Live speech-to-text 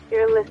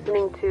You're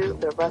listening to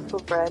the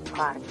Wrestlebread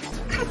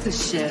podcast. Cut the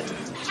shit.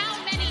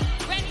 How many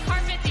red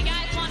carpets you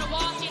guys want to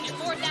walk in your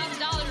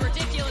 $4,000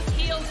 ridiculous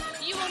heels?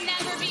 You will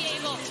never be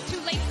able to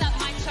lace up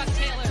my Chuck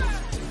Taylor.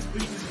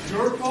 This is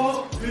your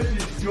fault? This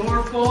is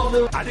your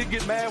fault? I didn't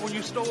get mad when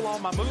you stole all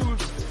my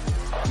moves.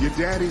 Your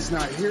daddy's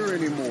not here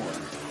anymore.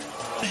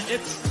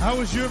 How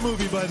was your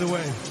movie, by the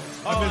way?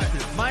 I missed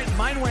it.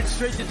 Mine went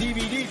straight to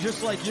DVD,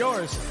 just like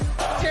yours.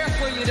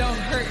 Careful you don't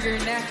hurt your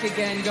neck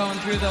again going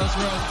through those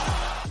ropes.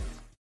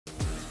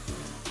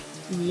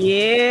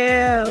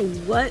 Yeah,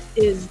 what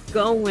is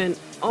going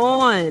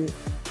on?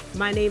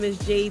 My name is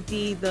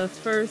JD, the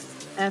first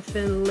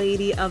effing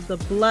lady of the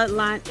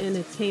Bloodline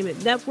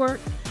Entertainment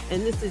Network,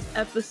 and this is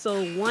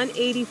episode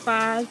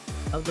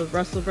 185 of the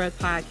Wrestlebread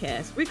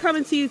podcast. We're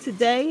coming to you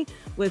today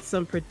with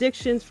some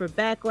predictions for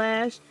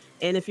Backlash,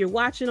 and if you're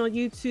watching on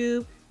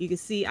YouTube, you can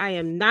see I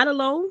am not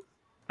alone.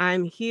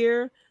 I'm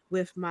here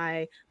with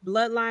my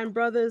Bloodline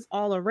brothers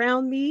all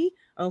around me,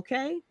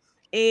 okay?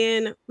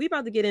 And we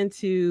about to get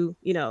into,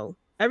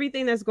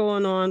 everything that's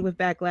going on with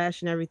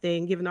Backlash and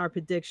everything, given our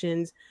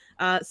predictions.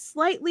 It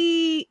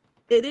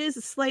is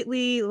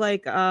slightly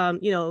like,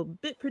 a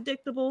bit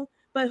predictable,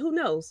 but who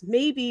knows?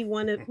 Maybe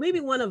one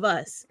of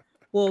us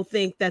will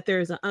think that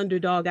there's an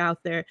underdog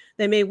out there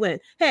that may win.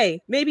 Hey,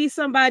 maybe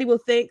somebody will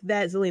think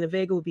that Zelina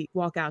Vega will be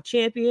walkout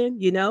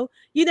champion. You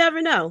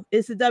never know.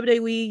 It's the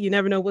WWE. You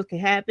never know what can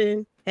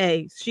happen.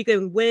 Hey, she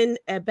can win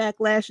at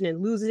Backlash and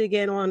then lose it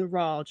again on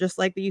Raw, just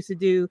like they used to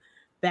do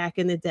back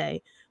in the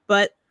day.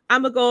 But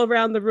I'm going to go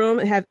around the room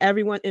and have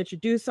everyone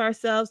introduce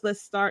ourselves.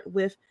 Let's start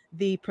with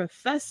the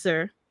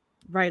professor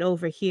right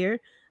over here.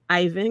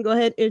 Ivan, go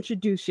ahead and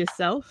introduce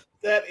yourself.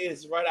 That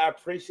is right. I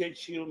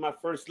appreciate you, my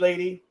first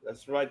lady.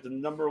 That's right. The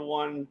number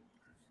one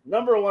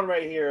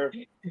right here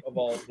of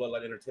all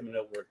Bloodline Entertainment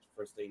Network,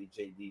 First Lady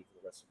JD for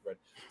the Wrestlebread.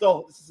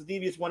 So this is the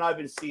devious one. I've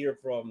been here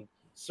from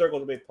Circle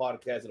the Bay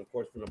Podcast and, of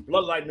course, from the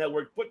Bloodline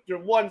Network. Put your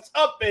ones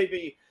up,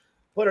 baby.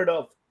 Put it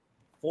up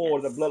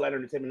for the Bloodline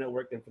Entertainment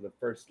Network and for the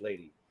First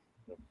Lady.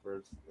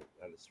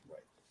 That is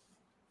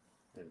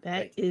right.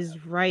 That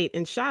is right.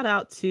 And shout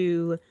out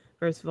to,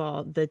 first of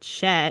all, the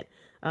chat.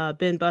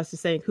 Ben Buster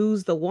saying,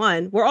 who's the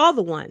one? We're all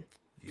the one.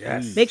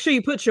 Yes. Make sure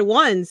you put your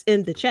ones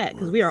in the chat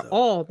because we are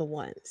all the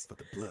ones.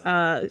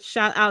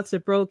 Shout out to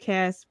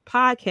Broadcast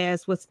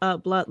Podcast. What's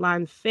up,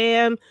 Bloodline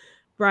fam?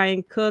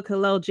 Brian Cook.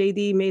 Hello,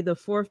 JD. May the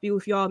 4th be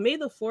with y'all. May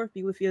the 4th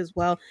be with you as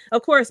well.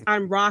 Of course, I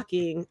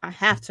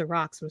have to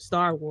rock some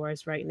Star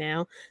Wars right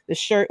now. The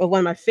shirt of one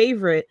of my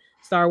favorite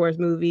Star Wars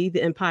movie,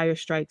 The Empire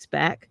Strikes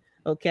Back.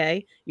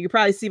 Okay. You can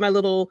probably see my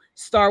little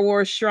Star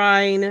Wars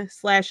shrine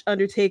 /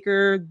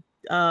 Undertaker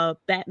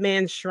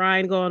Batman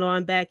shrine going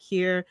on back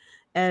here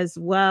as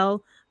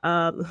well.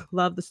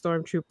 Love the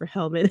Stormtrooper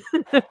helmet.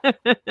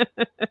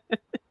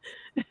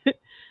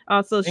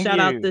 Also, shout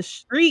out the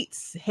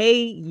streets.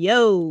 Hey,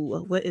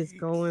 yo, what is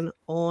going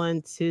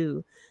on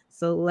too?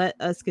 So let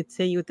us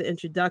continue with the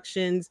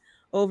introductions.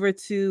 Over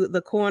to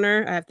the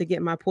corner. I have to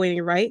get my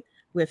pointing right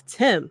with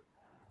Tim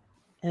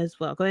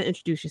as well. Go ahead and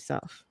introduce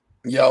yourself.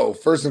 Yo,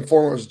 first and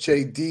foremost,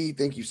 JD,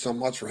 thank you so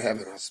much for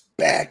having us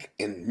back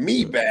and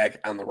me back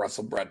on the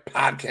Wrestlebread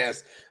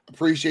podcast.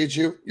 Appreciate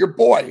you. Your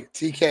boy,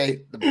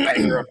 TK, the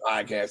banger of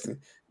podcasting.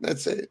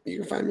 That's it. You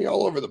can find me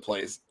all over the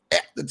place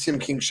at the Tim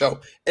King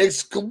Show,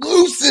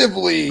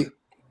 exclusively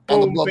on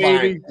the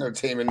Bloodline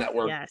Entertainment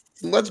Network. Yes.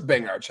 Let's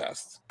bang our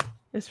chests.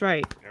 That's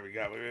right. There we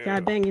go.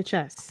 Gotta bang your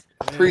chest.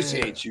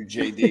 Appreciate you,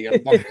 JD.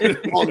 I'm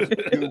pumped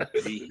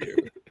to be here.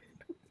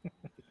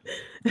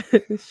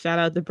 Shout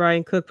out to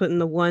Brian Cook putting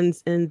the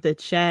ones in the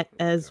chat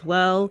as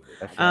well.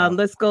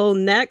 Let's go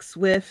next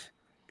with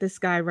this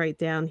guy right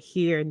down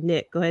here.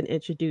 Nick, go ahead and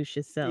introduce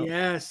yourself.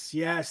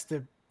 Yes.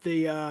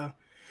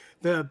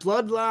 The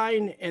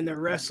Bloodline and the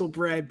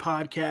Wrestlebread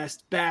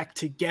podcast back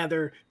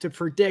together to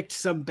predict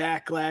some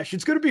Backlash.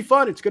 It's going to be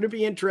fun. It's going to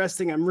be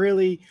interesting. I'm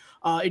really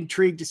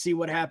intrigued to see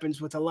what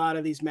happens with a lot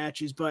of these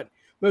matches. But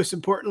most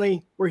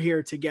importantly, we're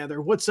here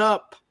together. What's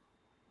up?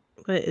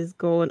 What is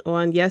going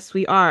on? Yes,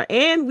 we are.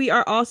 And we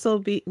are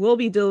also we'll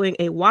be doing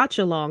a watch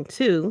along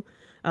too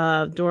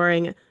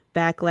during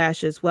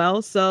Backlash as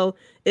well. So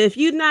if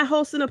you're not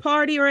hosting a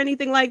party or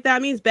anything like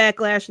that, means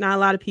Backlash, not a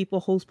lot of people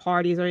host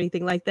parties or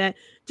anything like that.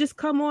 Just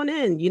come on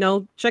in,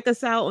 check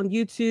us out on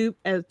YouTube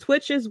and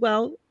Twitch as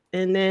well.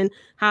 And then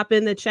hop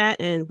in the chat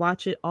and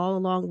watch it all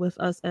along with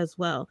us as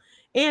well.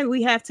 And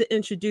we have to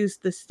introduce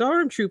the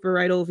Stormtrooper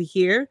right over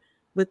here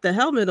with the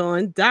helmet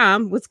on.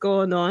 Dom, what's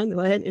going on? Go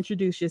ahead and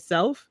introduce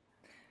yourself.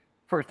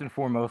 First and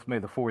foremost, may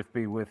the 4th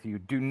be with you.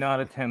 Do not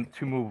attempt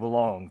to move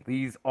along.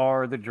 These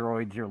are the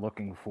droids you're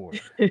looking for.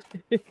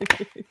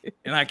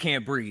 And I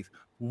can't breathe.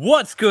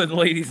 What's good,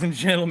 ladies and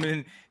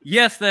gentlemen?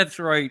 Yes, that's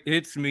right.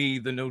 It's me,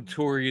 the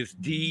notorious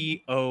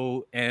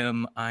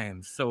DOM. I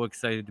am so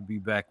excited to be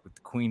back with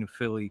the Queen of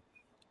Philly,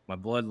 my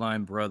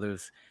Bloodline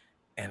brothers.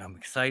 And I'm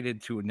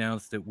excited to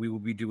announce that we will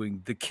be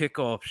doing the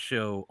kickoff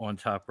show on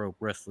Top Rope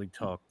Wrestling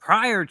Talk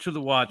prior to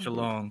the watch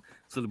along.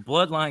 So the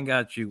Bloodline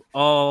got you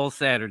all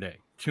Saturday.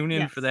 Tune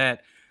in for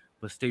that,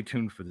 but stay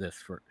tuned for this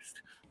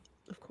first.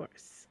 Of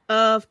course.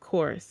 of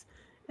course.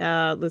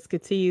 Let's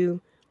continue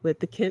with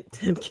the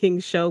Tim King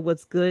Show.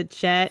 What's good,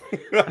 chat?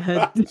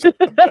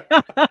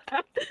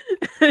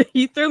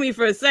 You threw me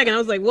for a second. I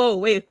was like, whoa,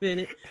 wait a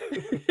minute.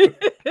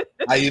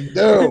 How you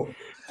do?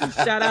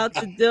 Shout out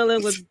to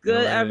Dylan. What's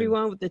good,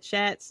 everyone, with the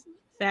chats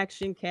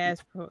faction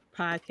cast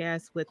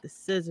podcast with the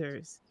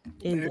scissors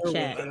in the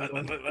chat.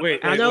 Wait,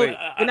 I know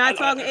we're not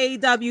talking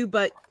AEW,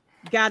 but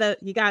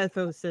you gotta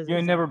throw scissors. You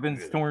ain't never been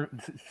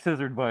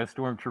scissored by a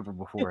stormtrooper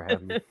before,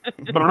 have you?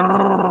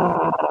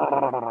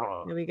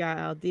 And we got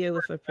Aldea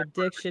with a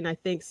prediction. I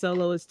think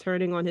Solo is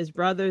turning on his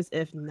brothers,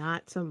 if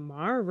not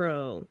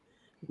tomorrow.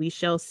 We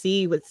shall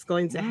see what's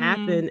going to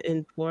happen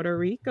in Puerto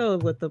Rico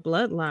with the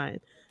Bloodline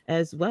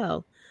as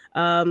well.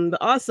 But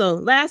also,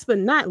 last but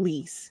not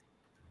least,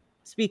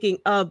 speaking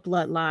of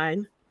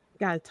Bloodline,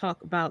 got to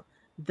talk about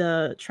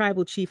the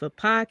tribal chief of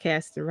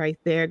podcaster right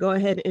there. Go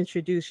ahead and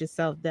introduce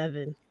yourself,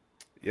 Devin.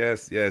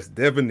 Yes,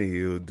 Devin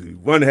Neal, do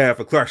one half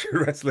of Clark's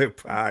Wrestling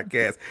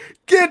Podcast.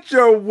 Get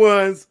your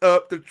ones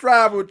up, the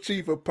tribal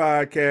chief of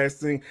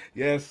podcasting.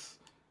 Yes,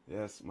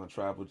 my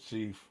tribal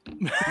chief.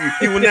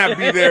 He will not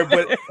be there,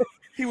 but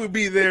he will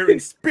be there in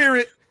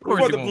spirit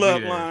for the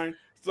Bloodline.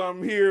 So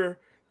I'm here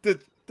to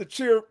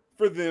cheer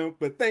for them.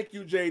 But thank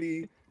you,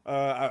 JD.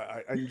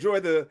 I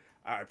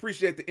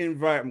appreciate the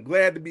invite. I'm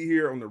glad to be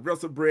here on the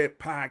Wrestlebread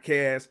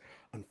Podcast.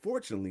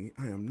 Unfortunately,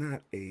 I am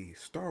not a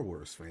Star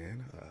Wars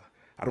fan.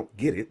 I don't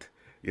get it.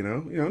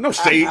 No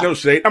shade.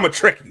 I'm a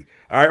Trekkie.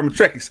 All right, I'm a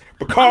Trekkie.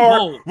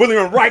 Picard,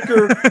 William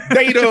Riker,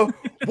 Data,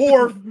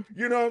 Worf,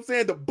 you know what I'm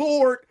saying? The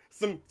board,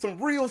 some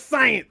real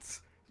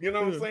science. You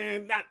know what I'm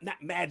saying? Not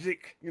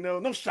magic,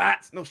 no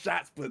shots, but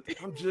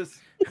I'm a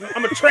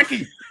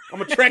Trekkie. I'm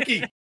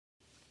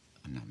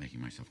not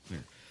making myself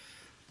clear.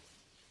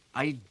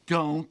 I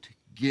don't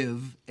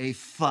give a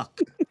fuck.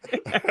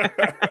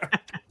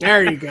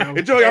 There you go.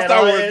 Enjoy your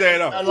Star Wars Day,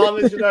 though. As long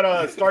as you got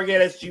a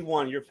Stargate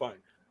SG-1, you're fine.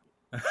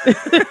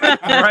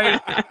 Right?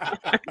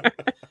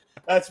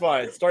 That's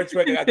fine. Star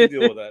Trek, I can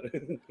deal with that.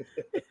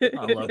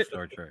 I love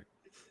Star Trek.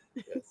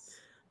 Yes.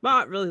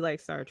 I really like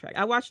Star Trek.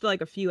 I watched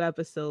like a few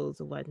episodes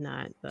and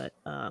whatnot, but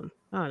I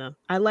don't know.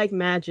 I like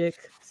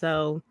magic,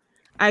 so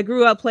I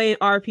grew up playing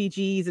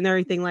RPGs and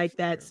everything like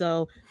that.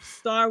 So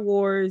Star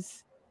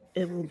Wars,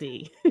 it will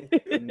be.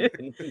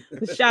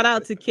 Shout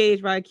out to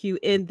Cage by Q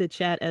in the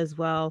chat as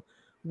well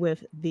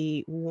with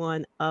the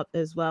 1-up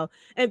as well,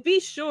 and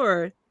be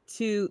sure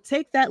to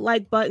take that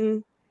like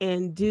button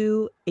and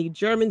do a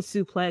German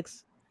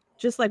suplex,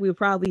 just like we'll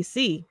probably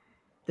see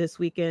this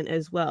weekend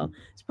as well.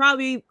 It's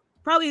probably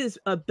is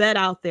a bet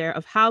out there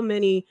of how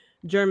many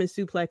German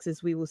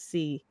suplexes we will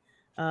see,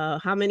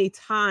 how many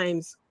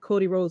times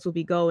Cody Rhodes will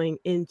be going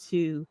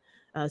into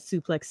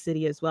Suplex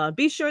City as well.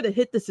 Be sure to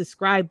hit the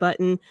subscribe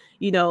button.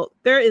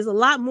 There is a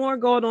lot more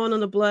going on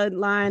the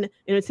Bloodline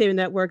Entertainment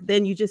Network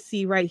than you just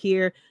see right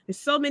here. There's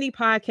so many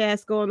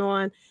podcasts going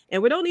on,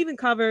 and we don't even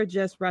cover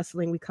just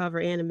wrestling. We cover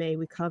anime.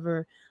 We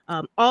cover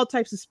all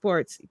types of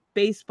sports,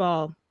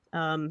 baseball,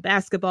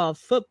 basketball,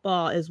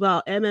 football as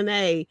well,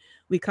 MMA.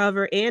 We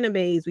cover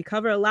animes. We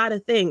cover a lot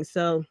of things.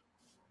 So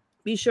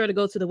be sure to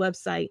go to the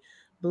website,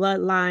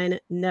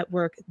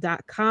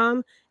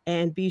 bloodlinenetwork.com,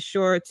 and be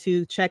sure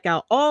to check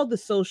out all the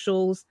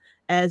socials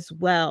as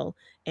well,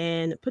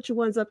 and put your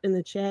ones up in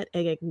the chat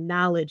and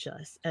acknowledge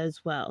us as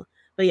well.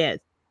 But yeah,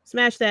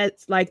 smash that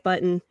like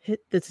button,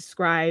 hit the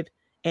subscribe,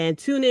 and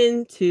tune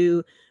in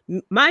to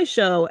my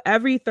show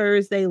every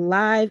Thursday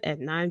live at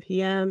 9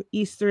 p.m.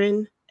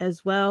 Eastern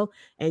as well.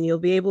 And you'll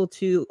be able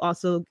to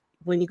also,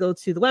 when you go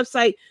to the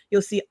website,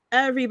 you'll see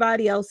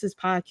everybody else's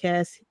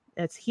podcast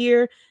that's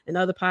here and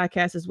other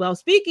podcasts as well.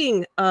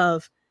 Speaking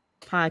of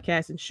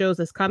podcasts and shows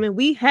that's coming,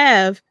 we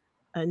have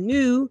a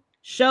new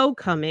show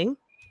coming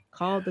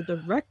called The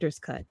Director's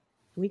Cut.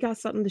 We got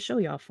something to show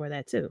y'all for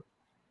that too.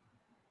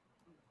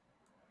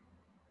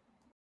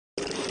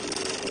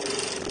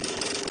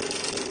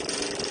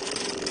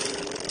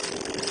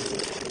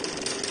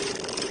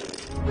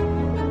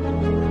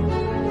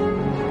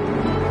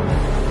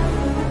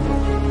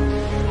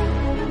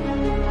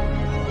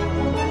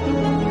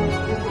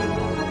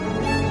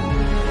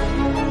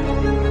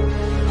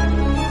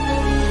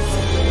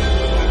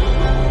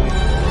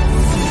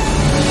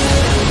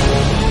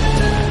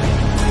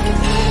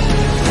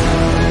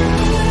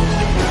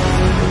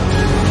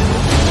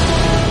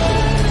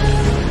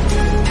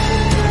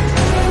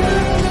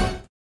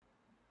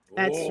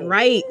 That's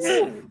right.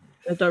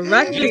 The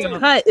Director's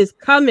Cut is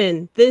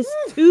coming this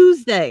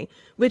Tuesday,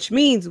 which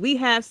means we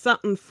have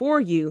something for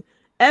you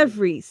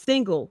every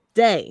single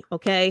day.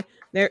 Okay,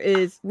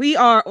 we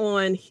are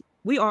on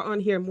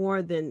here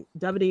more than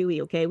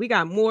WWE. Okay, we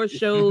got more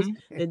shows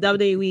than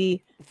WWE.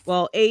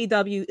 Well,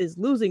 AEW is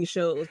losing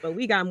shows, but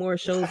we got more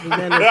shows than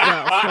them as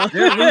well. So.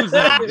 They're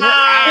losing.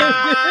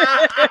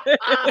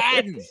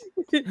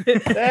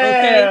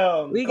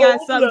 Okay, we got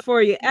something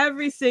for you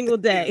every single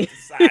day.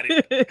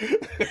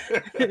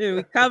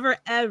 We cover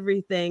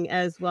everything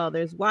as well.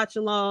 There's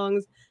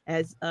watch-alongs,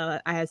 as I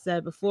had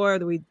said before,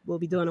 that we will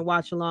be doing a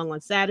watch-along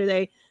on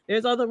Saturday.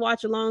 There's other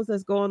watch-alongs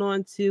that's going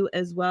on too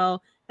as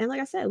well. And like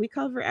I said, we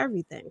cover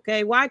everything.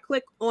 Okay. Why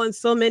click on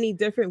so many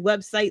different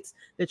websites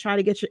to try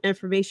to get your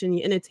information,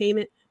 your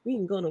entertainment? We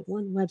can go to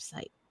one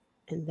website,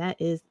 and that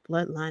is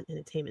Bloodline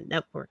Entertainment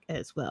Network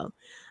as well.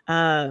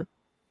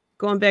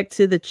 Going back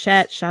to the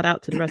chat, shout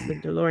out to the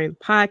Wrestling DeLorean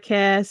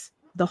podcast.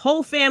 The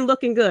whole fam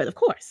looking good, of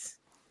course.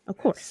 Of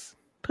course.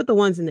 Put the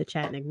ones in the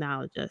chat and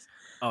acknowledge us.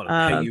 I'll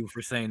pay you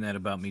for saying that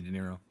about me, De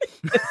Niro.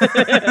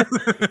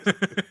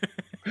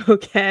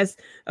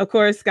 Broadcast, of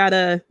course,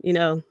 gotta,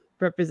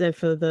 represent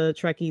for the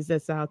Trekkies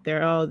that's out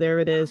there. Oh, there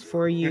it is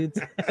for you,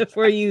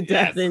 for you,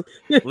 Devin.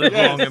 Live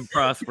long and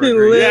prosper.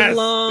 Live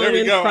long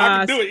and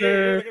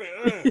prosper.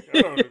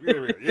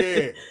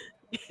 Yeah.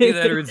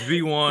 Either it's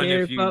V1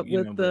 if you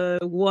with the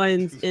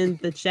ones in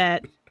the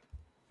chat.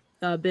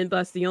 Ben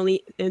Bust, the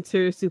only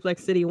enter Suplex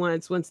City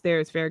once there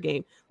is fair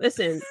game.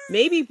 Listen,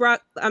 maybe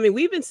Brock. I mean,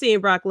 we've been seeing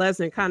Brock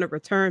Lesnar kind of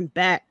return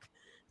back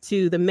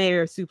to the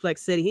mayor of Suplex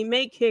City. He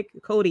may kick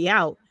Cody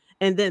out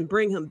and then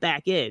bring him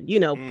back in.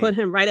 Put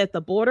him right at the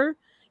border.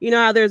 You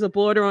know how there's a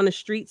border on the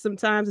street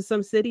sometimes in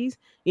some cities.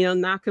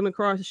 Knock him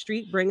across the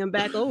street, bring him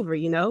back over.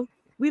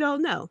 We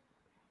don't know.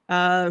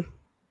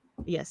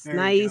 Yes, there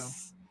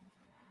nice.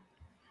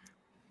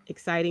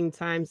 Exciting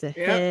times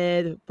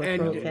ahead. But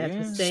Broadcast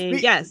was saying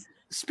yes.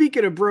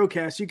 Speaking of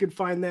broadcasts, you can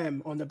find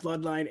them on the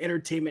Bloodline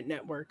Entertainment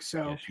Network.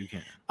 So yes, you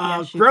can.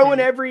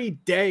 Growing every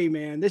day,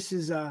 man. This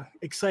is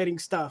exciting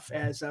stuff,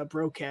 as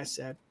broadcast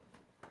said.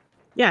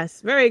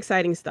 Yes, very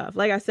exciting stuff.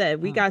 Like I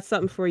said, we got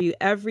something for you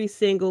every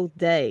single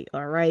day.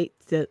 All right.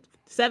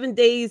 7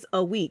 days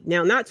a week.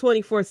 Now, not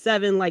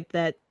 24/7 like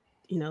that,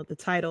 the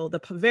title,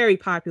 the very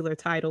popular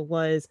title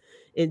was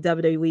in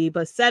WWE,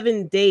 but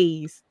 7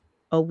 days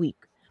a week.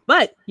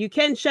 But you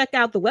can check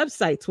out the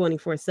website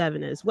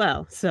 24/7 as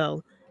well.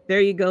 So there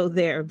you go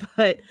there.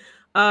 But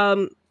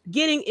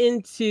getting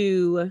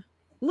into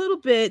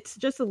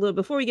just a little,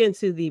 before we get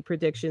into the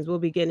predictions, we'll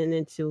be getting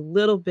into a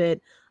little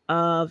bit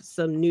of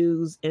some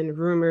news and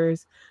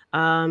rumors.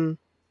 Going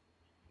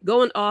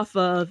off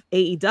of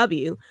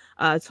AEW,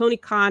 Tony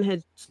Khan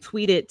had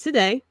tweeted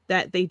today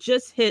that they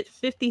just hit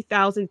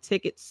 50,000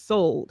 tickets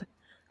sold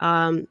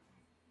in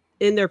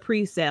their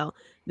pre-sale.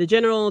 The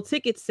general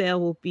ticket sale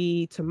will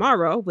be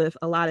tomorrow with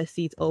a lot of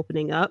seats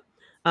opening up.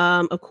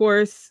 Of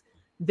course,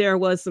 there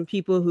was some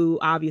people who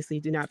obviously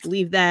do not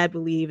believe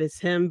it's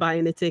him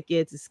buying the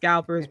tickets, the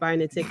scalpers buying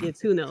the tickets,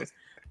 who knows.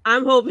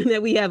 I'm hoping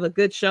that we have a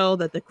good show,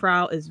 that the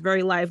crowd is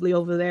very lively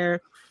over there,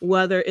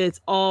 whether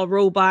it's all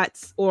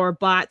robots or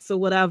bots or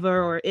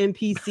whatever, or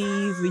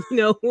NPCs,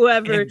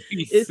 whoever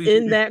is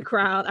in that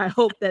crowd. I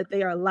hope that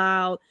they are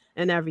loud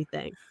and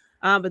everything.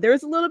 But there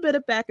was a little bit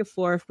of back and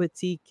forth with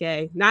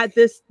TK, not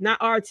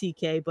our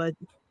TK, but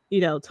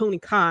Tony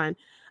Khan,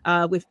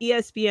 with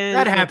ESPN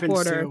that happens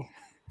reporter. Too.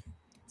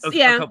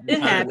 Yeah,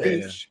 it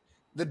happens.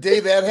 The day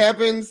that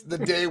happens, the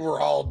day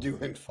we're all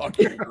doing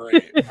fucking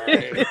great. All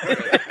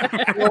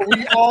right?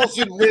 We all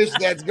should wish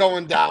that's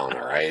going down.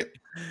 All right.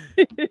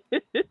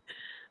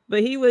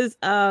 But he was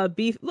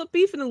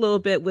beefing a little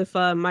bit with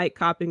Mike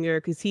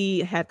Coppinger, because he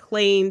had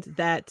claimed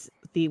that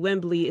the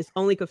Wembley is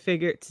only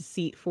configured to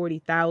seat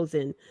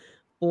 40,000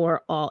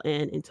 for All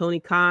In, and Tony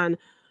Khan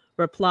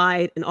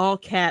replied in all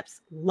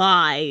caps,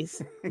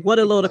 "Lies. What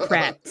a load of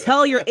crap.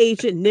 Tell your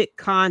agent Nick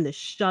Khan to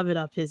shove it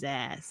up his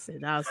ass."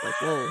 And I was like,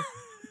 whoa.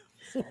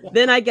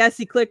 Then I guess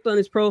he clicked on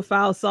his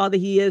profile, saw that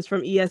he is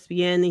from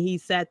ESPN, and he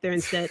sat there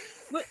and said,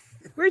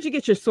 where'd you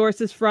get your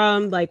sources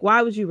from? Like,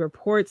 why would you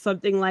report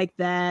something like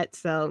that?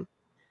 So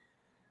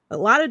a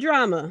lot of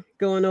drama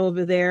going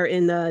over there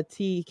in the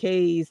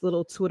TK's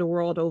little Twitter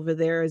world over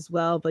there as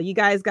well. But you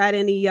guys got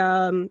any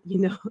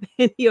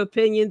any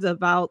opinions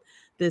about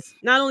this?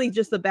 Not only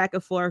just the back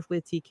and forth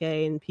with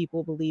TK and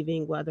people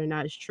believing whether or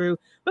not it's true,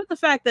 but the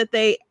fact that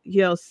they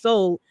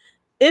sold,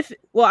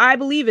 I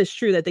believe it's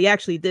true that they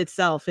actually did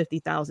sell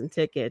 50,000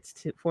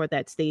 tickets for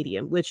that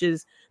stadium, which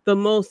is the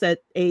most that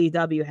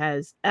AEW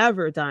has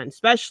ever done,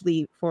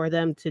 especially for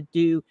them to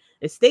do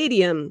a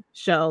stadium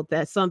show.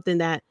 That's something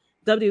that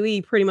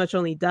WWE pretty much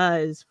only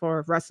does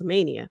for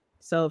WrestleMania.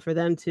 So for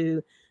them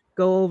to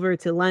go over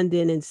to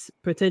London and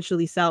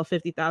potentially sell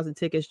 50,000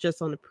 tickets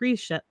just on the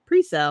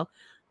pre-sale,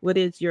 what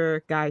is your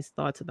guys'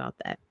 thoughts about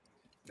that?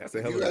 That's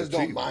a hell of you guys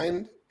don't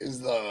mind, is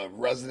the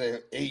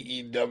resident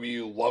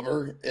AEW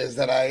lover is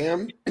that I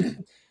am.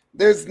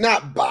 There's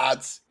not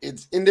bots.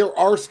 There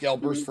are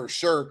scalpers for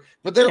sure,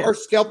 but there are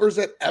scalpers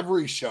at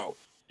every show.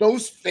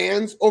 Those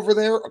fans over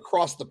there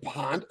across the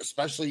pond,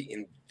 especially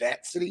in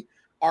that city,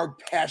 are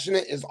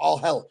passionate as all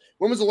hell.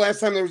 When was the last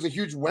time there was a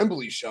huge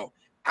Wembley show?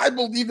 I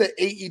believe that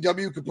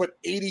AEW could put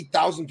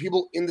 80,000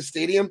 people in the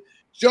stadium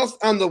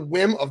just on the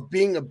whim of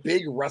being a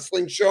big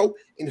wrestling show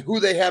and who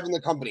they have in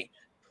the company.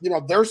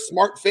 They're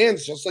smart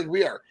fans just like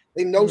we are.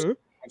 They know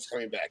what's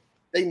coming back.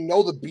 They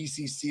know the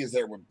BCC is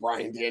there with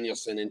Bryan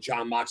Danielson and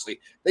Jon Moxley.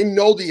 They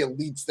know the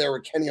Elite's there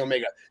with Kenny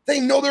Omega.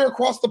 They know they're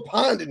across the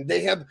pond and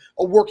they have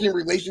a working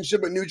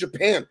relationship with New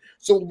Japan.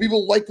 So we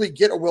will likely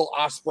get a Will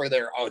Ospreay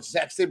there,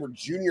 Zack Sabre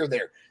Jr.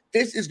 there.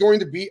 This is going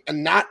to be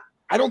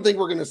I don't think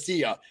we're going to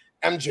see a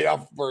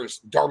MJF versus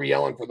Darby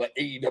Allin for the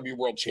AEW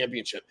World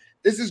Championship.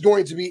 This is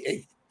going to be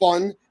a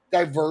fun,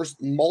 diverse,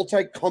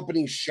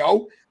 multi-company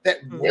show that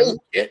will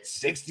get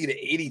 60 to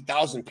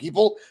 80,000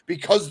 people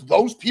because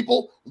those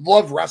people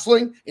love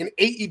wrestling, and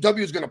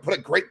AEW is going to put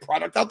a great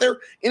product out there.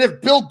 And if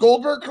Bill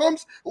Goldberg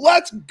comes,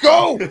 let's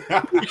go.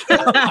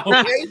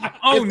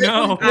 Oh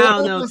no!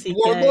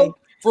 Wardlow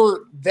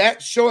for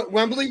that show at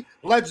Wembley,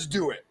 let's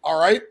do it. All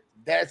right,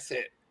 that's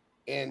it.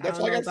 And that's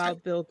all I got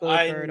about Bill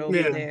Goldberg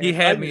over there. He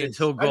had me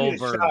until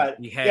Goldberg.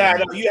 You had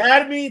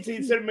me until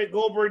you said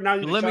Goldberg. Now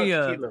you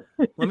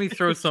let me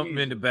throw something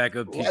in to back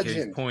up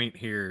TK's point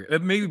here.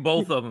 Maybe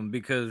both of them,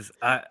 because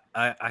I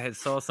had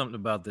saw something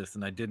about this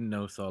and I didn't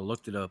know, so I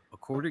looked it up.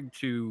 According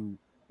to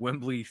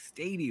Wembley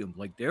Stadium,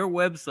 like their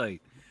website,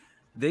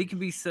 they can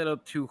be set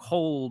up to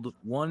hold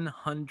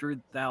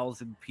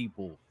 100,000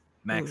 people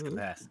max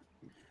capacity.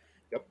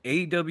 Yep.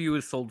 AEW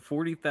has sold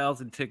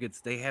 40,000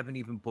 tickets. They haven't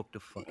even booked a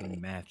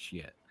fucking match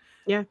yet.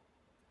 Yeah.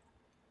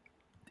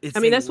 It's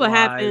that's what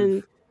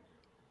happened.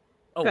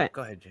 Oh,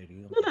 go ahead,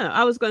 JD. No.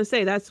 I was going to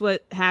say that's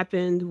what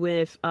happened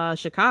with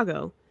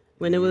Chicago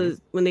when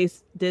when they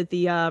did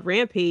the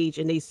Rampage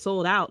and they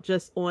sold out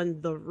just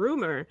on the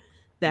rumor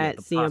that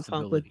CM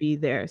Punk would be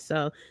there.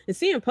 So, and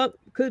CM Punk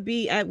could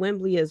be at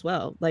Wembley as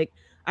well. Like,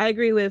 I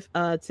agree with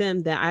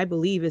Tim that I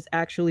believe is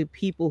actually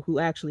people who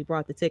actually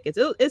brought the tickets.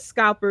 It's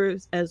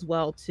scalpers as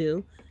well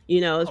too.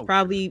 It's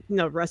probably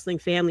wrestling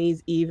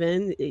families,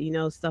 even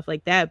stuff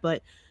like that.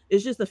 But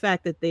it's just the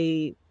fact that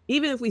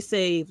even if we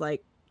save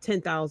like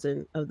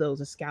 10,000 of those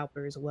are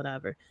scalpers or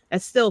whatever,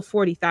 that's still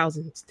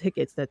 40,000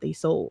 tickets that they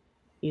sold.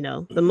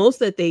 The most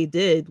that they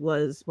did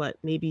was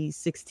maybe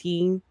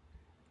 16,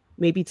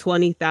 maybe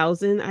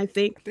 20,000. I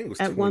think it was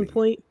at 20. one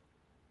point.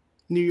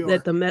 New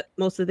York. That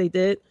most that they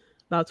did.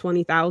 About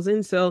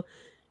 20,000. So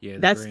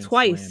that's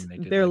twice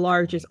their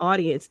largest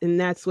audience. And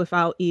that's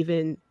without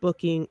even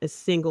booking a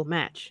single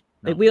match.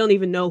 Like, we don't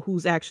even know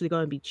who's actually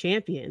going to be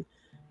champion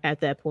at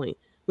that point.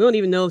 We don't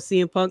even know if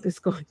CM Punk is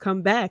going to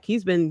come back.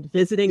 He's been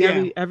visiting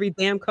every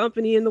damn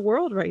company in the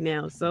world right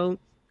now. So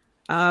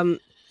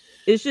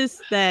it's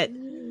just that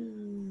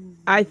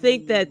I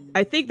think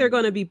they're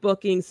going to be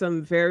booking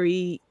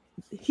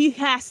he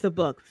has to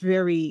book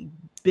very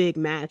big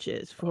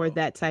matches for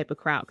that type of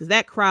crowd, because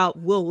that crowd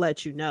will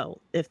let you know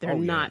if they're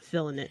not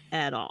feeling it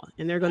at all,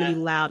 and they're going to be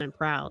loud and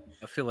proud.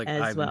 I feel like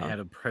Ivan had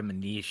a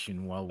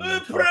premonition while we were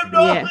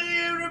talking.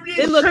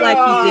 It looked like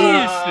he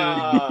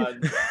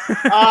did.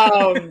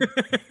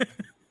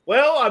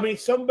 Well, I mean,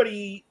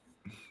 somebody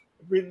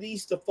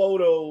released a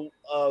photo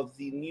of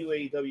the new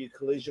AEW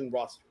Collision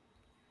roster.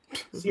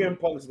 CM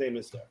Punk's name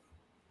is there.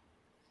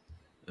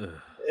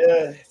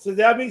 So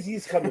that means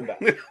he's coming back.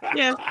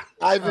 Yeah,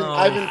 Ivan.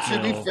 To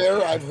be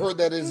fair, I've heard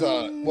that is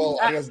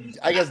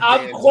I guess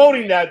I'm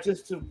quoting that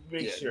just to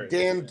make sure.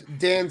 Dan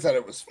said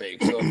it was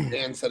fake. So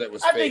Dan said it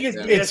was I fake.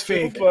 think it's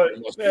fake, but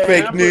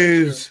fake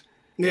news. Sure.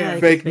 Yeah,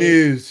 fake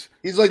news.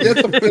 He's like,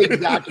 that's a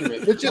fake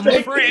document. It's just I'm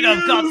afraid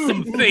I've got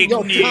some fake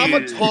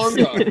news.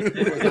 Tonga,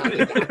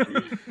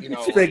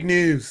 fake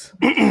news.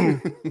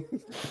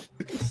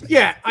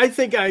 Yeah, I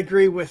think I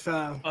agree with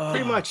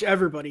pretty much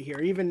everybody here,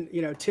 even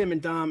Tim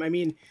and Dom. I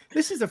mean,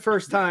 this is the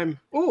first time.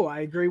 Oh, I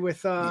agree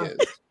with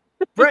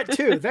Brett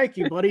too. Thank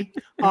you, buddy.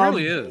 It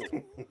really is.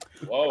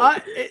 Whoa.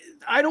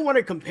 I don't want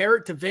to compare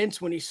it to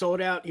Vince when he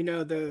sold out,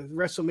 the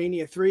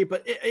WrestleMania 3,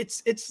 but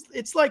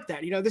it's like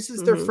that. This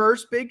is their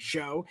first big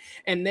show,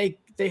 and they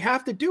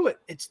have to do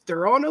it.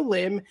 They're on a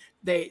limb.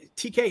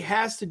 TK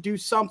has to do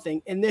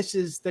something, and this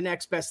is the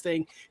next best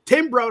thing.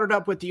 Tim brought it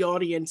up with the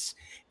audience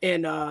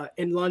in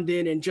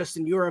London and just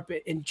in Europe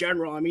in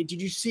general. I mean,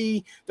 did you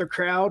see the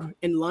crowd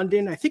in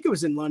London? I think it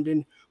was in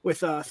London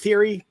with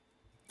Theory.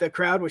 The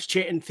crowd was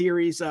chanting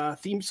Theory's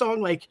theme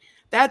song. Like,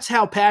 that's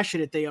how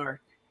passionate they are.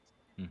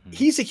 Mm-hmm.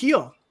 He's a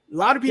heel. A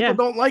lot of people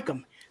don't like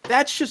him.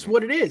 That's just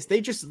what it is.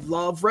 They just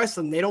love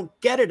wrestling. They don't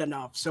get it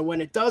enough. So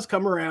when it does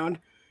come around,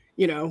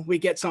 we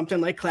get something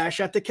like Clash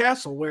at the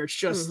Castle, where it's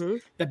just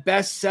the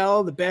best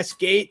sell, the best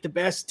gate, the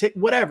best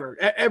whatever.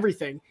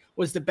 Everything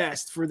was the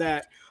best for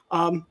that.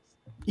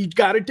 You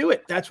got to do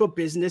it. That's what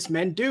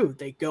businessmen do.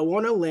 They go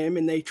on a limb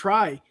and they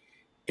try.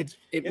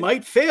 It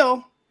might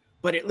fail,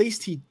 but at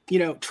least he,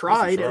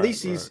 tried. At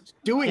least he's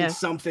doing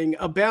something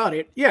about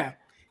it. Yeah,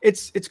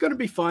 it's going to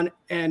be fun,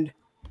 and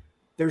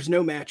there's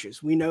no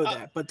matches. We know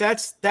that, but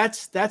that's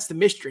the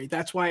mystery.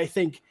 That's why I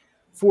think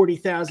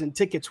 40,000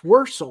 tickets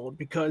were sold,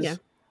 because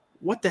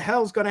what the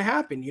hell is going to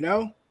happen?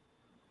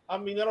 I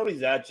mean, not only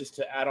that, just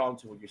to add on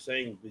to what you're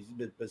saying.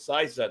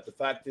 Besides that, the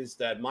fact is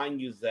that,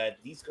 mind you, that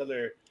these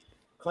other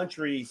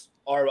countries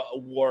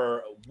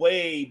were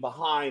way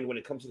behind when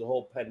it comes to the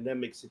whole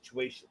pandemic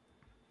situation.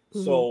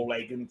 So,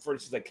 like, for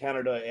instance, like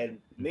Canada and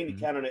mainly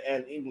Canada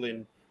and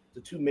England, the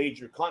two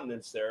major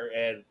continents there,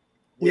 and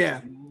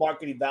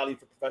marketing value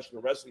for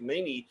professional wrestling,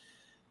 mainly,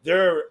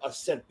 they're a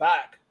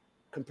setback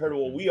compared to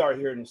what we are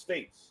here in the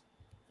States.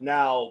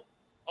 Now,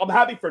 I'm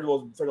happy for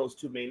those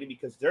two mainly,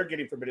 because they're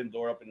getting Forbidden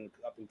Door up in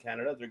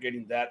Canada. They're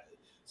getting that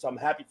So I'm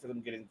happy for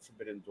them getting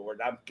Forbidden Door.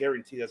 And I'm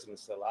guaranteed that's going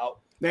to sell out.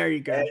 There you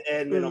go.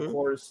 And then, of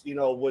course,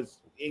 was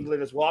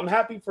England as well. I'm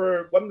happy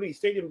for Wembley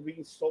Stadium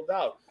being sold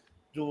out.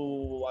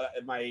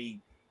 Am I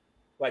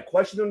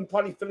questioning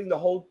probably filling the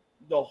whole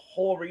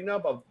arena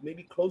of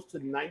maybe close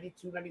to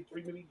 92,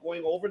 93, maybe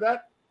going over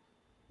that?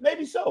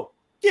 Maybe so.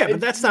 Yeah, but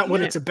that's not what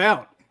it's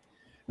about.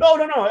 No.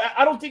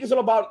 I don't think it's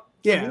all about.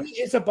 Yeah, me,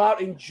 it's about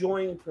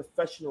enjoying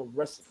professional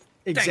wrestling.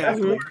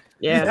 Exactly.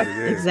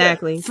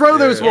 Exactly. Throw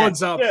those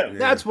ones up. Yeah.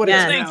 That's what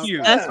it's about. Thank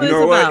you. That's what You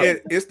know it's what?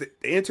 about. It's the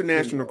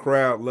international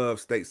crowd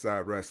loves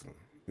stateside wrestling.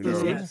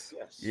 Yes.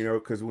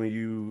 Because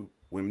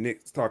when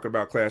Nick's talking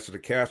about Clash of the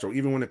Castle,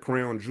 even when the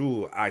Crown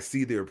Jewel, I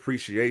see the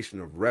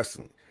appreciation of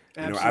wrestling.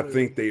 I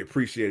think they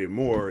appreciate it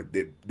more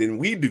than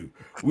we do.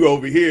 We're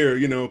over here,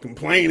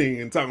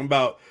 complaining and talking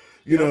about,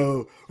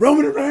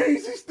 Roman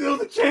Reigns is still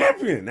the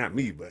champion. Not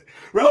me, but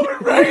Roman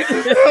Reigns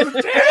is still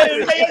the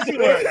champion. Yes, you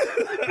were.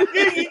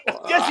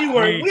 Yes, you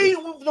were.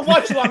 The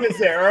watch along is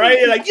there, all right?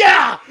 You're like,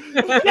 yeah,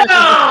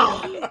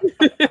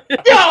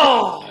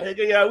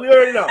 we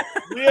already know.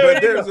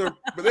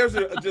 But there's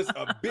just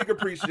a big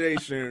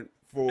appreciation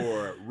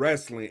for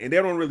wrestling, and they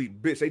don't really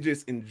bitch. They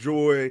just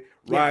enjoy,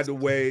 ride the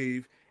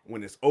wave.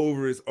 When it's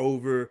over, it's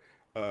over.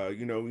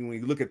 When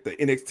you look at the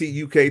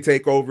NXT UK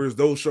takeovers,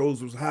 those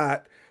shows was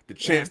hot. The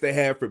chance they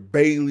had for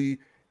Bailey,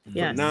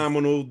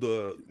 phenomenal.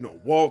 The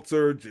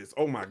Walter, just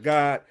oh my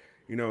God.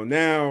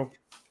 Now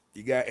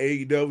you got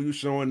AEW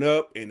showing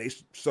up, and they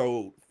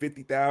sold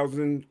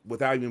 50,000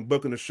 without even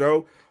booking a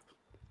show.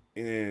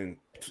 And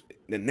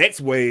the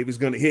next wave is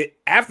going to hit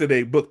after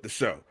they book the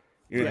show.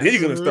 Then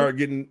you're going to start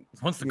getting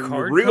once the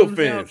card real comes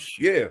fans.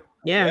 out.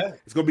 Yeah.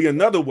 It's going to be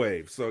another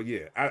wave. So,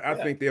 I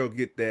think they'll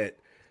get that,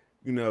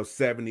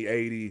 70,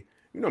 80,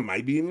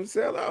 might be even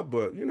sell out,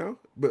 but,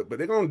 but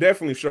they're going to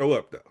definitely show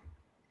up, though.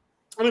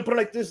 I mean, put it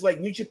like this, like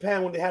New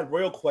Japan, when they had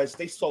Royal Quest,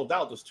 they sold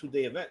out those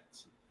 2-day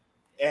events.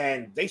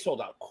 And they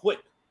sold out quick.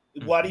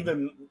 Not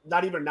even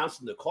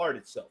announcing the card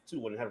itself, too,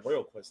 when they had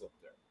Royal Quest up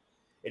there.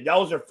 And that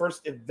was their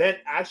first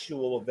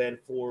actual event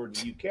for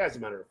the UK, as a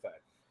matter of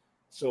fact.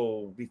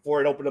 So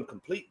before it opened up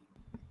completely.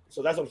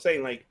 So that's what I'm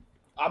saying. Like,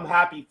 I'm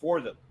happy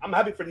for them. I'm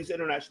happy for these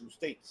international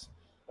states.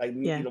 Like,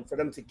 for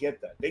them to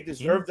get that. They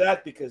deserve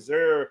that because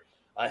they're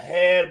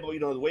ahead,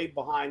 way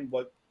behind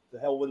what the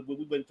hell we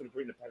went through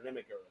during the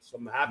pandemic era. So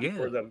I'm happy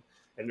for them.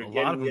 And they're a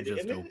lot of them getting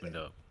just opened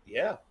up.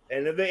 Yeah.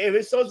 And if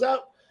it sells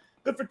out,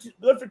 good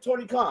for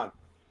Tony Khan.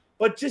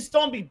 But just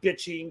don't be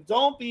bitching.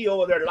 Don't be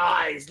over there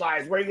lies.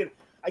 Where you get?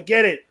 I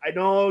get it. I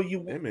know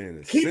you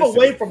keep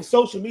away from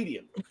social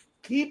media.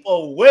 Keep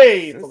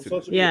away from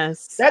social media.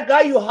 Yes. That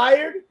guy you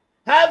hired,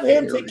 have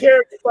him take care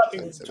of the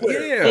fucking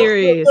Twitter. Yeah.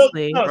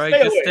 Seriously.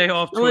 Stay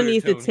off Twitter. Someone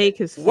needs to take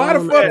his phone Why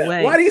the fuck?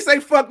 away. Why do you say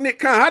fuck Nick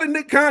Khan? How did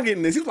Nick Khan get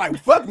in this? He was like,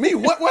 fuck me.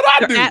 What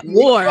I do? At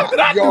war.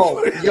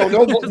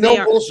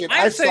 No bullshit.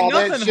 I saw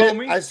that shit.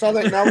 Homie. I saw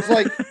that and I was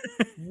like,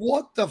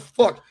 what the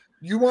fuck?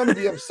 You want to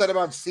be upset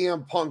about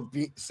CM Punk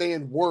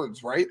saying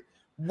words, right?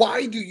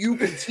 Why do you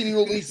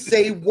continually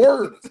say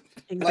words?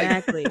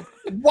 Exactly.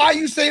 Why are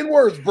you saying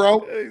words,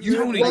 bro? You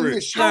Tony, run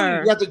the show.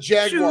 You got the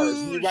Jaguars.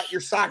 And you got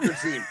your soccer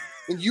team.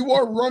 And you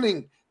are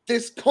running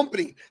this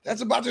company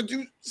that's about to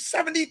do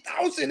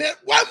 70,000 at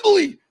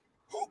Wembley.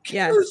 Who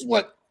cares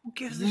what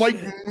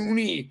Mike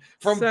Mooney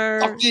from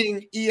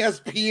fucking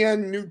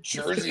ESPN New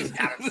Jersey's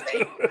got to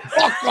say?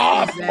 Fuck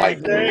off,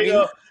 Mike Mooney.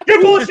 Go.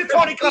 You're bullshit,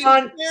 Tony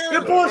Khan.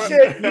 You're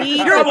bullshit. Need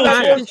to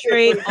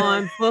concentrate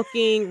on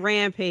booking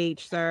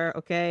Rampage, sir.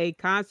 Okay,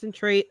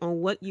 concentrate on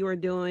what you are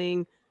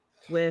doing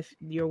with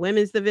your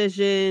women's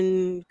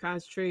division.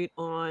 Concentrate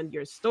on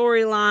your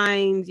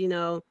storylines.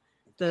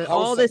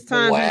 All this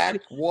time.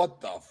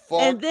 What the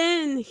fuck? And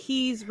then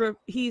he's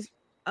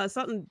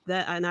something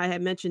that, and I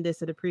had mentioned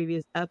this in a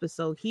previous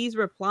episode. He's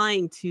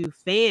replying to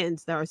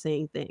fans that are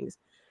saying things.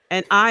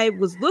 And I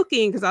was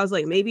looking because I was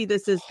like, maybe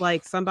this is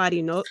like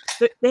somebody knows.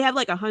 They have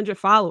like 100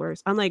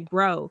 followers. I'm like,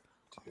 bro,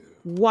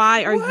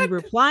 why are you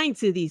replying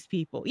to these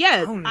people?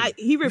 Yeah,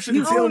 he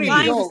replying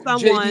to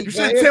someone. You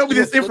should tell me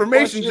this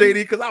information, JD,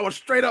 because I would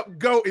straight up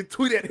go and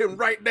tweet at him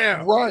right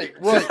now. Right.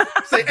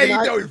 Say, hey,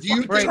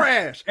 you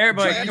trash.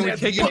 Everybody, can we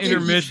take an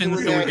intermission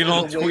so we can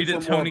all tweet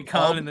at Tony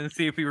Khan and then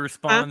see if he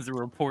responds or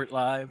report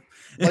live?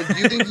 Like, do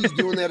you think he's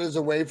doing that as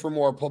a way for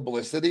more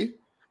publicity?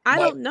 I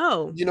don't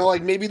know.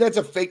 Like maybe that's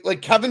a fake,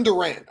 like Kevin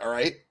Durant, all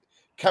right?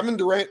 Kevin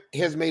Durant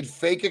has made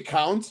fake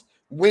accounts,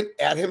 went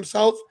at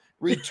himself,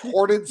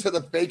 retorted to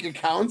the fake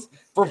accounts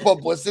for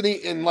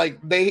publicity, and like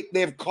they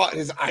have caught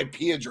his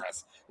IP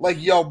address.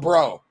 Like, yo,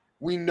 bro,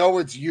 we know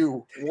it's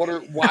you.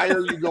 Why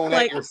are you going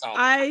at yourself?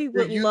 I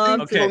would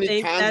love to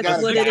think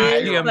that's what it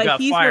is. Like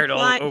he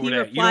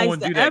replies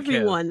to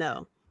everyone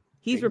though.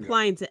 He's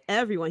replying to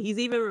everyone. He's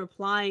even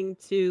replying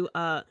to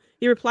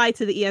he replied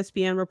to the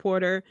ESPN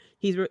reporter.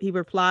 He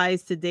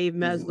replies to Dave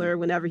Mesler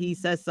whenever he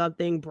says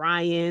something,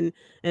 Brian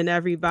and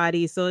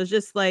everybody. So it's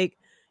just like,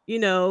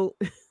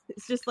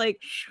 it's just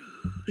like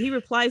he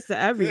replies to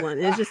everyone.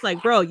 It's just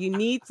like, bro, you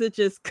need to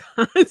just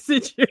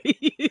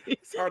concentrate.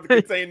 It's hard to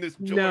contain this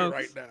joy No.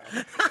 right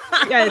now.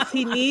 Yes,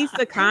 he needs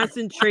to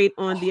concentrate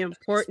on the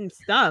important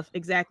stuff.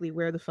 Exactly.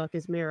 Where the fuck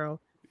is Miro?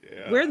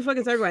 Yeah. Where the fuck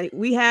is everybody?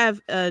 We have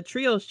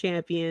trios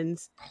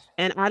champions,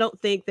 and I don't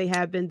think they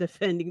have been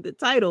defending the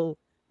title.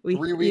 3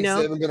 weeks they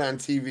haven't been on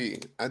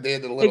TV. They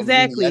had the little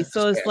exactly.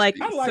 So it's like,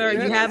 like sir,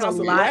 it. you have a House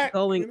of lot Black,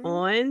 going you know?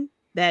 on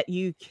that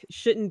you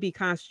shouldn't be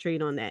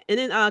concentrating on that. And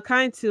then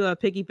kind to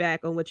piggyback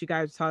on what you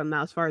guys are talking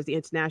about as far as the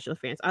international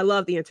fans. I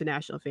love the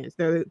international fans.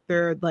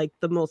 They're like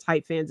the most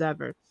hype fans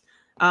ever.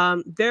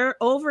 They're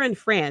over in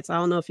France. I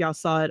don't know if y'all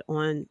saw it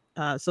on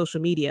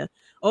social media.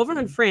 Over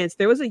in France,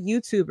 there was a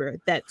YouTuber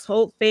that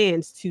told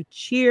fans to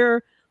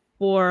cheer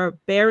for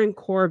Baron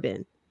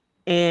Corbin.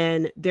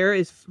 And there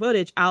is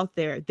footage out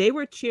there. They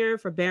were cheering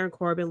for Baron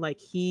Corbin like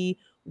he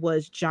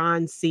was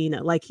John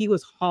Cena, like he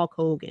was Hulk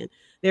Hogan.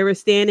 They were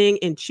standing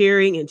and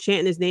cheering and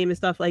chanting his name and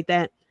stuff like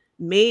that.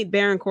 Made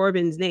Baron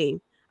Corbin's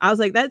name. I was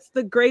like, that's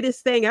the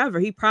greatest thing ever.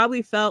 He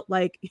probably felt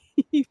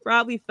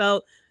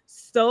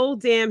so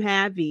damn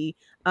happy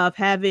of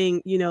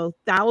having,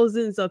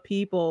 thousands of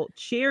people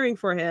cheering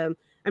for him.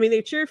 I mean,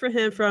 they cheered for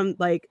him from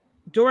like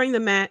during the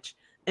match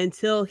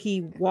until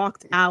he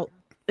walked out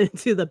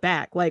into the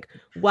back. Like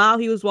while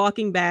he was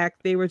walking back,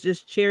 they were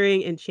just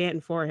cheering and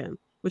chanting for him,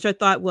 which I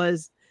thought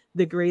was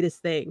the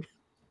greatest thing.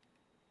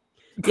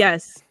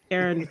 Yes,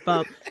 Aaron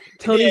Bump.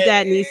 Tony's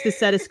dad needs to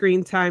set a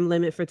screen time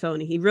limit for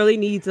Tony. He really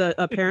needs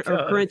a parent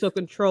or parental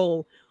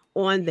control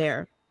on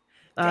there.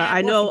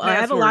 I know I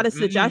have a lot of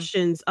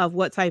suggestions of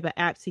what type of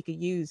apps he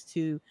could use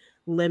to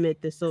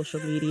limit the social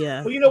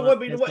media. Well, you know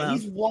what?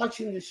 He's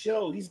watching the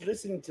show. He's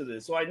listening to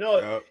this, so I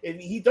know. And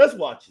he does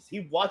watch this.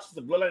 He watches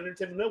the Bloodline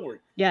Entertainment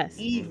Network. Yes,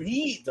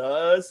 he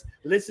does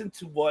listen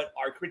to what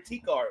our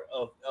critique are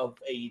of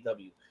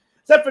AEW.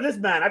 Except for this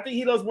man, I think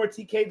he knows more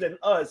TK than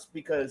us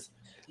because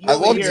I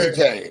love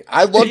TK.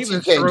 I love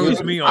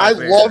TK. Dude. I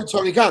love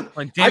Tony Khan.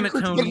 Like, damn it,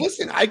 Tony. But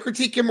listen, I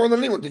critique him more than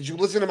anyone. Did you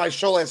listen to my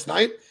show last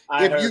night?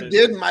 If you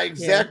did, my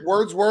exact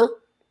words were,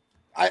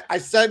 I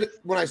said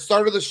when I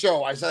started the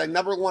show, I said I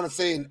never want to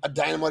say a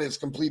Dynamite is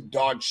complete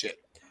dog shit.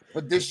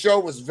 But this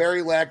show was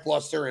very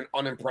lackluster and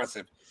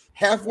unimpressive.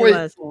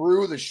 Halfway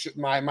through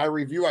my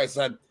review, I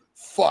said,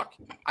 fuck,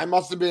 I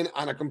must have been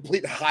on a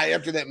complete high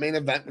after that main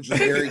event, which was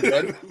very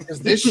good. Because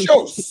this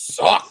show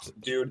sucked,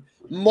 dude.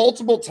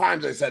 Multiple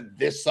times I said,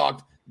 this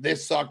sucked,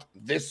 this sucked,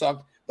 this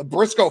sucked. The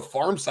Briscoe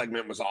Farm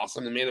segment was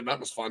awesome. The main event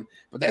was fun.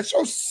 But that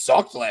show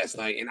sucked last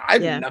night, and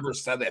I've never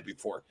said that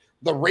before.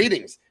 The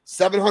ratings,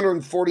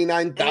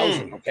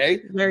 749,000,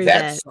 okay?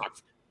 That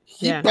sucked.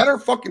 He better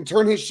fucking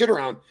turn his shit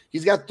around.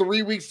 He's got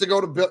 3 weeks to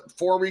go to build,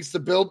 4 weeks to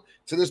build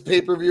to this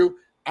pay-per-view.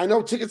 I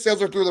know ticket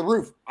sales are through the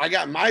roof. I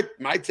got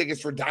my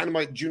tickets for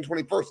Dynamite June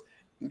 21st.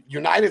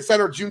 United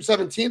Center June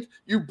 17th.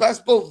 You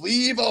best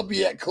believe I'll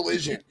be at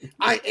Collision.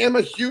 I am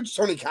a huge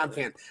Tony Khan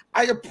fan.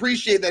 I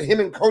appreciate that him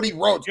and Cody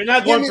Rhodes. You're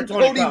not going for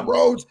Tony Khan.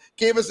 Rhodes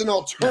gave us an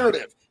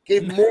alternative.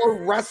 Gave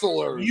more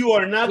wrestlers. You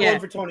are not going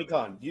for Tony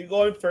Khan. You're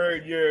going for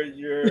your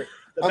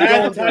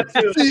I'm going for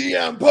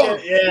CM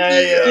Punk.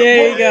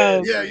 There you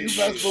go. Yeah, you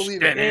best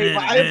believe it.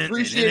 I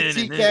appreciate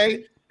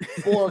TK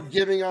for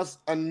giving us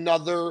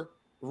another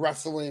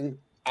wrestling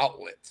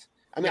outlet.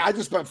 I mean, I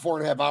just spent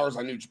 4.5 hours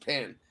on New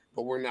Japan,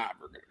 but we're not.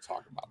 We're going to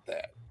talk about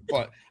that.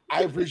 But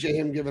I appreciate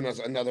him giving us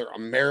another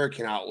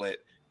American outlet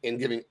and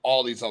giving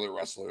all these other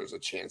wrestlers a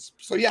chance.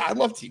 So, yeah, I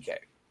love TK.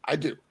 I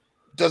do.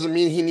 Doesn't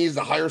mean he needs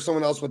to hire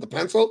someone else with a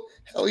pencil.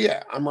 Hell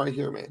yeah, I'm right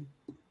here, man.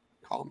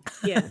 Call me.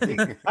 Yeah.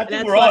 I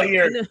think we're all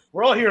here.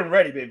 We're all here and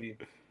ready, baby.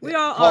 We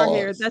all are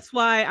here. That's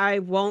why I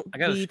won't be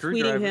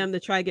tweeting him to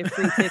try to get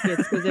free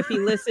tickets. Because if he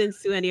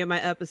listens to any of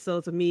my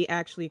episodes of me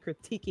actually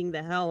critiquing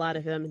the hell out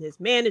of him and his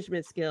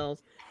management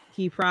skills,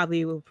 I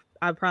probably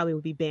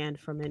would be banned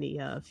from any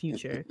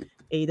future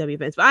AEW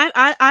events. But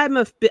I'm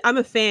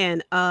a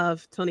fan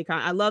of Tony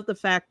Khan. I love the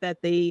fact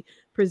that they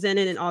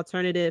presented an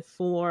alternative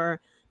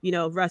for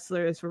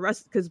wrestlers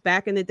because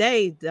back in the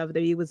day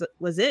WWE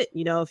was it.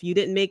 If you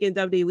didn't make it in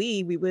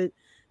WWE, we would,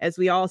 as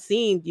we all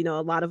seen,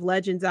 a lot of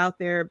legends out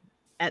there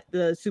at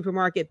the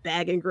supermarket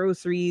bagging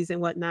groceries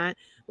and whatnot.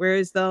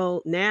 Whereas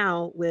though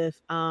now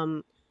with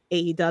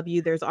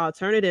AEW, there's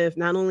alternative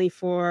not only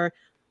for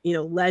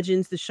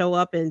legends to show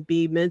up and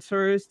be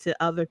mentors to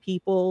other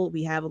people.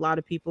 We have a lot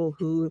of people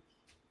who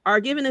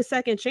are given a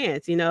second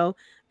chance,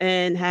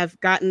 and have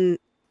gotten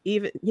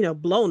even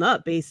blown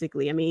up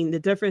basically. I mean, the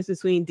difference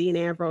between Dean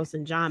Ambrose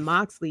and John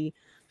Moxley,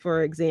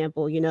 for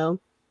example,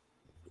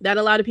 that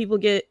a lot of people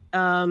get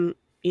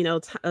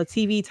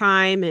TV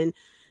time and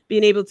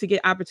being able to get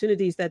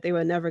opportunities that they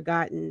would never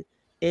gotten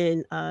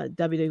in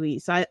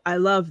WWE. So I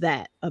love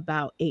that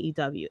about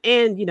AEW.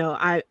 And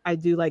I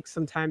do like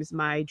sometimes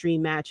my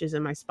dream matches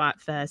and my spot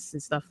fests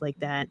and stuff like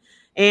that.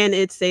 And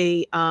it's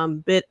a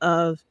bit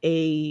of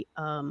a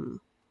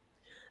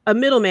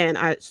middleman,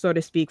 so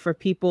to speak, for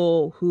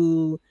people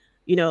who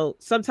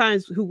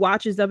sometimes who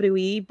watches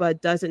WWE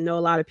but doesn't know a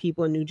lot of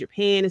people in New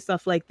Japan and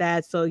stuff like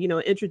that. So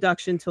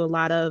introduction to a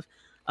lot of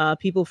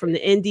people from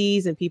the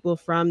indies and people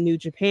from New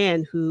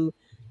Japan who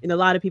a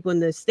lot of people in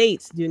the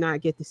States do not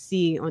get to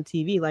see on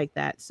TV like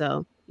that.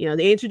 So,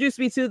 they introduced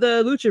me to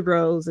the Lucha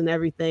Bros and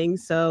everything.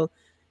 So,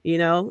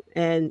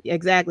 and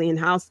exactly in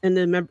House and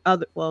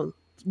the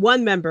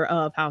one member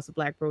of House of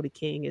Black, Brody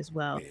King, as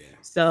well.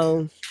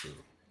 So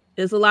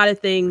there's a lot of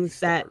things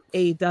that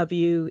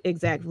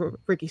AEW,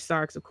 Ricky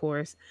Starks, of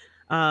course.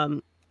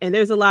 And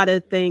there's a lot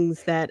of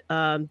things that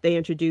they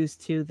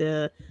introduced to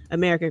the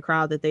American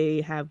crowd that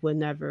they would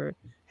never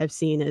have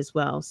seen as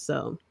well.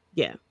 So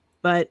yeah,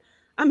 but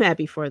I'm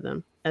happy for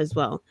them as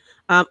well.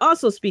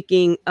 Also,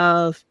 speaking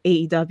of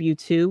AEW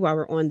too, while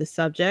we're on the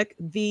subject,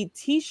 the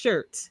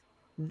T-shirt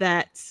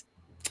that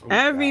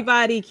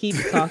everybody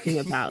keeps talking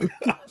about.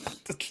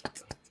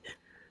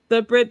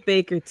 The Britt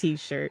Baker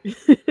T-shirt.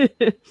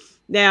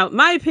 Now,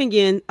 my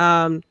opinion,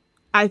 I'm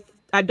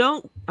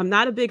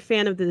not a big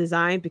fan of the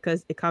design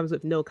because it comes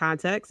with no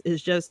context.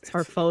 It's just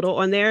her photo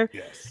on there.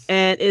 Yes.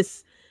 And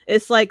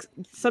it's like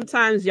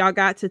sometimes y'all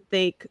got to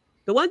think.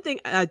 The one thing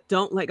I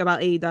don't like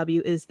about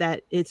AEW is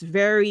that it's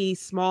very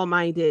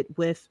small-minded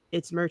with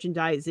its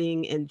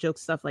merchandising and joke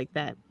stuff like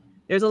that.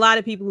 There's a lot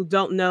of people who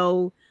don't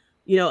know,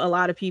 there's a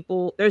lot of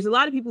people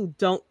who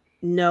don't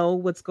know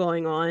what's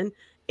going on,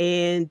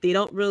 and they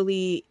don't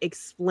really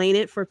explain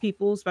it for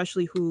people,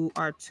 especially who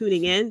are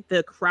tuning in,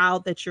 the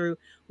crowd that you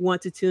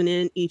want to tune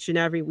in each and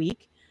every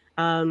week.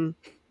 They're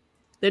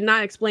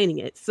not explaining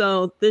it.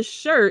 So this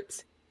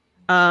shirt,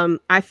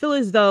 I feel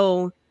as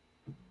though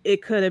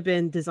it could have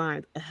been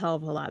designed a hell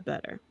of a lot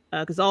better,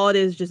 because all it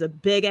is just a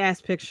big ass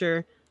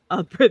picture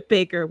of Britt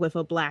Baker with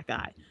a black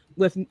eye,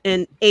 with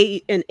an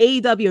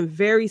AEW in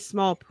very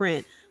small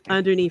print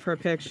underneath her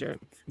picture.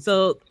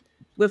 So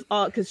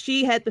because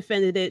she had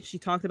defended it, she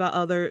talked about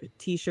other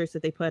T-shirts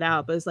that they put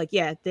out, but it's like,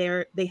 yeah,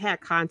 they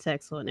had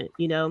context on it.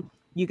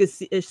 You could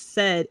see it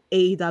said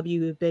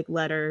AEW with big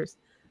letters.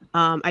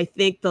 I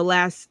think the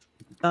last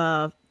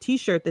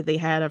T-shirt that they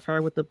had of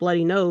her with the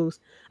bloody nose,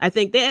 I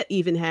think that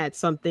even had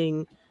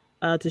something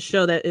to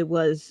show that it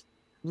was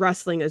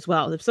wrestling as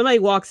well. If somebody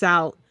walks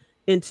out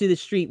into the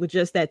street with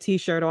just that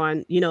T-shirt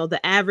on, the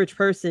average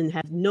person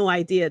has no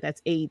idea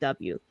that's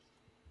AEW.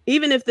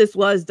 Even if this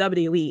was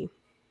WWE,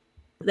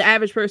 the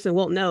average person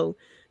won't know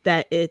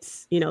that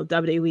it's,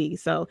 WWE.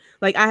 So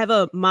like I have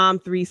a Mom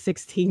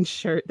 316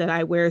 shirt that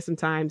I wear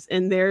sometimes,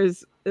 and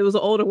it was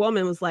an older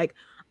woman was like,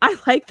 I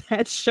like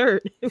that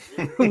shirt.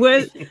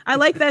 I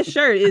like that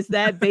shirt. Is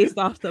that based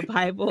off the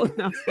Bible?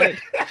 And I was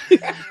like,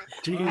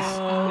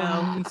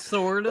 geez,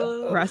 sort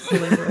of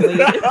wrestling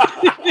related.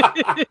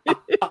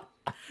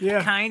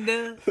 Yeah, kind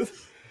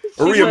of.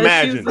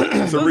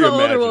 Reimagine. She was an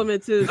older woman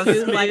too. She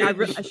was like,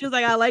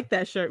 I like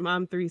that shirt,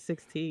 Mom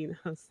 316.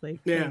 I was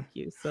like, thank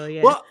you. So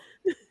yeah. Well,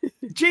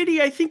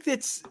 JD, I think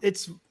it's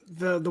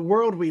the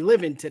world we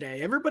live in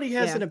today. Everybody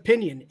has an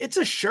opinion. It's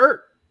a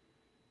shirt,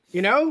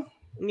 Who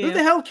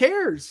the hell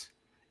cares?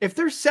 If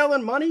they're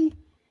selling money,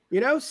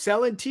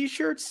 selling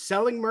T-shirts,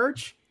 selling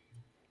merch,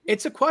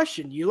 it's a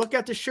question. You look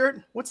at the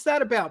shirt, what's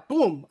that about?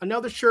 Boom,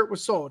 another shirt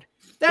was sold.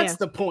 That's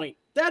the point.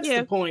 That's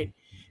the point.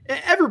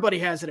 Everybody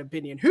has an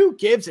opinion. Who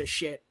gives a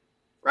shit?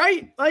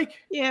 Right? Like,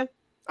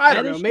 I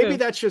don't know. Maybe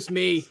that's just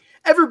me.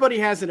 Everybody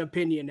has an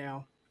opinion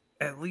now.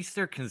 At least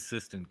they're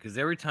consistent, because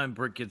every time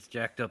Britt gets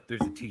jacked up,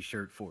 there's a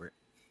T-shirt for it.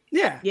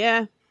 Yeah.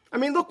 Yeah. I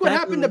mean, look what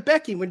happened to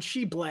Becky when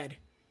she bled.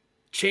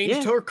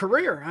 Changed her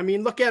career. I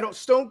mean, look at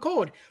Stone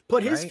Cold.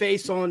 Put his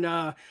face on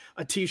a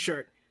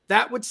T-shirt.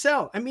 That would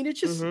sell. I mean,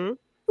 it's just, who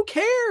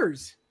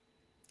cares?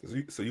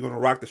 So you're going to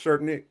rock the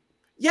shirt, Nick?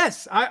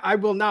 Yes, I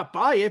will not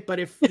buy it, but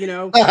if, I'm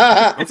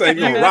saying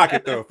you're going to rock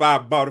it, though. If I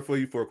bought it for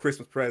you for a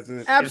Christmas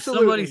present.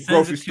 Absolutely.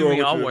 Grocery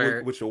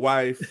store with your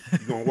wife.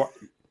 You're going to walk,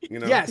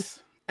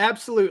 Yes,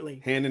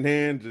 absolutely. Hand in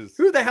hand. Just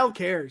who the hell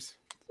cares?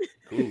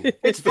 Cool.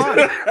 It's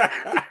fun.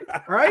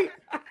 Right?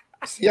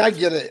 See, I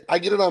get it. I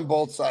get it on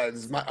both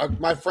sides.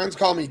 My friends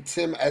call me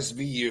Tim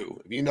SVU.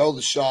 If you know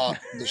the show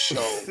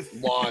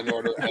Law and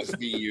Order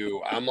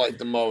SVU, I'm like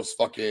the most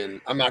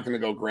fucking. I'm not going to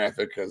go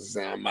graphic because it's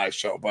on my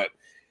show, but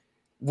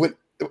with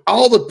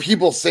all the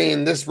people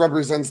saying this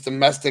represents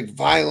domestic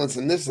violence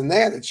and this and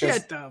that, it's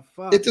just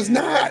it does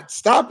not.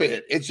 Stop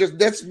it. It's just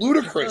that's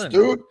ludicrous,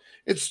 dude.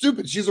 It's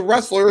stupid. She's a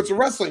wrestler. It's a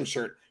wrestling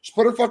shirt. She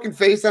put her fucking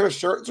face on a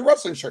shirt. It's a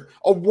wrestling shirt.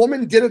 A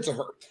woman did it to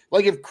her.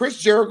 Like if Chris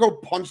Jericho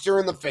punched her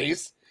in the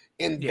face.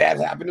 And that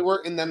happened to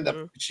her, and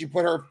then she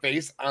put her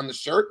face on the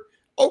shirt.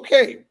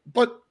 Okay,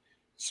 but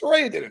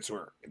Soraya did it to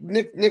her.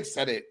 Nick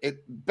said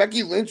it.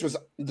 Becky Lynch was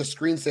the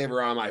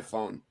screensaver on my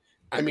phone.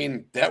 I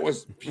mean, that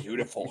was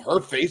beautiful. Her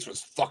face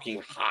was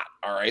fucking hot.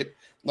 All right,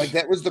 like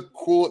that was the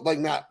cool, like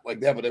not like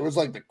that, but it was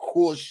like the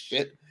coolest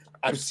shit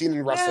I've seen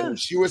in wrestling.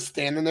 She was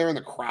standing there in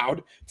the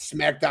crowd,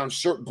 SmackDown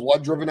shirt,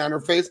 blood dripping on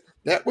her face.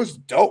 That was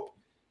dope.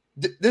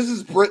 This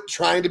is Britt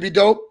trying to be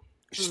dope.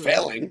 She's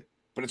failing,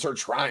 but it's her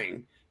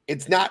trying.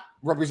 It's not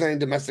representing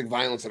domestic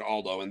violence at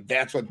all, though, and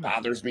that's what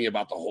bothers me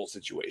about the whole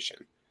situation.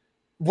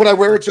 Would I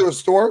wear it to a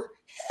store?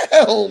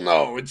 Hell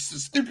no. It's a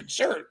stupid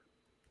shirt.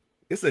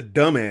 It's a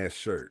dumbass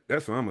shirt.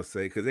 That's what I'm gonna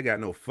say, because they got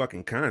no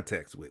fucking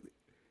context with it.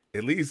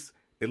 At least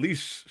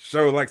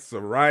show like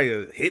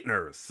Soraya hitting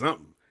her or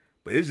something.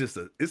 but it's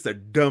a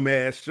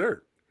dumbass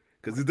shirt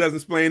because it doesn't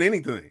explain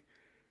anything,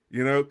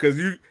 because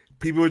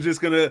people are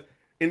just gonna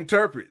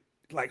interpret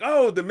like,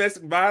 oh,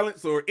 domestic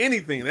violence or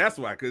anything. That's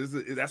why, because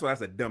that's why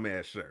it's a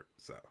dumbass shirt.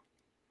 So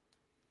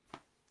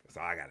that's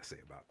all I gotta say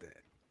about that.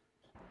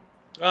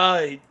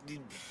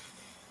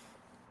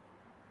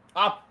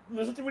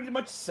 There's nothing really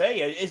much to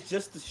say. It's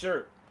just the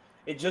shirt.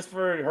 It's just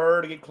for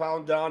her to get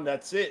clowned on.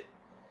 That's it.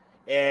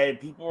 And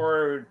people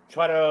are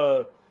trying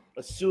to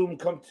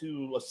come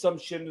to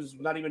assumptions,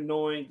 not even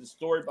knowing the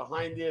story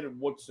behind it and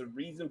what's the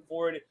reason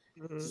for it.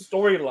 Mm-hmm. It's a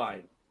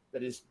storyline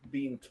that is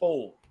being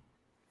told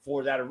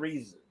for that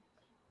reason.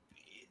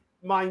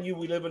 Mind you,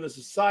 we live in a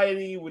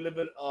society. We live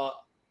in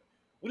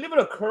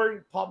a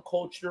current pop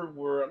culture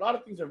where a lot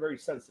of things are very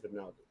sensitive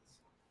nowadays.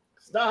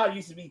 It's not how it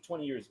used to be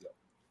 20 years ago.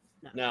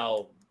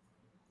 No.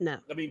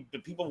 I mean, the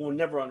people will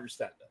never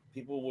understand that.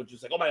 People will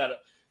just like, oh my God,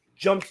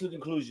 jump to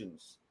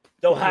conclusions.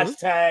 They'll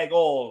hashtag,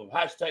 no,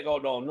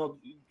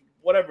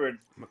 whatever. I'm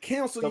gonna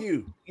cancel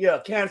you. Yeah,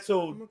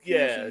 cancel.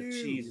 Yeah, you.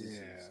 Jesus.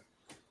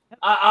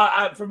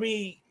 Yeah. For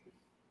me,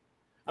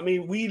 I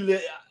mean,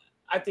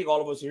 I think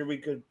all of us here, we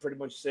could pretty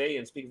much say,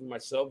 and speaking for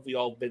myself, we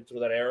all been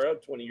through that era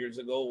 20 years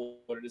ago,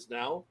 what it is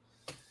now.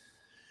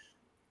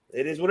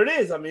 It is what it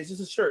is. I mean, it's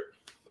just a shirt.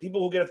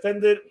 People who get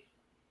offended,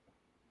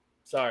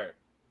 sorry.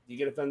 You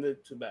get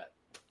offended, too bad.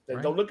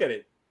 Then don't look at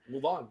it.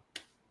 Move on.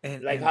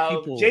 And how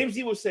people, James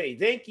D would say,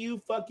 thank you,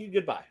 fuck you,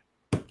 goodbye.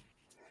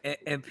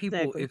 And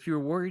people, if you're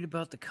worried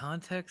about the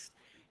context,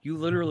 you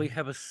literally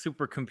have a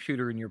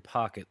supercomputer in your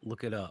pocket.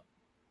 Look it up.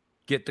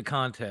 Get the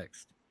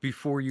context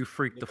before you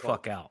freak the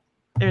fuck out.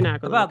 They're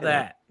not going to look it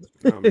up.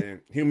 Oh,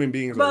 man. Human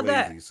beings are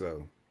lazy,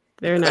 so.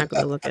 They're not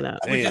going to look it up.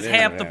 Which is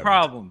half the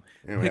problem.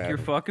 Pick your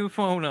fucking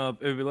phone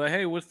up and be like,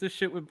 hey, what's this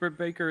shit with Britt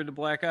Baker and the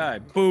black eye?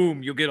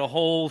 Boom. You'll get a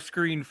whole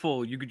screen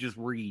full. You could just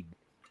read.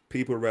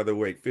 People would rather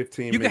wait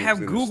 15 minutes. You can have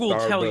Google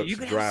tell you. You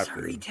can have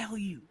Siri tell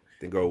you.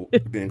 Then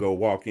go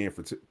walk in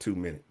for 2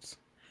 minutes.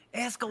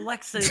 Ask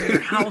Alexa in your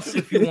house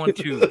if you want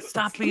to.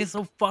 Stop being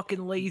so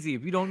fucking lazy.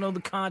 If you don't know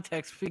the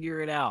context,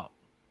 figure it out.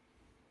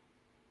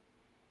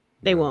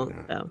 They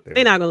won't, though.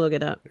 They're not gonna look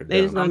it up.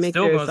 They just gonna make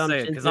their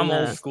assumptions. Because I'm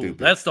old school. Stupid.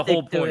 That's the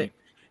whole point.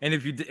 And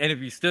if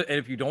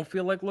you don't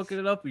feel like looking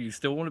it up, or you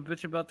still want to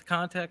bitch about the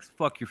context,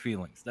 fuck your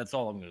feelings. That's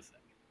all I'm gonna say.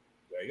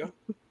 There you go.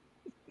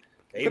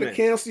 I'm gonna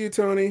cancel you,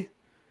 Tony.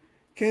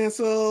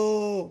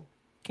 Cancel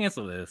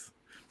this.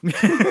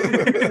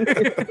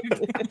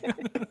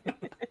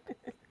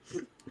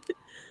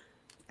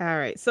 All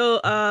right.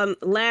 So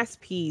last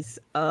piece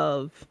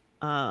of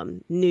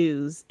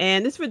news,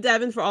 and this is for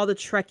Devin, for all the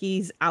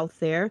Trekkies out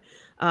there.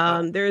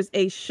 There's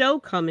a show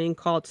coming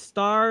called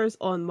Stars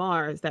on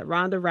Mars that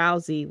Ronda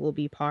Rousey will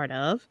be part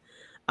of.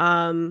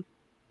 And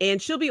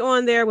she'll be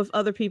on there with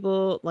other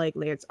people like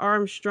Lance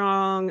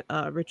Armstrong,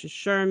 Richard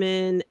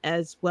Sherman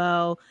as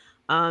well.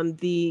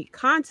 The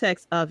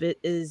context of it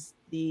is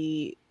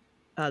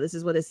this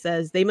is what it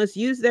says. They must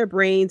use their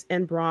brains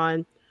and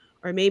brawn,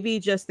 or maybe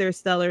just their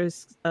stellar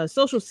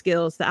social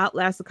skills, to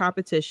outlast the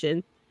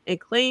competition and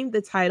claim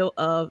the title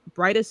of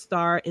brightest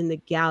star in the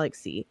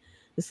galaxy.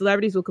 The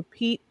celebrities will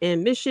compete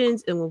in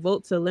missions and will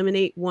vote to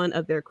eliminate one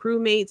of their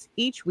crewmates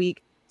each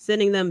week,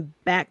 sending them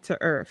back to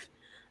Earth.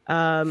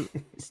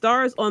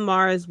 Stars on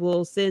Mars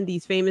will send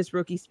these famous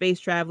rookie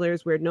space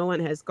travelers where no one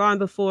has gone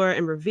before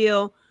and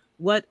reveal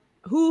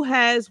who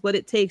has what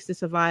it takes to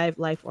survive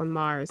life on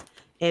Mars.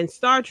 And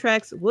Star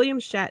Trek's William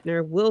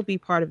Shatner will be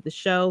part of the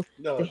show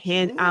to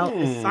hand out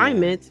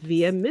assignments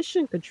via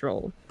mission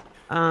control.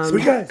 So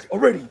you guys are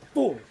ready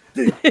for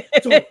this.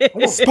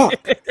 Spock.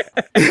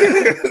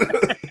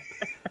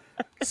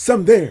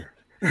 Some there.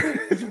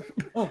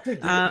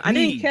 I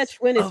didn't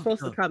catch when it's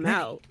supposed to come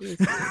out.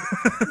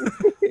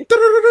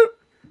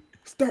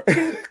 Start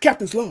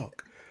Captain's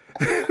log.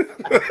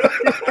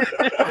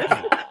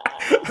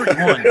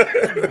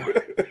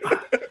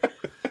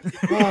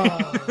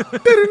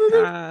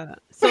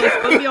 So it's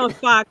going to be on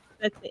Fox,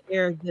 set to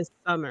air this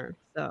summer.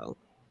 So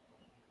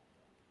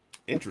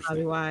interesting.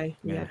 Probably why.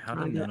 Man, how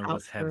do none of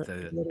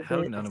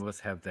us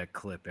have that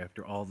clip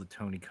after all the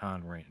Tony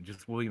Khan rant?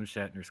 Just William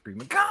Shatner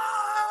screaming, "Khan!"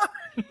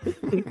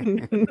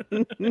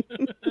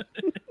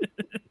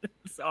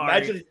 Sorry.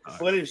 Imagine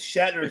William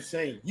Shatner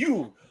saying,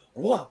 "You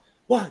are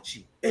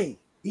watching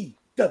AEW."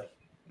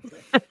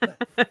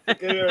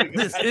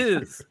 This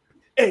is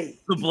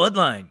the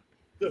Bloodline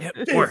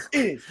Network.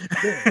 This is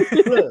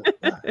the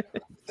Bloodline.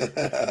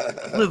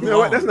 You know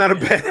what? That's not a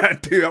bad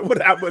idea. I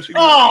wonder how much you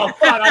get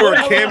for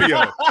a cameo.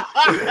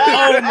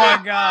 Oh my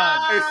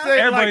God!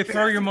 Everybody,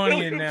 throw your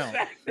money in now.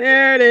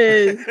 There it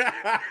is.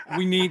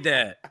 We need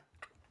that.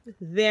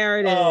 There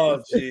it is.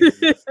 Oh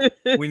Jesus!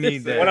 We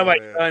need that. What have I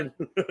done?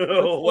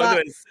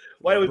 Why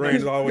do we?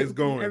 Brain's always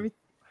going.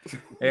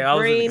 Hey, I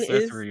was an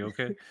accessory.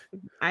 Okay.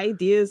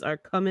 Ideas are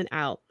coming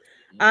out.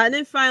 And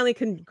then finally,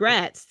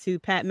 congrats to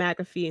Pat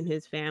McAfee and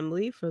his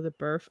family for the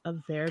birth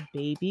of their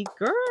baby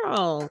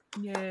girl,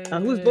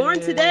 who's born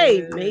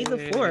today, May the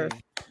 4th.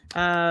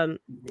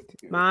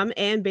 Mom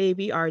and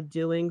baby are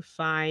doing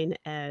fine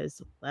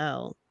as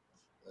well.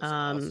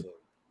 Awesome.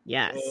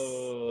 Yes. Ty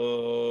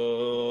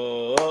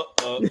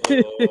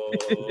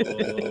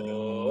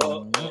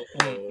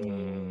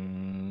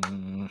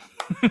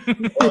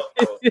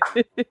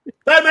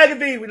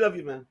McAfee, we love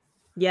you, man.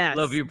 Yes.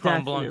 Love you,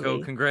 Palm definitely.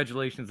 Blanco.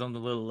 Congratulations on the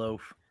little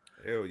loaf.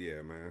 Hell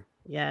yeah, man.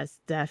 Yes,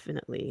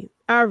 definitely.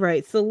 All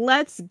right, so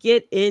let's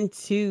get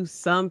into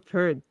some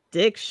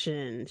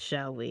predictions,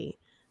 shall we?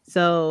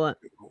 So,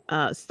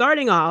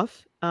 starting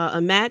off,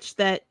 a match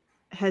that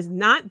has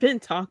not been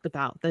talked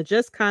about, that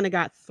just kind of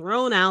got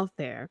thrown out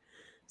there.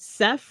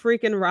 Seth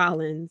freaking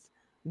Rollins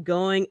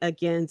going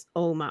against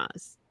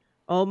Omos.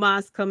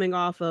 Omos coming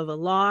off of a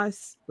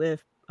loss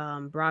with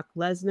Brock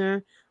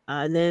Lesnar.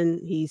 And then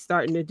he's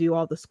starting to do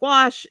all the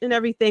squash and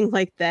everything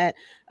like that.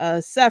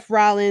 Seth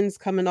Rollins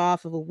coming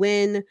off of a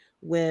win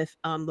with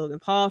Logan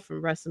Paul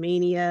from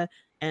WrestleMania.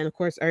 And of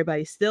course,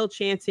 everybody's still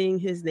chanting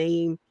his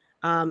name.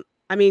 I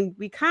mean,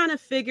 we kind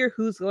of figure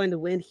who's going to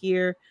win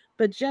here,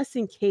 but just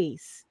in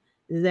case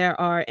there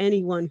are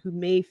anyone who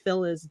may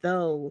feel as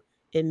though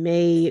it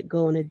may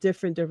go in a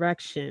different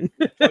direction.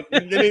 let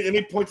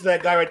me point to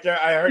that guy right there.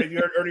 I heard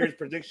earlier his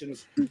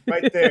predictions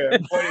right there.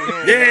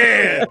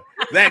 Yeah,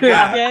 that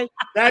guy. Okay?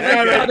 That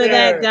guy right there.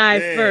 That guy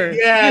first.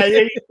 Yeah,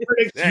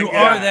 You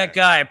are that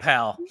guy,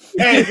 pal.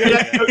 Hey, you're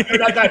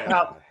that guy,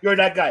 pal. You're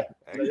that guy.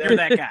 You're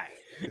that guy.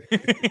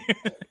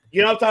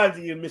 You know, I'm talking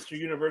to you, Mr.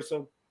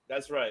 Universal.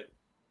 That's right.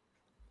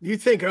 You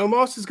think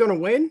Omos is going to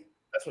win?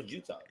 That's what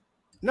you thought.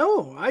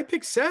 No, I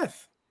picked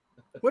Seth.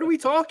 What are we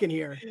talking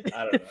here?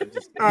 I don't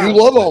know. You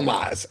love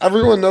Omos.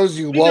 Everyone knows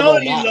you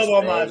love Omos. You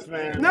love Omos,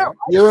 man. No,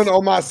 you're an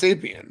Omos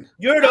sapien.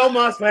 You're an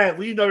Omos fan.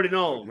 We already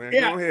know. Man,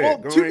 yeah, go ahead. well,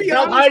 Go to ahead. be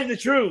Stop honest, hiding the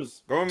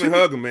truths. Go home and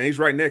hug him, man. He's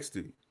right next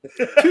to you.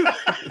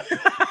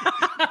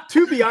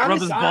 to be Rub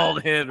honest, his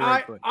bald head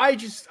real quick.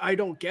 I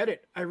don't get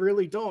it. I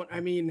really don't. I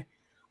mean,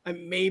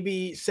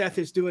 maybe Seth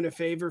is doing a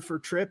favor for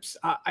Trips.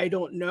 I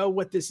don't know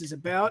what this is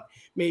about.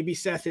 Maybe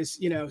Seth is,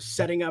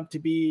 setting up to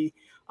be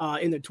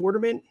in the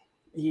tournament.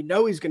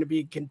 He's going to be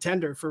a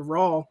contender for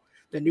Raw,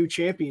 the new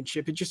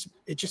championship. It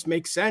just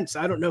makes sense.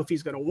 I don't know if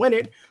he's going to win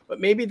it, but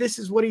maybe this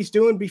is what he's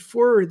doing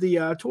before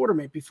the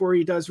tournament, before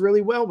he does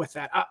really well with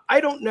that. I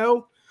don't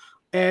know.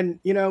 And,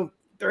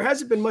 there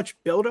hasn't been much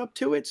build up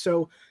to it.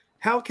 So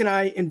how can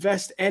I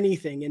invest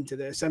anything into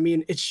this? I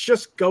mean, it's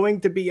just going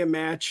to be a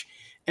match.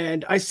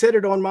 And I said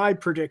it on my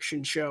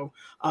prediction show.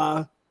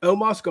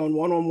 Omos going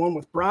one-on-one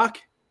with Brock.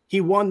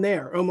 He won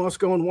there. Omos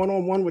going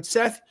one-on-one with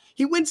Seth.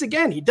 He wins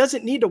again. He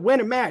doesn't need to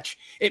win a match.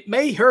 It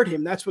may hurt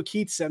him. That's what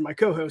Keith said, my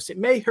co-host. It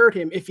may hurt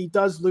him if he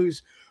does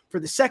lose for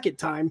the second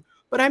time.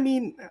 But I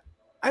mean,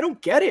 I don't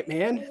get it,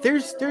 man.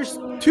 There's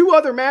two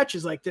other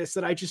matches like this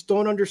that I just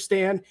don't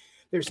understand.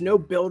 There's no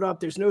build-up.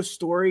 There's no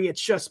story.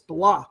 It's just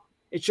blah.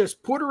 It's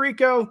just Puerto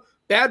Rico.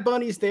 Bad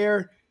Bunny's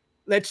there.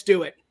 Let's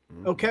do it.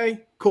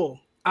 Okay, cool.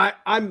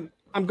 I'm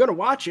gonna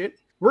watch it.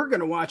 We're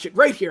gonna watch it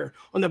right here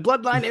on the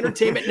Bloodline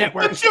Entertainment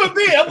Network. What you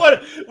mean?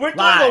 We're doing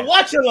a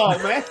watch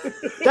along, man.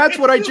 That's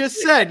what I just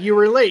said. You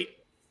were late.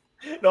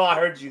 No, I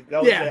heard you.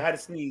 I had to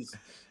sneeze.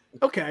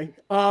 Okay.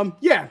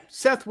 Yeah,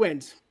 Seth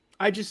wins.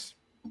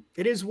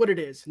 It is what it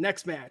is.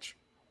 Next match.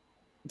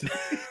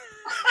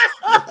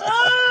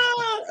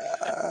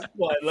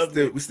 Well, I love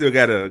we still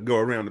gotta go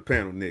around the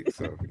panel, Nick.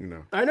 So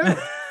I know.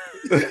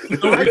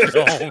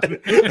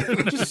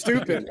 Just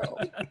stupid.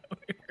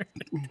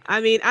 I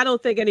mean, I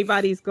don't think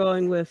anybody's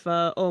going with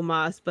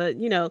Omos, but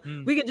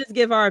we could just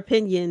give our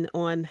opinion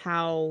on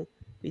how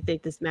we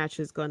think this match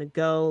is going to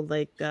go.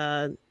 Like,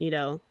 how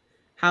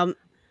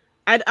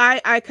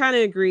I kind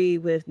of agree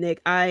with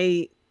Nick.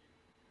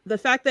 The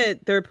fact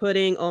that they're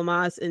putting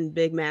Omos in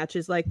big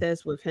matches like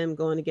this with him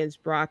going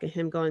against Brock and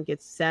him going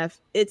against Seth,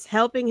 it's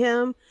helping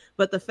him.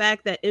 But the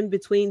fact that in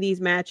between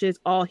these matches,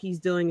 all he's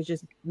doing is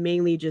just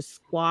mainly just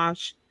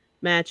squash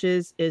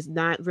matches is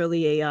not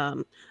really a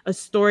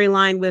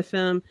storyline with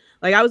him.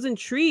 Like, I was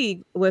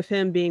intrigued with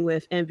him being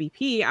with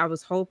MVP. I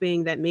was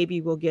hoping that maybe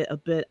we'll get a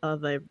bit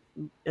of a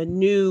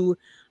new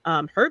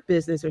Hurt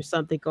Business or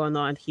something going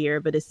on here.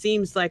 But it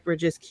seems like we're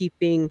just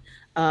keeping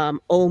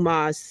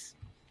Omos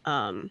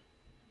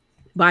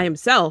by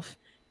himself,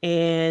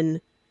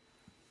 and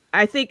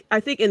I think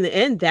in the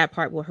end that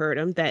part will hurt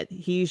him, that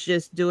he's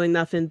just doing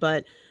nothing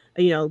but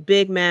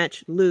big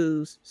match,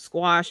 lose,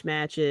 squash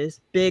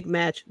matches, big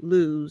match,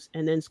 lose,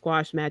 and then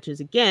squash matches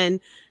again.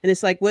 And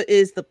it's like, what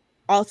is the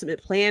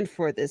ultimate plan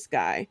for this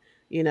guy?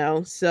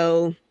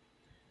 So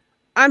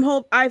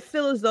I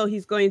feel as though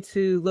he's going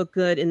to look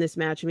good in this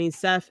match. I mean,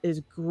 Seth is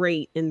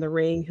great in the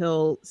ring.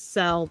 He'll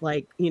sell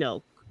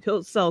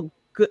he'll sell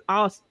good,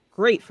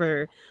 great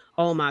for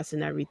Omos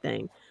and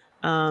everything.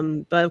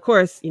 But of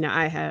course,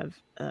 I have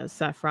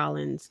Seth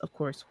Rollins, of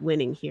course,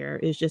 winning here.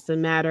 It's just a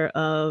matter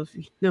of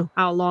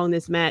how long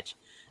this match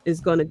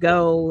is going to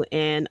go.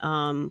 And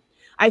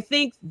I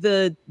think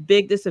the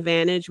big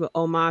disadvantage with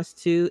Omos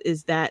too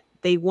is that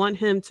they want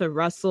him to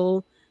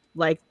wrestle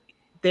like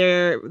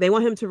they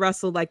want him to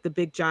wrestle like the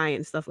Big Giant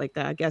and stuff like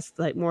that. I guess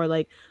like more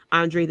like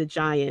Andre the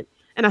Giant.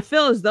 And I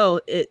feel as though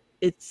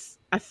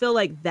I feel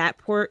like that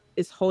part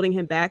is holding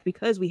him back,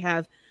 because we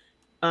have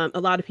a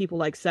lot of people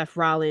like Seth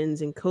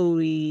Rollins and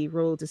Cody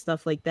Rhodes and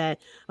stuff like that.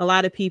 A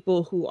lot of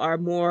people who are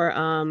more,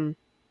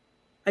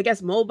 I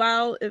guess,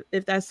 mobile,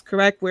 if that's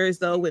correct. Whereas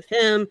though with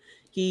him,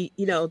 he,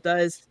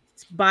 does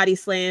body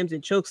slams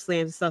and choke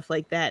slams and stuff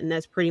like that. And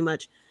that's pretty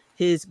much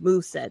his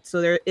moveset.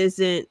 So there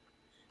isn't,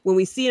 when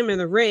we see him in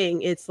the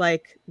ring, it's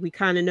like we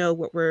kind of know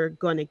what we're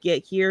going to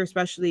get here,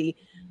 especially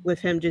with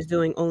him just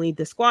doing only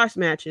the squash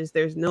matches.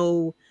 There's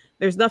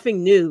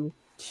nothing new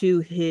to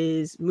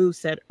his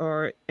moveset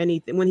or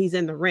anything when he's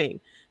in the ring.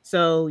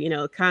 So,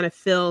 it kind of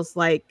feels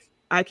like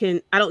I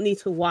don't need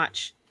to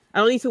watch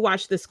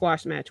the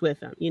squash match with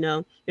him.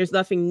 There's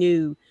nothing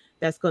new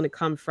that's going to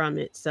come from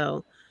it.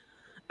 So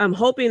I'm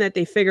hoping that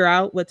they figure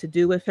out what to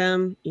do with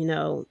him,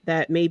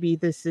 that maybe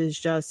this is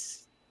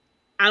just,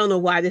 I don't know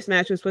why this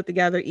match was put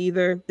together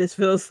either. This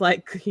feels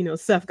like,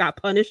 Seth got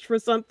punished for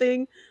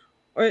something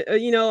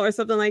or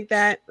something like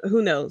that.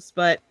 Who knows?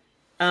 But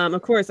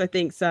of course, I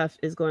think Seth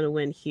is going to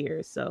win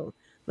here. So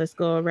let's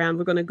go around.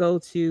 We're going to go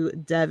to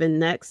Devin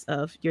next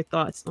of your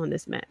thoughts on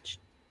this match.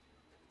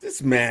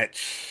 This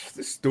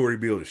story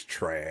build is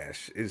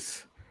trash. It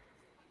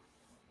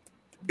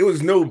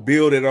was no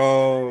build at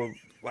all.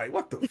 Like,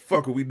 what the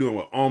fuck are we doing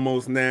with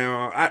Almost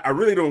now? I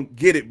really don't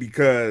get it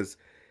because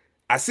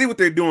I see what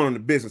they're doing on the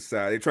business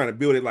side. They're trying to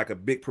build it like a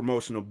big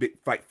promotional, big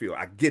fight field.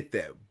 I get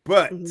that.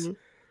 But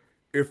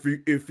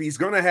if he's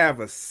going to have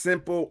a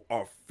simple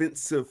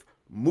offensive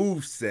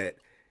move set,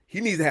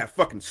 he needs to have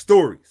fucking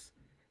stories.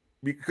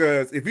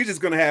 Because if he's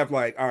just going to have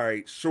like, all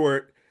right,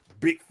 short,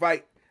 big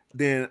fight,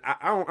 then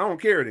I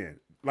don't care then.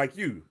 Like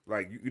you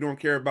don't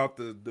care about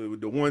the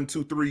 1,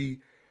 2, 3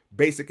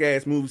 basic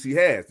ass moves he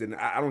has. Then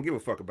I don't give a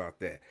fuck about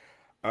that.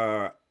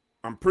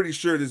 I'm pretty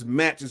sure this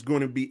match is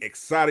going to be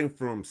exciting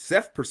from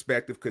Seth's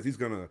perspective because he's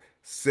going to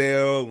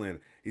sell and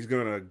he's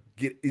going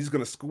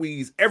to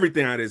squeeze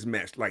everything out of this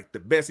match like the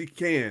best he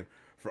can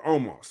for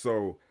Omos.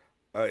 So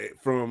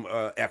from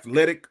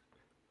athletic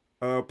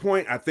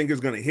point, I think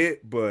it's going to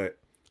hit, but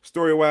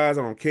story wise,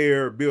 I don't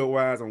care. Build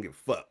wise, I don't give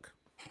a fuck.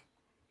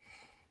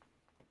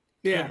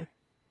 Yeah.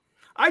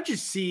 I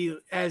just see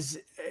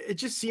it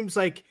just seems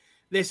like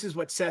this is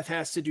what Seth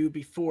has to do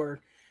before.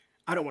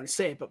 I don't want to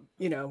say it, but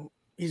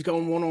he's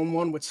going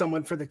one-on-one with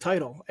someone for the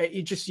title.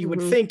 You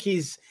would think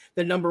he's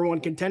the number one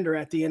contender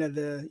at the end of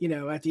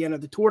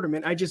the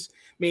tournament.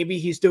 Maybe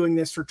he's doing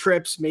this for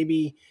trips.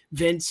 Maybe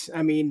Vince,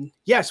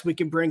 yes, we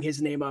can bring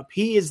his name up.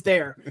 He is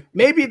there.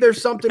 Maybe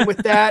there's something with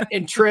that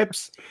and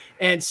trips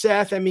and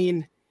Seth.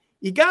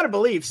 You got to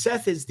believe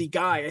Seth is the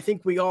guy. I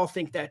think we all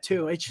think that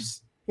too. It's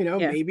just,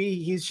 maybe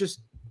he's just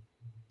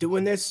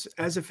doing this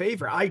as a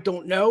favor. I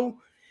don't know.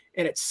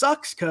 And it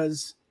sucks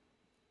because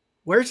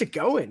where's it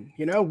going?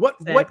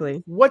 What's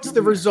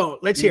the result?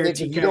 Let's hear it.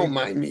 If you don't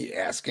mind me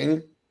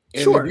asking,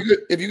 sure.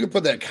 If you could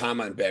put that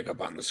comment back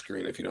up on the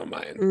screen, if you don't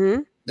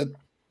mind.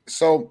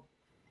 So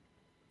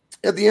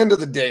at the end of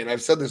the day, and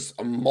I've said this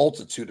a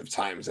multitude of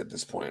times at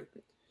this point,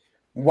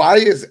 why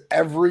is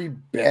every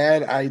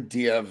bad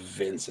idea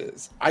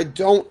Vince's? I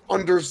don't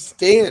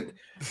understand.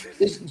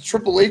 Is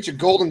Triple H a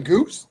golden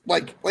goose?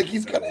 Like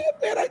he's gonna have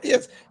bad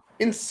ideas.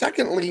 And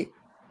secondly,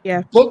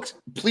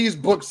 please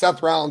book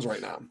Seth Rollins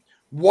right now.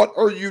 What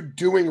are you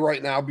doing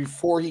right now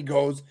before he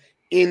goes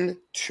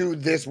into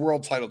this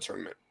world title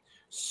tournament?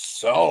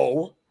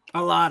 So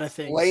a lot of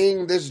things.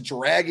 Playing this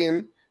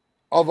dragon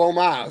of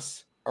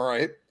Omos. All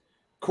right.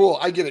 Cool.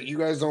 I get it. You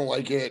guys don't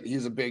like it.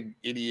 He's a big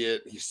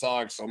idiot. He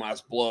sucks.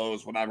 Omos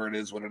blows. Whatever it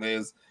is, what it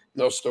is.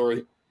 No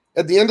story.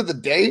 At the end of the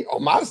day,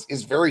 Omos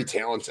is very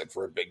talented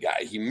for a big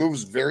guy. He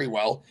moves very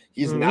well.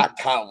 He's not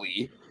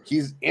Kali.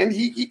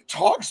 He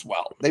talks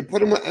well. They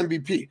put him on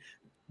MVP.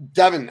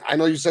 Devin, I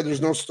know you said there's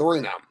no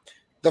story now.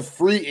 The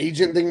free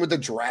agent thing with the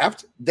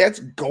draft, that's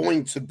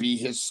going to be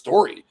his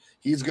story.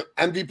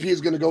 MVP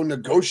is going to go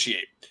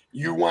negotiate.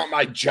 You want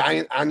my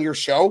giant on your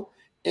show?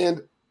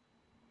 And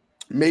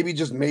maybe,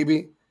 just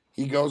maybe,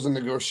 he goes and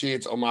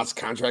negotiates Omos'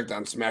 contract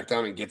on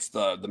SmackDown and gets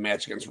the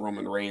match against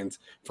Roman Reigns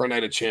for a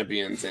Night of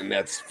Champions, and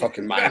that's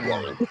fucking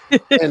mind-blowing.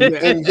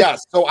 and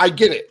yes, so I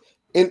get it.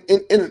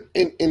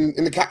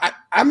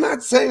 I'm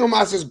not saying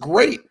Omos is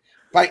great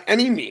by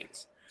any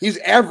means. He's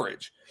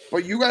average.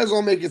 But you guys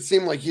all make it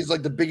seem like he's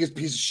like the biggest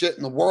piece of shit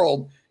in the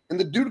world, and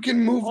the dude can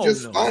move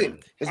fine.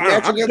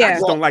 I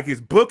just don't like his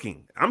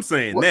booking. I'm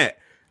saying that.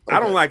 Okay. I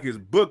don't like his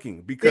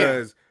booking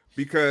because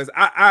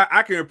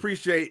I can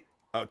appreciate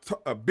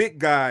a big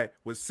guy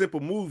with simple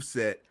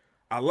moveset.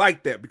 I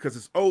like that because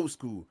it's old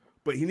school,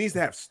 but he needs to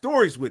have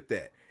stories with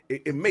that.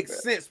 It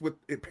makes sense with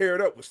it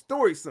paired up with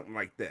stories, something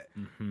like that.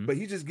 But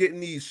he's just getting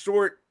these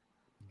short,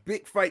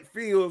 big fight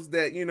feels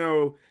that,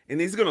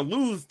 and he's gonna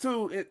lose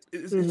too. It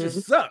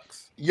just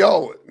sucks.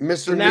 Yo,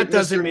 Mr.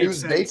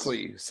 News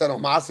Bakley said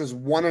Omos is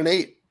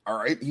 1-8. All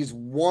right, he's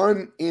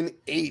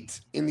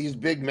 1-8 in these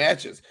big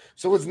matches.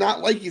 So it's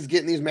not like he's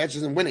getting these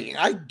matches and winning.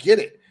 I get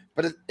it,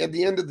 but at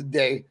the end of the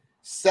day,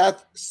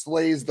 Seth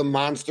slays the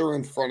monster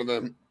in front of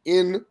him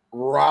en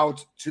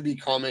route to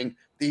becoming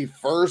the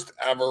first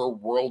ever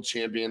world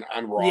champion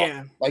on Raw.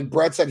 Yeah. Like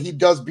Brett said, he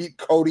does beat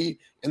Cody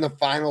in the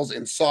finals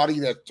in Saudi.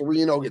 That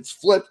 3-0 gets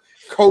flipped.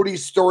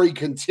 Cody's story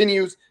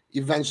continues,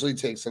 eventually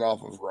takes it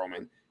off of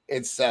Roman.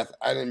 It's Seth.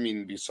 I didn't mean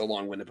to be so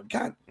long-winded, but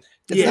God,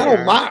 it's not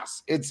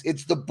Omos.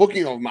 It's the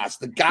booking of Omos.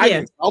 The guy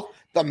himself,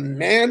 the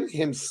man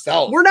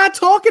himself. We're not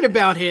talking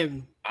about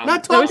him.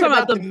 Not talking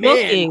about the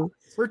booking.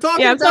 We're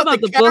talking about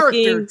the character,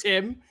 booking.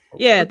 Tim.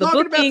 Yeah, the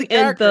booking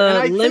and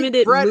the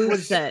limited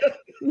moveset.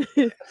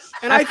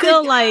 And I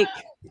feel like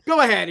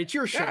go ahead, it's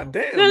your show.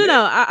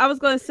 No. I was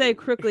going to say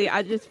quickly.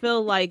 I just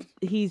feel like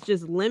he's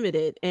just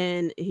limited,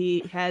 and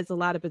he has a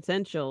lot of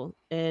potential,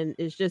 and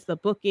it's just the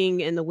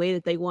booking and the way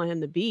that they want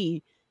him to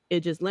be. It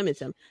just limits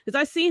him. Because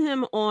I seen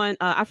him on.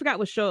 I forgot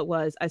what show it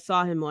was. I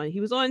saw him on. He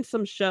was on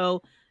some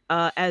show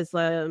as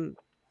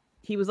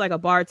he was like a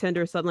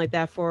bartender or something like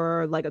that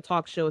for like a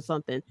talk show or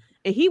something.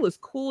 And he was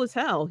cool as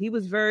hell. He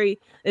was very,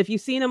 if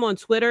you've seen him on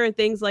Twitter and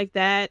things like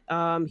that,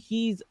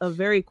 he's a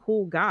very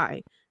cool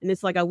guy. And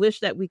it's like, I wish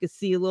that we could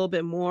see a little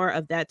bit more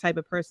of that type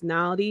of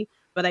personality.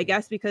 But I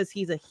guess because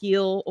he's a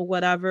heel or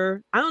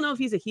whatever, I don't know if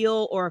he's a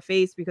heel or a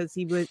face because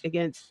he went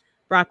against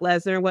Brock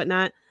Lesnar and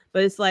whatnot.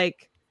 But it's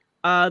like,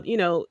 I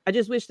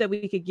just wish that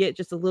we could get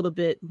just a little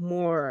bit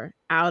more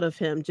out of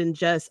him than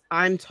just,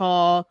 I'm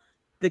tall.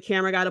 The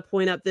camera got to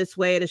point up this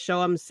way to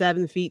show I'm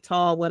 7 feet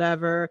tall,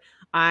 whatever.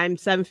 I'm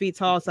 7 feet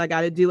tall, so I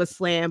got to do a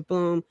slam,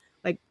 boom.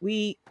 Like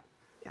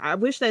I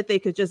wish that they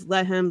could just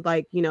let him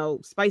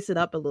spice it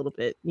up a little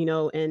bit,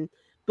 and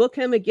book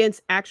him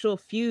against actual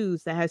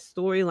feuds that has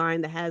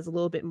storyline that has a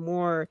little bit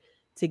more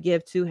to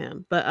give to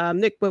him. But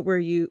Nick, what were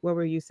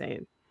you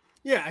saying?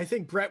 Yeah, I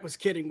think Brett was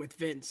kidding with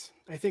Vince.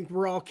 I think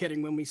we're all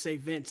kidding when we say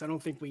Vince. I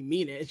don't think we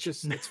mean it.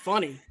 It's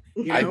funny.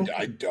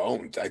 I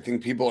don't. I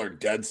think people are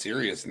dead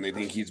serious and they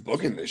think he's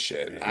booking this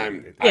shit. I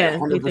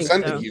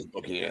 100% think he's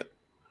booking it.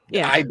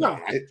 Yeah, I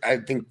don't. I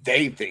think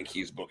they think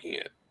he's booking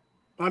it.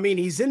 I mean,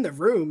 he's in the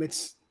room.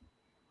 It's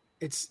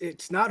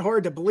not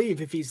hard to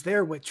believe if he's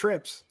there with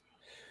Trips.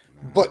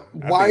 But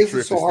why is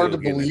it so hard to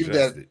believe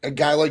that a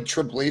guy like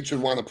Triple H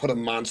would want to put a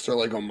monster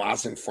like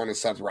Omos in front of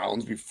Seth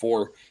Rollins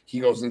before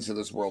he goes into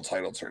this world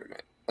title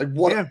tournament? Like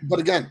what? Yeah. But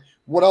again,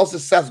 what else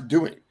is Seth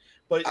doing?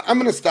 But I'm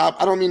gonna stop.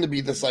 I don't mean to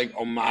be this like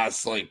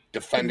Omos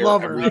defender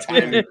every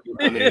time.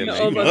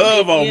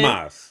 Love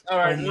Omos. All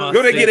right,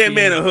 go to get that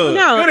man a hug.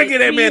 Go to get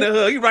that man a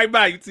hug. He right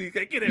by you,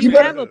 TK. Get that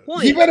man a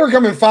hug. He better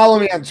come and follow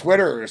me on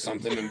Twitter or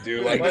something and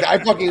do like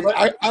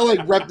I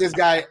like rep this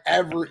guy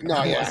every.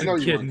 No, yeah, I know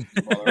you're kidding.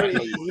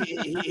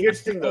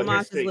 Here's the thing, though.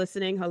 Omos is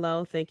listening.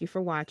 Hello, thank you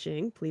for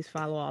watching. Please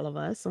follow all of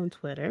us on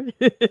Twitter.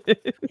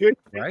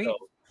 Right.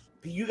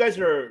 You guys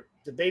are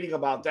debating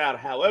about that.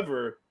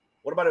 However,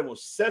 what about if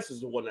Seth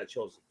is the one that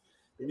chose it?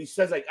 And he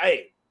says, like,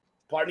 hey,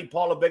 Paul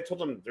Levesque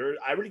told him,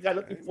 I really got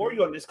looking for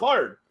you on this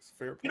card.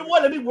 You know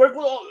what? Let me work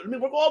with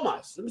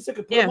Omos. Let me see if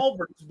I can put him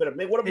over.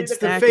 It's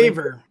the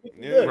favor.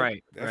 Yeah,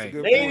 right.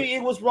 Maybe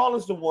it was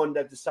Rollins the one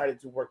that decided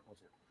to work with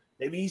him.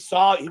 Maybe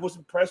he was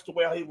impressed the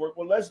way how he worked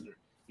with Lesnar.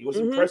 He was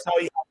impressed how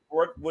he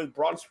worked with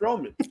Braun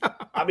Strowman.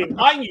 I mean,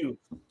 mind you,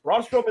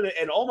 Braun Strowman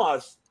and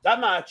Omos, that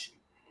match,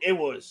 it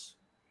was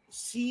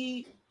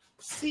C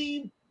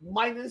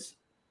minus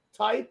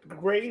type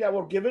grade I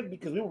will give it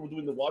because we were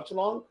doing the watch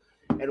along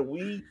and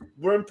we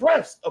were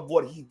impressed of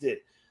what he did.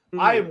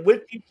 I am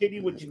with you,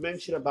 Kitty, what you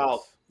mentioned about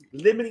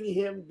limiting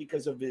him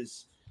because of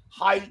his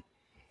height,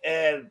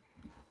 and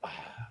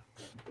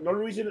another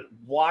reason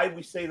why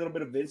we say a little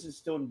bit of Vince is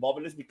still involved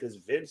in this because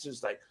Vince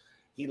is like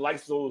he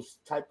likes those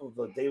type of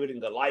David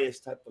and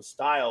Goliath type of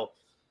style.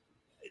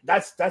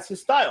 That's his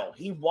style.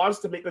 He wants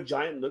to make a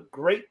giant look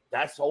great.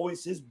 That's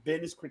always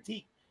been his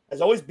critique.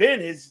 Has always been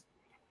his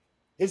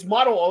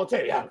motto all the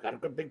time. Yeah, I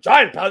got a big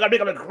giant, pal. I gotta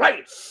make him look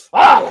great.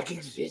 Like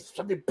he's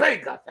something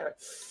big out there.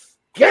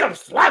 Get him,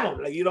 slam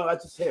him. Like,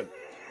 that's just him.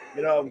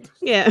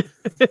 Yeah.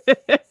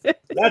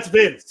 That's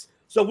Vince.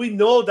 So we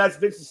know that's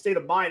Vince's state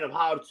of mind of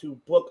how to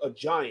book a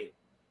giant.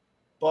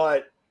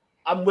 But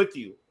I'm with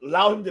you.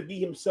 Allow him to be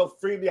himself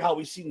freely, how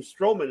we've seen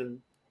Strowman,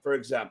 for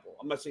example.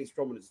 I'm not saying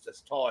Strowman is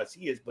as tall as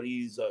he is, but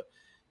he's a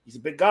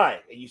big guy.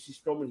 And you see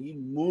Strowman, he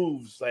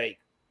moves like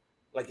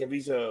if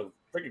he's a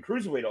freaking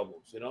cruiserweight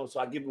almost, So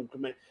I give him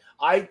command.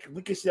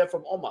 We can see that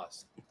from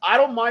Omos. I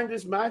don't mind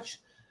this match.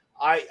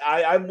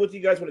 I'm with you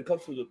guys when it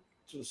comes to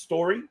the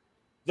story.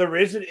 There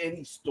isn't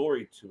any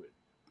story to it.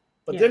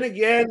 But then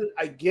again,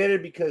 I get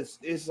it because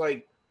it's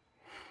like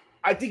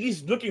I think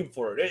he's looking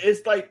for it.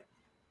 It's like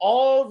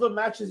all the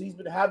matches he's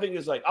been having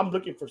is like, I'm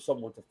looking for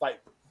someone to fight.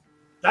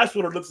 That's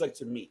what it looks like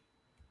to me.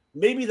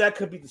 Maybe that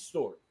could be the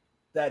story.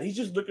 That he's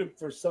just looking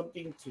for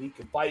something he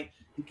can fight,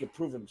 he can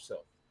prove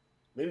himself.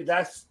 Maybe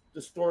that's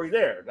the story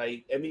there.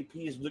 Like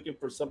MEP is looking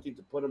for something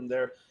to put him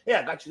there. Yeah,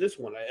 I got you this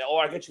one,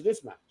 or I got you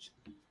this match.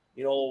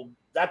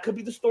 That could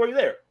be the story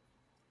there.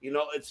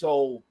 And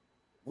so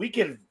we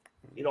can,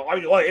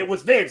 it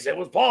was Vince, it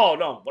was Paul.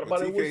 No, what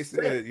about TK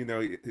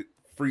said,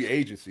 free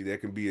agency,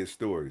 that can be his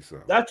story.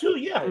 So that too,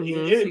 yeah.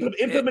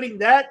 Implementing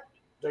that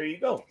There you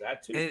go.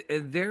 That too.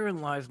 And therein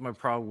lies my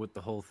problem with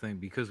the whole thing,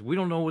 because we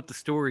don't know what the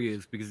story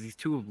is, because these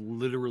two have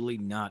literally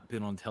not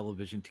been on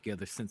television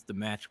together since the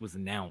match was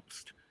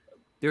announced.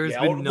 There's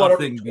been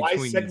nothing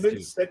between these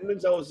two.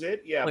 Segments, that was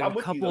it. Yeah, like I'm a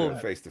with couple you of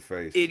face to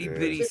face, itty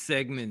bitty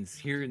segments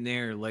here and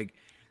there. Like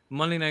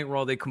Monday Night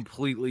Raw, they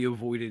completely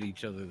avoided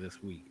each other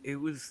this week. It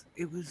was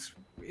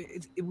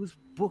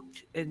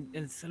booked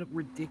and set up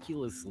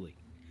ridiculously.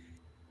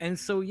 And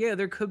so, yeah,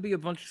 there could be a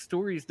bunch of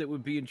stories that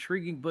would be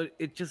intriguing, but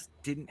it just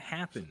didn't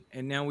happen.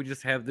 And now we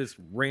just have this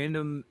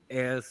random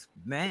ass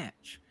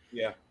match.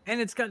 Yeah.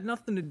 And it's got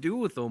nothing to do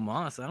with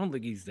Omos. I don't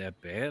think he's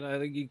that bad. I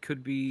think he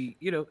could be,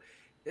 use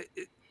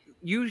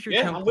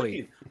your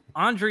template.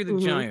 Andre the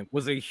Giant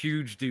was a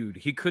huge dude.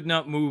 He could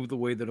not move the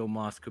way that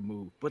Omos could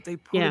move, but they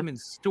put him in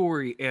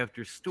story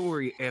after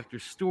story after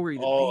story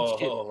that made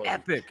shit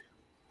epic.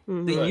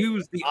 They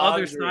used the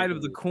other side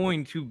of the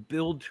coin to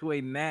build to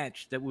a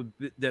match that would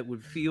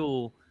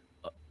feel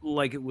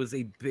like it was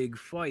a big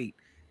fight,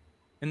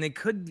 and they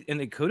could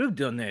have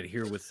done that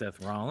here with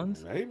Seth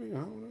Rollins, maybe, I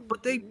don't know.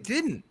 But they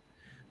didn't.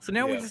 So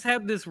now we just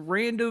have this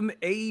random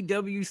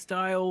AEW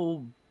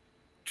style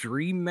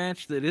dream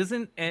match that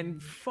isn't.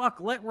 And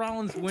let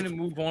Rollins win and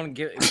move on and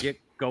get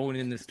going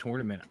in this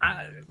tournament.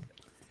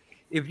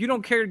 If you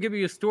don't care to give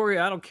me a story,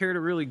 I don't care to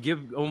really give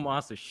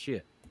Omos a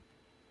shit.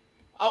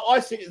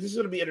 I think this is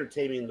going to be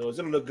entertaining, though. It's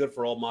going to look good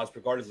for Omos,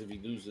 regardless if he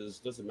loses.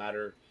 Doesn't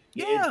matter.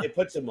 It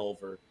puts him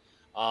over.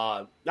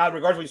 Now,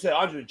 regardless of what you said,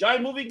 Andre the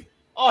Giant moving.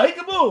 Oh, he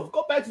can move.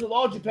 Go back to the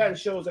All Japan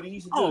shows that he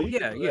used to do. Oh,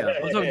 yeah.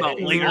 I'm talking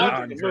about later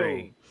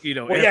Andre. He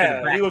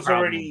was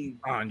already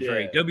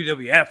Andre.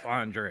 WWF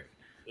Andre.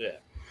 Yeah.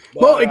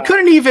 But, well, it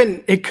couldn't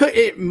even.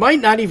 It might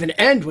not even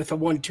end with a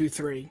 1, 2,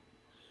 3.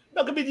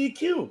 No, it could be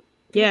DQ.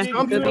 Yeah, it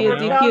could be a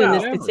DQ and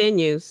this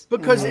continues.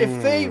 Because if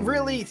they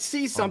really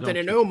see something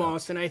in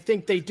Omos, and I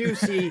think they do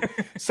see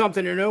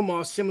something in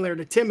Omos similar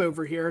to Tim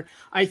over here,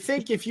 I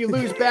think if you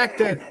lose back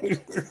to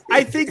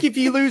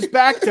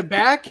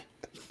back,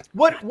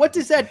 what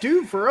does that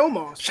do for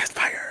Omos? Just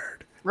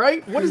fired.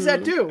 Right? What does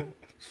that do?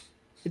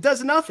 It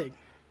does nothing.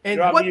 And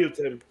you're on mute,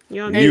 Tim.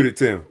 You're muted,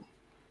 Tim.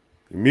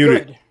 You're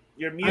muted. Good.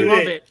 You're muted. I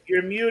love it.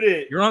 You're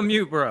muted. You're on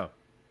mute, bro.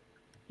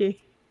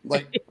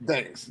 Like,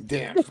 thanks.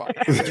 Damn, fuck.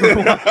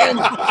 Amateur.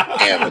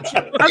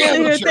 I'm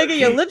sitting here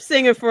thinking you're lip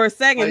singing for a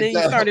second, then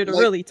you started to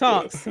really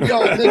talk.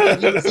 Yo,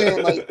 you're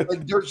saying like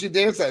Dirt Shit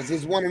Dan says,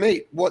 he's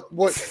 1-8.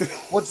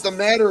 What's the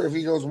matter if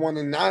he goes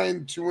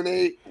 1-9,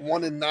 2-8,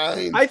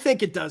 1-9? I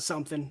think it does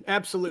something.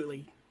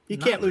 Absolutely. He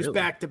can't lose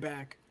back to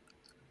back.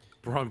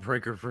 Braun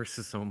Breaker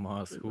versus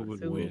Omos. Who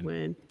would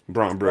win?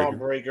 Braun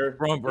Breaker.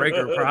 Braun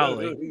Breaker,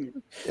 probably.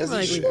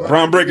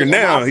 Braun Breaker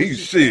now, he's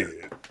shit.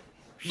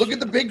 Look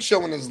at the Big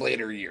Show in his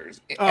later years.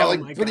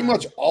 Pretty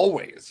much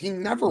always. He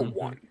never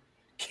won.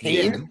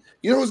 Kane?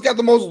 You know who's got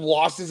the most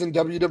losses in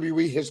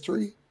WWE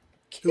history?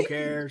 Who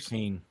cares?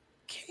 Kane.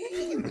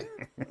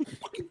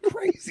 Fucking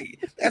crazy.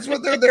 That's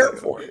what they're there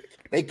for.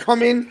 They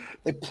come in,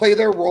 they play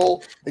their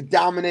role, they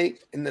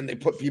dominate, and then they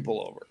put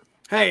people over.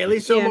 Hey, at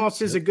least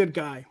Omos is a good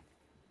guy.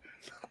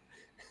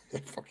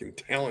 They're fucking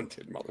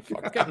talented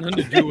motherfucker. It's got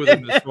nothing to do with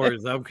him as far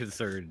as I'm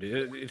concerned.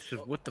 It's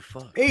just, what the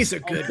fuck? He's a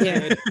good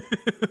kid.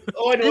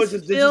 Oh, I know.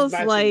 This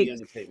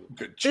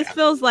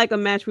feels like a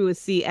match we would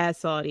see at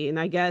Saudi, and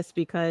I guess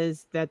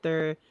because that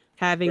they're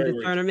having the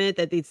tournament,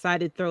 that they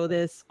decided to throw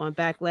this on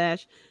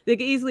Backlash. It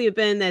could easily have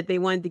been that they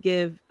wanted to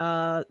give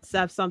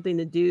Seth something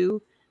to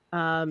do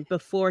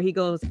before he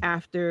goes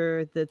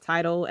after the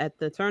title at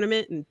the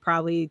tournament, and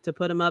probably to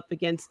put him up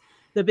against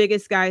the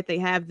biggest guy they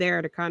have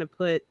there to kind of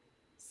put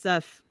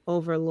Seth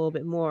over a little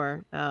bit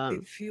more.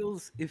 It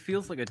feels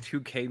like a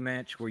 2K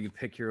match where you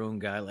pick your own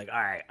guy. Like, all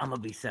right, I'm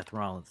gonna be Seth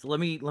Rollins. Let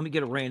me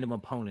get a random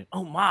opponent.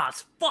 Oh,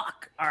 Moss,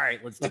 fuck. All right,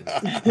 let's do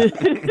this.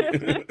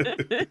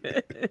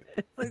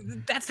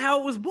 That's how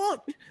it was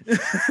booked.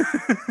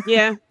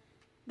 Yeah,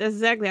 that's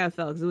exactly how I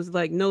felt. It was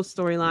like no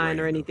storyline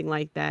or anything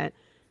like that.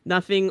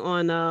 Nothing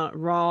on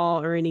Raw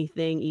or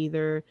anything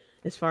either,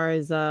 as far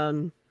as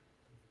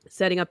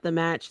setting up the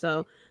match.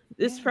 So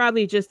this is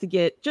probably just to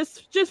get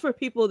just for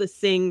people to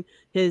sing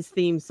his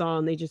theme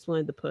song. They just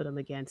wanted to put him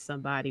against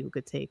somebody who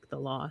could take the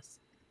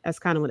loss. That's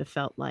kind of what it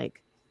felt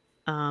like.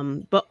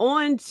 But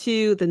on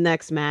to the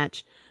next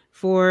match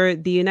for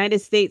the United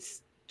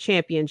States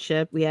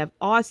Championship. We have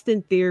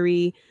Austin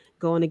Theory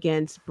going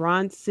against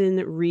Bronson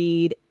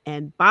Reed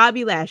and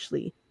Bobby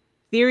Lashley.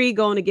 Theory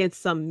going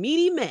against some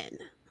meaty men.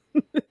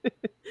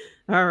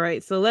 All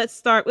right, so let's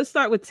start with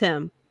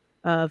Tim.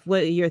 What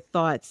are your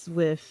thoughts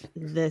with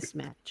this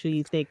match? Who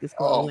you think is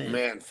going to win? Oh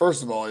man,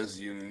 first of all, as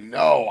you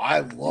know, I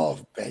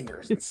love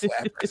bangers and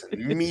slappers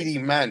and meaty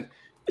men.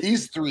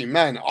 These three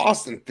men,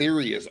 Austin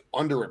Theory is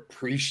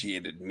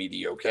underappreciated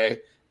meaty, okay?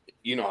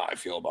 You know how I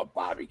feel about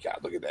Bobby. God,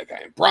 look at that guy.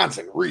 And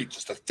Bronson Reed,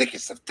 just the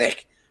thickest of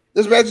thick.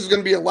 This match is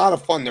going to be a lot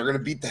of fun. They're going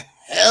to beat the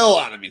hell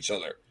out of each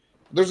other.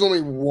 There's only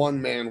one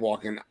man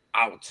walking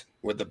out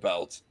with the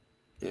belt.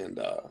 And,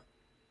 I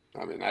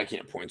mean, I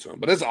can't point to him,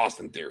 but it's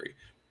Austin Theory.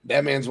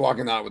 That man's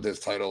walking out with his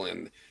title.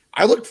 And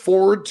I look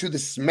forward to the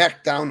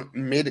SmackDown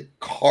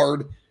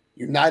mid-card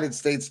United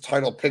States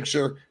title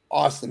picture.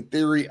 Austin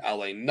Theory,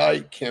 LA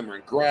Knight,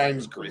 Cameron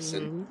Grimes,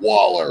 Grayson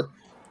Waller.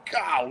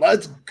 God,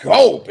 let's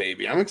go,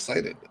 baby. I'm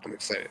excited.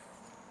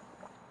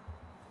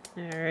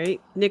 All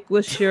right. Nick,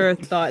 what's your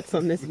thoughts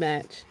on this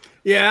match?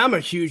 Yeah, I'm a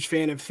huge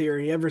fan of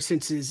Theory ever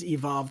since his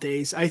Evolve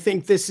days. I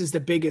think this is the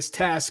biggest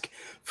task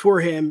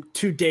for him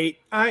to date.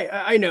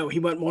 I know he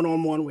went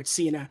one-on-one with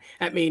Cena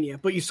at Mania,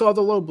 but you saw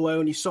the low blow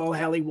and you saw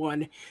how he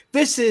won.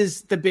 This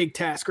is the big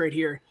task right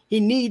here. He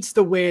needs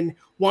to win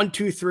 1,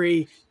 2,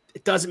 3.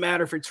 It doesn't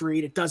matter if it's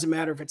Reed. It doesn't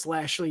matter if it's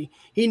Lashley.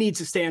 He needs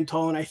to stand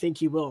tall, and I think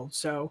he will.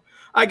 So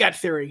I got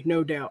Theory,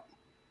 no doubt.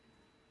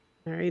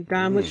 All right,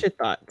 Don, what's your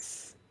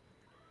thoughts?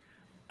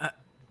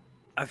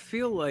 I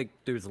feel like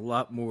there's a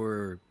lot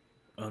more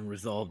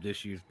unresolved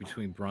issues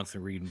between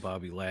Bronson Reed and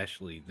Bobby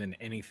Lashley than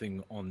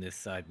anything on this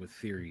side with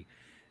Theory.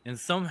 And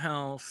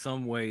somehow,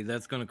 some way,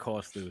 that's going to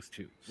cost those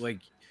two. Like,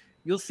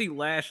 you'll see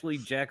Lashley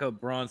jack up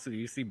Bronson.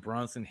 You see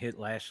Bronson hit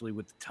Lashley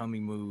with the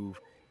tummy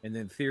move. And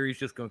then Theory's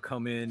just going to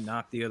come in,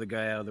 knock the other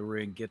guy out of the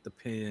ring, get the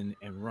pin,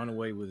 and run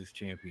away with his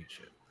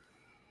championship.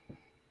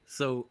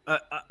 So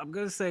I'm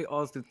going to say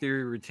Austin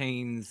Theory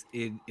retains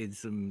in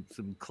some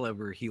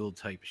clever heel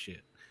type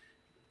shit.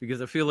 Because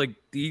I feel like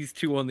these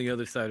two on the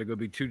other side are going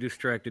to be too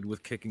distracted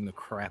with kicking the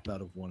crap out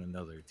of one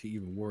another to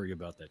even worry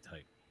about that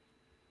title.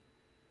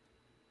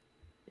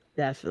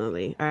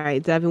 Definitely. All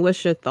right, Devin,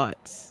 what's your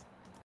thoughts?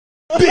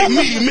 Big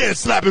meaty man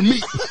slapping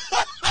me.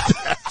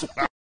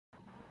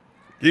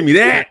 Give me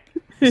that.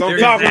 So I'm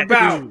talking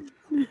about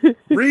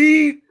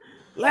Reed,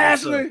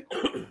 Lashley,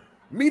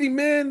 meaty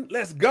men.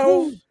 Let's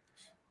go.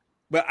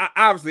 But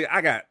obviously,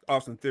 I got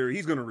Austin Theory.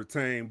 He's going to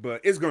retain,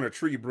 but it's going to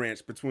tree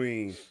branch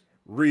between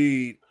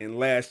Reed and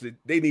Lashley.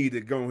 They need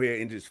to go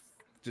ahead and just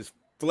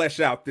flesh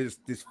out this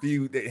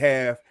feud they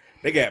have.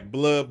 They got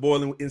blood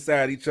boiling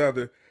inside each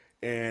other,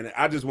 and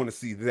I just want to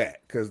see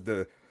that because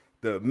the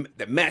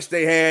match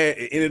they had,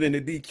 it ended in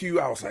the DQ.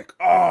 I was like,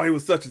 oh, it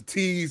was such a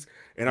tease,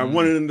 and I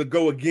wanted them to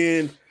go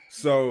again.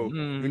 So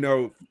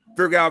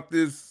figure out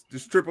this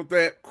triple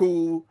threat,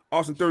 cool.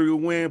 Austin Theory will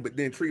win, but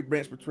then tree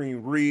branch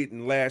between Reed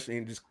and Lashley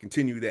and just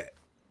continue that.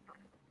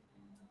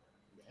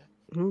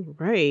 All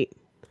right.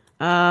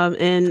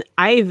 And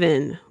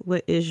Ivan,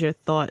 what is your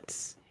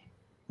thoughts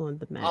on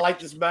the match? I like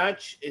this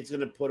match. It's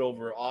going to put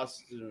over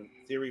Austin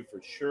Theory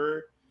for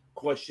sure.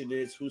 Question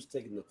is, who's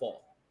taking the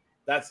fall?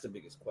 That's the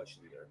biggest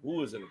question there.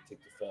 Who is going to take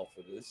the fall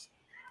for this?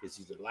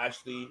 Is it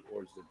Lashley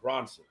or is it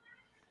Bronson?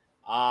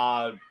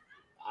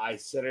 I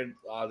said it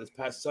this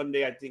past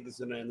Sunday. I think it's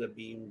going to end up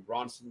being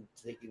Bronson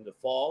taking the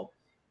fall.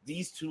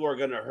 These two are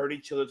going to hurt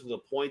each other to the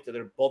point that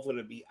they're both going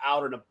to be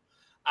out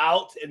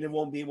and they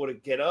won't be able to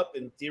get up.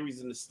 And Theory's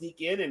going to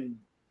sneak in and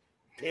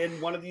pin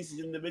one of these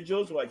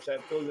individuals, which I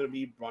feel is going to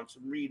be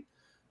Bronson Reed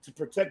to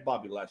protect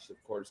Bobby Lashley,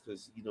 of course,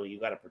 because you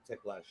got to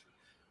protect Lashley.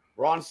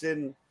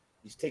 Bronson,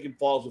 he's taken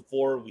falls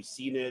before. We've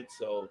seen it,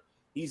 so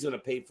he's going to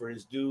pay for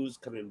his dues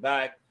coming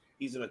back.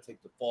 He's going to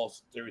take the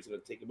falls. Theory's going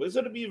to take it, but it's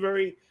going to be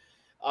very.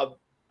 I'm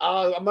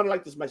going to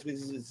like this match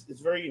because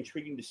it's very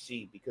intriguing to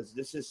see because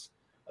this is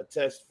a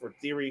test for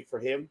Theory for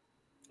him,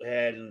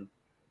 and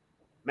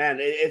man,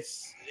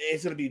 it's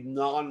going to be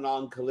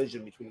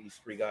non-collision between these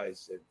three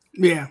guys. And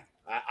yeah,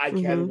 I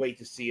can't wait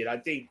to see it. I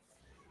think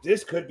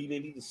this could be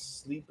maybe the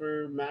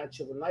sleeper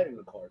match of the night in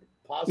the card,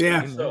 possibly.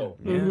 Yeah. So,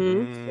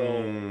 Mm-hmm.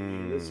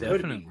 so this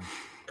Definitely.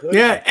 could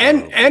yeah,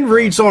 and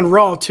Reed's on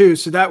Raw too,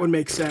 so that would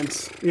make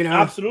sense.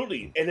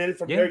 Absolutely. And then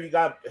from there, you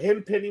got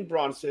him pinning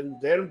Bronson.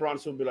 Then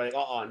Bronson will be like,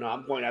 no,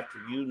 I'm going after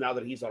you now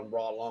that he's on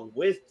Raw along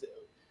with.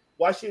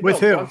 Why should with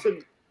him?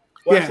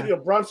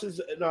 Bronson's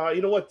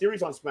you know what?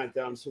 Theory's on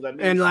SmackDown, so that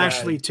means and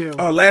Lashley too.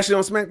 Oh, Lashley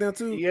on SmackDown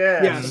too?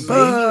 Yeah. Yes.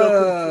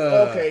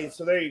 Okay,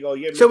 so there you go.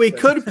 Yeah, so we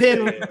could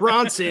pin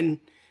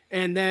Bronson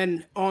and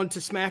then on to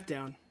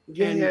SmackDown.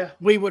 Yeah.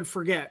 We would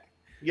forget.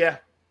 Yeah.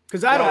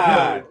 Because I don't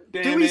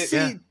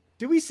know.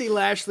 Do we see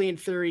Lashley and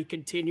Theory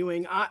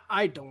continuing?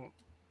 I don't.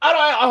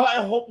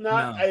 I hope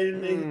not.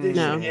 They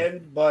should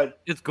end, but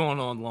it's going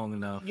on long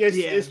enough. Yes,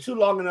 it's too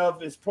long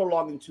enough. It's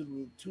prolonging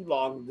too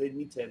long. They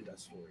need to end that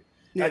story.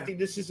 Yeah. I think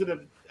this is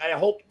I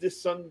hope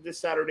this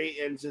Saturday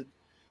ends it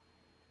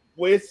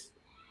with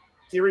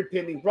Theory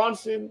pinning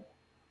Bronson.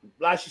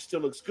 Lashley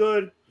still looks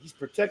good. He's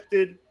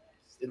protected.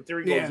 And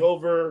Theory goes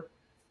over.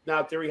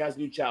 Now Theory has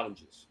new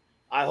challenges.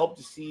 I hope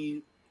to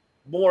see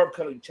more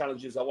upcoming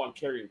challenges. I want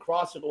Karrion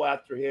Kross to go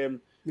after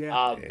him.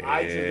 I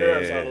think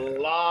there's a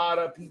lot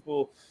of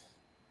people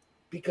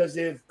because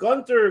if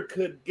Gunther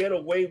could get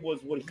away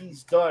with what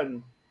he's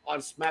done on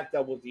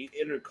SmackDown with the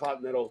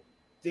Intercontinental,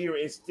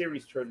 it's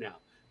Theory's turn now.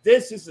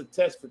 This is a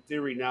test for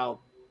Theory now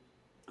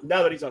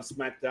that he's on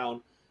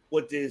SmackDown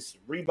with this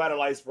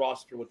revitalized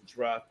roster with the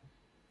draft.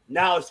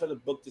 Now it's time to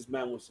book this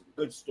man with some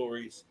good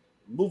stories,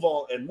 move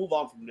on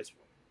from this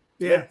one.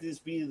 Yeah. Let this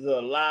be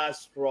the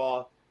last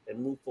straw and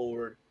move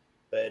forward.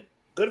 But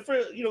good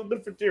for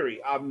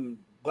Theory. I'm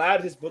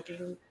glad his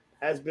booking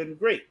has been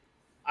great.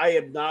 I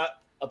am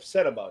not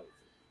upset about it.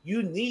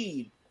 You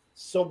need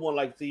someone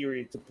like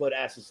Theory to put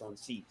asses on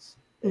seats,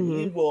 and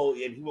he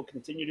will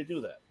continue to do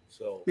that.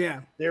 So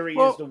yeah, Theory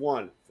is the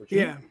one for sure.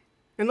 Yeah,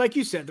 and like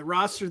you said, the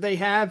roster they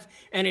have,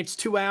 and it's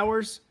 2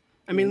 hours.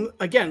 I mean,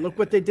 again, look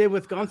what they did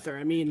with Gunther.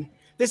 I mean,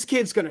 this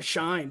kid's gonna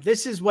shine.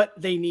 This is what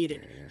they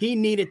needed. He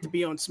needed to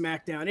be on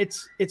SmackDown.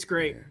 It's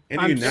great.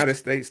 And the United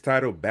States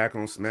title back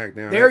on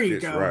SmackDown. There that you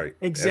fits go. Right.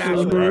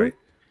 Exactly. That's right.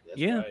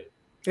 Yeah. Right.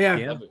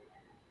 Yeah.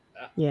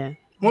 Yeah.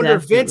 Wonder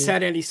if Vince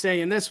had any say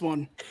in this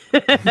one.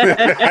 I'm sure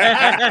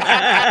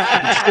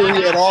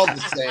he had all the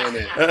say in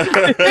it.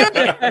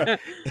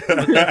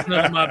 But that's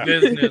none of my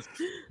business.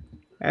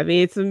 I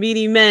mean, it's some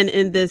meaty men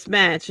in this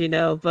match,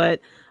 but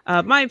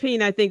my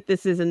opinion, I think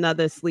this is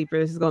another sleeper.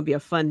 This is going to be a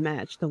fun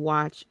match to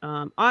watch.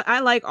 I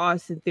like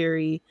Austin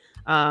Theory.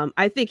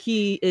 I think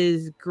he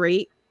is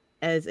great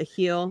as a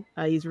heel.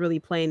 He's really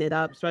playing it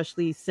up,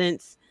 especially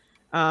since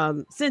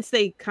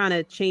they kind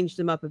of changed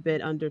him up a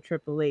bit under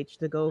Triple H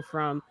to go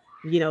from,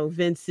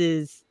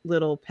 Vince's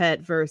little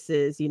pet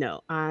versus,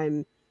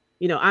 I'm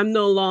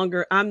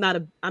not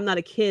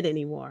a kid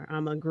anymore.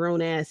 I'm a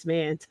grown ass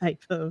man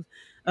type of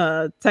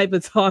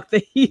talk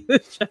that he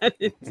was trying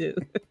to do.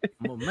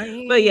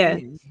 But yeah,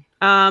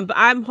 but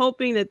I'm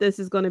hoping that this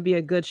is going to be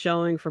a good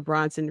showing for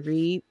Bronson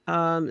Reed,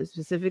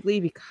 specifically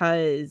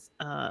because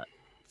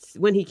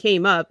when he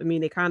came up, I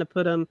mean, they kind of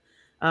put him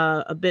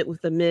a bit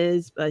with the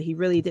Miz, but he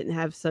really didn't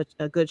have such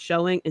a good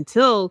showing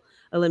until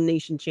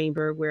Elimination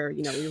Chamber, where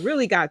we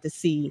really got to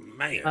see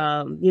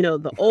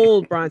the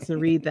old Bronson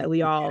Reed that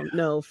we all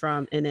know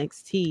from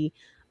NXT.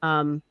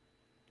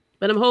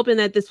 But I'm hoping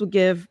that this will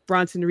give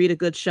Bronson Reed a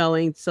good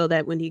showing so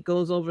that when he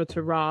goes over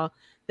to Raw,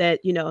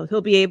 that,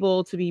 he'll be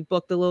able to be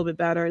booked a little bit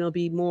better, and it'll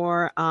be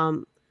more,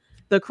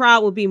 the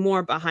crowd will be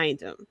more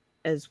behind him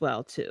as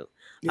well, too.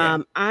 Yeah.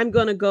 I'm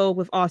going to go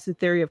with Austin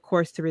Theory, of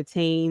course, to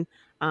retain.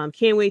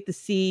 Can't wait to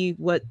see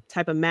what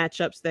type of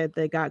matchups that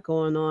they got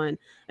going on.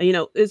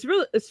 And,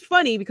 it's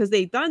funny because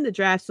they've done the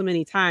draft so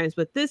many times,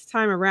 but this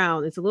time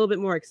around, it's a little bit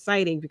more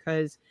exciting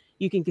because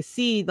you can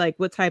see like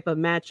what type of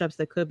matchups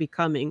that could be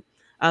coming.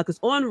 Because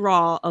on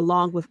Raw,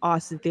 along with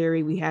Austin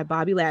Theory, we had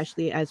Bobby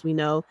Lashley, as we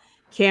know,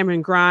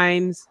 Cameron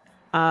Grimes,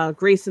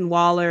 Grayson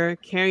Waller,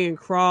 Karrion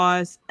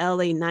Kross,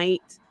 LA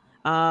Knight,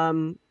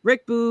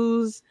 Rick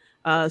Booz,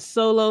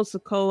 Solo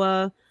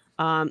Sikoa,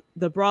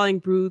 the Brawling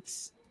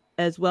Brutes,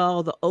 as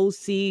well, the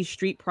OC,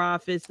 Street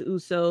Profits, the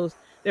Usos.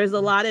 There's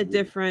a lot of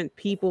different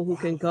people who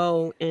can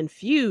go and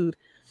feud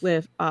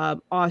with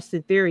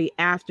Austin Theory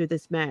after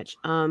this match.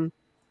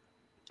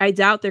 I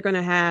doubt they're going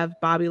to have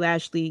Bobby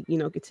Lashley,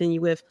 continue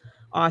with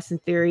Austin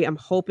Theory. I'm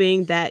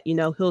hoping that,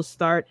 he'll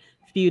start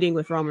feuding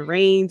with Roman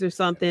Reigns or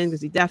something,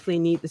 because he definitely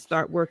need to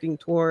start working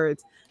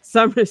towards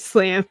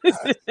SummerSlam.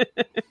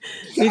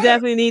 We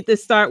definitely need to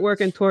start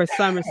working towards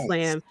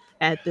SummerSlam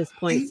at this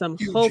point. So I'm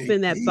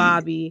hoping that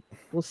Bobby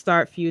will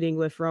start feuding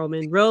with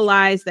Roman,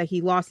 realize that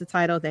he lost the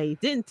title that he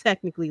didn't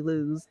technically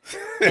lose,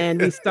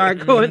 and we start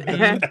going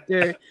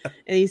after,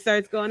 and he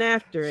starts going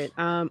after it.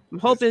 I'm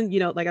hoping,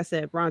 like I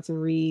said, Bronson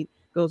Reed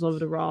goes over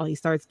to Raw. He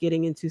starts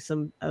getting into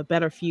some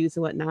better feuds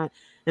and whatnot.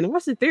 And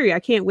Austin Theory, I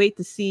can't wait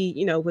to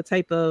see, what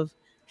type of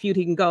feud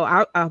he can go.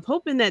 I'm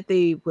hoping that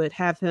they would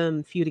have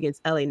him feud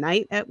against LA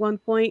Knight at one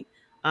point.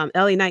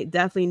 LA Knight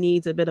definitely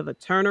needs a bit of a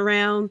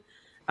turnaround.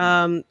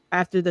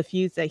 After the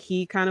feuds that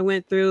he kind of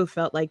went through,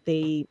 felt like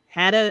they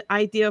had an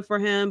idea for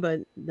him,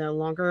 but no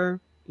longer,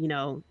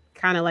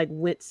 kind of like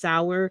went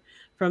sour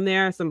from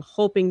there. So I'm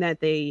hoping that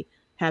they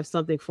have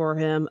something for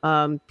him.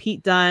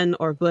 Pete Dunne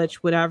or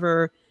Butch,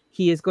 whatever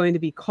he is going to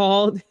be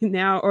called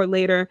now or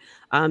later,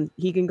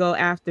 he can go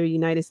after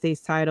United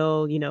States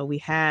title. We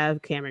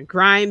have Cameron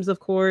Grimes, of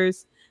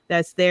course,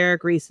 that's there.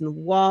 Grayson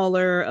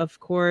Waller, of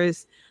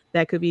course,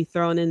 that could be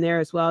thrown in there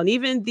as well. And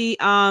even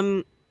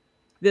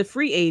the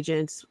free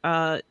agents,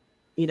 Baron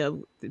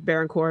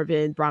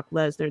Corbin, Brock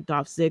Lesnar,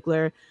 Dolph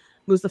Ziggler,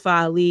 Mustafa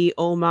Ali,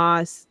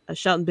 Omos,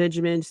 Shelton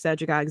Benjamin,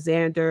 Cedric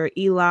Alexander,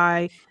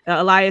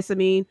 Elias,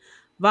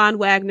 Von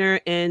Wagner,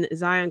 and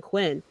Zion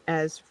Quinn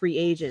as free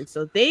agents.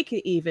 So they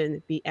can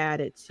even be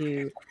added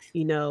to,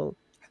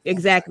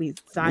 exactly,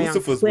 Zion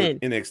Mustafa's Quinn.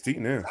 With NXT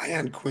now.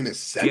 Zion Quinn is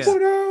sexy.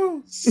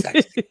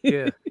 Sexy.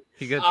 Yeah,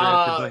 he got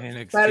drafted by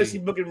NXT. Fantasy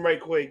booking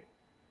right quick.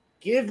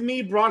 Give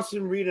me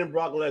Bronson Reed and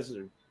Brock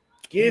Lesnar.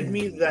 Give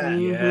me that.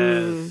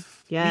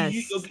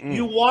 Yes.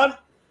 You want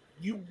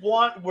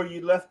where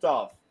you left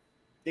off.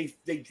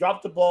 They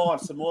dropped the ball on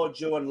Samoa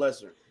Joe and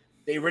Lesnar.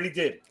 They really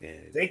did. Yeah.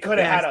 They could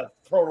have had a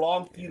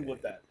prolonged feud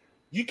with that.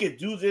 You could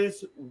do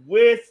this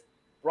with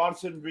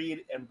Bronson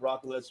Reed and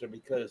Brock Lesnar,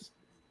 because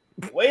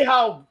the way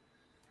how,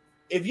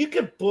 if you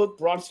could book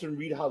Bronson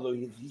Reed how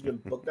he's been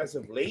booked as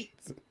of late,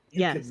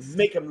 you can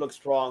make him look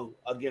strong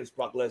against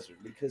Brock Lesnar,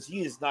 because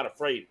he is not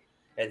afraid,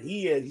 and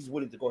he's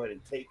willing to go ahead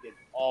and take it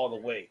all the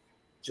way.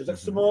 Just like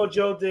Samoa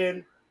Joe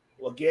did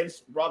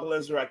against Brock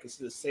Lesnar, I can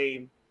see the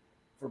same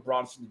for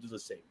Bronson to do the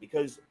same,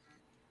 because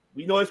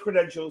we know his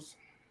credentials.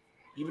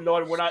 Even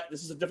though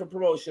this is a different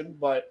promotion,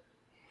 but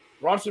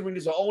Bronson Reed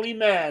is the only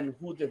man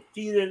who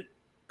defeated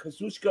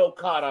Kazuchika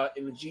Okada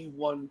in the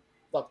G1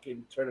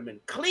 fucking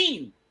tournament.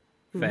 Clean.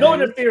 No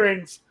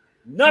interference.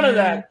 None of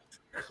that.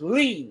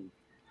 Clean.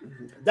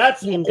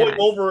 That's Team going guys.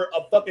 over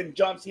a fucking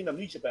John Cena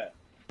New Japan.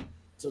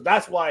 So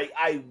that's why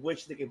I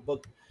wish they could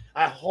book.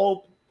 I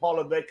hope Paul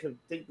Levesque could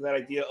think of that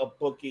idea of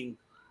booking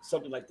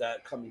something like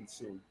that coming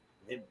soon.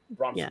 And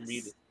Bronson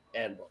Reed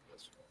and Brock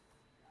Lesnar.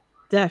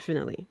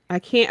 Definitely.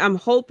 I'm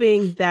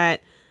hoping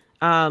that,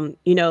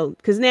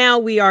 because now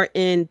we are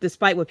in,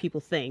 despite what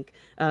people think,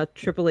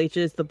 Triple H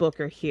is the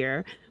booker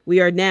here. We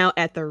are now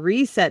at the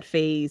reset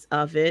phase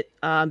of it,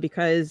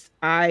 because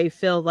I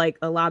feel like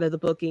a lot of the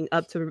booking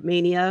up to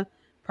Mania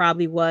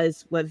probably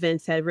was what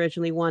Vince had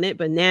originally wanted.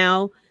 But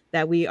now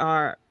that we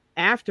are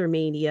after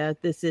Mania,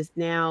 this is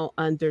now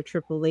under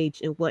Triple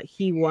H and what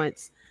he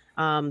wants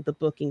the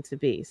booking to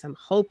be. So I'm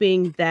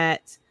hoping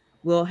that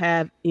we'll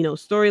have,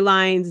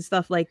 storylines and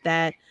stuff like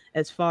that,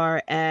 as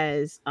far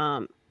as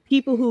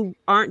people who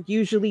aren't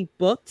usually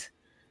booked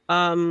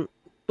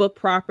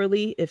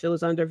properly, if it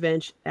was under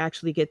Vince,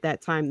 actually get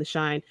that time to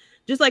shine.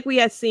 Just like we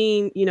had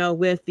seen,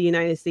 with the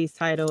United States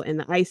title and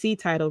the IC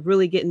title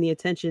really getting the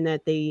attention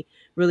that they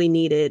really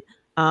needed.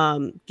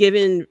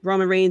 Giving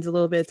Roman Reigns a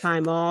little bit of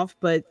time off,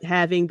 but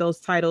having those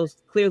titles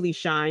clearly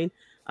shine.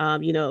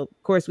 Of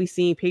course, we've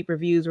seen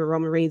pay-per-views where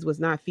Roman Reigns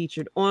was not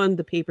featured on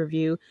the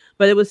pay-per-view,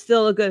 but it was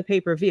still a good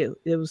pay-per-view.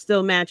 There was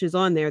still matches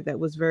on there that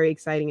was very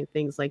exciting and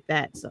things like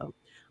that. So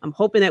I'm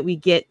hoping that we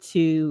get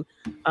to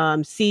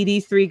see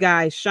these three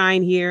guys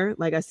shine here.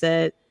 Like I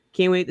said,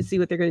 can't wait to see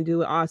what they're going to do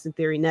with Austin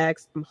Theory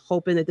next. I'm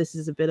hoping that this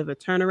is a bit of a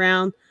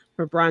turnaround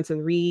for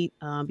Bronson Reed.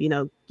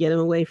 Get him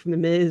away from the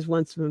Miz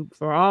once and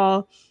for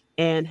all,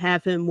 and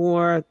have him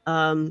more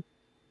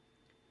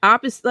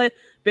opposite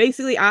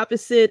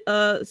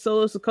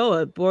Solo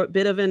Sikoa,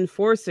 bit of an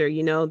enforcer,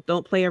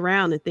 don't play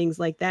around and things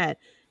like that.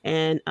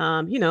 And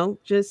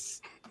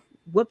just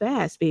whoop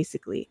ass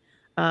basically.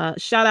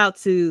 Shout out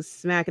to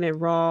Smacking It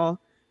Raw.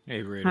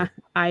 Hey, Raider.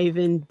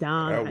 Ivan,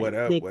 Don, What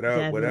up? Nick, What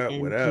up? What up?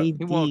 Devin, What and up? JD.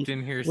 He walked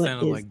in here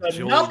sounding like The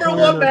Joel. number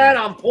one man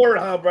on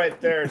Pornhub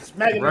right there.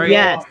 Smacking Right. it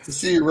Yes. off. To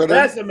see you, Ritter.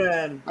 That's the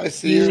man. I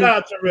see you. Shout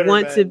out to Ritter,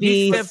 Want man. to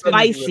be He stepped in the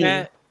spicy.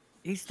 chat-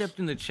 He stepped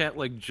in the chat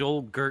like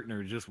Joel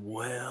Gertner, just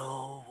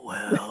well.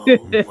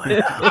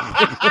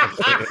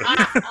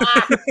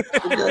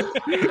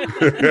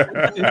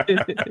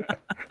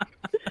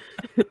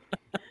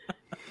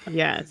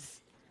 Yes.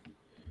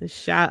 A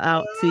shout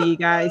out to you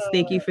guys.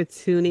 Thank you for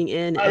tuning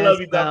in. I love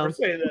you, Doc, for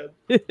saying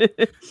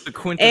that. The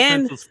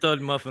quintessential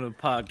stud muffin of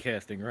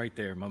podcasting right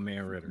there, my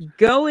man Ritter.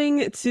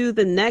 Going to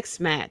the next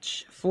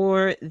match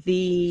for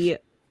the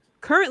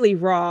currently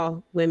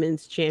Raw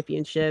Women's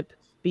Championship,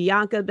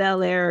 Bianca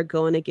Belair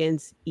going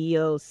against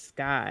Io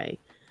Sky.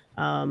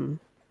 I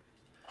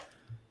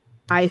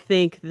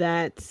think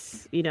that,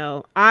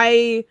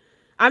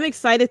 I'm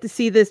excited to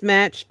see this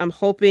match. I'm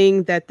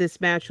hoping that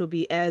this match will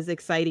be as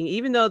exciting,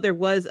 even though there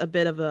was a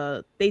bit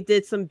of they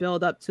did some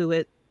build up to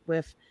it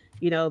with,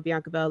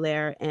 Bianca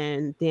Belair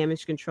and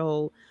Damage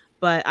Control.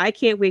 But I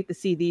can't wait to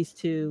see these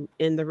two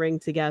in the ring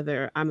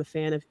together. I'm a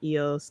fan of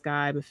Io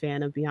Sky. I'm a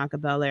fan of Bianca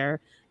Belair.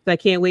 So I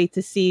can't wait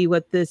to see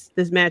what this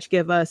match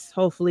give us.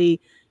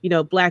 Hopefully,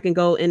 black and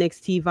gold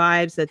NXT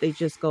vibes that they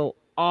just go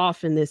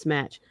off in this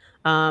match.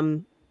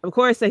 Of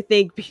course, I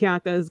think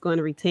Bianca is going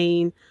to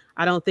retain.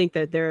 I don't think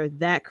that they're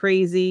that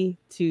crazy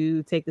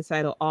to take the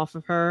title off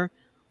of her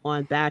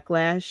on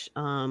Backlash.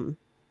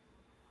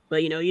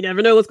 But you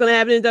never know what's going to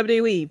happen in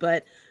WWE.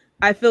 But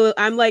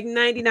I'm like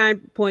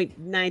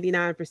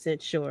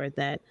 99.99% sure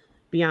that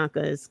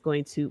Bianca is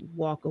going to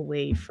walk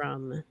away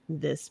from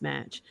this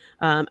match.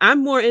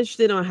 I'm more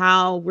interested on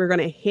how we're going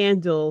to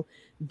handle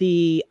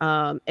the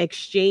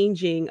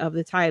exchanging of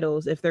the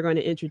titles. If they're going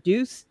to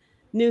introduce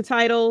new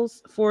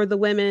titles for the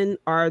women,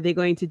 are they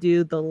going to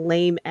do the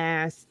lame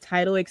ass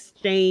title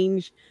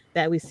exchange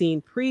that we've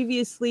seen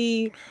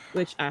previously,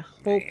 which I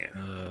hope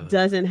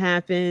doesn't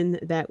happen,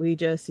 that we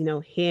just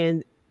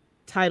hand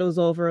titles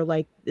over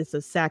like it's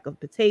a sack of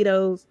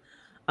potatoes,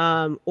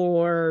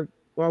 or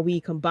are we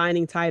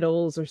combining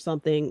titles or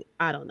something?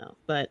 I don't know,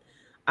 but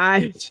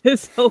I'm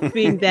just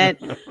hoping that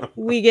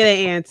we get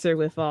an answer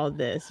with all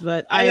this.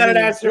 But I got an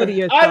answer. What are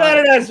your thoughts? I got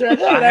an answer. I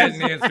had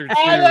an answer too.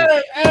 I got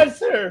an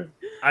answer.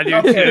 I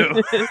do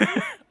too.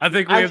 I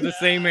think we have the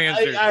same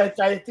answer. I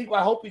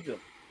hope we do.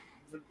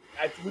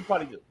 We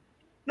probably do.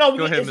 No,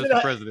 Go ahead,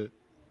 Mr. President.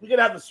 We're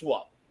gonna have the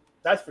swap.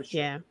 That's for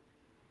sure. Yeah.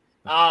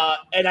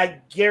 And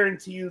I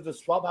guarantee you, the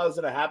swap how it's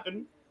gonna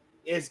happen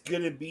is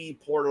gonna be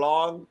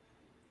prolonged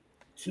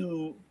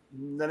to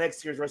the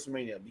next year's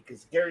WrestleMania,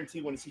 because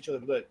guarantee when to see each other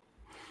good.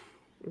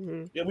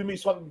 Mm-hmm. Yeah, we may be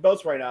swapping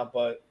belts right now,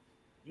 but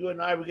you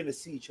and I, we're gonna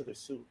see each other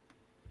soon.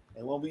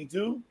 And when we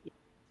do,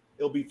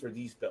 it'll be for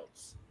these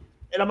belts.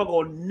 And I'm gonna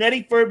go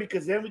netty for it,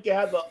 because then we can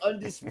have the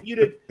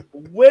undisputed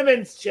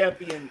women's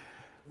champion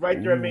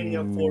right there at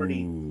Mania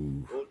 40.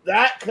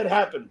 That could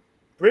happen.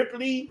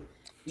 Ripley,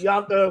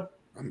 Bianca,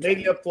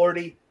 Mania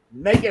 40,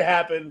 make it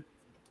happen.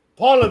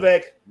 Paul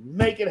Levesque,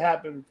 make it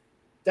happen.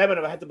 Damn it,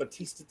 if I had the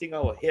Batista thing, I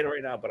would hit it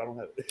right now, but I don't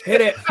have it.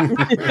 Hit it.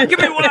 Give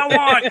me what I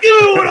want. Give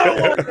me what I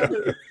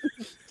want.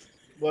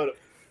 But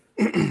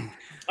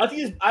I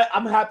think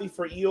I'm happy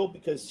for Io,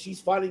 because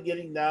she's finally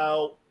getting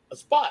now a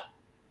spot.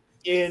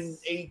 in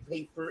a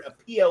paper, a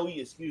PLE,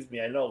 excuse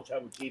me. I know,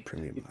 Tribal Chief.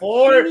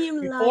 Before you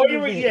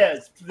were,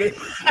 yes.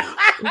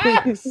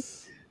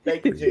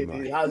 Thank you,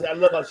 JD. I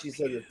love how she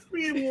said it.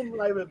 Premium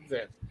live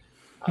event.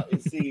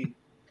 See,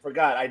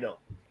 forgot. I know.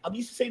 I'm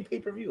used to saying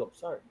pay-per-view. I'm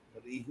sorry.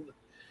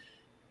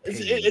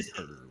 It's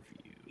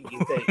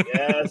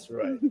that's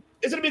right.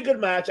 It's gonna be a good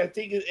match. I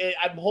think.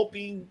 I'm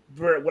hoping.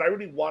 What I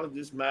really wanted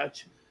this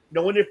match,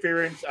 no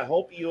interference. I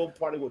hope Io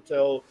probably will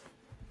tell,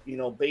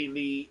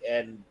 Bailey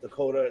and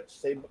Dakota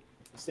stay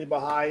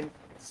behind.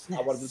 Yes.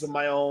 I want to do this on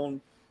my own,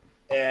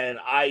 and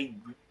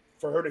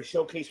for her to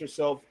showcase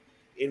herself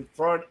in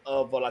front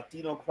of a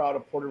Latino crowd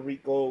of Puerto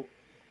Rico.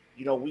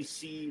 We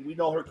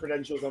know her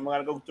credentials. I'm not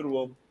gonna go through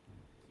them.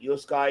 Io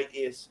Sky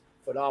is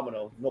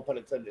phenomenal. No pun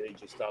intended,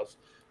 AJ Styles.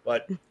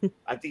 But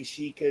I think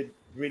she could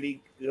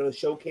really,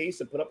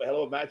 showcase and put up a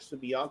hell of a match to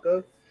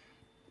Bianca.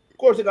 Of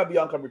course, they got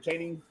Bianca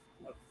retaining,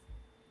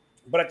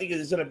 but I think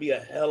it's going to be a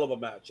hell of a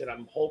match, and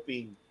I'm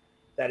hoping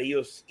that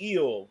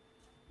Io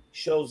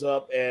shows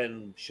up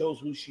and shows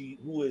who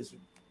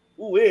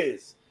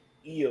is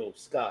Io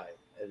Sky,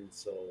 and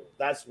so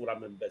that's what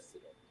I'm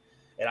invested in.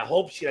 And I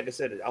hope she, like I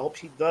said,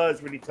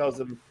 does really tells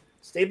them,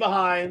 stay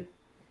behind.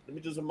 Let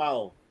me do some of my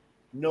own.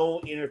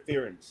 No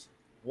interference.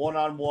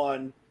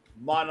 One-on-one.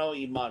 Mano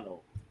y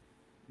mano,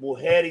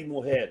 mujer y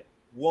mujer,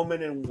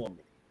 woman and woman.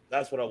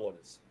 That's what I want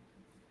to see.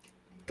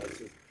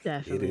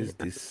 Definitely. It is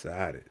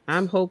decided.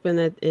 I'm hoping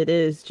that it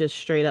is just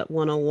straight up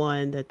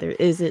one-on-one, that there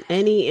isn't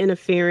any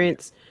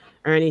interference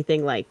or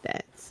anything like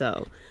that.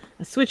 So,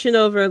 switching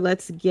over,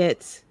 let's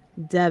get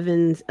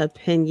Devin's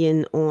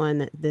opinion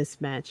on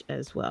this match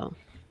as well.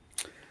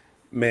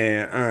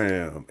 Man, I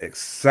am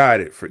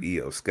excited for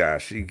Io Sky.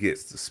 She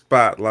gets the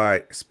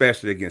spotlight,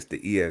 especially against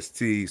the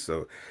EST.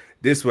 So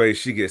this way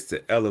she gets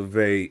to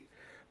elevate,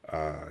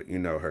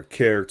 her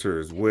character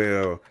as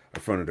well in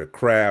front of the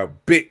crowd.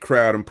 Big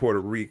crowd in Puerto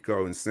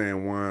Rico and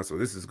San Juan. So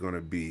this is going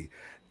to be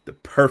the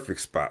perfect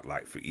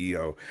spotlight for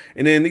Io.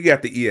 And then you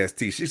got the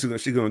EST. She's going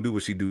to do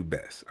what she do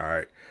best. All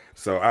right.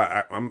 So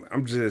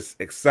I'm just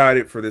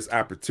excited for this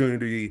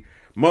opportunity,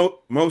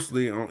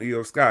 mostly on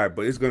Io Sky,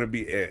 but it's going to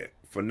be a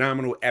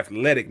phenomenal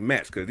athletic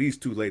match because these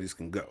two ladies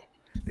can go.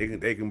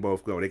 They can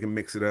both go. They can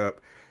mix it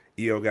up.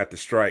 Io got the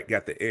strike,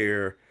 got the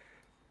air.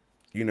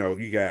 You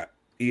got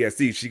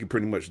ESC. She can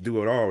pretty much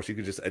do it all. She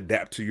can just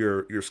adapt to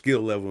your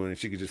skill level, and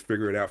she can just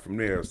figure it out from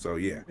there. So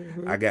yeah,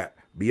 I got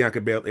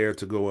Bianca Belair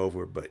to go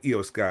over, but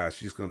Io Sky,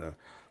 she's gonna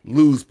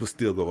lose but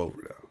still go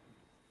over though.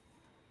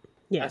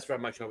 Yeah, that's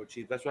right, my Tribal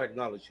Chief. That's right, I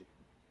acknowledge you.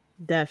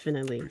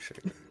 Definitely.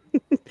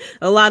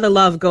 A lot of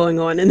love going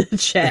on in the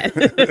chat.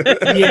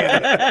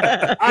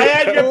 Yeah, I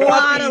had a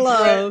lot of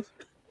love.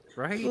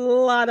 Right? A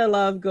lot of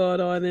love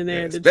going on in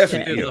there.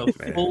 Especially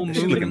the full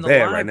moon in the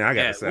bad live right now. I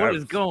gotta chat. say, What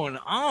is going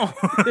on?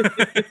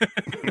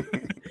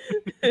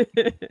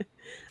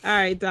 All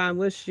right, Dom,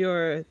 what's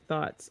your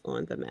thoughts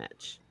on the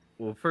match?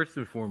 Well, first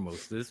and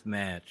foremost, this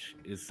match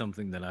is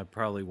something that I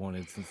probably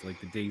wanted since like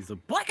the days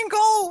of Black and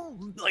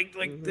Gold. Like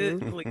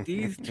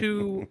these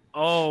two.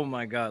 Oh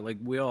my god!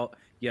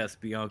 Yes,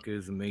 Bianca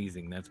is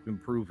amazing. That's been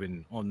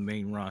proven on the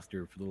main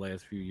roster for the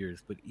last few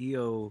years. But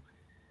Io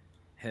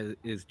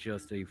is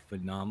just a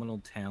phenomenal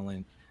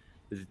talent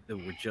that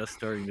we're just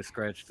starting to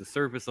scratch the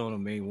surface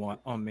on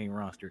main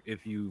roster.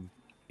 If you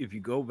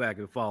go back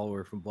and follow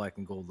her from Black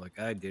and Gold like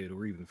I did,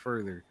 or even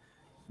further,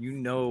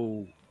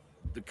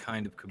 the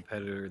kind of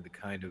competitor, the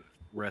kind of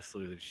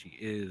wrestler that she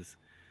is.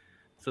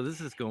 So this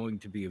is going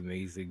to be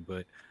amazing.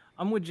 But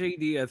I'm with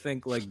JD. I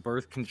think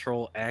birth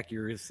control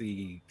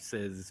accuracy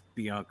says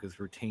Bianca's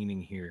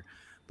retaining here.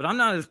 But I'm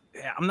not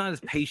as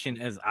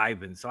patient as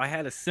Ivan. So I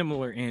had a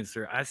similar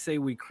answer. I say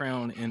we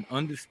crown an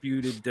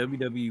undisputed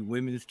WWE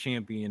Women's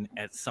Champion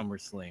at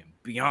SummerSlam.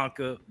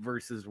 Bianca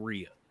versus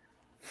Rhea.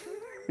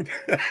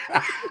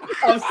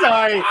 I'm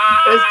sorry.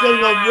 It's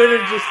because my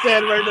winner just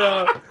said right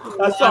now.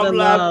 That's why I'm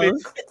laughing.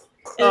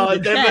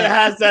 Devin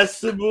has that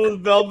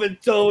smooth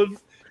velvet tone.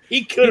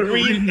 He could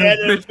read that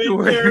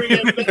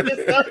obituary.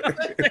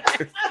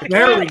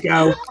 There we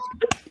go.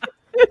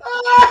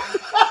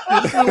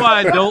 This is why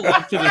I don't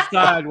look to the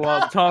side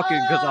while I'm talking,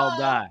 because I'll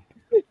die.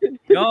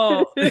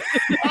 Y'all.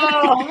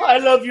 Oh, I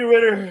love you,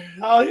 Ritter.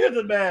 Oh, you're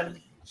the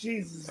man.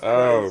 Jesus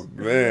Oh,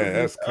 Christ. Man,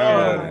 that's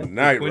kind of the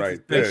night right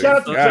there. Shout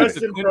out to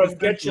Justin from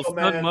Get Your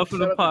Man.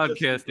 Muffin of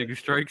podcasting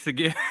strikes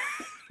again.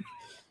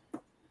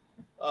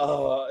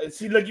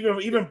 See, look,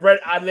 even Brett,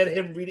 I let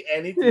him read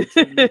anything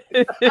to me.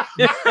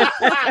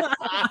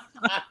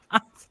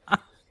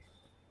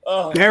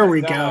 There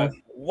we go.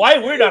 Why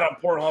we're not on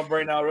Pornhub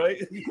right now, right?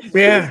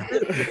 Yeah.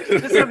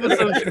 This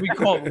episode should be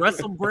called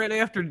Wrestlebread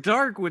After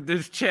Dark with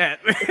this chat.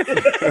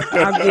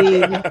 I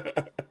mean,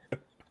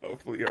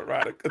 hopefully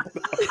erotica.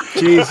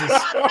 Jesus.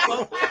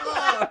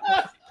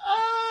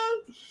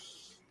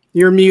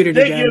 You're muted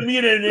Nick, again. you're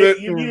muted, Nick.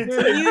 You're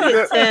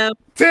muted, Tim.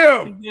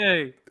 Tim.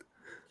 Yay.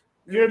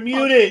 You're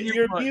muted.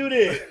 You're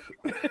muted.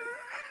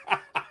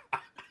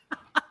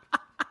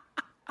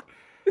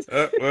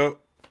 Well,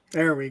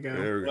 There we go.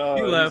 There we Oh,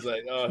 He he's left.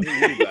 like, oh,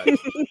 he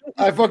left.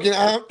 I fucking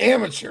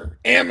amateur.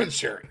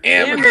 Amateur.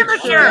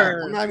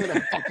 I'm not even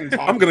gonna fucking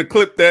talk. I'm gonna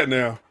clip that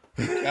now.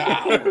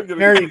 God,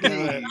 There you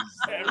go.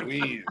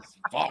 please,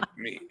 fuck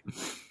me.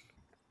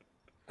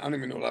 I don't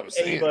even know what I was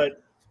Hey, saying.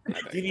 but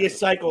Devious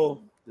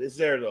Cycle is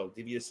there though.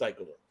 Devious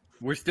Cycle.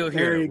 We're still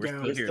There here. you We're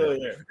go. We're still still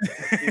here.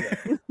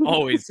 here.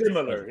 Always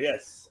Similar,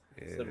 yes.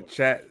 Yeah, Similar.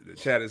 the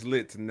chat is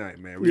lit tonight,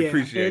 man. We Yeah,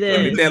 appreciate it that.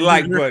 Hit is. that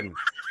like button.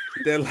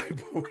 Hit that like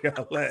button. We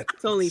all at.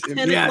 It's only 10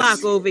 Yes.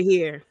 o'clock over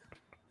here.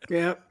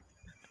 Yep.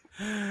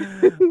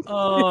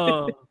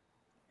 Oh,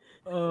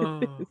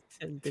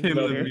 Tim Tim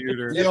the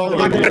Muter. You know, I'm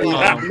not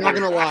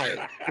gonna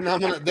lie. I'm not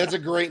gonna lie. That's a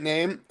great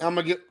name. I'm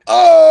gonna get.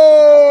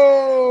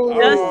 Oh,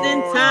 Just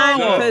in time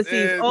because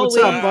he's Justin. always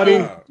What's up, buddy?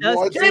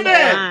 just in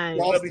J-Man. time.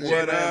 What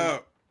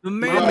up? The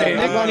man Yeah, that I'm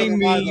not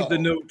nicknamed gonna lie, me though. the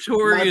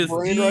notorious My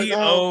brain right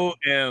now,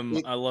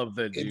 DOM. I love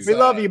that dude. it's, We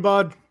love you,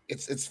 bud.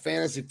 It's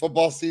fantasy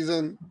football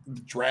season,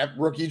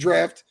 rookie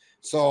draft.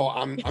 So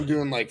I'm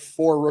doing like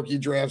 4 rookie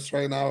drafts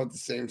right now at the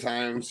same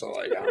time. So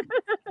like I'm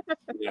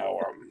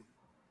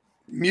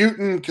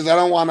muting because I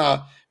don't want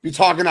to be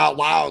talking out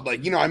loud.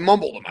 Like I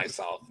mumble to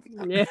myself.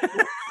 Yeah.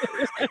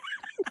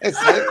 That's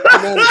it.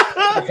 And then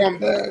I come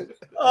back.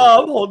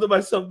 Oh, I'm holding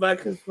myself back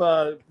because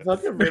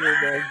fucking Ritter,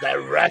 man, that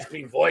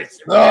rasping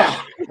voice.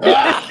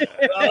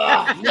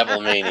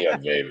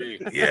 Nipplemania, baby.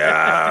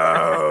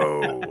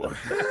 Yo.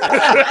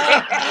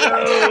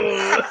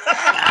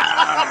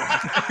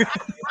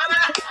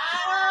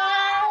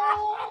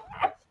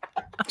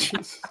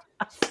 Jesus.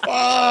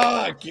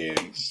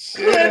 Fucking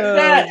shit. Oh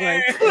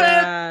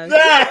my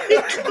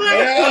gosh.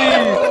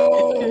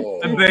 Yo.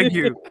 I beg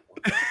you.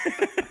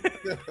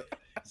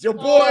 It's your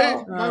boy.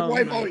 Oh, My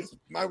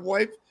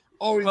wife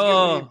always gives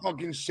Oh. me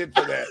fucking shit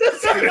for that.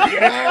 Yo,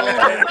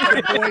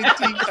 your boy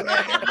TK.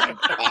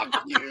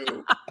 Fuck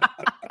you.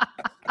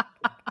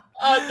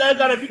 That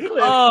gotta be clear.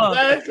 Oh,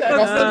 That's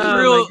Oh, my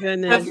real.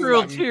 goodness. That's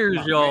real tears,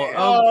 y'all.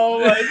 Oh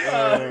my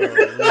god. Oh,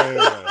 man.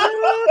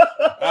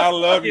 I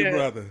love you, Yeah.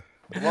 brother.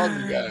 Love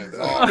you guys.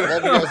 Love you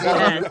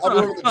guys.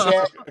 Everyone in the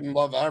chat and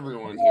love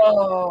everyone here.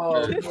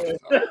 Oh,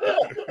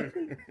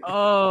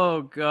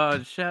 Oh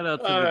God! Shout out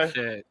to All the right.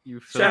 chat. You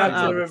Shout Shout out to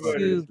out everybody.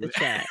 to the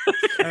chat.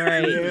 All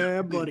right.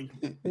 Yeah, buddy.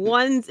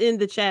 One's in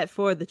the chat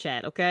for the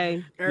chat,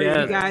 okay? There Yes.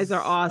 You you go. guys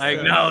are awesome. I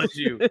acknowledge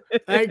you.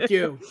 Thank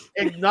you.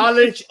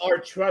 Acknowledge our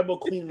tribal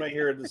queen right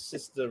here, the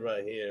sister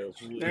right here.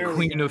 Who There is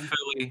we Queen go. of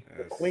Philly,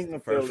 the queen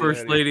of Philly.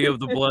 First Lady of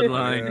the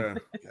Bloodline,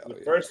 Yeah. The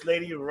first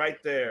lady right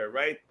there.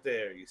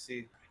 You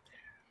see?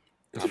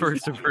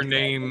 first of her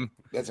name.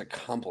 That's a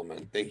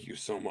compliment. Thank you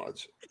so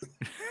much.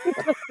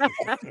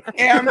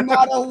 I'm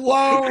not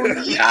alone.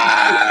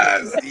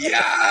 Yes.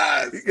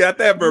 Yes. You got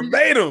that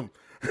verbatim.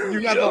 You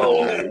got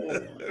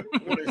the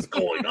What is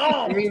going It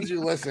on? means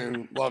you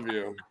listen. Love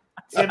you.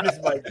 Tim is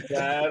my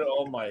dad.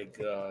 Oh my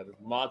god.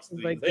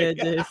 Moxley. My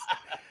goodness.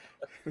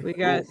 We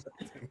got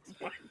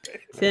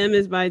Tim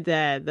is my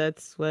dad.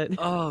 That's what.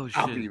 Oh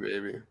Happy shit!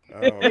 baby.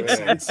 Oh, man.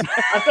 I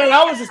thought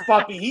I was his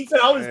puppy. He said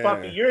I was his Man,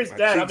 puppy. You're his my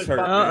dad. I'm cheeks his hurt,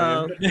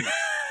 puppy.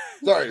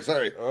 Uh-oh.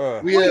 Sorry.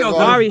 Uh, We have,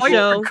 Ari Fight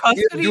show. for we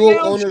custody have dual now?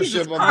 ownership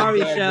Jesus of the Ari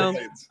dad show.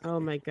 rights. Oh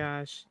my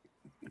gosh.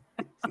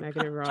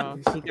 Smacking it raw.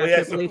 He got Well, yeah,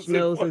 Triple H so-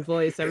 nose and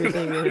voice,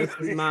 everything else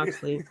is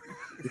Moxley.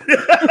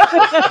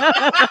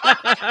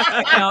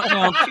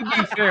 Now, to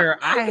be fair,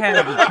 I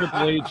have a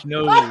Triple H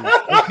nose.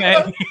 Okay.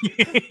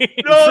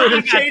 No, So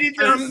you shaded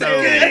to the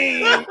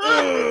game.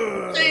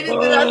 Shaded to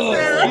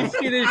that you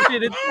see this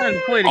shit? It's time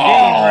to play the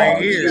game right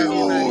here.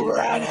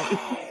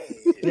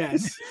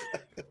 Yes.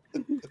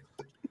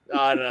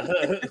 No.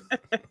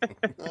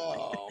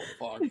 Oh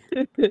fuck!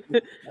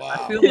 Wow.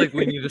 I feel like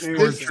we need a This is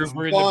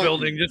stormtrooper in the fun,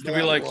 building just to but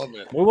be I like, love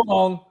it. move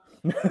along.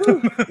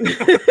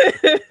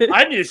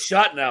 I need a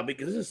shot now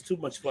because this is too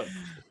much fun.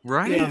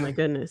 Right? Oh my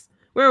goodness.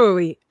 Where were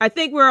we? I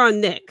think we're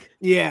on Nick.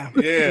 Yeah.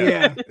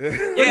 yeah. What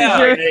is Yeah.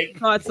 your Nick.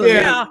 thoughts on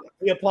Yeah. that?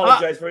 We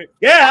apologize for it.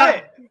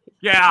 Yeah.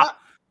 Yeah.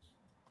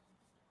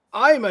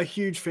 I'm a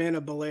huge fan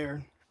of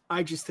Belair.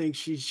 I just think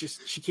she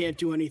can't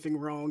do anything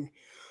wrong.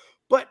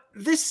 But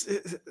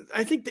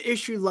I think the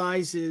issue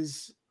lies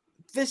is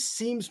this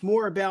seems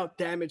more about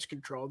damage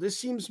control. This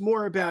seems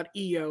more about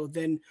EO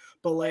than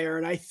Belair.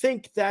 And I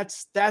think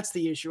that's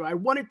the issue. I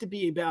want it to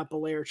be about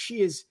Belair.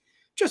 She is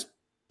just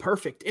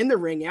perfect in the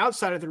ring,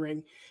 outside of the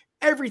ring.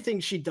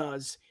 Everything she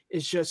does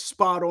is just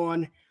spot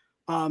on.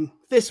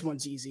 This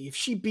one's easy. If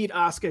she beat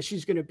Asuka,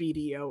 she's going to beat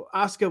EO.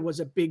 Asuka was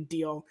a big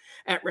deal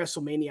at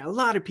WrestleMania. A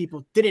lot of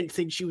people didn't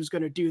think she was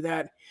going to do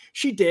that.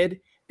 She did,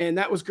 and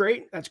that was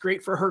great. That's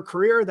great for her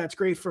career. That's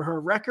great for her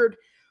record.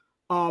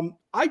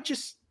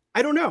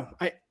 I don't know.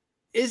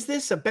 Is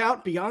this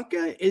about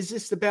Bianca? Is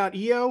this about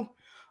EO?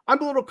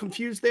 I'm a little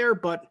confused there,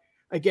 but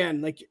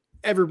again, like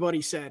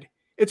everybody said,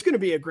 it's going to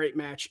be a great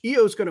match.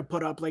 EO's going to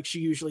put up like she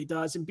usually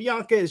does, and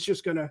Bianca is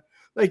just going to,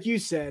 like you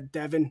said,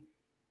 Devin,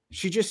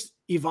 she just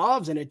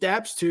evolves and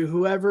adapts to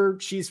whoever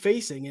she's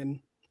facing, and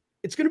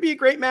it's going to be a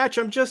great match.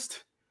 I'm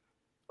just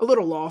a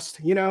little lost,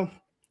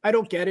 I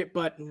don't get it,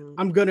 but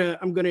I'm gonna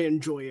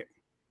enjoy it.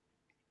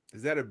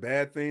 Is that a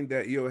bad thing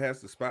that Io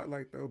has the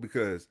spotlight though?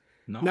 Because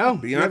No,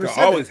 Bianca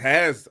always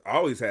has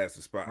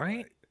the spotlight.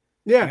 Right?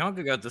 Yeah,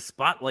 Bianca got the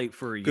spotlight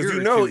for a year. Because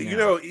or you two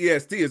know,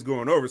 EST is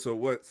going over. So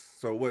what's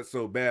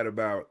so bad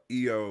about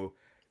Io?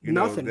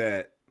 Nothing. Know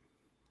that.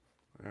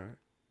 All right.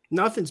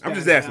 Nothing's bad. I'm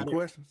just asking about it.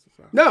 questions.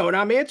 No, and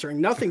I'm answering.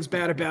 Nothing's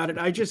bad about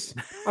it.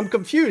 I'm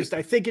confused.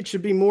 I think it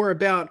should be more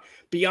about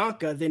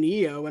Bianca than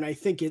Io, and I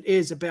think it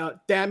is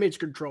about damage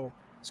control.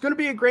 It's going to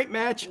be a great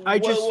match.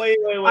 Wait.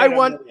 I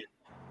want.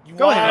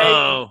 Go ahead.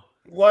 Oh.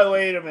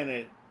 Wait a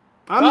minute.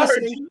 I'm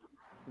listening.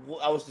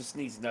 I was just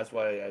sneezing. That's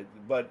why.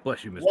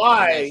 Bless you, Mr.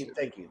 Why?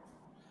 Thank you.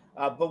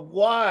 But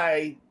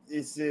why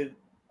is it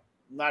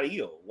not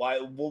Io? Why?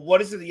 Well,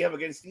 what is it that you have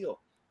against Io?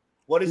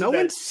 What is no it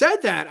one said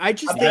that. I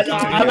just think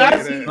I'm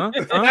asking you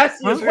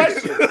a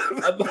question.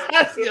 I'm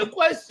asking you a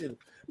question.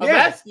 I'm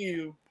asking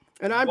you.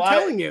 And I'm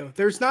telling you,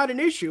 there's not an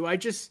issue.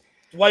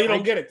 Why you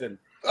don't get it then?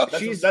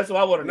 That's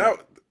what I want to know.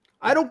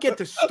 I don't get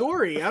the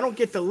story. I don't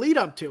get the lead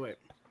up to it.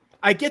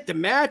 I get the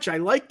match. I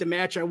like the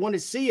match. I want to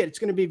see it. It's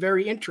going to be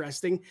very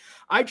interesting.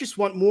 I just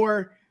want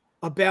more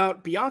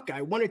about Bianca.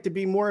 I want it to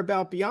be more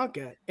about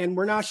Bianca, and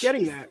we're not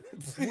getting that.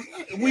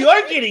 We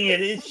are getting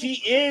it.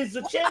 She is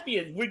the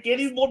champion. We're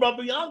getting more about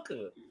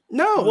Bianca.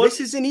 No,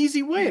 this is an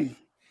easy win.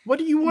 What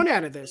do you want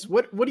out of this?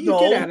 What do you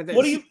get out of this?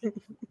 What do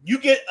you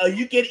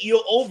get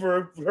Io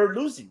over her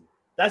losing?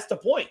 That's the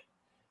point.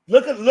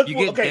 Look. You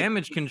get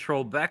damage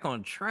control back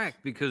on track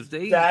because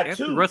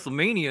after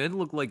WrestleMania, it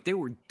looked like they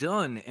were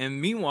done.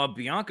 And meanwhile,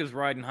 Bianca's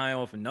riding high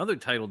off another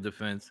title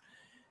defense.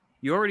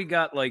 You already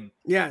got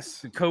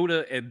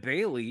Dakota and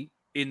Bailey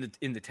in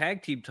the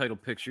tag team title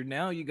picture.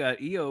 Now you got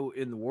Io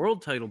in the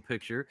world title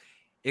picture.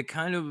 It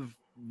kind of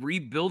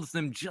rebuilds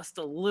them just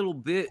a little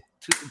bit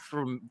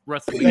from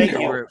WrestleMania,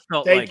 where it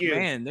felt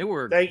man, they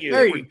were. Thank you.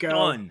 There you go.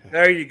 Done.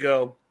 There you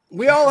go.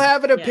 We all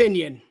have an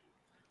opinion.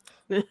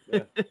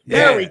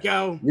 There we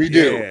go. We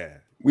do. Yeah.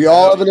 We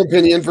all have an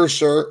opinion for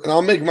sure. And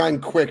I'll make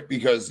mine quick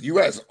because you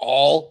guys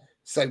all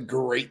said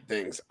great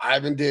things.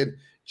 Ivan did.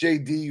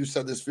 JD, you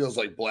said this feels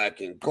like black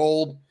and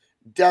gold.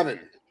 Devin,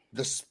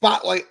 the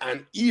spotlight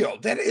on Io.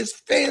 That is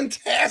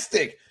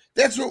fantastic.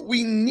 That's what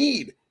we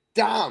need.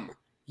 Dom,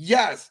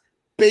 yes.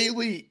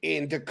 Bailey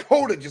and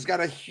Dakota just got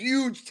a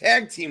huge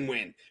tag team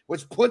win,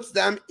 which puts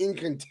them in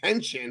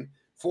contention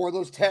for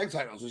those tag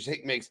titles, which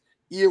makes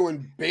Io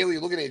and Bailey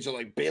looking at each other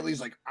like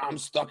Bailey's like, I'm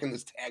stuck in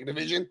this tag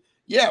division.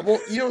 Yeah,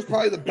 well, Io's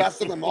probably the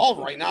best of them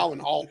all right now,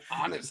 in all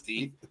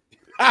honesty.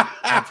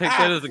 I'll take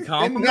that as a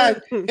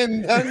compliment.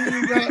 And then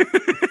you got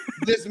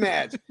this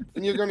match,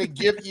 and you're going to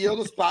give Io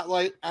the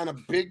spotlight on a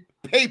big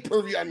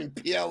pay-per-view,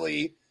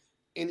 PLE,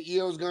 and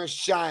Io's going to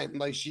shine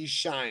like she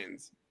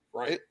shines,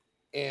 right?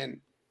 And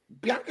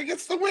Bianca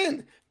gets the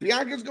win.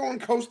 Bianca's going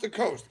coast to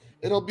coast.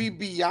 It'll be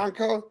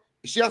Bianca.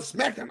 She's on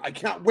SmackDown. I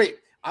can't wait.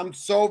 I'm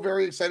so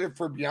very excited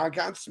for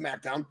Bianca on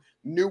SmackDown.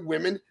 New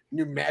women,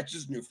 new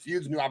matches, new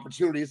feuds, new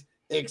opportunities,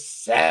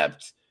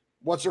 except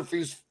what's her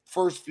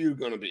first feud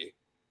going to be?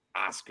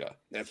 Asuka.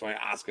 That's why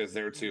Asuka's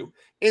there too.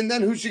 And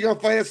then who's she going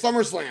to fight at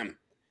SummerSlam?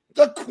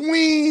 The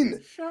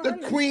Queen. Charlotte.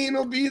 The Queen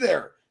will be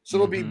there. So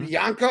it'll be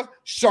Bianca,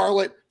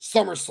 Charlotte,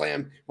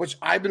 SummerSlam, which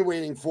I've been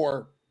waiting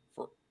for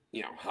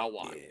how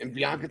long? And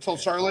Bianca told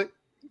Charlotte,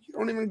 you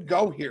don't even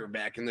go here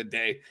back in the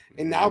day.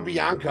 And now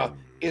Bianca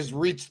is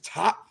reached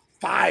top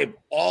 5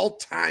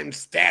 all-time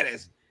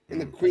status, and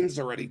the Queen's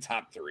already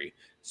top 3.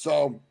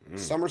 So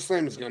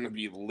SummerSlam is going to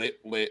be lit.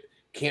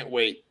 Can't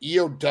wait.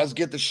 Io does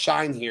get the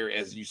shine here,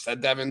 as you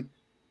said, Devin.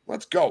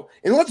 Let's go.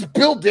 And let's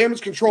build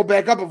damage control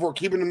back up if we're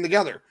keeping them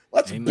together.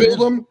 Let's build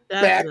them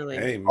back.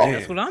 Amen. Oh,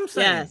 that's what I'm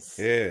saying. Yes.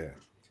 Yeah.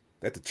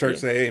 Let the church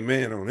say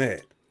amen on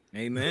that.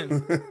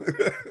 Amen.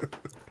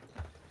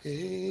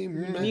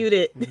 Amen. Mute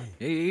it.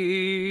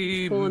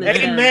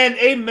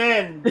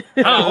 Amen.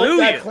 Hallelujah.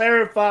 That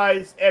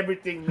clarifies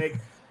everything, Nick.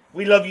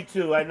 We love you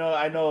too. I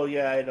know.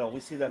 Yeah, I know. We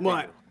see that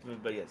What? finger.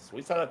 But yes,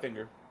 we saw that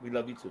finger. We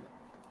love you too.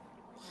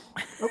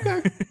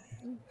 Okay.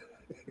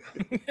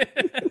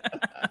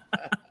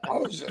 I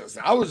was just,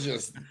 I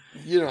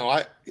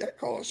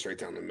call it straight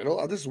down the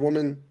middle. This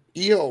woman,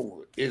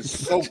 Io, is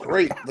so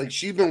great. Like,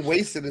 she's been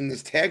wasted in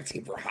this tag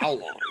team for how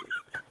long?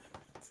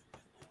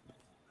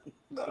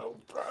 No,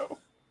 bro.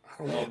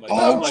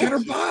 Cheddar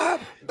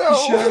Bob. No.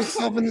 He shot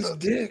himself in his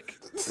dick.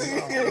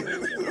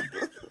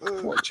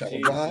 Poor Cheddar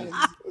Bob.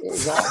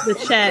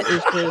 The chat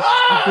is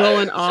just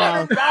going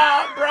off.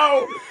 Bob,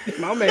 bro.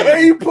 My man.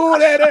 Where you pull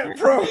that at,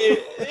 bro?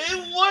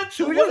 What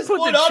is put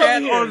going the on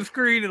chat here? on the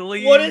screen and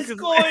leave? What is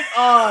going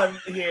on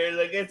here?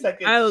 Like, it's like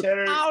a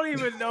cheddar. I don't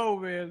even know,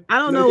 man. I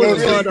don't know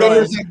what's going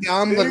on.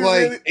 Down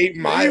like 8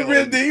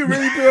 miles. He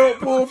really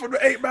pull from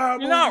the 8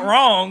 mile. You're not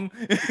wrong.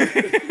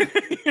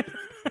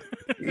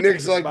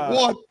 Nick's like,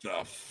 what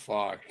the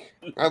fuck?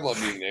 I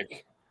love you,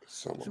 Nick,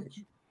 so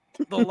much.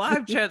 The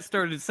live chat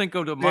started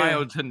Cinco de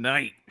Mayo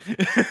tonight.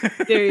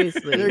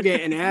 Seriously. They're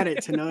getting at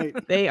it tonight.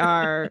 They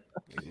are.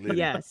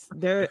 Yes,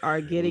 they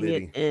are getting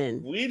it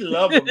in. We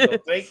love them, though.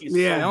 Thank you so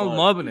much. I'm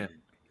loving it.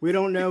 We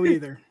don't know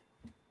either.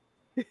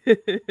 All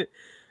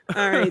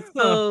right.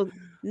 So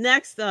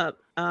next up,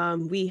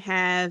 We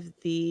have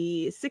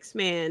the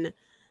 6-man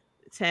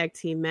tag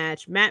team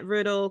match: Matt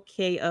Riddle,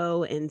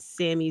 KO, and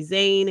Sami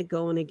Zayn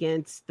going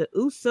against the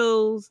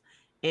Usos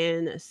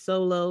and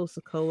Solo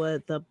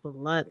Sikoa, the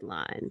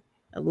Bloodline.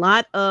 A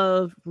lot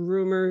of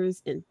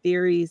rumors and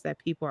theories that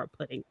people are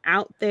putting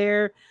out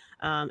there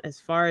as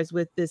far as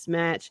with this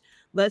match.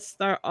 Let's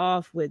start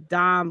off with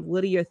Dom.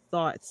 What are your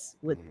thoughts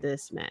with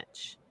this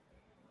match?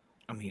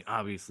 I mean,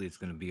 obviously it's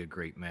going to be a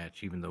great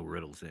match, even though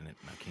Riddle's in it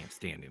and I can't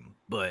stand him.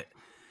 But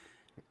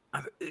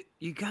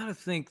you got to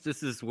think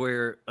this is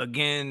where,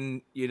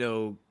 again,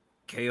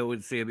 KO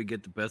and Sami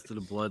get the best of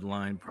the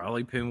Bloodline,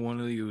 probably pin one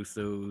of the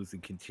Usos,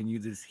 and continue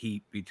this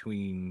heat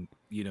between,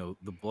 the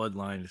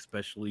Bloodline,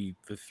 especially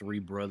the three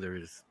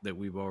brothers that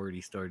we've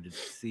already started to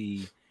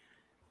see,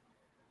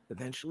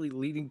 eventually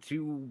leading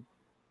to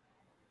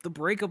the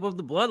breakup of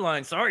the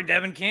Bloodline. Sorry,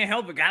 Devin, can't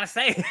help it. Gotta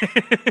say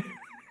it.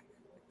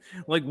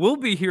 Like, we'll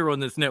be here on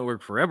this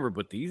network forever,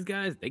 but these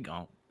guys, they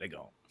gone.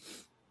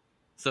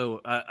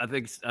 So I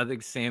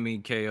think Sami,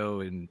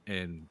 KO,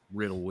 and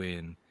Riddle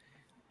win,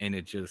 and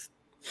it just,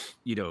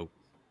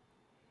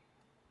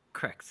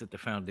 cracks at the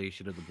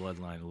foundation of the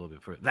Bloodline a little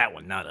bit further. That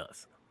one, not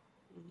us.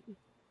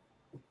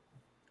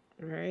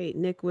 All right,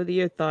 Nick, what are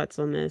your thoughts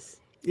on this?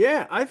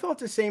 Yeah, I thought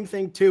the same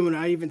thing too, and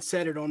I even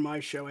said it on my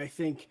show. I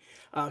think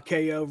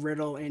KO,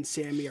 Riddle, and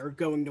Sami are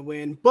going to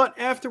win. But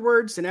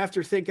afterwards, and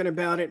after thinking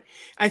about it,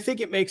 I think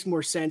it makes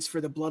more sense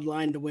for the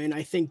Bloodline to win.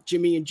 I think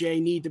Jimmy and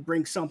Jay need to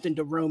bring something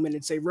to Roman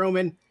and say,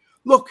 Roman,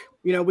 look,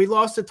 we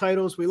lost the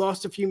titles, we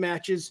lost a few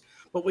matches,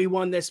 but we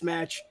won this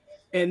match,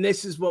 and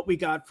this is what we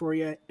got for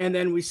you. And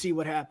then we see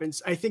what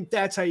happens. I think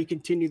that's how you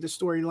continue the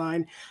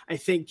storyline. I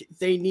think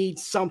they need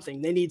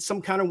something. They need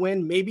some kind of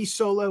win. Maybe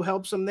Solo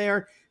helps them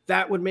there.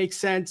 That would make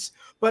sense.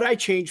 But I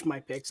changed my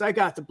picks. I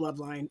got the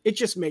Bloodline. It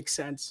just makes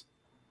sense.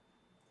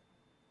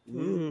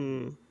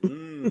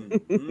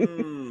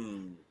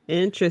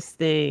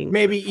 Interesting.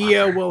 Maybe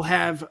Io will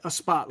have a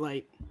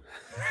spotlight.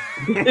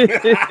 There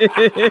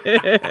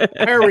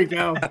we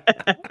go.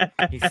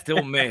 He's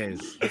still mad.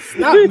 It's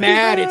not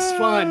mad. It's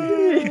fun.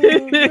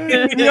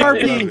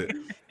 ERP.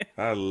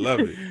 I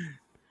love it.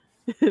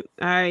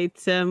 All right,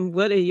 Tim,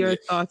 what are your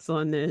thoughts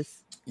on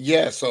this?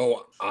 Yeah,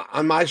 so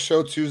on my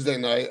show Tuesday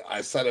night,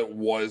 I said it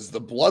was the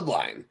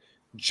Bloodline.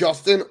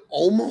 Justin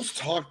almost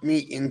talked me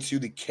into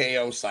the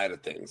KO side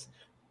of things.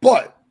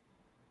 But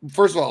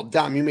first of all,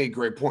 Dom, you made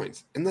great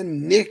points. And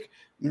then Nick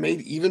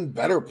made even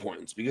better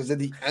points because at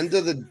the end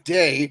of the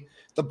day,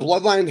 the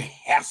Bloodline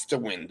has to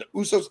win. The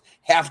Usos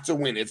have to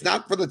win. It's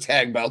not for the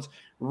tag belts.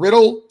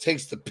 Riddle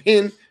takes the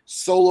pin.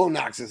 Solo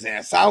knocks his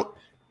ass out.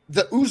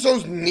 The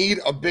Usos need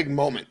a big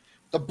moment.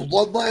 The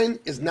Bloodline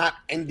is not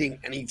ending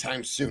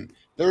anytime soon.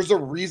 There's a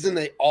reason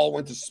they all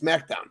went to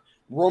SmackDown.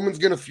 Roman's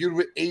going to feud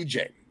with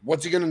AJ.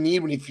 What's he going to need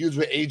when he feuds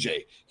with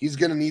AJ? He's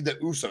going to need the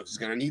Usos. He's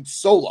going to need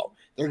Solo.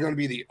 They're going to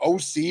be the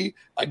OC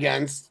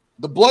against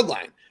the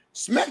Bloodline.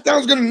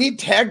 SmackDown's going to need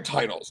tag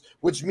titles,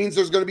 which means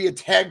there's going to be a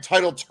tag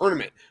title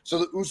tournament. So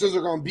the Usos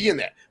are going to be in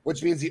that,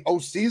 which means the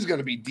OC is going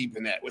to be deep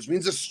in that, which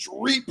means the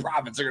Street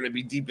Profits are going to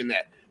be deep in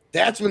that.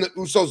 That's when the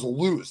Usos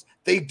lose.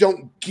 They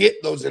don't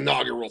get those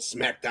inaugural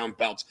SmackDown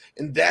belts.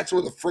 And that's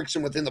where the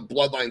friction within the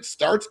Bloodline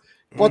starts.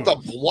 But the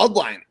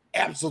Bloodline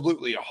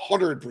absolutely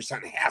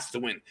 100% has to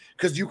win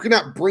because you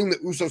cannot bring the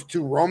Usos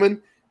to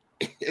Roman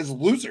as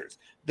losers.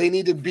 They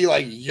need to be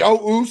like,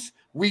 yo, Us,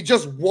 we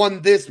just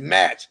won this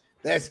match.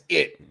 That's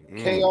it.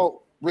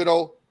 KO,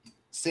 Riddle,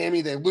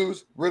 Sami, they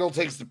lose. Riddle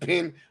takes the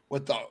pin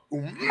with the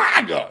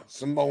Umaga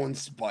Samoan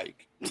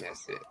spike.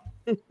 That's it.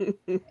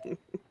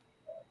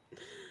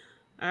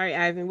 All right,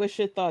 Ivan, what's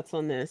your thoughts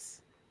on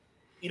this?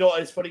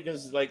 It's funny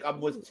because I'm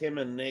with Tim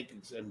and Nick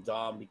and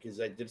Dom because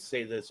I did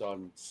say this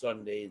on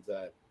Sunday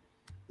that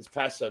this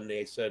past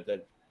Sunday I said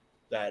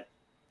that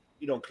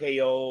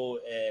KO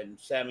and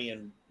Sami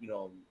and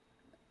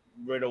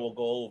Riddle will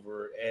go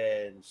over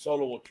and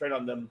Solo will turn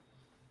on them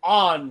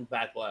on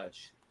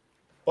Backlash.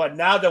 But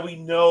now that we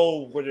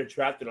know where they're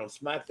drafted on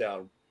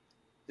SmackDown,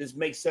 this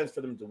makes sense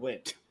for them to win.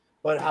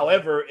 But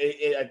however,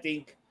 I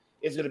think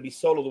it's going to be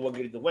Solo the one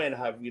getting the win,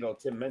 have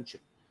Tim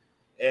mentioned,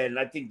 and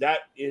I think that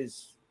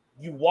is.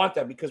 You want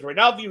that because right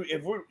now,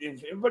 if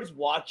everybody's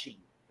watching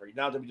right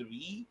now,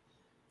 WWE,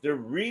 they're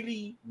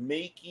really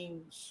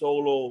making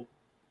Solo.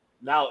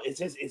 Now it's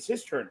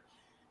his turn.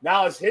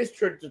 Now it's his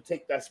turn to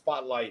take that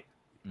spotlight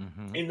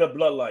in the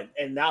Bloodline,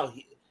 and now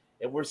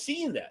and we're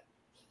seeing that.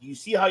 You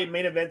see how he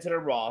main evented a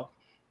Raw.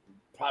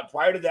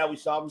 Prior to that, we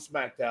saw him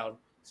SmackDown.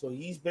 So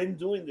he's been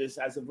doing this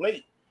as of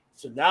late.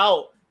 So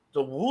now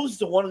who's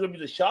the one who's gonna be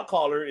the shot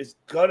caller is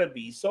gonna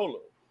be Solo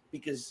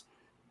because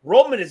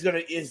Roman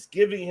is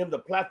giving him the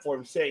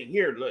platform, saying,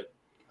 "Here, look,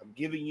 I'm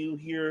giving you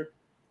here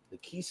the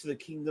keys to the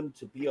kingdom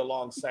to be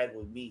alongside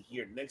with me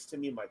here next to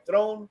me in my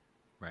throne.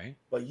 Right.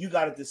 But you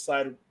got to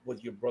decide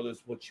with your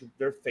brothers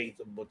their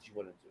faith and what you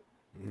want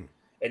to do."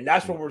 And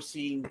that's what we're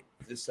seeing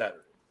this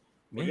Saturday.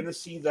 We're gonna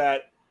see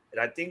that, and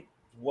I think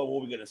what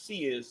we're gonna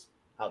see is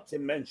how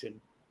Tim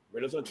mentioned,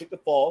 Riddle's gonna take the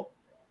fall,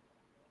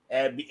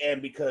 and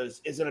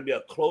because it's gonna be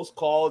a close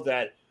call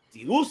that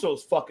the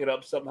Usos fuck it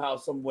up somehow,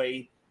 some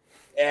way,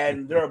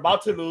 and they're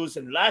about to lose.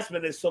 And last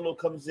minute, Solo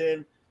comes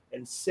in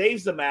and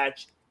saves the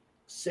match,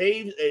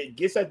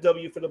 gets that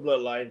W for the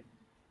Bloodline,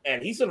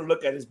 and he's gonna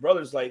look at his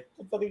brothers like,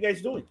 "What the fuck are you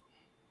guys doing?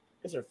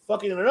 You guys are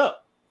fucking it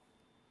up."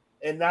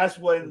 And that's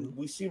when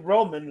we see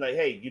Roman like,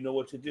 "Hey, you know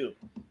what to do."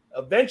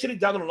 Eventually,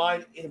 down the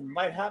line, it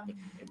might happen.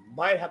 It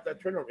might have that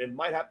turnover. It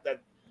might have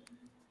that.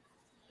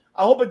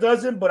 I hope it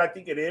doesn't, but I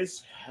think it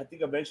is. I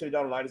think eventually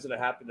down the line it's going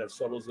to happen that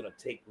Solo's going to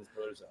take his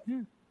brothers out.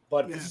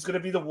 But this is going to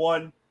be the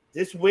one.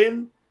 This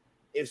win,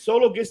 if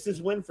Solo gets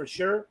this win for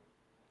sure,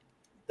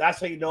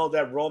 that's how you know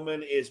that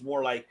Roman is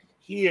more like,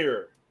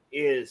 you're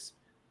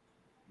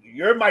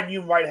my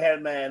new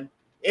right-hand man.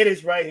 It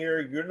is right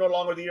here. You're no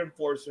longer the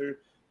enforcer.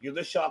 You're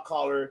the shot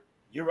caller.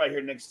 You're right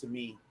here next to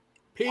me.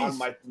 Peace.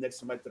 Next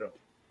to my throne.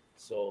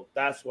 So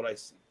that's what I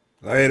see.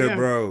 Later,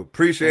 bro.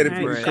 Appreciate it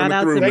for Shout coming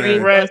out through, to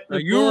man. Brett.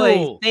 Thank We you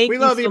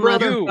love so you, much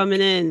brother. for coming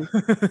in.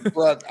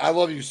 Brett, I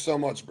love you so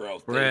much, bro.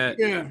 Brett.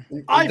 Yeah.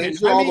 And Ivan, thanks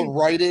for I all mean- the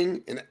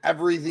writing and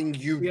everything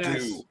you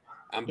Yes. do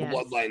on Yes.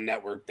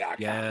 BloodlineNetwork.com,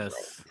 Yes.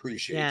 bro.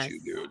 Appreciate Yes. you,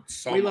 dude.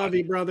 So We love much.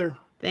 you, brother.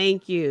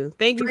 Thank you.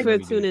 Thank you for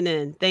tuning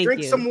in. Thank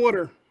Drink you. some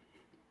water.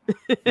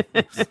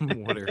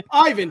 Some water.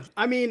 Ivan,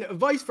 I mean,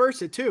 vice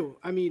versa too.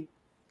 I mean,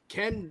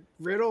 can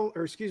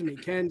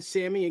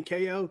Sammy and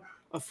KO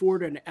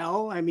afford an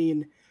L? I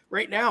mean,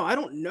 right now, I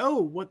don't know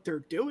what they're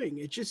doing.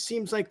 It just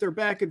seems like they're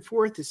back and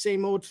forth, the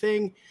same old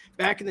thing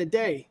back in the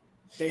day.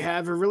 They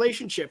have a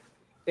relationship.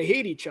 They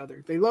hate each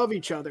other. They love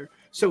each other.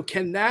 So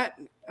can that,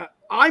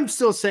 I'm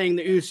still saying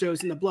the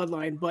Usos and the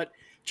Bloodline, but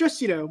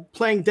just,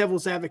 playing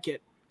devil's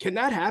advocate, can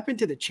that happen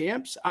to the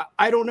champs?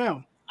 I don't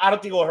know. I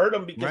don't think it'll hurt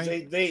them because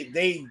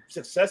they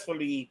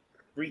successfully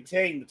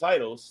retained the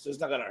titles, so it's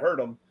not going to hurt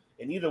them.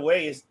 And either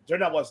way, they're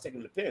not what's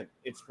taking the pin.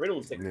 It's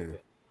Riddle's taking the pin.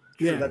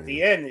 Yeah. So at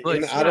the end,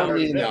 And it's I not don't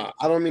hurting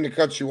them. mean to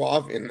cut you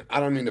off, and I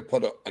don't mean to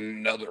put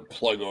another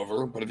plug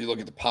over. But if you look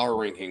at the power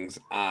rankings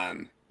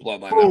on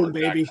Boom,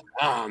 baby.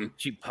 BloodlineNetwork.com,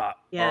 Cheap pop.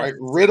 Yes. all right,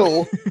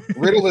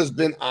 Riddle has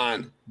been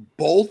on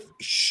both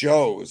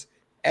shows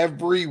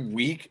every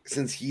week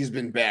since he's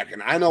been back,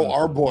 and I know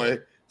our boy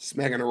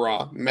Smacking a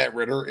Raw, Matt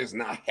Ritter, is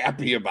not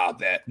happy about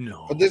that.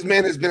 No. But this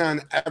man has been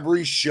on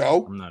every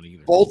show I'm not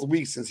either. both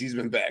weeks since he's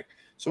been back.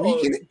 So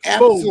he can boom.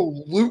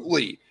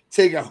 absolutely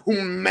take a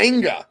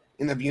humenga,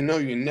 and if you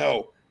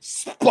know,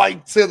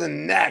 spike to the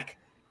neck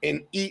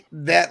and eat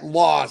that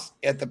loss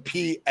at the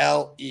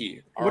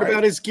PLE. All What right?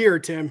 about his gear,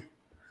 Tim?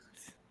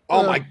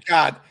 Oh my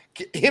God.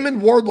 Him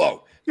and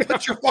Wardlow.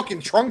 Put your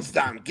fucking trunks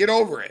down. Get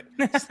over it.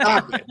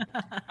 Stop it.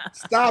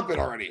 Stop it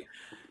already.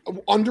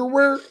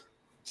 Underwear,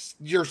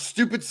 your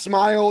stupid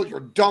smile, your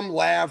dumb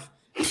laugh.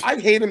 I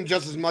hate him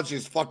just as much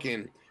as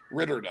fucking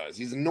Ritter does.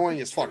 He's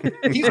annoying as fuck.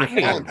 He's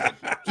talented.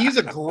 He's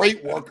a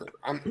great worker.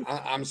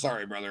 I'm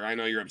sorry, brother. I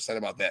know you're upset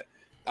about that.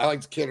 I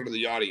like to cater to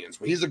the audience,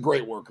 but he's a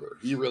great worker.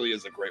 He really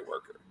is a great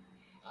worker.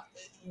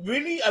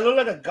 Really? I look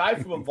like a guy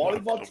from a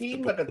volleyball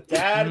team, like a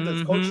dad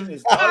that's coaching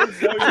his daughters.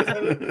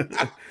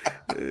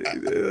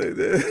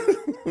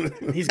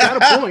 He's got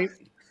a point.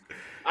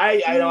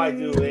 I know I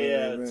do.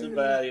 Yeah, too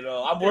bad.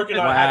 I'm working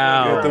on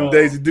Wow. Get them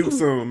Daisy Duke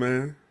song,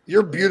 man.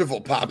 You're beautiful,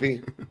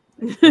 Poppy.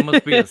 It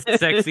must be a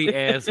sexy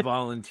ass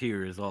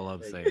volunteer, is all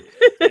I'm saying.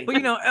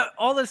 But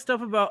all that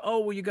stuff about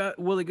they got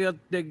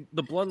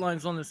the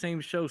Bloodlines on the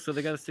same show, so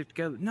they got to stick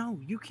together. No,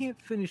 you can't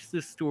finish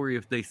this story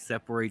if they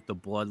separate the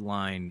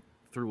Bloodline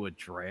through a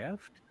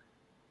draft.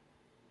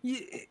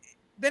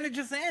 Then it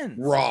just ends.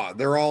 Raw.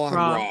 They're all on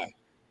Raw.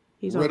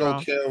 He's on Riddle,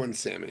 Raw. KO, and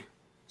Sammy.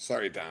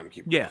 Sorry, Dom.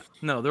 Keep going. Yeah,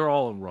 no, they're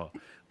all on Raw.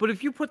 But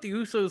if you put the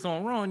Usos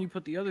on Raw and you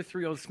put the other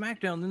three on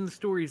SmackDown, then the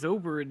story's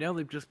over, and now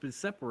they've just been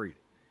separated.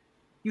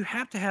 You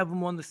have to have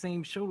them on the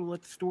same show to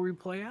let the story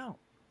play out.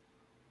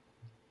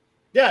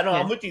 Yeah, no,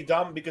 I'm with you,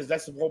 Dom, because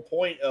that's the whole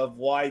point of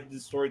why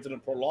this story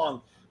didn't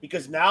prolong.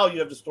 Because now you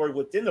have the story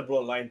within the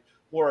Bloodline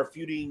who are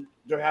feuding,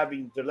 they're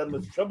having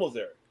dilemmas, troubles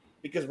there.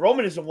 Because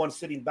Roman is the one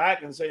sitting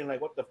back and saying, like,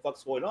 what the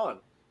fuck's going on?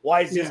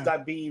 Why is this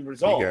not being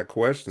resolved? He got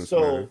questions,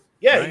 So,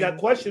 man. he got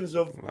questions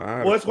of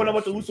Lot what's of going on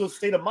with the Usos'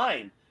 state of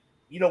mind.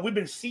 We've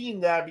been seeing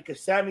that because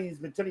Sammy's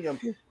been telling him,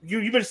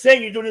 you've been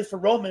saying you're doing this for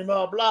Roman,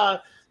 blah, blah.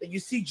 And you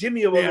see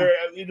Jimmy over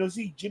there,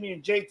 see Jimmy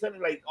and Jay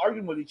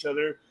arguing with each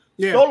other.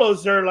 Yeah.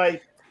 Solos are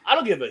like, I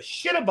don't give a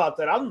shit about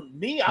that. I'm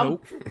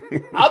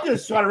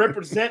just trying to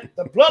represent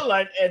the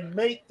Bloodline and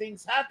make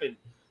things happen.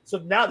 So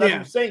now that's what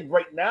I'm saying.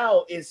 Right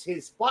now is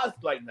his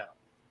spotlight now.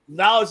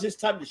 Now is his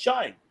time to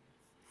shine.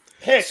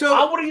 Heck,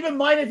 I wouldn't even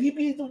mind if he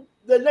be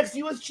the next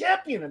U.S.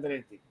 champion of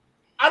anything.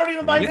 I don't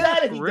even mind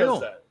that if he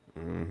does that.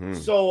 Mm-hmm.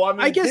 So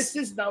I guess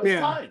this is now his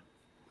time.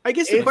 I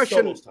guess the It's question.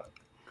 Solo's time.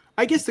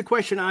 I guess the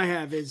question I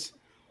have is,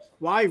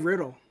 why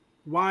Riddle?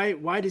 Why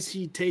does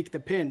he take the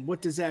pin?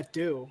 What does that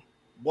do?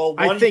 Well,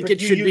 I think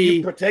it should be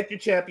you protect your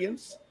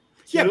champions.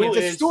 Yeah, but Two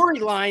the is-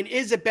 storyline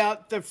is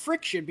about the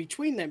friction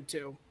between them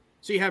two.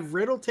 So you have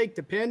Riddle take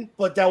the pin.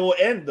 But that will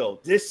end though.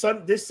 This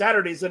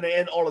Saturday is going to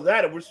end all of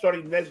that, and we're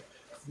starting next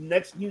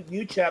next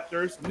new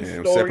chapters, new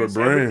Damn, stories, separate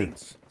everything.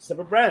 brands.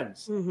 Separate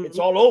brands. Mhm. It's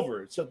all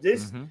over. So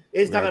this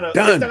is not We're gonna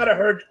done. it's not gonna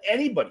hurt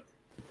anybody.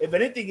 If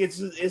anything, it's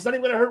not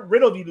even gonna hurt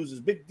Riddle if he loses.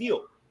 Big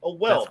deal. Oh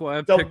well. That's why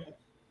I picked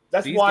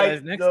That's these why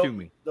guys next to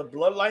me. the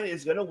Bloodline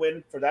is going to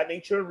win for that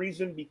nature and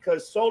reason,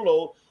 because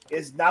Solo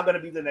is now going to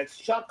be the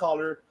next shot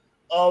caller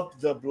of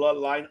the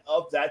Bloodline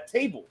of that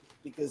table,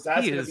 because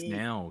that's He going is to be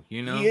now.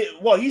 You know,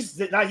 he's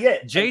not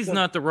yet. Jay's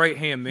not the right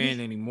hand man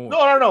anymore.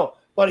 No.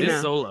 But It's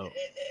he's Solo.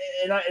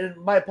 And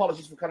my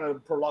apologies for kind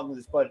of prolonging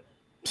this, but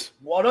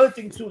one other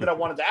thing too that I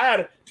wanted to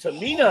add: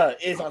 Tamina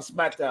is on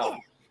SmackDown.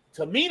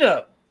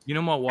 Tamina. You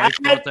know, my wife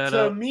Add brought that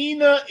up.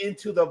 Tamina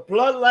into the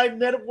Bloodline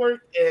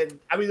Network, and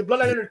I mean the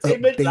Bloodline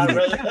Entertainment. Not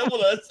really.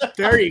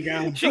 There you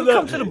go. She can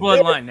come to the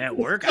Bloodline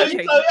Network. I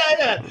take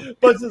yeah.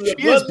 But to the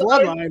She is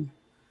Bloodline.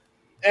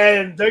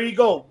 And there you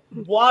go.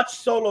 Watch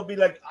Solo be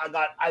like,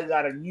 I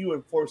got a new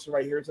enforcer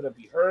right here. It's gonna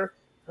be her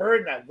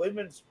and that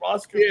women's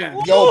roster. Yeah.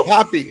 Yo,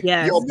 Poppy.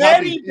 Yes. Yo, Poppy.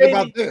 Ready, Think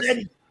about baby, this.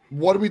 ready.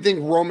 What do we think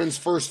Roman's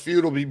first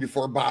feud will be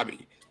before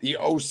Bobby? The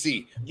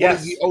OC.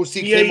 Yes. What is the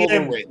OC Mia came over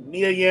Yim, with?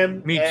 Mia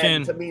Yim Me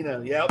and Chin.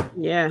 Tamina. Yep.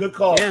 Yeah. Good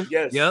call. Yeah.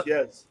 Yes. Yep.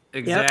 Yes.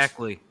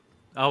 Exactly.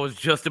 I was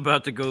just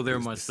about to go there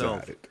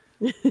myself.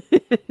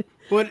 Decided.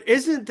 But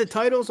isn't the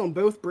titles on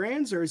both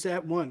brands, or is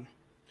that one?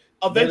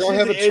 They don't Eventually,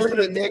 have a it's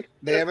tournament, gonna- Nick.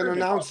 They haven't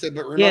announced it,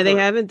 but remember, Yeah, they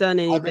haven't done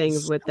I've been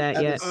anything with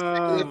that yet.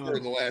 speculating for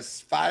the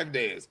last 5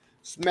 days.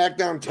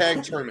 SmackDown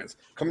tag tournaments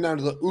coming down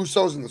to the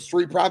Usos and the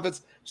Street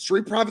Profits.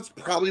 Street Profits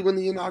probably win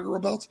the inaugural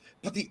belts,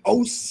 but the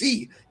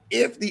OC,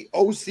 if the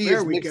OC There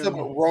is we mixed go. up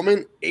with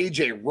Roman,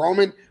 AJ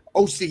Roman,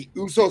 OC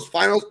Usos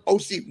finals,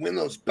 OC win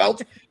those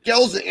belts.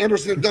 Gallows and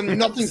Anderson have done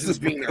nothing since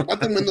being there. Let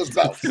them win those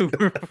belts.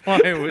 Super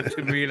flying with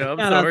Tamina. I'm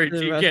Shout out sorry, to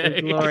the Wrestling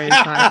TK. Glorious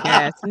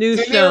podcast. New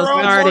De show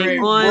Niro, starting great,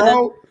 on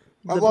bro.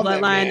 I the love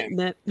that Bloodline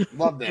man.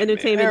 Love that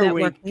Entertainment There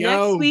we Network go.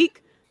 next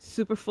week.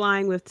 Super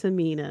Flying with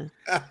Tamina.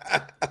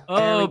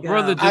 Oh, we go.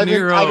 brother De Ivan's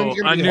Niro,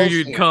 gonna I be knew hosting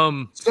you'd it.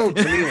 come. So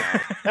Tamina.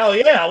 Hell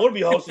yeah, I would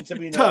be hosting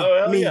Tamina. Oh,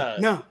 hell yeah.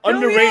 No.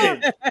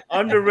 Underrated.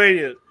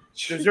 Underrated.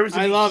 Deserves to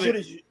I be- love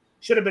it.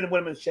 Should have been a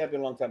women's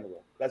champion a long time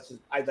ago. That's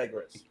just, I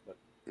digress. But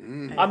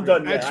Mm. I'm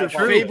done. That's yeah, your I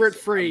apologize. favorite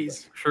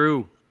phrase.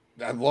 True.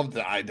 I love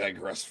the I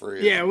digress for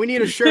you. Yeah, we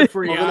need a shirt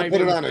for you, We're gonna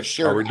put it Ivan. on a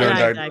shirt. Are we done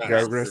I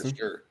digressing?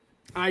 Sure.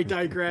 I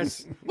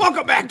digress.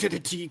 Welcome back to the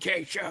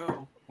TK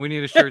show. We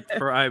need a shirt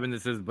for Ivan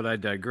that says, but I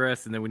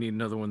digress. And then we need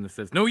another one that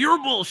says, no, you're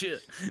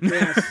bullshit.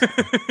 Yes.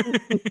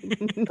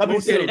 Coming We'll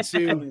get soon. it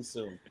soon. Coming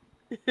soon.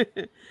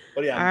 But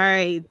yeah, All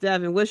right,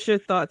 Devin, what's your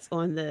thoughts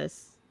on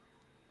this?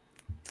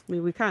 I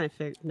mean, we kind of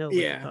know what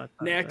your Yeah. thoughts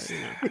are, Next. but,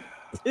 you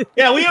know.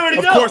 yeah, we already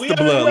Of know. course, We the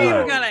already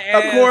know. bloodline.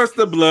 Of course,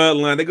 the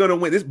bloodline. They're gonna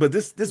win this, but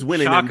this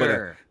win ain't nothing but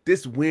Shocker.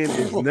 this win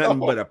is nothing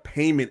but a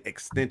payment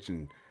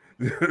extension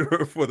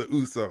for the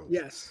Usos.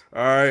 Yes.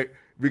 All right,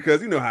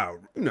 because you know how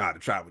the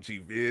tribal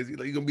chief is. You're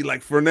gonna be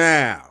like, for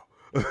now.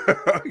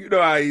 You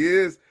know how he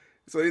is.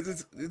 So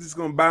it's just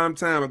gonna buy him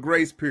time, a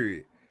grace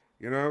period.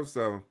 You know,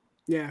 so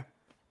Yeah.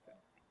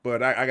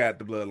 but I got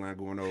the bloodline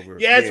going over.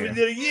 Yes, yeah. we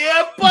did.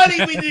 Yeah,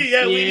 buddy, we did.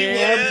 Yeah, we did.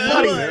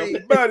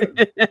 Yeah, buddy.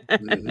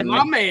 Buddy.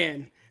 My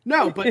man.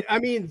 No, but I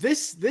mean,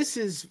 this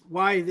is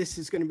why this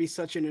is going to be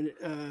such an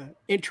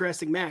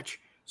interesting match.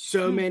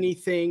 So many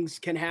things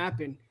can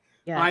happen.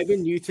 Yes.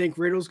 Ivan, you think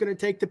Riddle's going to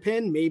take the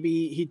pin?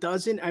 Maybe he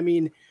doesn't. I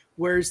mean,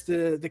 where's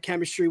the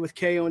chemistry with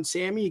KO and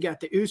Sammy? You got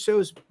the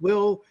Usos.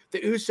 Will the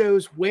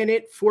Usos win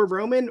it for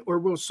Roman, or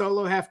will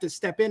Solo have to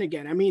step in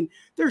again? I mean,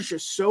 there's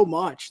just so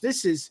much.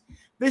 This is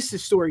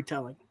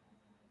storytelling.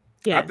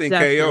 Yeah, I think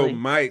definitely. KO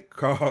might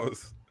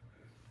cause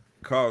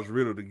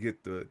Riddle to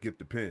get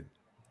the pin.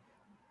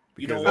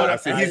 You know Because what? I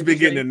said he's been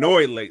getting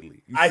annoyed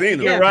lately. You've I seen think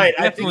him. you're right.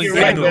 I think Definitely you're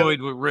been right.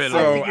 annoyed with Riddle.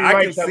 So think you're I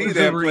right, can see Devin. that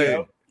Super,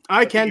 play.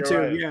 I can you're too.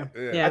 right. Yeah.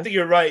 Yeah. I think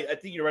you're right. I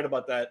think you're right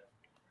about that.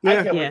 Yeah. I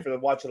can't Yeah. wait for the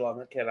watch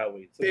along. I cannot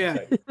wait. So Yeah.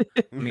 excited.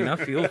 I mean, I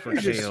feel for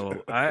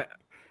KO.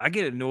 I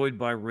get annoyed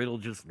by Riddle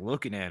just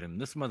looking at him.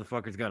 This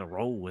motherfucker's got to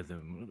roll with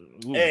him.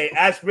 Ooh. Hey,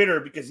 ask Ritter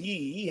because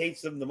he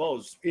hates them the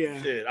most.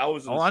 Yeah. Shit, I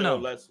was in the I show know.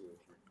 last week.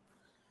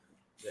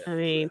 I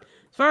mean,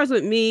 as far as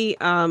with me,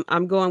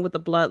 I'm going with the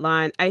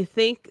bloodline. I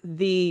think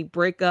the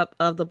breakup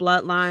of the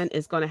bloodline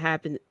is going to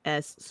happen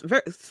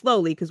very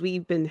slowly because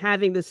we've been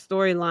having this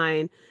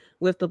storyline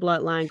with the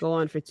bloodline go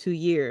on for 2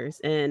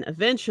 years, and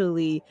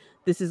eventually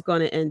this is going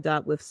to end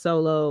up with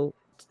Solo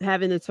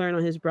having to turn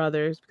on his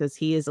brothers because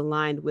he is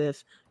aligned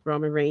with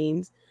Roman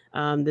Reigns.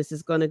 This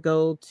is going to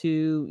go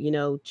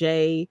to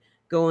Jay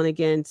going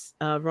against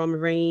Roman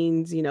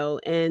Reigns,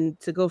 and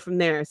to go from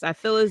there. So I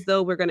feel as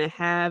though we're going to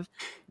have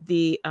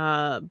the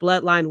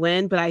bloodline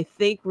win, but I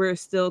think we're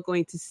still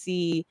going to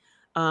see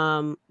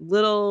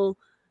little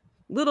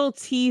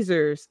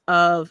teasers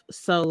of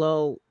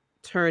Solo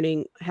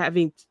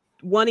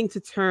wanting to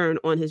turn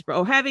on his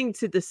brother, or having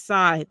to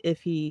decide if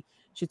he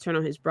should turn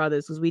on his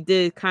brothers, because we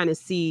did kind of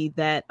see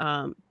that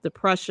the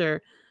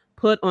pressure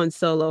put on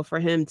Solo for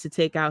him to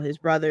take out his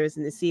brothers,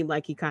 and it seemed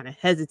like he kind of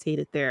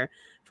hesitated there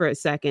for a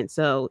second.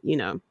 So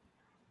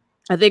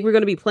I think we're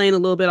going to be playing a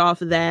little bit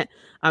off of that,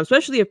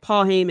 especially if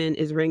Paul Heyman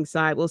is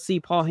ringside. We'll see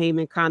Paul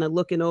Heyman kind of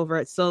looking over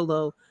at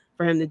Solo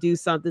for him to do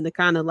something to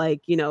kind of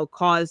like,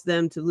 cause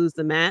them to lose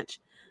the match.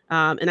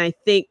 And I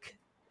think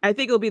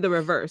it'll be the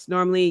reverse.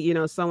 Normally,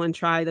 someone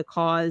try to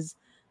cause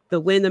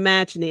win the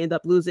match and they end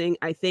up losing.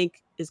 I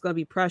think it's going to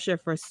be pressure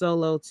for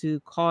Solo to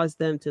cause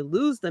them to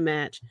lose the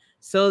match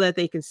so that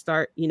they can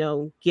start,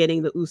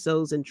 getting the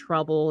Usos in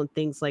trouble and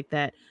things like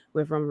that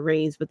with Roman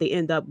Reigns, but they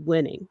end up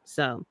winning.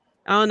 So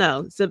I don't know.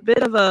 It's a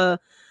bit of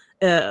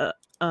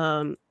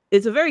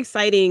it's a very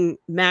exciting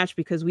match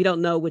because we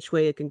don't know which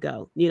way it can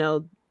go.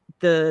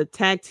 The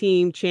tag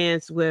team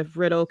chance with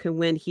Riddle can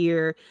win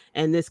here,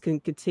 and this can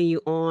continue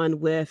on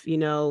with,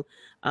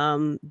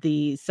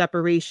 the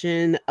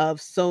separation of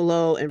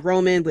Solo and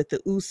Roman with the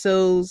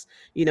Usos.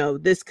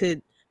 This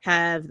could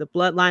have the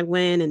Bloodline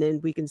win, and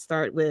then we can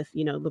start with,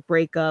 the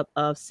breakup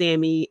of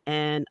Sammy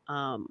and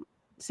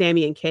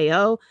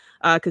KO.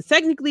 Because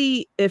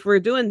technically, if we're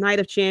doing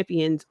Night of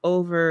Champions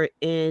over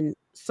in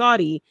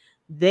Saudi,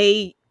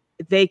 they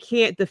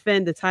can't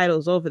defend the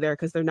titles over there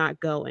because they're not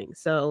going.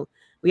 So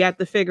we have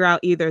to figure out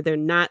either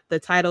the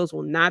titles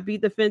will not be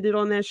defended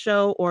on that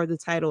show, or the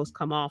titles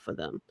come off of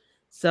them.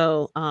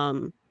 So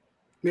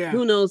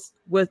who knows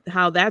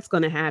how that's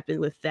going to happen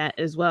with that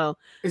as well.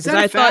 Is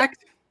that a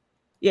fact?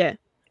 Yeah.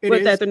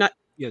 That they're not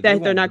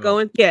they're not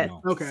going. Yeah.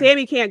 No. Okay.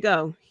 Sammy can't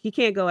go. He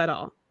can't go at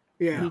all.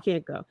 Yeah. He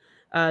can't go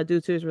due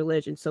to his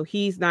religion. So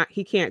he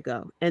can't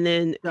go. And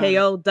then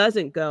KO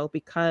doesn't go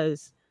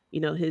because,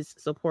 his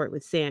support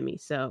with Sammy.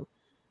 So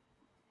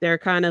they're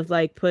kind of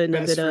like putting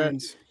Best a bit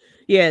friends.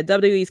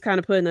 WWE's kind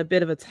of putting a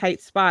bit of a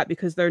tight spot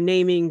because they're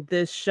naming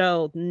this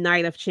show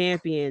Night of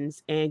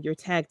Champions, and your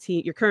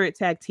current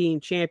tag team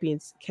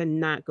champions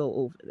cannot go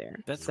over there.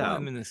 That's why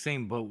I'm in the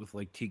same boat with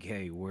like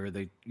TK, where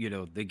they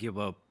give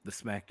up the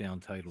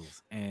SmackDown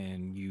titles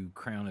and you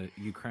crown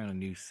a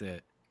new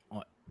set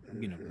on,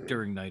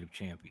 during Night of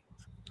Champions.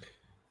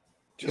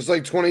 Just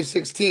like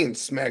 2016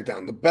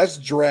 SmackDown, the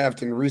best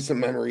draft in recent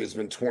memory has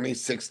been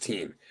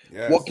 2016.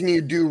 Yes. What can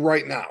you do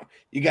right now?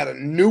 You got a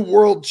new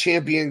world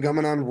champion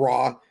coming on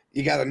Raw.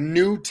 You got a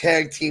new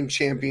tag team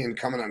champion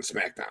coming on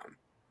SmackDown.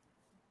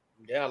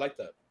 Yeah, I like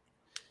that.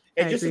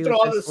 And just to throw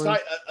on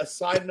a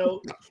side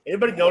note,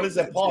 anybody notice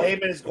that Paul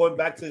Heyman is going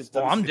back to his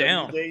I'm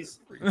down. days?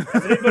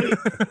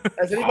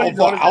 Has anybody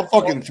I'll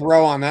fucking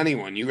throw on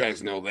anyone. You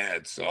guys know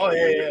that. So oh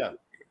yeah.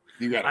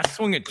 I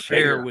swing a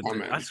chair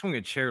I swing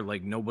a chair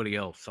like nobody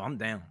else, so I'm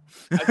down.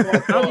 I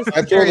throw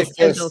the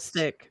fist.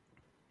 Stick.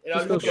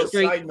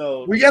 Side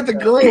note, we got the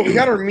girl. We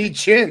got her meat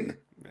chin.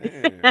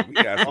 Man, we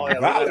got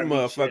some violent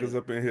motherfuckers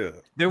up in here.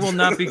 There will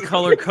not be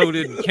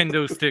color-coded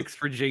kendo sticks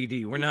for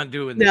JD. We're not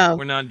doing that. No,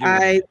 we're not doing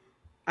that.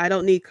 I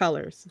don't need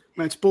colors.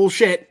 That's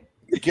bullshit.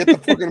 Get the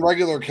fucking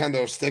regular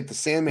kendo stick, the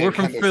Sandman. We're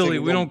from Philly.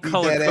 We don't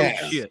color code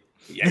shit.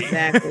 Yeah,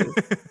 exactly.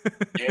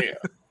 Yeah.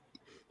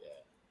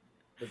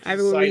 I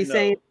remember what you're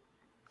saying.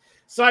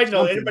 Side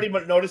note, anybody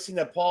noticing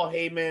that Paul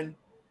Heyman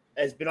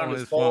has been on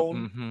his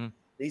phone? Mm-hmm.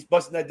 He's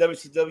busting that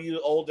WCW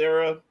old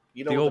era.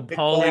 The old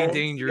Paulie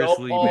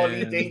Dangerously,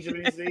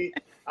 Dangerously.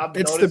 I'm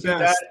it's noticing the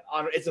best.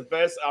 It's the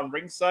best on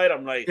ringside.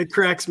 I'm like, it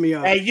cracks me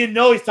up. Hey,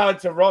 he's talking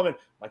to Roman.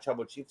 My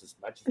tribal chief is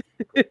matching.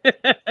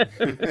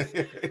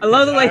 I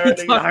love the way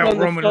he talks on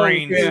Roman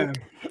Reigns. Yeah.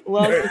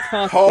 Love to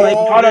talk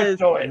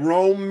like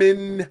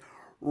Roman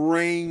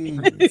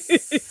Reigns.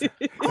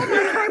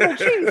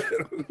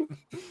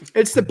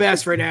 It's the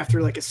best right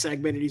after like a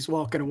segment and he's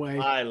walking away.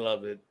 I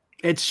love it.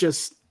 It's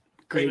just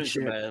great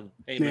shit. Man.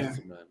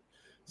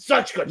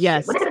 Such good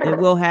yes, shit. It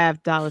will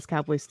have Dallas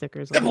Cowboy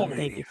stickers on it.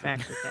 Thank you,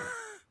 Factor Cat.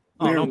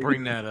 Oh, don't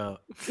bring that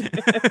up.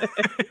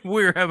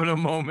 We're having a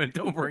moment.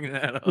 Don't bring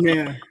that up.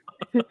 Yeah.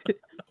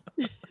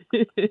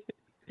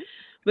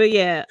 But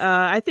yeah,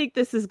 I think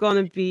this is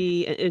going to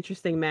be an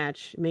interesting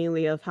match,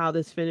 mainly of how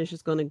this finish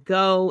is going to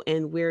go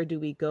and where do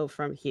we go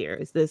from here.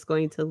 Is this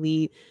going to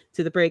lead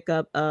to the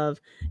breakup of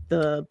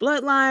the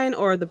Bloodline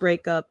or the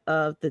breakup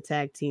of the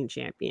tag team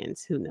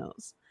champions? Who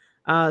knows?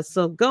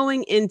 So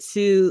going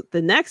into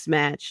the next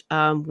match,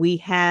 we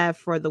have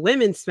for the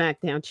Women's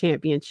SmackDown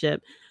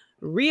Championship,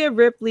 Rhea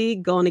Ripley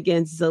going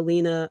against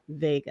Zelina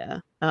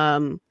Vega.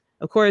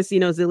 Of course,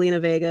 Zelina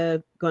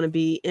Vega going to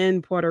be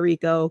in Puerto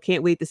Rico.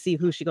 Can't wait to see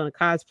who she's going to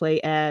cosplay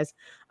as.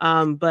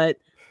 But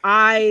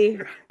I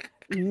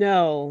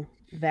know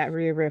that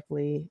Rhea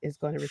Ripley is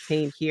going to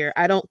retain here.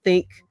 I don't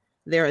think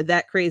they're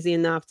that crazy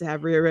enough to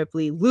have Rhea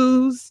Ripley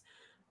lose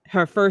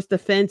her first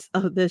defense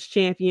of this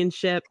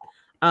championship.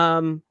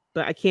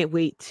 But I can't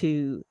wait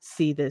to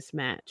see this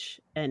match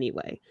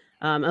anyway.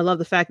 I love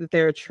the fact that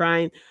they're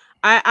trying.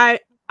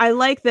 I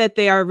like that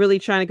they are really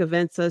trying to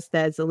convince us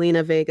that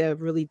Zelina Vega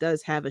really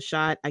does have a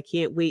shot. I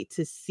can't wait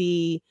to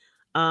see,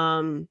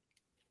 how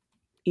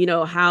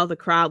the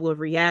crowd will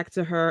react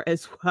to her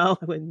as well.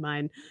 I wouldn't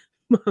mind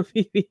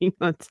Muffy being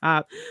on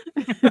top.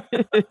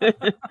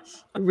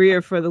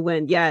 Rhea for the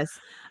win. Yes.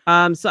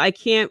 So I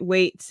can't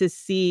wait to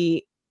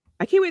see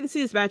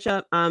this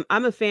matchup.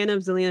 I'm a fan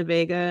of Zelina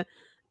Vega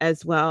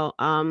as well.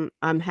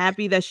 I'm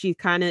happy that she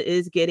kind of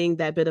is getting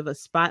that bit of a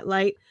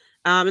spotlight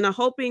And I'm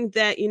hoping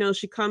that,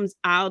 she comes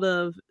out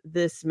of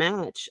this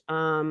match,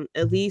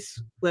 at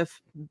least with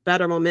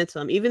better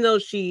momentum. Even though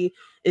she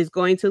is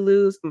going to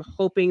lose, I'm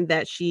hoping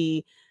that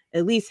she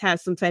at least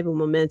has some type of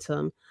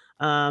momentum,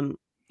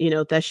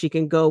 that she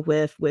can go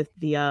with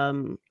the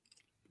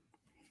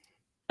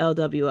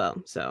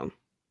LWO. So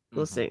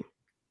we'll see.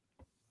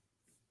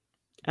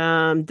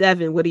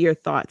 Devin, what are your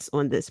thoughts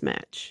on this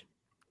match?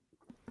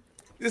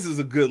 This is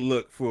a good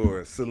look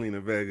for Zelina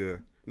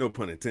Vega. No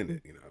pun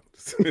intended,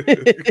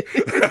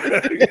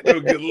 No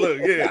good look,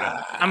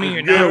 yeah. I mean,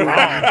 you're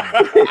not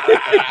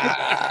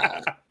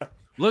wrong.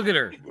 Look at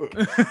her.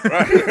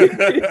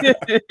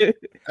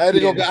 I had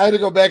to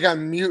go back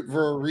on mute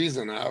for a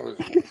reason. That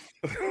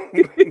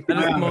is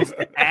the most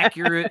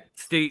accurate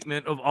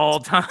statement of all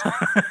time.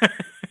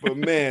 But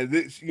man,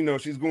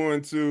 she's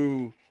going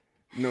to,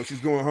 she's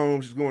going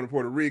home. She's going to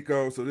Puerto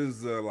Rico. So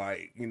this is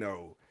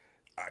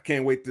I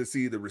can't wait to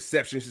see the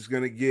reception she's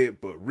gonna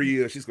get. But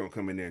Rhea, she's gonna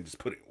come in there and just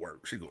put it in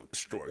work. She's gonna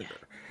destroy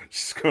her.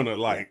 She's gonna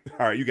all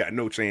right, you got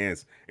no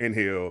chance in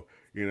hell.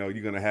 You're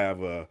gonna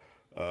have a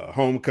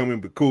homecoming,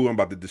 but cool. I'm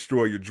about to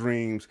destroy your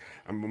dreams.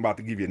 I'm about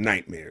to give you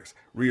nightmares.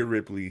 Rhea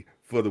Ripley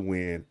for the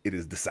win. It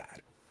is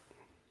decided.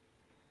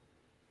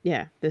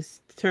 Yeah,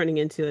 this turning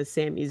into a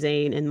Sami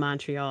Zayn in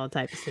Montreal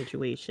type of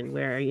situation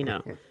where,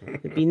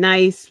 it'd be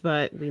nice,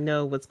 but we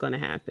know what's going to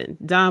happen.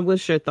 Dom,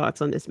 what's your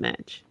thoughts on this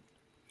match?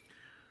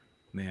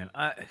 Man,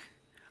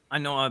 I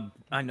know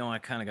I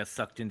kind of got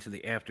sucked into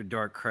the After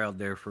Dark crowd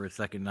there for a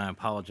second, and I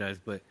apologize,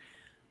 but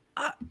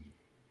I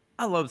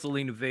love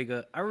Zelina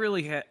Vega. I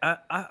really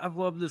I've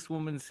loved this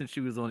woman since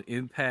she was on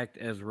Impact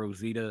as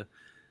Rosita.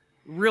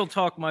 Real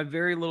talk, my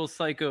very little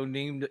psycho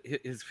named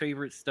his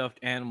favorite stuffed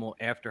animal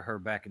after her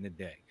back in the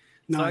day.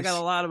 Nice. So I got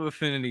a lot of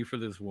affinity for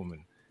this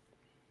woman,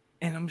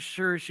 and I'm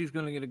sure she's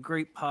going to get a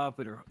great pop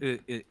at her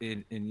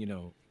in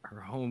her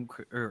home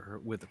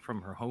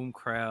from her home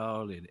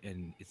crowd,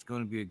 and it's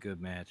going to be a good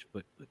match.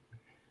 But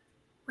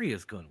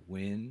Rhea's going to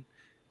win.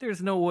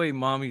 There's no way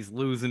Mommy's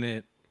losing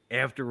it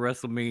after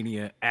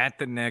WrestleMania at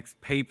the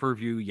next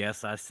pay-per-view.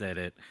 Yes, I said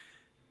it.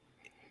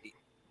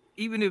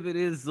 Even if it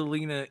is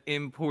Zelina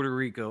in Puerto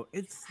Rico,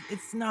 it's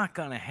not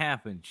gonna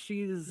happen.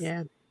 She is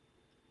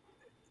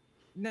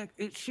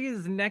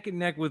neck and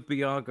neck with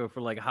Bianca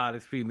for like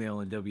hottest female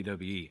in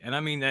WWE, and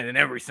I mean that in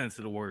every sense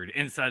of the word.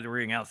 Inside the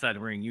ring, outside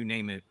the ring, you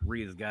name it,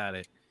 Rhea's got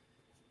it.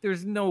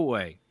 There's no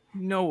way.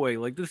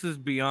 Like, this is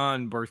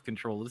beyond birth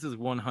control. This is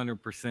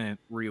 100%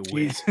 Rhea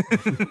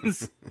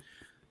wins.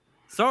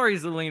 Sorry,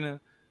 Zelina.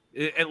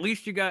 At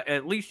least you got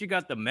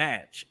the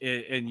match,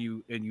 and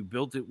you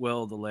built it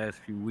well the last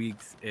few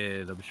weeks,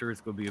 and I'm sure it's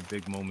gonna be a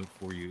big moment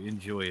for you.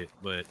 Enjoy it,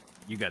 but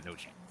you got no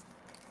chance.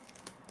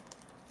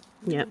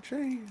 Yep.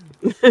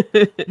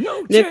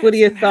 Nick, what are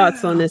your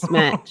thoughts on this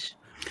match?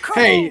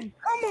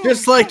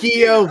 Just like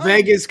EO,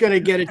 Vega's gonna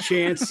get a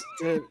chance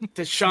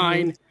to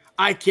shine.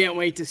 I can't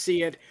wait to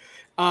see it.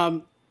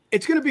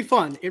 It's gonna be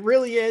fun. It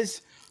really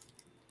is.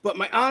 But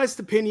my honest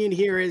opinion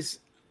here is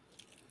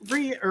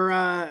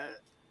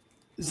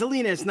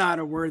Zelina is not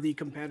a worthy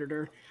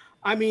competitor.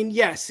 I mean,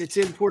 yes, it's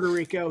in Puerto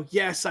Rico.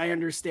 Yes, I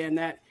understand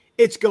that.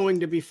 It's going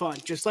to be fun.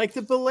 Just like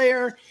the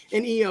Belair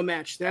and EO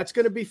match. That's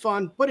going to be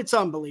fun, but it's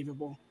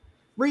unbelievable.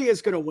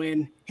 Rhea's going to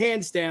win,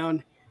 hands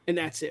down, and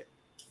that's it.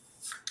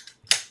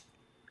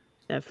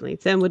 Definitely.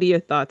 Tim, what are your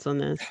thoughts on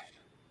this?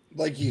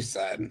 Like you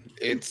said,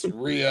 it's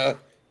Rhea.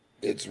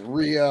 It's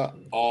Rhea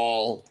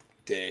all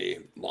day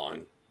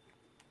long.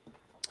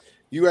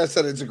 You guys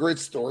said it's a great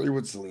story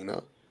with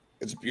Zelina.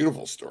 It's a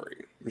beautiful story.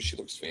 I mean, she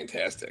looks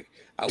fantastic.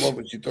 I love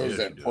when she throws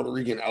that Puerto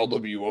Rican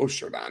LWO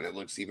shirt on. It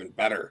looks even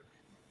better.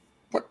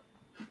 But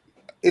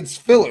it's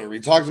filler. We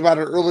talked about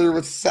it earlier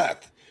with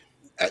Seth.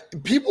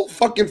 People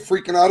fucking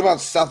freaking out about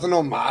Seth and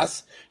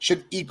Omos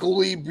should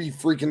equally be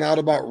freaking out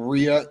about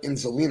Rhea and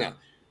Zelina.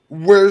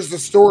 Where's the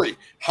story?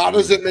 How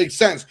does it make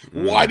sense?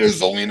 Why does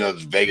Zelina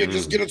Vega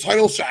just get a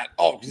title shot?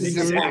 Oh, because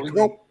it's in Puerto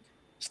Rico?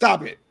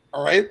 Stop it.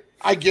 All right?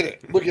 I get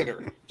it. Look at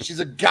her.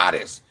 She's a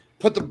goddess.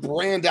 Put the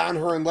brand on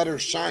her and let her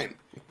shine.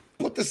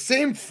 But the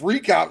same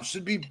freak out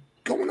should be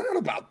going on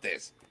about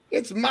this.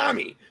 It's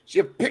Mommy.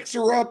 She picks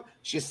her up,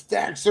 she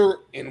stacks her,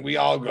 and we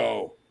all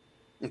go,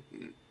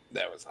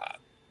 that was hot.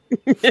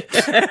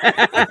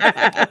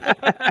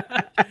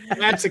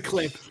 That's a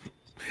clip.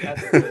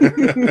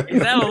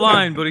 He's out of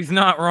line, but he's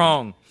not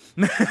wrong.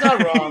 He's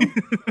not wrong.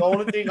 The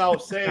only thing I'll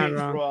say is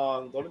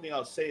wrong. The only thing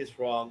I'll say is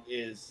wrong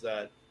is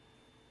that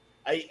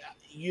I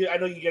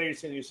know you're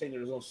saying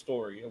there's no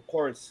story. Of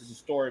course, it's a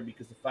story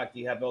because the fact that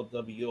you have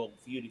LWO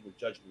feuding with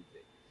Judgment Day.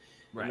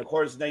 Right. And of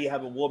course, now you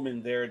have a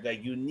woman there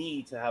that you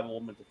need to have a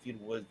woman to feud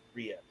with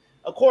Rhea.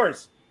 Of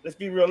course, let's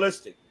be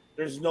realistic.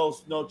 There's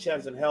no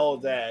chance in hell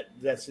that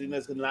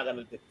Zelina's not going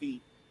to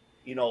defeat,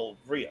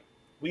 Rhea.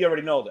 We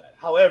already know that.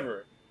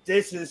 However,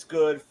 this is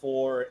good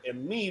for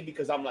me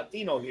because I'm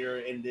Latino here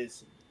in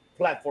this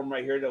platform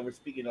right here that we're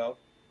speaking of.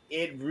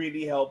 It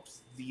really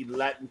helps the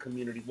Latin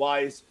community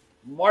wise.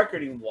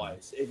 Marketing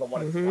wise, if I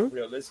want to be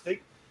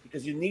realistic,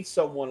 because you need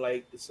someone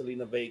like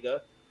Zelina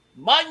Vega.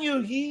 Mind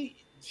you,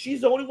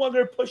 she's the only one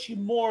they're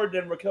pushing more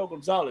than Raquel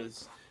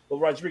Gonzalez, or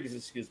Rodriguez,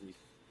 excuse me.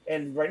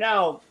 And right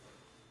now,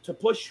 to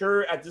push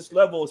her at this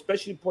level,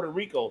 especially in Puerto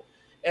Rico,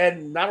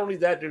 and not only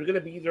that, they're going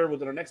to be there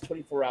within the next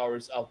 24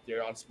 hours out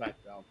there on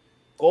SmackDown,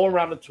 go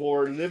around the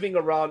tour, living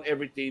around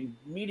everything,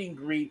 meet and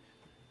greet,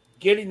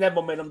 getting that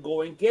momentum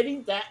going,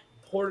 getting that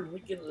Puerto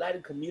Rican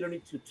Latin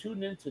community to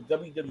tune into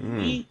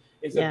WWE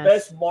is the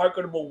best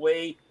marketable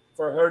way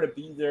for her to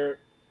be there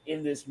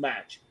in this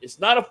match. It's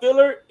not a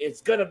filler.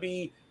 It's going to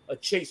be a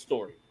chase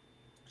story.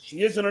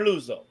 She is going to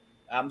lose, though.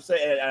 I'm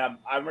saying I'm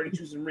already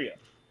choosing Rhea.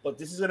 But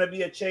this is going to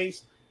be a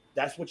chase.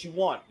 That's what you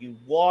want. You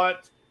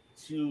want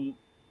to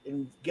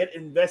get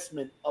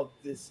investment of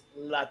this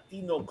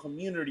Latino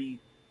community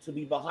to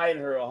be behind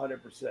her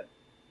 100%.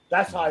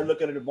 That's how I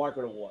look at it in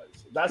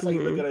marketable-wise. That's how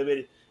you look at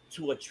it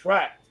to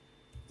attract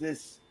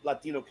this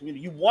Latino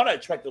community. You want to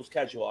attract those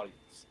casual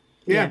audience.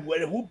 Yeah.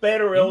 Who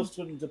better else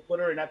to put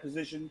her in that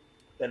position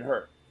than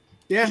her?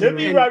 Yeah. Should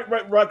be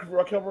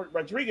Raquel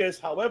Rodriguez.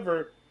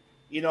 However,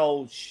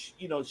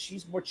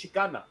 she's more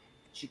Chicana.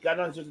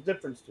 Chicana is just a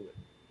difference to it.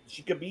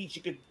 She could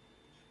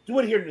do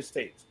it here in the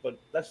States, but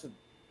that's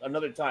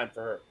another time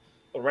for her.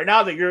 But right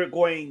now that you're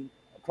going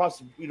across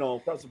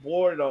the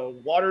board,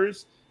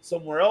 waters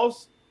somewhere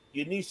else,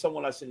 you need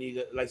someone like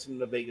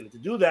Selena Vega to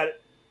do that,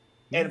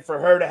 and for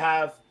her to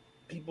have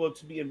people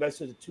to be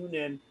invested to tune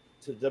in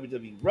to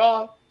WWE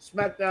Raw,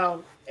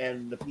 SmackDown,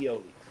 and the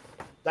POD.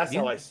 That's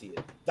how I see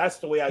it. That's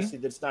the way I see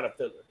it. It's not a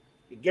filler.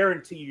 I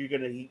guarantee you're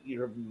gonna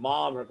your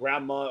mom, her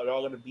grandma are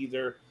all gonna be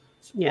there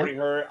supporting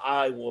her.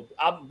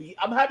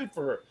 I'm happy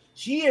for her.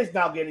 She is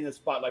now getting the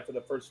spotlight for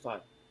the first time.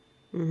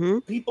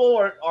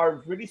 People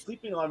are really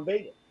sleeping on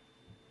Vega.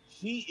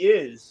 She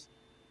is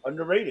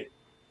underrated.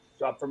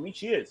 So for me,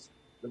 she is.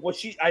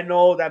 I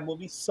know that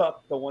movie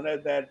sucked, the one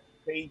that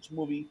Page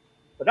movie,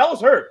 but that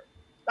was her.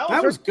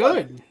 That was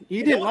good.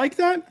 You didn't like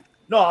that?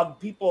 No, I'm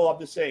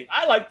just saying.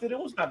 I liked it. It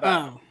was not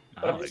bad.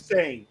 But I'm just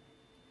saying,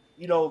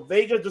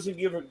 Vega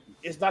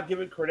is not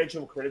giving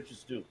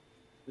credentials due.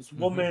 This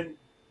woman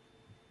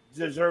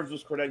deserves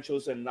those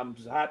credentials, and I'm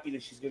just happy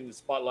that she's getting the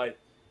spotlight.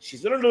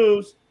 She's going to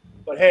lose,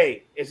 but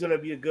hey, it's going to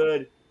be a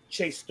good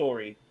chase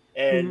story,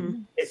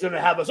 and it's going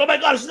to have us, oh my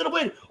God, she's going to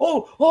win.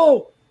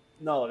 Oh.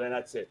 No, then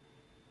that's it.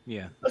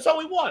 Yeah. That's all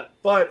we want.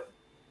 But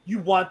you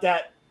want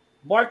that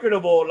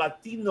marketable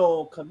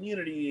Latino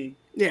community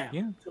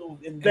to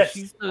invest.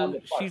 She's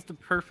the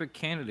perfect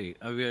candidate.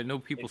 I mean, I know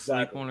people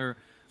sleep on her,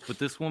 but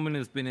this woman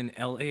has been in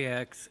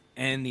LAX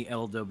and the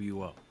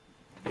LWO.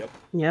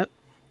 Yep.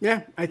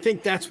 Yeah, I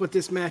think that's what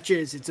this match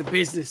is. It's a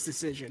business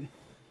decision.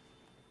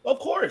 Of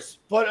course.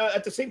 But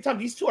at the same time,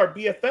 these two are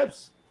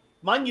BFFs.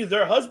 Mind you,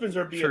 their husbands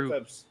are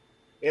BFFs.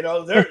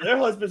 True. Their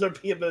husbands are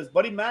BFFs.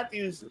 Buddy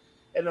Matthews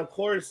and, of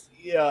course,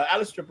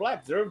 Aleister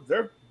Black. They're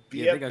BFFs.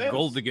 Yeah, they got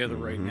gold together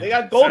right now. They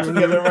got gold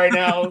together right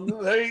now.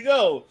 There you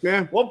go.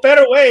 Yeah. What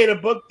better way to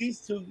book these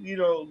two,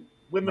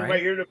 women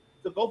right here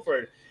to go for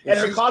it? And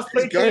her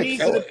cosplay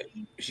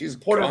she's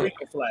Puerto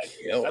Rico flag.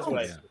 That's what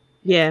I said.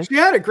 Yeah. She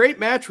had a great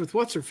match with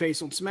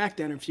What's-Her-Face on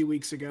SmackDown a few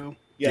weeks ago.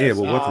 Yes. Yeah,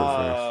 but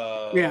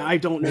What's-Her-Face? Yeah, I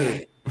don't know.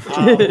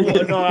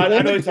 No,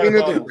 I know you're talking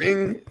about the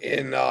ring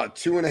in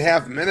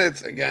 2.5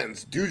 minutes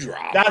against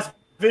Doudrop.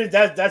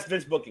 That's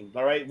Vince booking,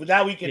 all right? With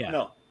that, we can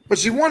know. But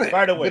she won it.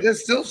 Right away. But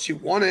it's still, she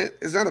won it.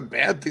 It's not a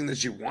bad thing that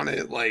she won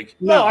it.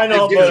 No, I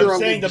know, but I'm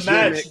saying the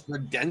match.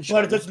 Credential.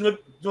 But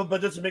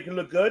it doesn't make it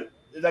look good.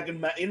 Like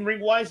in ring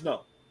wise,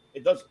 no,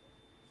 it doesn't.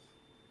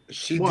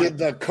 She did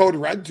the Code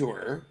Red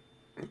tour.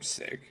 I'm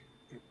sick.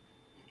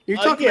 You're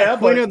talking about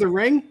Queen of the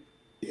Ring?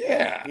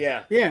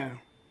 Yeah.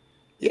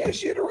 Yeah,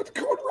 she hit her with the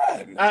Code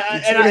Red. And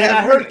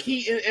I heard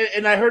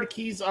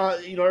Keys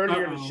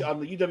earlier on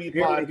the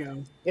UW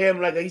pod.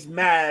 Him he's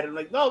mad. I'm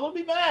like, no, don't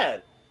be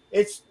mad.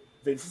 It's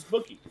Vince's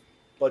booking.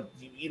 But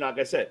like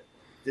I said,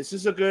 this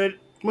is a good.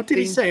 What did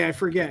he say? I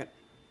forget.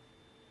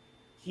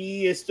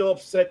 He is still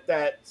upset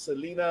that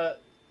Selena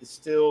is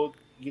still,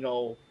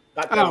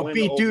 got that win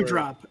beat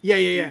Doudrop.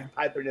 Yeah.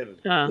 Piper Niven.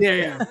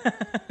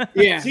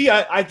 Yeah. See,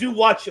 I do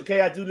watch.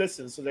 Okay, I do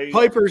listen. So there you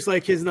Piper's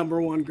like his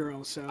number one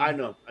girl. So I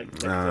know.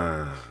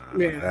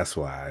 That's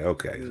why.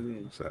 Okay.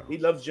 So he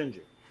loves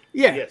Ginger.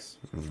 Yeah. Yes.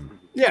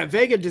 Yeah.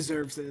 Vega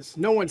deserves this.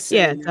 No one's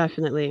saying that.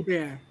 Definitely.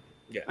 Yeah.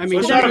 I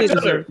mean,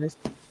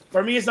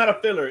 for me, it's not a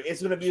filler.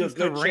 It's going to be she's a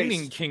good the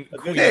reigning chase.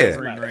 Queen of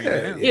the ring right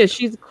now. Yeah,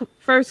 she's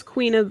first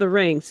queen of the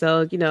ring.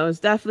 So, it's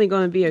definitely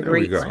going to be a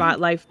great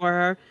spotlight for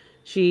her.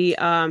 She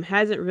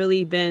hasn't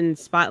really been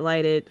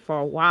spotlighted for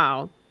a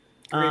while.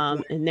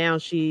 And now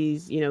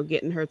she's,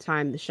 getting her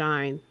time to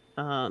shine.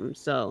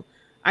 So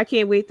I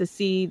can't wait to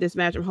see this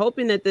match. I'm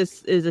hoping that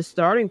this is a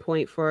starting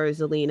point for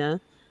Zelina.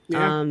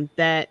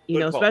 That,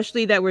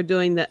 especially that we're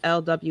doing the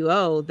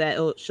LWO,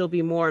 that she'll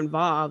be more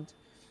involved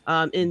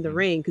in the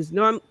ring. Because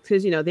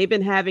they've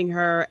been having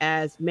her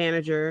as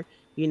manager,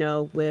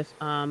 with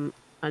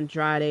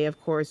Andrade,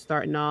 of course,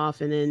 starting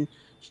off. And then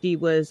she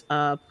was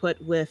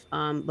put with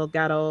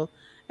Legado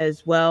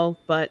as well.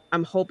 But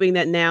I'm hoping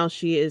that now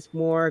she is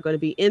more going to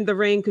be in the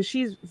ring because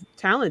she's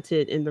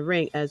talented in the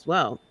ring as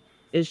well.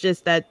 It's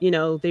just that,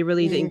 they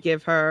really didn't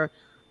give her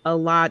a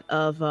lot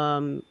of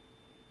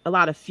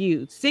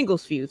feuds,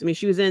 singles feuds. I mean,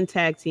 she was in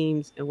tag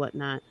teams and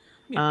whatnot.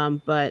 Yeah.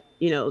 But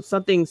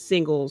something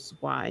singles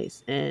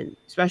wise, and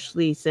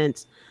especially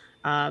since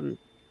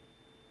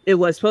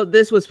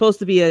this was supposed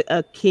to be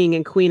a king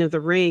and queen of the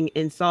ring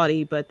in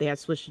Saudi, but they had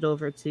switched it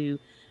over to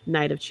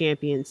Night of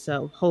Champions.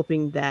 So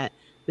hoping that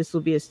this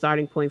will be a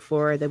starting point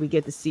for her, that we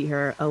get to see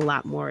her a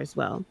lot more as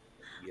well.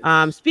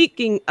 Yes.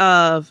 Speaking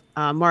of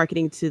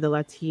marketing to the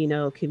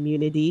Latino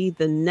community,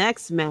 the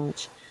next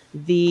match,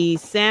 the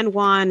San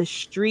Juan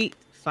Street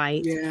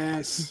fight.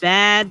 Yes.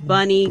 Bad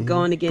Bunny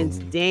going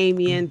against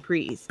Damian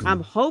Priest.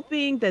 I'm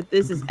hoping that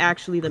this is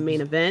actually the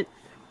main event.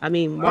 I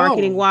mean,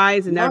 marketing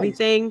wise and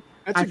everything,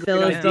 I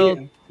feel as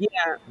though,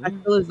 I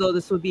feel as though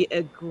this would be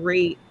a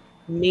great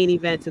main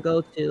event to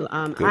go to.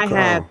 I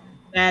have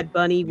Bad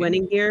Bunny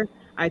winning here.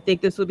 I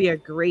think this would be a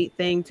great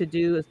thing to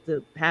do, is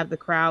to have the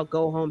crowd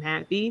go home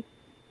happy.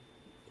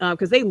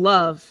 Because they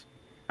love,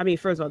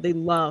 first of all, they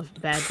love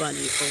Bad Bunny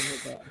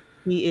over there.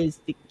 He is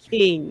the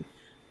king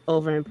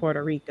over in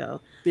Puerto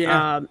Rico.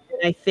 Yeah. And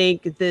I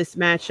think this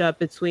matchup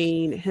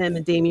between him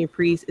and Damian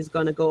Priest is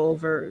going to go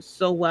over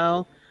so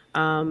well.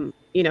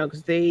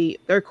 Because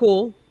they're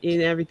cool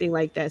and everything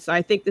like that. So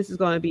I think this is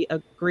going to be a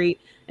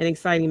great and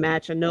exciting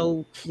match. I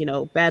know,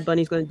 Bad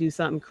Bunny's going to do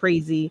something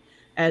crazy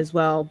as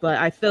well, but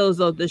I feel as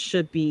though this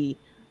should be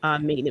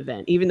main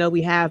event. Even though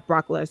we have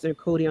Brock Lesnar and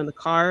Cody on the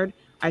card,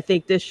 I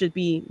think this should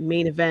be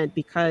main event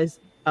because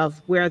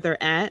of where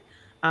they're at.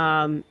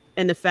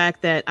 And the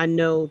fact that I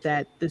know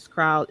that this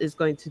crowd is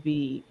going to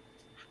be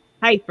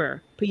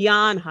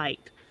beyond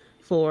hype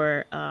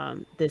for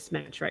this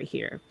match right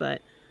here.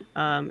 But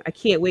I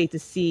can't wait to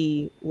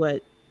see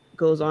what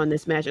goes on in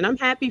this match. And I'm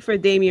happy for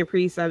Damian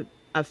Priest. I'm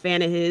a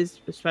fan of his,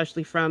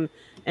 especially from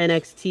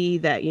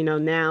NXT, that,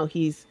 now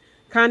he's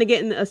kind of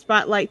getting a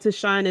spotlight to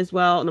shine as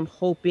well. And I'm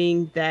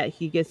hoping that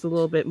he gets a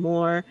little bit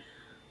more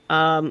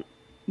of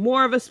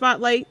a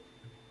spotlight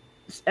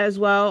as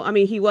well. I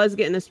mean, he was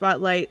getting a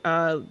spotlight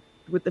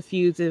with the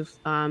feuds of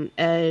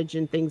Edge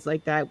and things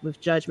like that with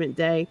Judgment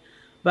Day,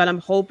 but I'm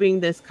hoping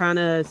this kind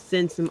of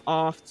sends him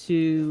off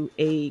to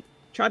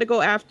try to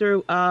go after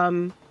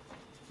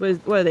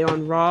what are they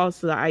on Raw?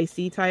 So the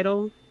IC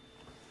title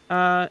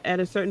at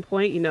a certain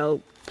point.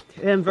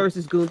 Him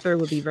versus Gunther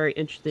would be very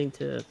interesting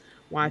to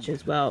watch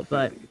as well,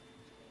 but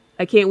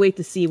I can't wait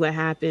to see what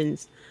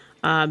happens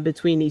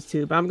between these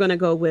two. But I'm gonna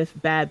go with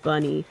Bad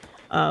Bunny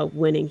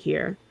winning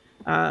here.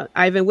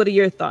 Ivan, what are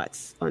your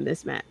thoughts on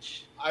this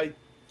match? I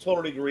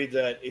totally agree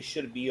that it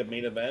should be a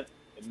main event.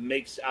 It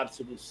makes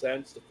absolute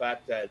sense. The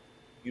fact that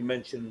you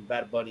mentioned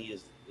Bad Bunny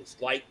he's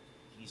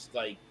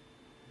like,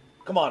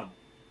 come on.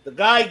 The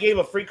guy gave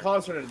a free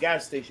concert at a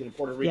gas station in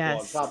Puerto Rico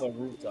on top of a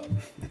rooftop.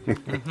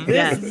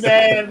 This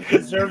man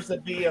deserves to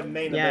be a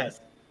main event.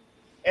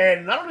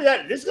 And not only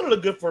that, this is going to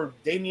look good for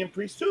Damian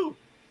Priest too.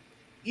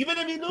 Even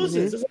if he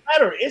loses, doesn't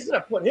matter. It's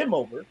going to put him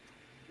over,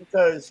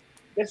 because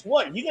guess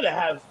what? You're going to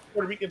have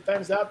Puerto Rican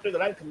fans out there, the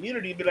Latin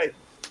community, be like,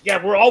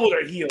 yeah, we're all with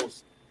our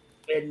heels.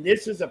 And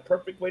this is a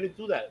perfect way to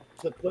do that.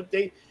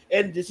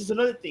 And this is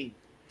another thing.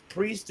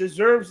 Priest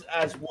deserves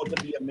as well to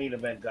be a main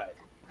event guy.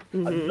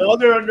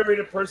 Another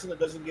underrated person that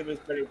doesn't give his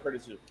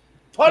credit to.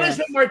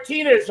 Punishment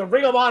Martinez from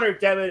Ring of Honor,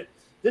 damn it.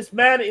 This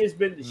man has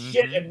been the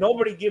shit, and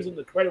nobody gives him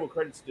the credit where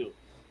credit's due.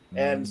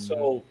 And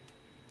so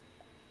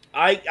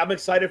I'm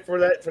excited for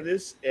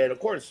this. And of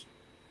course,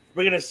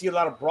 we're gonna see a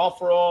lot of brawl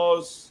for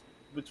alls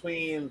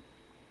between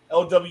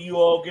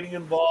LWO getting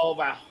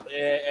involved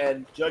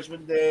and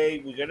Judgment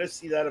Day. We're gonna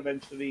see that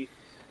eventually.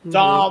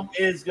 Dom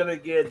is gonna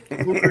get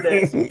boogered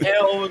as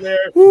hell over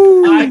there.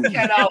 I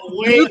cannot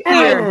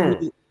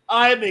wait.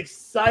 I'm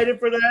excited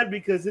for that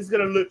because it's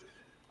gonna look.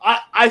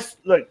 I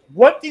look.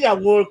 One thing I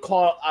will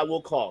call.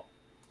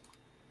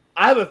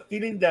 I have a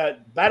feeling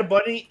that Bad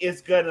Bunny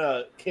is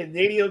gonna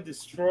Canadian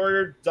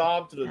Destroyer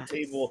Dom to the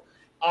table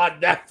on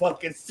that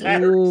fucking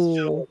Saturday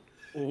show.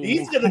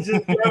 He's gonna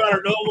just come out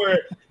of nowhere,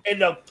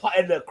 and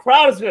the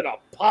crowd is gonna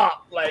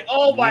pop like,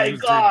 oh my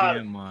god,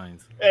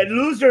 and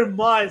lose their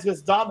minds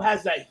because Dom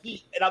has that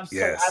heat, and I'm so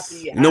happy.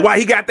 You know why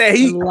he got that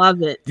heat? I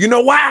love it. You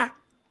know why?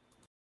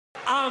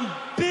 I'm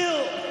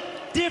built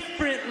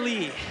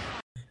differently.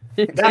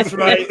 That's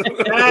right.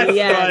 That's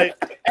right.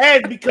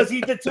 And because he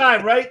did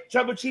time, right,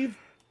 Tribal Chief?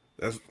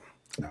 That's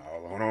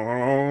hold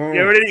on.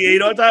 Get ready. You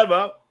know what I'm talking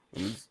about.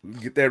 Let's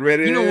get that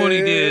ready. You know what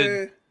he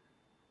did?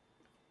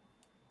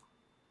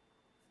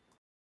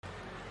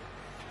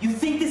 You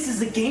think this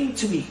is a game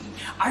to me?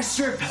 I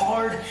served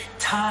hard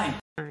time.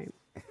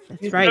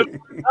 That's right.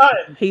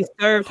 He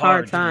served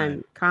hard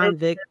time.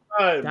 Convict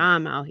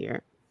Dom out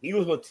here. He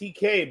was with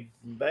TK,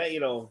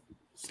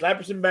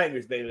 slappers and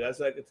bangers, baby. That's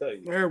what I can tell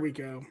you. There we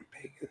go.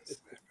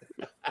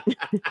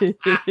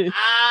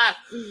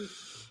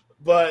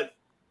 But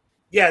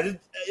yeah,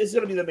 it's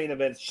gonna be the main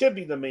event. It should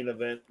be the main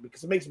event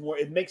because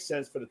it makes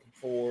sense for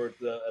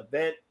the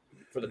event,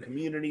 for the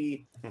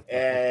community,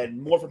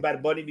 and more for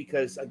Bad Bunny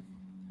because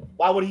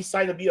why would he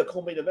sign to be a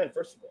co-main event?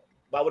 First of all,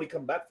 why would he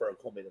come back for a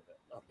co-main event?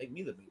 Make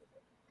me the main event.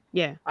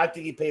 Yeah. I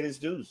think he paid his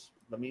dues.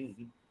 I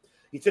mean,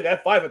 he took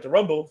F5 at the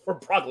Rumble for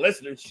Brock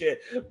Lesnar and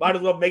shit. Might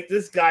as well make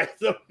this guy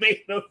the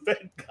main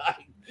event guy.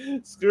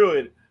 Screw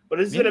it. But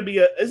it's gonna be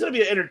an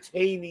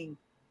entertaining.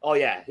 Oh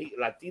yeah,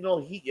 Latino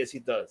heat. Yes, he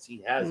does.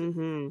 He has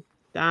it.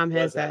 Dom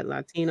has that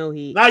Latino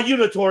heat. Not you,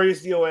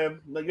 Notorious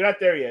DOM. No, you're not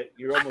there yet.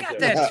 You're almost I got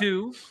there. that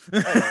too.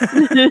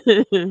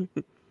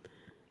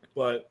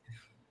 But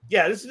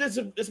yeah, this match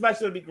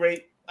is gonna be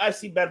great. I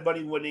see Bad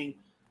Bunny winning,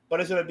 but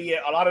it's gonna be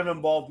a lot of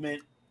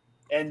involvement,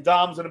 and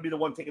Dom's gonna be the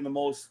one taking the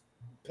most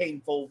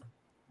painful,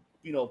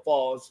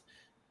 falls.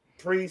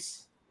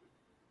 Priest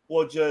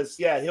will just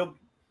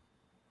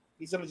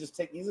he's gonna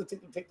take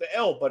the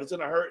L, but it's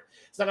gonna hurt.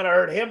 It's not gonna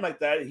hurt him like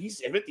that.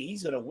 He's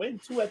gonna win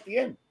too at the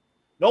end.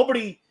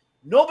 Nobody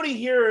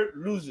here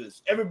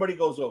loses. Everybody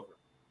goes over.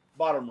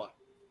 Bottom line.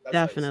 That's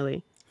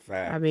Definitely.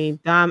 I mean,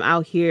 Dom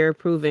out here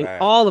proving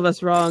Fact. all of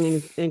us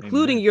wrong,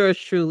 including yours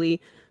truly,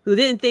 who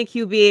didn't think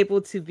he'd be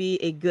able to be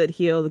a good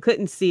heel,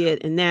 couldn't see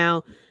it, and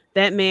now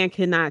that man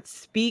cannot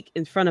speak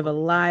in front of a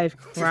live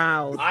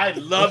crowd. I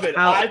love it.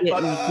 I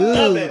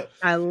love it.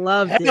 I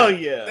loved it. Hell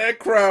yeah. That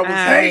crowd was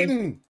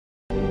hating.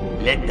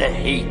 Let the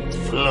hate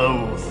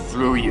flow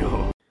through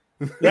you.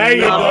 There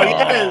you go.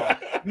 Yes.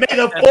 May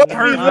the force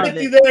be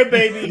with you there,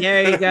 baby.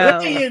 There you go.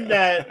 Play in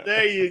that.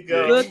 There you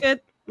go.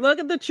 Look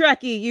at the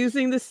Trekkie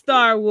using the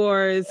Star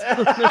Wars.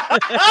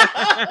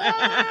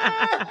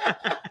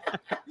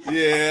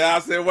 Yeah, I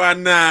said, why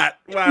not?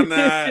 Why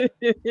not?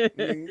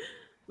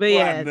 But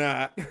yeah,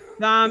 not?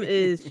 Dom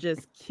is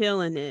just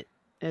killing it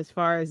as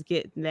far as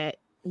getting that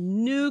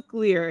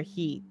nuclear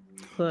heat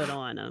put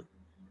on him.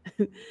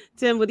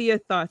 Tim, what are your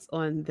thoughts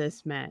on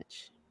this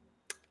match?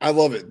 I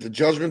love it. The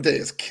Judgment Day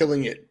is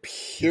killing it,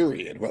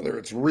 period. Whether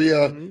it's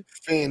Rhea,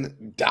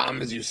 Finn,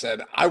 Dom, as you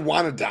said. I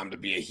wanted Dom to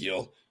be a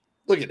heel.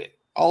 Look at it.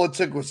 All it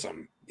took was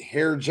some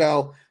hair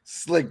gel,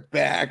 slick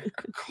back,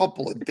 a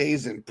couple of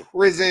days in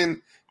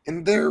prison,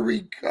 and there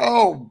we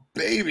go,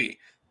 baby.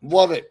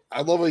 Love it.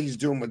 I love what he's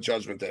doing with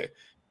Judgment Day.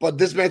 But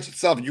this match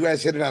itself, you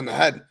guys hit it on the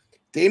head.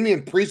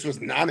 Damian Priest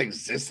was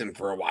non-existent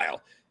for a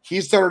while.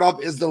 He started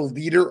off as the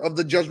leader of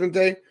the Judgment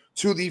Day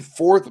to the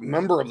fourth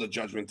member of the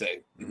Judgment Day.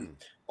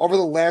 Over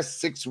the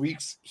last 6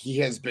 weeks, he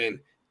has been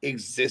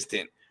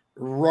existent,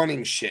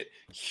 running shit,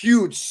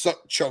 huge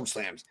choke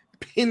slams,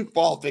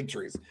 pinfall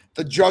victories.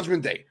 The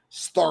Judgment Day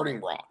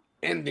starting Raw,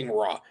 ending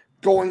Raw,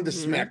 going to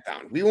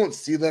SmackDown. We won't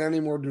see that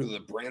anymore due to the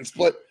brand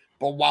split.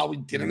 But while we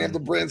didn't have the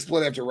brand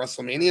split after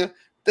WrestleMania,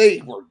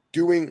 they were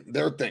doing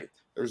their thing.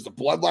 There's the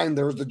Bloodline,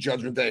 there's the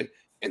Judgment Day,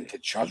 and the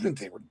Judgment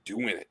Day were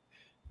doing it.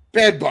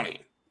 Bad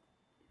Bunny,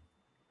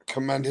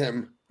 commend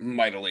him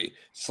mightily.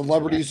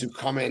 Celebrities who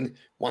come in,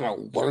 want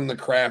to learn the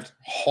craft,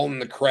 hone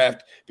the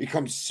craft,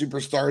 become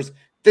superstars.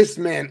 This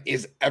man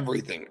is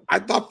everything. I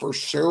thought for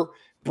sure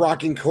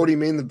Brock and Cody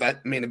main event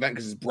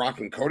because it's Brock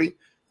and Cody.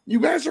 You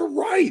guys are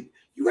right.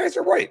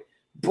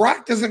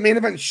 Brock doesn't main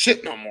event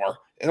shit no more.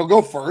 It'll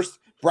go first.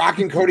 Brock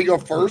and Cody go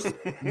first.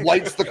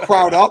 Lights the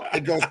crowd up.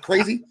 It goes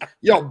crazy.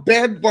 Yo,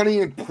 Bad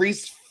Bunny and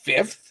Priest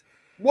fifth.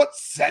 What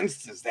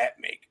sense does that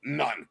make?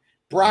 None.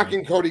 Brock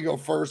and Cody go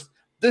first.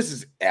 This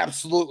is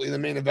absolutely the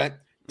main event.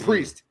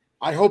 Priest,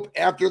 I hope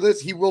after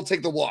this he will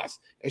take the loss.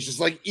 It's just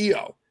like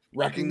EO.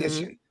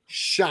 Recognition.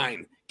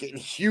 Shine. Getting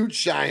huge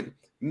shine.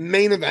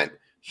 Main event.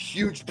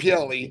 Huge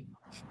PLE.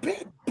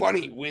 Bad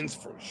Bunny wins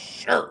for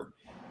sure.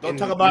 Don't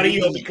talk about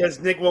EO because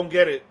Nick won't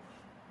get it.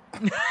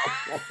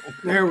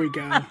 There we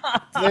go.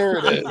 There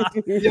it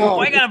is. Yo,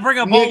 why you gotta bring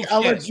up Nick,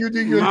 I'll bullshit? let you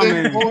do your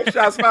thing. More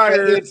shots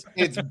fired. It's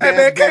Hey, Bad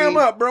man, cam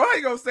Bunny. up, bro. How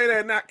you going to say that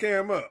and not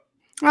cam up?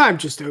 I'm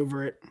just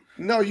over it.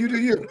 No, you do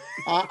you.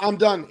 I'm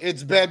done.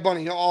 It's Bad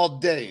Bunny all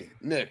day.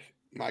 Nick,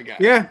 my guy.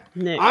 Yeah,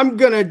 Nick. I'm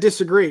going to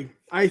disagree.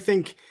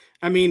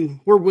 I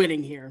mean, we're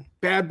winning here.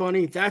 Bad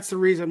Bunny, that's the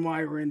reason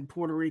why we're in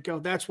Puerto Rico.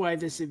 That's why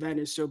this event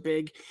is so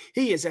big.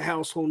 He is a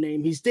household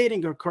name. He's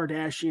dating a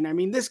Kardashian. I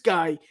mean, this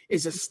guy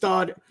is a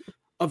stud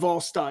of all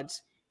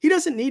studs. He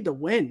doesn't need to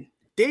win.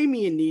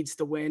 Damian needs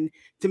to win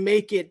to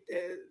make it.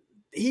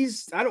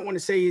 I don't want to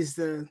say he's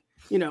the,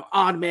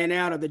 odd man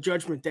out of the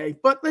Judgment Day,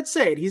 but let's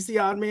say it. He's the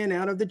odd man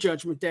out of the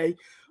Judgment Day.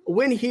 A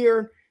win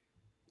here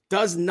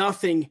does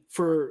nothing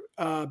for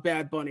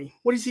Bad Bunny.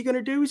 What is he going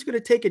to do? He's going to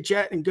take a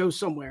jet and go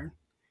somewhere.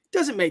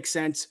 Doesn't make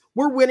sense.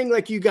 We're winning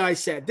like you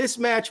guys said. This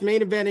match,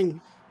 main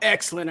eventing,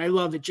 excellent. I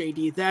love it,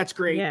 JD. That's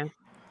great. Yeah.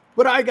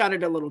 But I got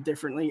it a little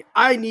differently.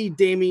 I need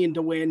Damian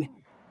to win.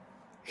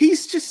 It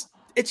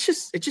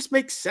just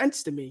makes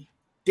sense to me.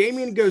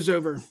 Damian goes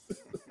over.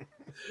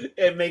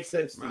 It makes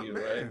sense to you,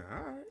 Man,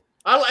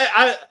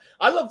 right?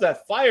 I love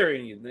that fire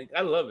in you, Nick.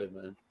 I love it,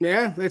 man.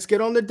 Yeah, let's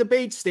get on the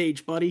debate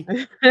stage, buddy.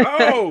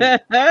 Oh,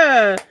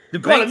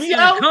 Debate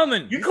center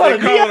coming. You calling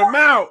me calling out? him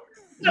out.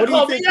 What do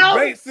you think?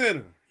 Debate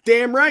center.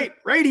 Damn right.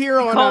 Right here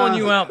on Calling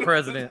you out,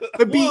 President.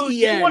 the Well, BEN.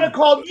 you want to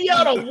call me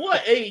out on what?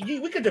 Hey,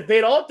 we could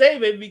debate all day,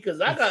 baby,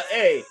 because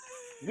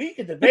we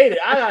can debate it.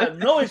 I got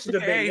no issue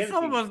debating. Hey,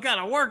 some of us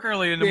gotta work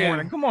early in the Yeah.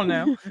 morning. Come on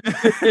now.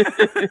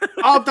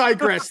 I'll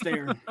digress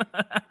there.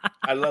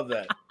 I love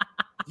that.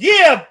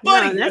 Yeah,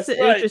 buddy. No, that's an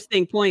right.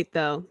 interesting point,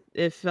 though.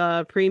 If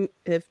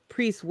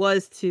Priest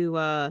was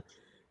to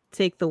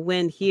take the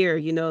win here,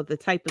 you know, the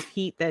type of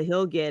heat that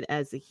he'll get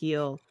as a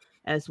heel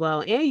as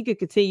well, and you could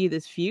continue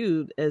this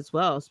feud as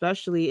well,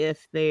 especially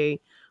if they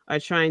are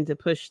trying to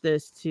push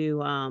this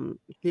to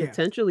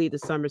potentially the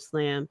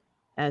SummerSlam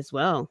as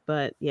well.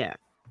 But yeah.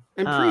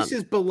 And Priest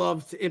is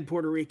beloved in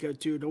Puerto Rico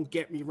too. Don't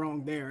get me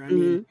wrong there. I Mm-hmm.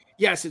 mean,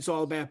 yes, it's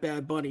all about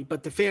Bad Bunny,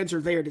 but the fans are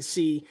there to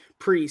see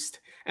Priest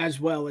as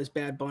well as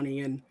Bad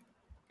Bunny, and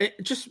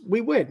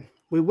we win.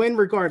 We win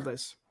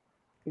regardless.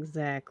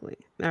 Exactly.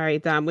 All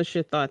right, Dom, what's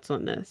your thoughts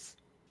on this?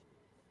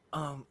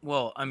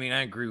 Well, I mean,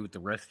 I agree with the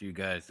rest of you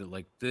guys that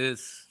like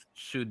this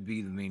should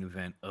be the main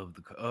event of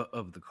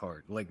the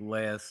card, like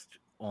last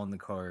on the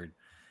card.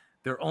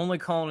 They're only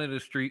calling it a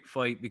street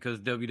fight because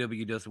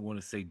WWE doesn't want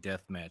to say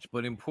death match.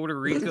 But in Puerto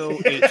Rico,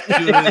 it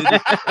should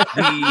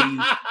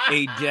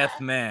be a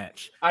death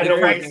match. I know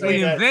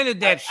practically invented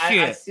that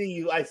shit. I see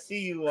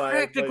you.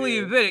 Practically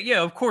invented.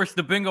 Yeah, of course,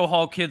 the Bingo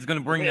Hall kid's going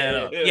to bring that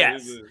up.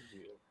 Yes.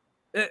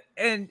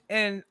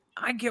 And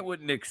I get what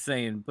Nick's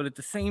saying, but at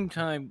the same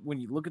time, when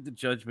you look at the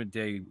Judgment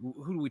Day,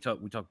 who do we talk?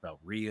 We talk about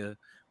Rhea.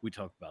 We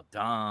talk about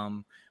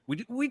Dom.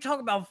 We talk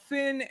about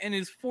Finn and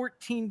his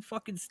 14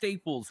 fucking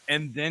staples,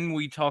 and then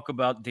we talk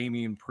about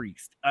Damian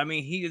Priest. I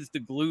mean, he is the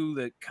glue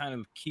that kind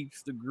of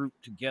keeps the group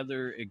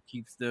together. It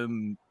keeps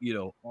them,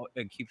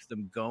 it keeps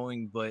them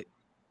going. But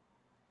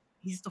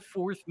he's the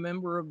fourth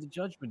member of the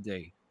Judgment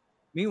Day.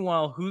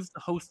 Meanwhile, who's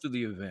the host of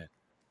the event?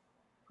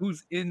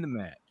 Who's in the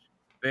match?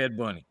 Bad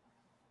Bunny.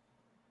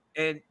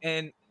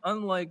 And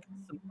unlike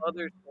some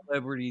other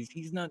celebrities,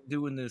 he's not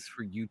doing this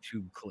for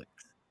YouTube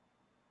clicks.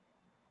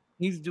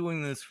 He's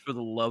doing this for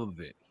the love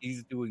of it.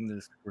 He's doing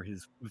this for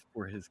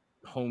his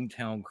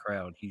hometown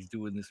crowd. He's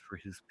doing this for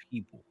his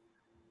people.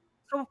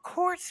 So of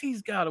course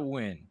he's got to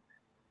win.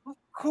 Of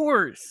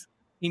course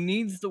he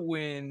needs to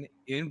win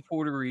in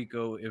Puerto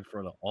Rico in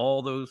front of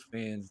all those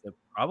fans that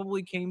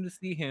probably came to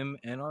see him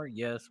and are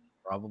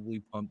probably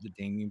pumped that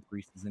Damian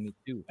Priest is in it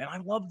too. And I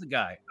love the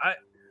guy.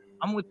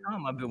 I'm with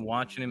Tom. I've been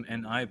watching him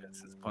and Ivan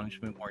since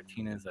Punishment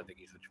Martinez. I think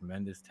he's a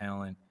tremendous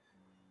talent.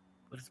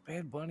 But it's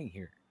Bad Bunny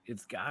here.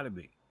 It's got to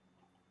be.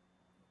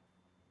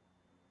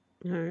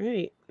 All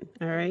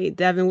right,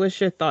 Devin,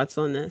 what's your thoughts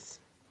on this?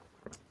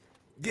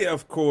 Yeah,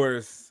 of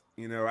course.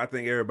 I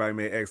think everybody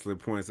made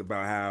excellent points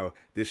about how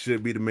this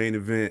should be the main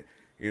event.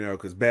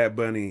 Because Bad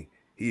Bunny,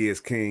 he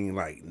is king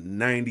like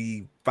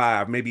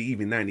 95, maybe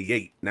even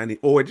 98, 90,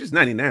 or just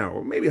 90 now,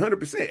 or maybe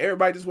 100%.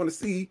 Everybody just want to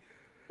see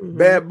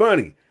Bad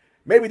Bunny.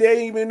 Maybe they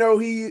didn't even know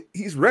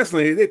he's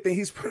wrestling. They think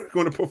he's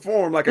going to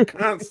perform like a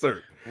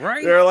concert.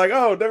 Right? They're like,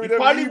 oh,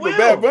 WWE, but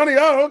Bad Bunny,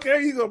 oh,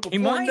 okay, he's going to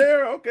perform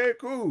there. Okay,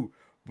 cool.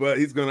 But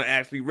he's going to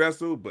actually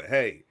wrestle. But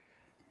hey,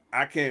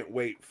 I can't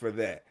wait for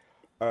that.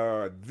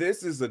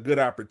 This is a good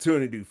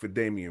opportunity for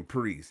Damian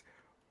Priest.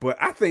 But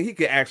I think he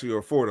can actually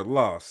afford a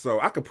loss.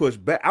 So I could push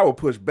back. I will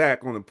push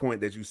back on the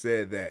point that you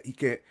said that he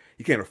can't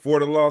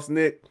afford a loss,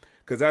 Nick.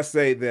 Because I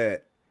say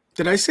that.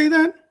 Did I say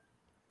that?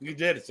 You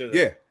did say that.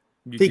 Yeah.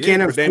 He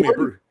can't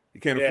afford. He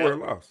can't afford a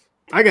loss.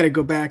 I got to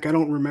go back. I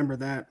don't remember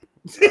that.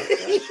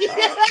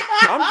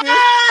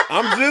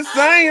 I'm just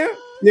saying.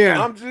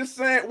 Yeah. I'm just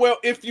saying. Well,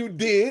 if you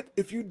did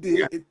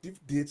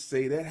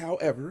say that,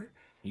 however,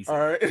 all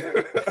right.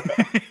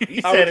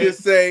 I would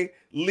just say,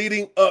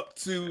 leading up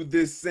to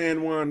this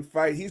San Juan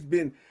fight,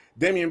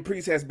 Damian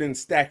Priest has been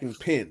stacking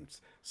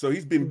pins. So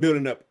he's been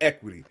building up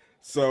equity.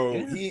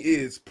 So he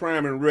is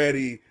prime and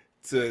ready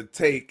to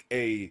take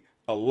a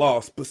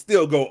loss, but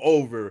still go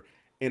over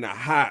in a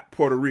hot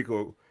Puerto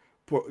Rico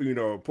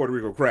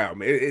crowd.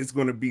 Man, it's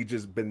going to be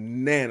just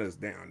bananas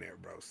down there,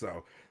 bro.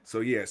 So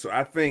yeah. So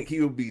I think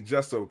he'll be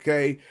just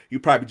okay. He'll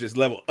probably just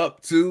level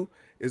up too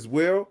as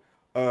well.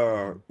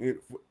 For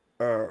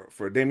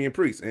Damian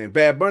Priest and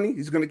Bad Bunny,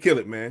 he's going to kill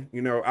it, man.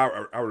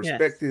 I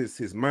respect his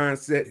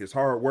mindset, his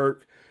hard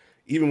work.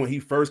 Even when he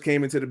first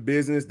came into the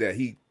business, that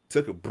he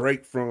took a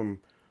break from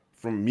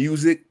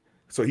music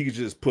so he could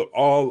just put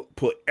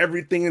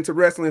everything into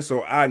wrestling.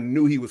 So I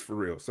knew he was for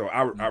real. So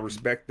I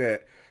respect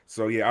that.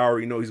 So yeah, I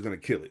already know he's gonna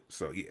kill it.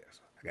 So yeah,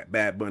 I got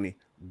Bad Bunny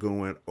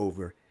going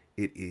over.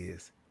 It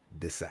is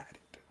decided.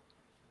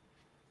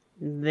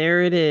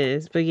 There it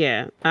is. But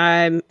yeah,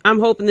 I'm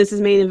hoping this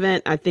is main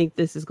event. I think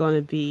this is going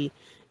to be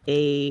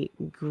a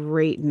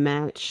great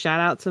match.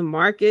 Shout out to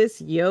Marcus.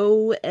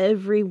 Yo,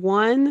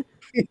 everyone.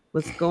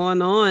 What's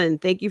going on?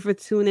 Thank you for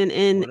tuning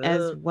in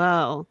as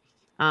well.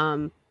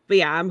 But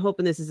yeah, I'm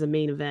hoping this is a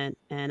main event,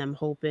 and I'm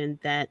hoping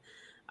that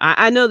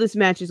I know this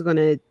match is going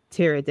to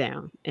tear it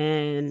down.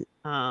 And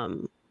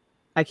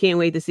I can't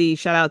wait to see.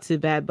 Shout out to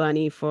Bad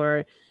Bunny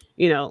for,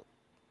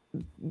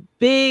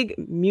 big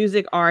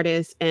music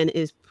artist, and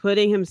is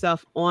putting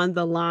himself on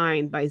the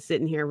line by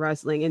sitting here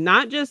wrestling, and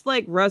not just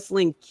like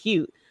wrestling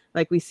cute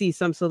like we see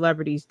some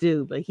celebrities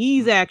do, but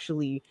he's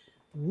actually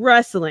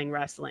wrestling,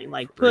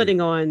 like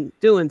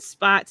doing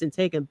spots and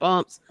taking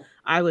bumps.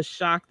 I was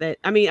shocked I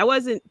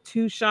wasn't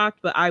too shocked,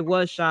 but I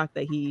was shocked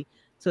that he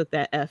took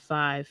that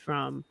F5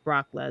 from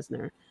Brock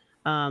Lesnar.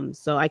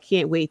 So I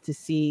can't wait to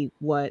see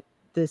what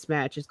this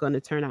match is going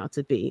to turn out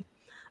to be.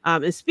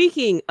 And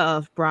speaking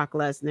of Brock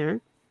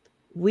Lesnar,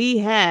 we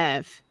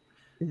have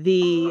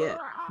the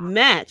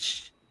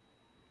match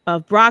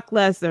of Brock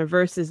Lesnar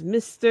versus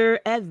Mr.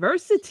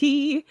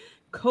 Adversity,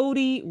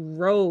 Cody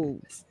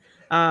Rhodes.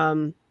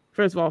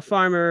 First of all,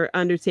 Farmer,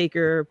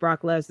 Undertaker,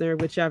 Brock Lesnar,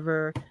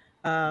 whichever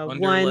one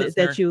Lesnar.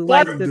 that you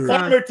like.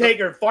 Farmer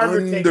Taker.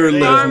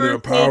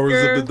 Lesnar,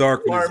 Powers of the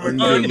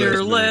Darkness. Under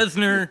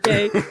Lesnar.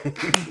 Okay.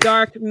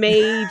 Dark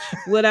Mage,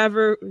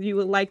 whatever you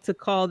would like to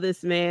call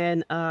this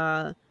man.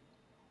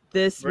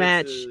 This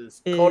match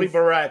is Cody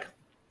Barack.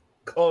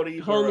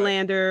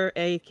 Homelander,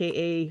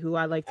 aka who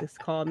I like to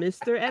call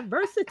Mr.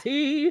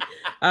 Adversity.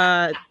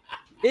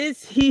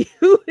 Is he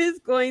who is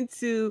going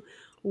to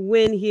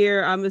win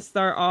here? I'm gonna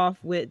start off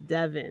with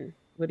Devin.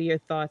 What are your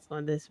thoughts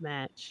on this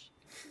match?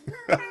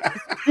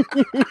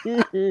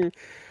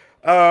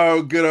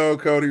 Oh, good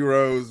old Cody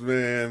Rhodes,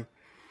 man.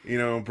 You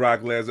know,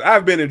 Brock Lesnar.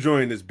 I've been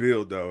enjoying this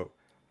build though.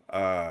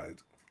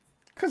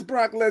 Because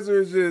Brock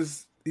Lesnar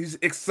is he's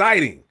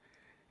exciting.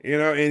 You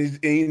know,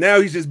 and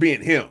now he's just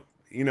being him.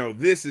 You know,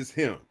 this is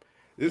him.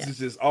 This is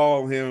just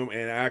all him,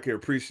 and I can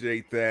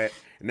appreciate that.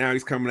 And now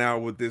he's coming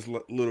out with this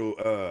little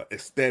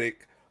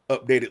aesthetic,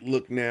 updated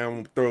look.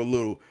 Now, throw a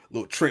little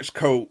trench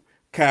coat,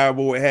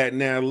 cowboy hat.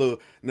 Now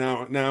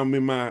I'm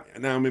in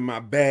my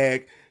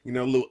bag. You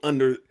know, a little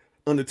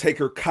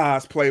Undertaker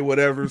cosplay,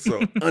 whatever.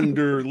 So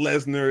under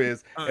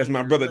Lesnar, as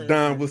my brother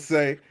Don would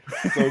say.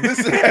 So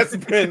this has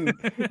been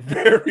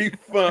very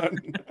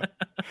fun.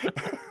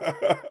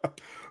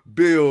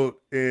 Build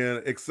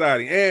and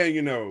exciting, and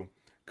you know,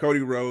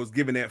 Cody Rhodes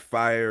giving that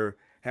fire,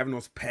 having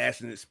those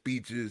passionate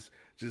speeches,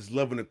 just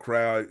loving the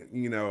crowd.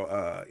 You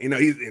know,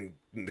 he's in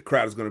the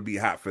crowd is going to be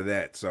hot for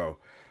that. So,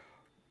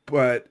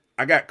 but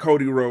I got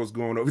Cody Rhodes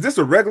going over. Is this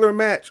a regular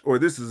match or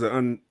this is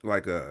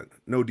like a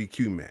no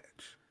DQ match?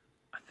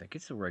 I think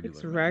it's a regular.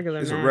 It's a regular.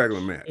 It's match. a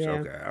regular match. Yeah.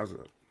 Okay,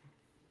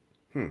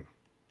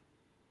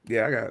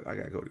 Yeah, I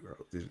got Cody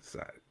Rhodes. This is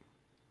decided.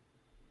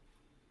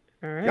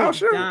 All right. Y'all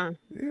sure? Yeah.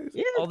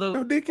 Although,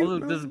 no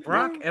DQ, does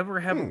Brock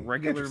ever have a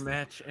regular interesting.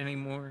 match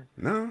anymore?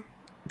 No.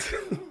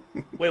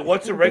 Wait,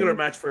 what's a regular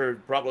match for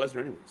Brock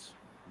Lesnar anyways?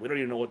 We don't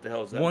even know what the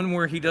hell is that. One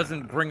where he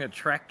doesn't bring a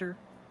tractor?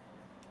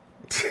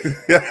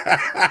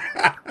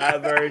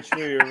 Very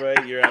true. You're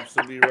right. You're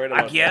absolutely right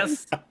about that.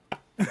 Yes.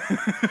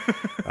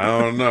 I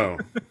don't know.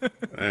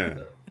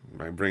 Man,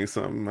 might bring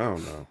something. I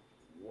don't know.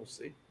 We'll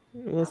see.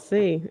 We'll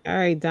see. All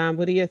right, Dom,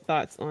 what are your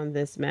thoughts on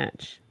this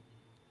match?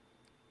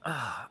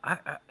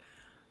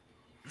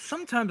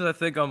 Sometimes I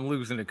think I'm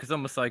losing it because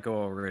I'm a psycho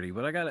already,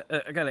 but I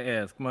gotta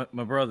ask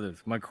my brothers,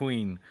 my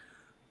queen,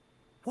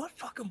 what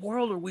fucking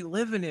world are we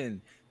living in?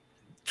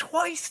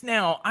 Twice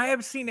now, I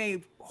have seen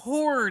a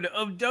horde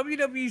of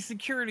WWE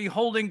security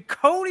holding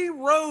Cody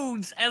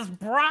Rhodes as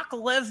Brock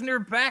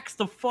Lesnar backs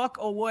the fuck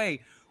away.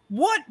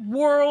 What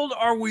world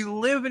are we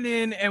living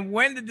in, and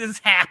when did this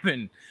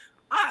happen?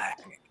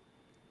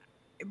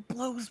 It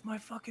blows my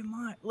fucking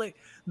mind. Like,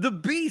 the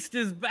Beast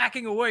is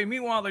backing away.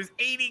 Meanwhile, there's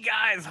 80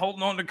 guys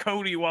holding on to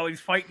Cody while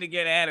he's fighting to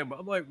get at him.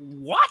 I'm like,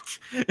 what?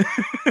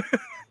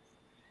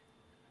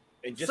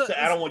 And just to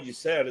add on what you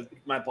said,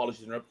 my apologies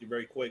to interrupt you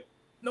very quick.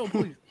 No,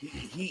 please.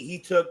 He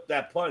took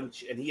that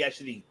punch and he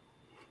actually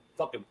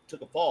fucking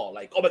took a fall.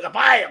 Like, oh my god,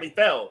 bam! He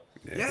fell.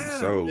 Yeah.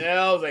 So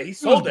Yeah, I was like, he He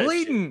sold was that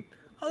bleeding. shit.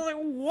 I was like,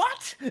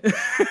 what?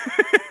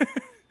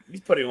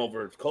 He's putting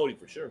over Cody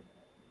for sure.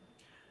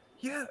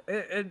 Yeah,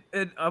 and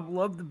I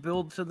love the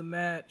build to the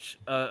match.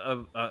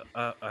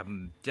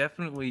 I'm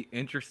definitely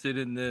interested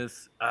in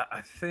this.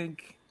 I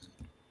think,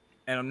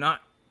 and I'm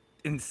not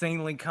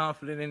insanely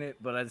confident in it,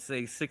 but I'd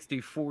say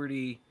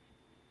 60-40.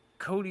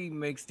 Cody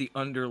makes the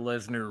under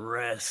Lesnar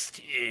rest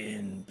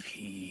in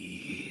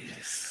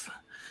peace.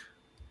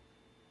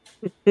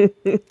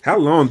 how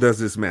long does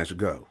this match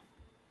go?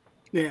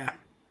 Yeah,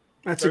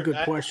 that's a good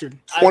question.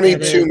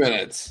 22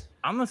 minutes.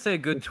 I'm going to say a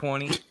good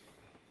 20.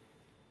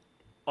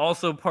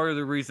 Also, part of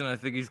the reason I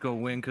think he's going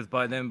to win, because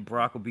by then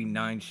Brock will be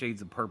 9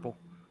 shades of purple.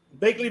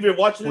 Basically, if you're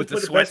watching With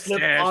this, the put the best sweat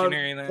clip stash on. and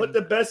everything. Put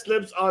the best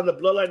clips on the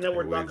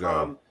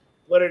BloodlineNetwork.com.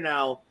 Twitter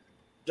now.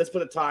 Let's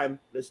put a time.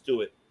 Let's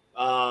do it.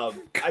 I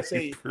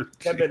say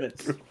 10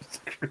 minutes.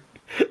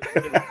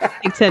 I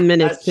think 10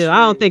 minutes too. I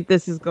don't think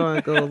this is going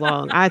to go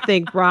long. I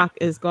think Brock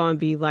is going to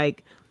be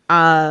like,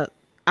 I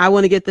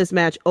want to get this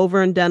match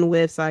over and done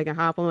with so I can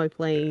hop on my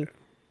plane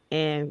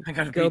and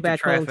go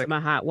back home to my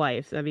hot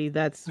wife. I mean,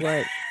 that's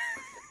what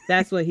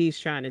he's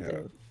trying to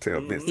do.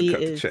 Tell Vince He to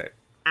cut the is check.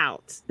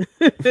 out.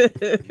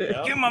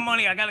 Give my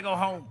money. I got to go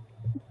home.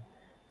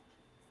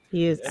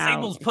 He is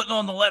Sable's out. putting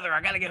on the leather.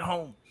 I got to get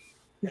home.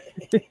 I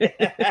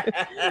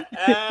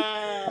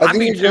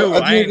think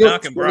it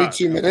goes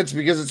 22 minutes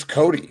because it's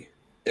Cody.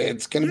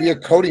 It's going to be a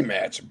Cody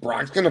match.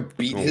 Brock's going to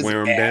beat his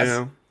wear him ass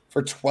down.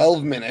 for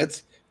 12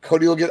 minutes.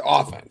 Cody will get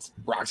offense.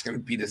 Brock's going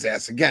to beat his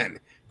ass again.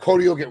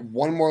 Cody will get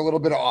one more little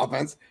bit of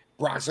offense.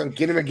 Brock's going to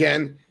get him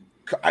again.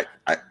 I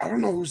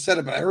don't know who said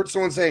it, but I heard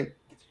someone say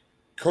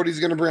Cody's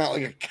going to bring out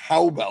like a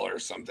cowbell or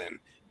something.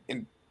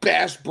 And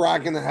bashed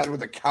Brock in the head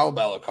with a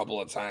cowbell a couple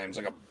of times,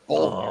 like a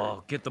bull.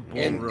 Oh, get the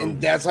bull rope. And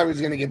that's how he's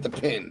going to get the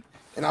pin.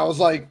 And I was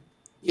like,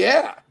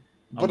 yeah,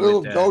 but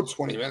it'll go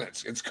 20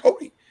 minutes. It's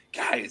Cody.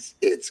 Guys,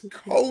 it's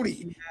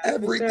Cody.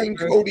 Everything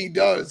Cody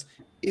does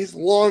is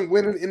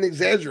long-winded and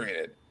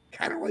exaggerated.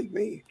 Kind of like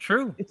me.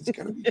 True. It's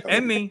going to be Cody.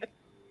 And me.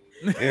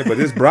 Yeah, but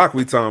this Brock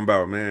we talking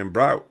about, man.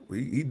 Brock,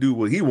 he do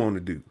what he want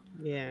to do.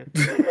 Yeah.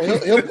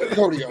 He'll put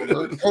Cody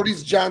over.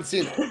 Cody's John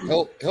Cena.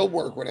 He'll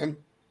work with him.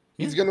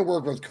 He's going to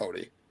work with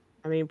Cody.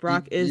 I mean,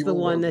 Brock is the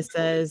one that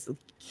says,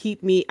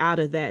 keep me out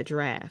of that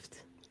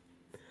draft.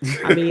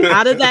 I mean,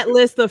 out of that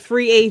list of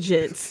free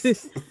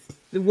agents,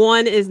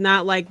 one is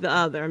not like the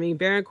other. I mean,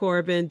 Baron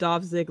Corbin,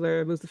 Dolph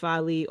Ziggler, Mustafa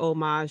Ali,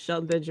 Omar,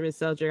 Shelton Benjamin,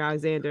 Cedric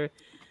Alexander,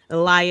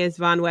 Elias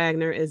Von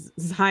Wagner is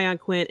Zion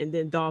Quinn, and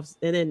then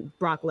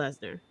Brock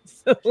Lesnar.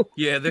 So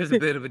yeah, there's a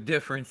bit of a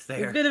difference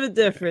there. A bit of a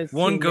difference.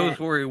 One goes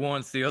where he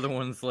wants, the other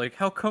one's like,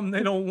 how come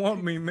they don't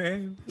want me,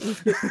 man?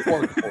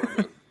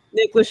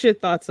 Nick, what's your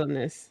thoughts on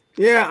this?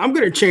 Yeah, I'm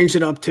going to change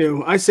it up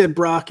too. I said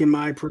Brock in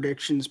my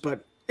predictions,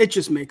 but it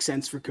just makes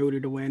sense for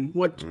Cody to win.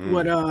 What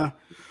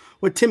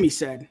Timmy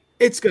said.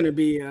 It's going to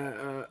be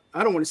I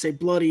don't want to say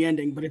bloody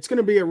ending, but it's going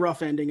to be a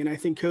rough ending, and I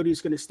think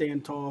Cody's going to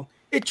stand tall.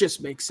 It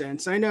just makes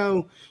sense. I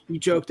know you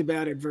joked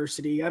about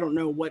adversity. I don't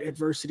know what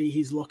adversity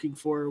he's looking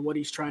for or what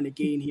he's trying to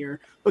gain here,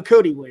 but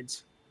Cody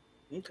wins.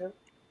 Okay. All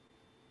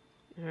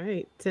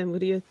right, Tim,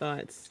 what are your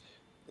thoughts?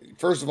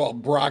 First of all,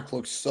 Brock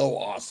looks so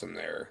awesome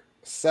there.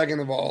 Second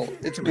of all,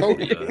 it's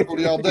Cody.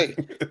 Cody all day.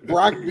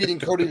 Brock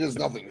beating Cody does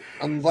nothing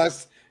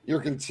unless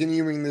you're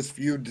continuing this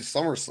feud to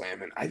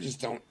SummerSlam, and I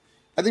just don't.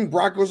 I think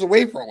Brock goes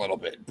away for a little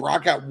bit.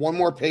 Brock got one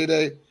more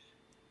payday.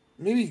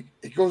 Maybe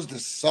it goes to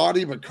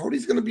Saudi, but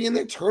Cody's going to be in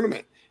that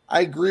tournament.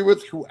 I agree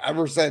with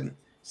whoever said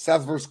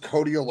Seth versus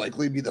Cody will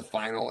likely be the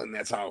final, and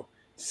that's how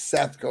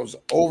Seth goes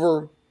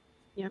over.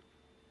 Yep.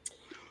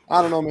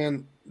 I don't know,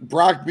 man.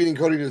 Brock beating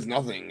Cody does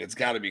nothing. It's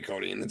got to be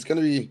Cody, and it's going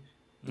to be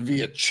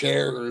via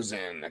chairs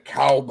and a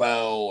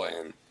cowbell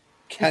and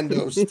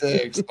kendo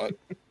sticks, but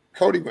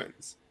Cody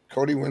wins.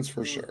 Cody wins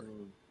for sure.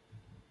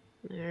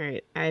 All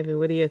right, Ivan,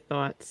 what are your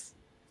thoughts?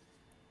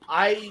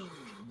 I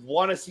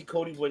want to see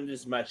Cody win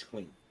this match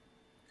clean.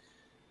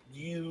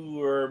 You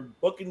are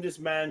booking this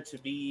man to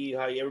be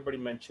how everybody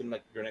mentioned,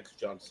 like your next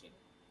John Cena.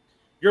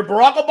 You're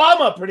Barack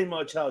Obama, pretty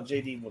much how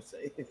JD will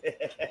say.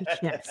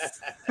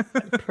 Yes,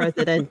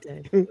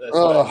 Presidente.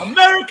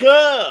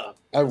 America.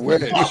 I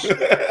wish.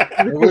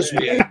 I wish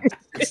we had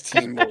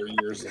 16 more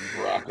years of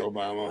Barack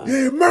Obama.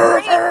 Yeah,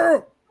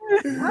 America.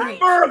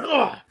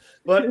 America.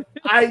 But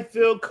I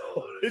feel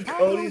Cody's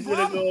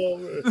gonna go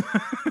over.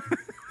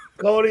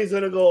 Cody's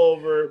gonna go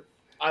over.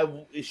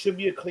 It should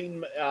be a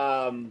clean.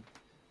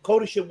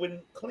 Cody should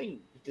win clean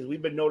because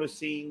we've been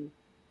noticing,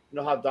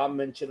 how Dom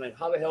mentioned, like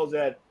how the hell is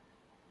that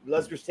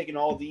Lesnar's taking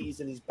all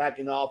these and he's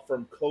backing off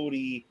from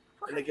Cody,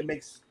 and like it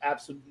makes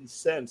absolutely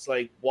sense.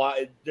 Like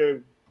why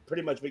they're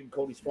pretty much making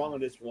Cody strong on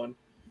this one.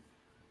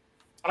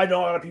 I know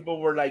a lot of people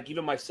were like,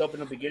 even myself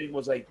in the beginning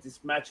was like, this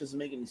match doesn't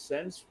make any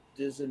sense.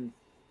 There's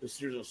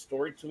a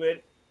story to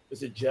it.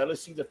 Is it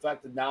jealousy? The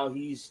fact that now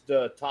he's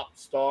the top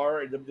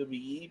star in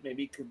WWE,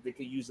 maybe they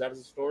could use that as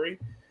a story.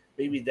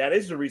 Maybe that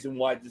is the reason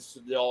why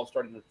they all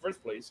started in the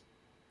first place.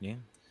 Yeah.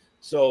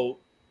 So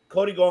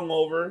Cody going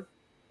over,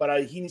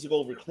 but he needs to go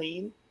over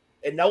clean,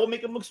 and that will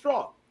make him look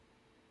strong.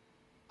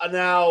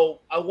 Now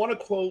I want to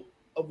quote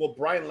what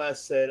Brian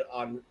last said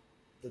on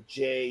the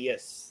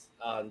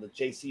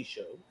JC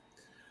show.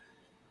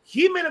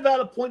 He made a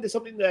valid point to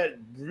something that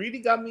really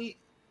got me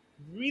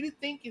really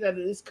thinking that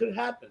this could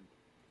happen.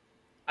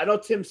 I know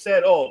Tim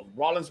said,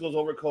 Rollins goes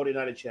over Cody,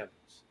 United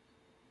Champions.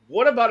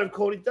 What about if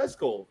Cody does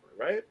go over,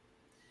 right?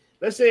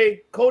 Let's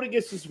say Cody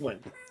gets this win.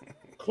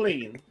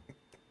 Clean.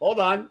 Hold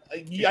on.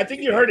 I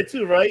think you heard it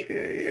too, right?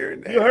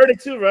 Yeah, you heard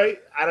it too, right?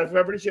 I don't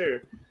remember to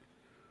share.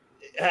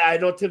 I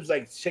know Tim's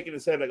like shaking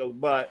his head like,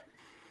 but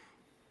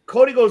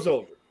Cody goes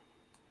over.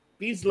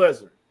 Beats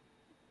Lesnar.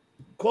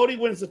 Cody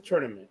wins the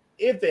tournament.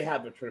 If they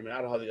have a tournament, I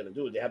don't know how they're going to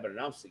do it. They haven't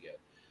announced it yet.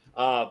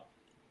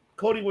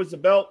 Cody wins the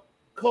belt.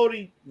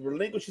 Cody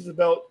relinquishes the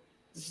belt.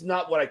 This is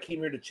not what I came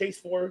here to chase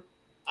for.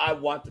 I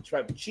want the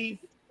tribal chief,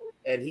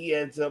 and he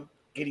ends up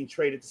getting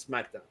traded to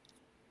SmackDown.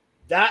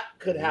 That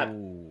could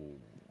happen.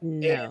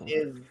 No,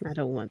 I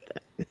don't want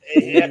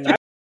that.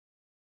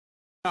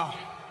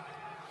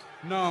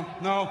 No.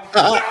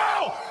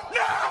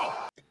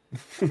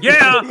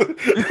 Yeah.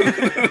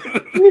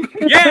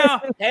 Yeah.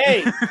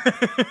 Hey.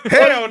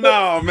 Hell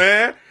no,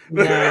 man.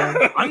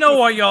 No. I know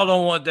why y'all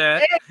don't want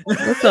that.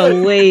 That's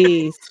a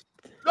waste.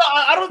 No,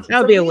 I don't. That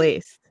would be a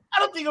waste. I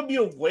don't think it'll be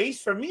a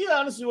waste. For me,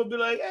 honestly, it would be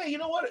like, hey, you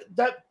know what?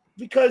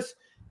 Because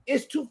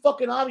it's too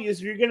fucking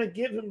obvious you're gonna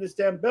give him this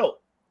damn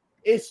belt.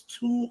 It's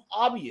too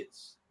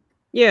obvious.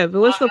 Yeah,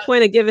 but what's the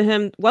point of giving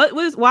him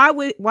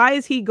why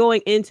is he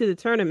going into the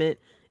tournament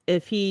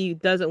if he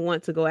doesn't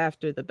want to go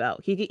after the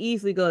belt? He could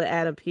easily go to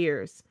Adam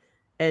Pearce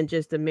and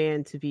just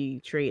demand to be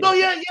traded. No,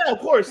 yeah, of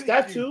course,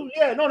 that too.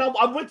 Yeah, no,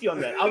 I'm with you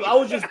on that. I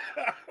was just,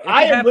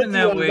 I am with happened you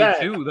that on way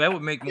that. too. That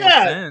would make more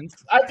Yeah,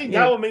 sense. I think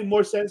that would make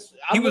more sense.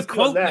 He was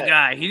quoting the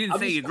guy. He didn't I'm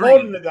say he just agreed.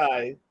 quoting the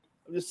guy.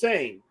 I'm just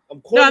saying. I'm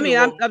quoting. No, I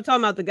mean, I'm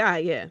talking about the guy.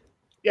 Yeah.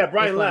 Yeah,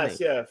 Brian That's what I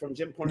Last. Yeah, from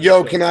Jim Cornette.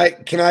 Yo, can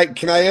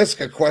I ask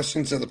a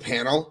question to the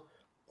panel?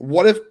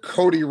 What if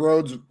Cody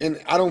Rhodes,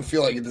 and I don't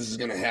feel like this is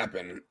going to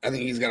happen. I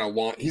think he's going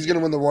to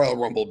win the Royal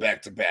Rumble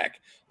back to back,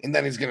 and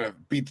then he's going to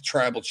beat the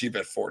Tribal Chief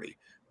at 40.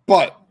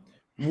 But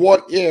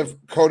what if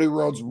Cody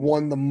Rhodes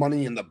won the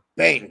Money in the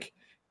Bank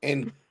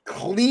and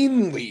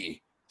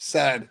cleanly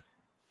said,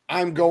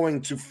 I'm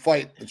going to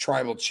fight the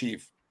Tribal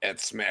Chief at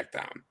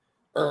SmackDown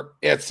or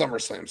at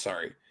SummerSlam,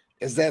 sorry.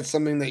 Is that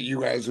something that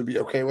you guys would be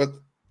okay with?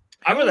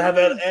 I'd rather have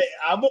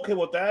I'm okay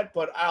with that,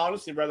 but I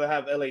honestly rather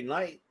have LA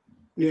Knight.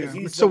 Yeah,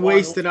 it's a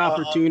wasted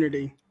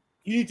opportunity.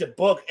 You need to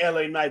book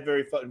LA Knight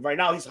very fucking right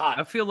now. He's hot.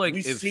 I feel like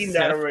we've if seen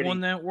Seth that already.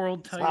 won that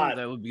world title,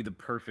 that would be the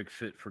perfect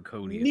fit for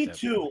Cody. Me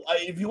too.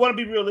 If you want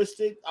to be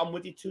realistic, I'm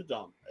with you too,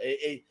 Dom.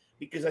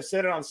 Because I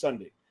said it on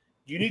Sunday.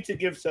 You need to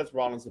give Seth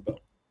Rollins the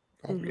belt.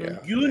 Oh yeah.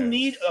 You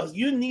need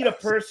a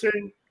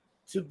person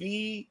to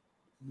be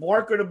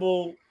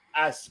marketable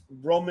as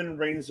Roman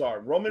Reigns are.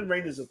 Roman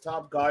Reigns is a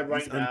top guy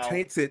right now.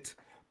 Untainted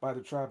by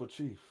the Tribal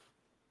Chief.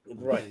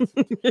 Right.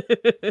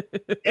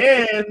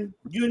 And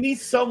you need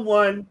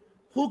someone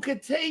who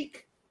could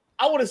take,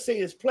 I want to say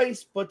his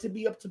place, but to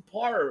be up to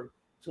par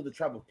to the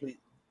Tribal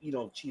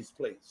Chief's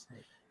place.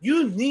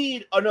 You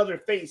need another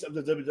face of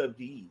the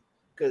WWE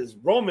because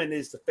Roman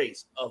is the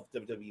face of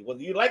WWE.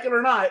 Whether you like it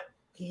or not,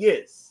 he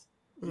is.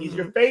 He's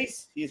your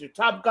face. He's your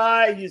top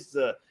guy. He's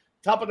the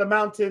top of the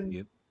mountain.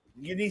 Yep.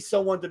 You need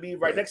someone to be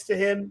right next to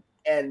him,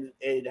 and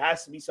it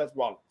has to be Seth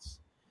Rollins.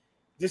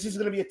 This is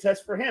going to be a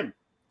test for him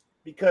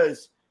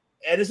because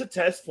it is a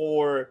test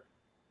for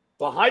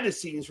behind the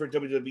scenes for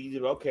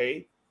WWE.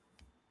 Okay,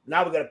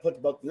 now we got to put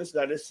the belt on this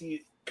guy. Let's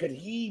see, could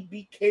he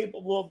be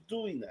capable of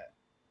doing that?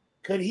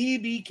 Could he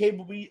be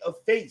capable of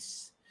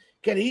face?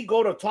 Can he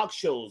go to talk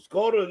shows,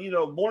 go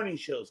to morning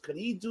shows? Could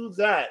he do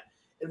that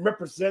and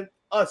represent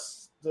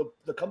us,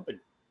 the company?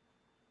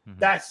 Mm-hmm.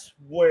 That's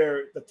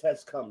where the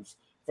test comes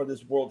for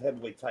this World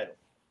Heavyweight title.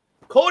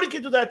 Cody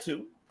can do that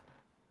too,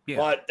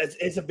 but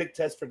it's a big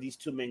test for these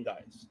two main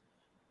guys.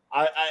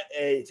 I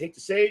hate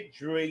to say it,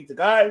 Drew ain't the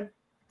guy.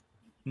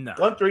 No.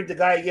 Gunther ain't the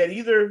guy yet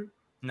either.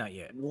 Not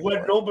yet.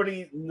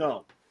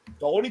 No.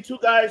 The only two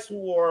guys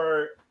who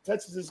are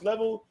tested this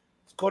level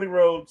is Cody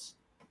Rhodes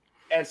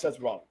and Seth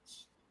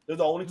Rollins. They're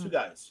the only two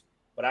guys.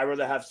 But I'd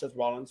rather have Seth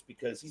Rollins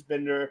because he's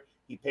been there.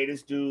 He paid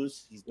his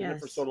dues. He's been there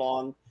for so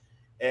long.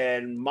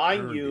 And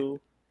mind you,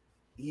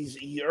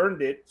 he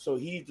earned it, so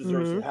he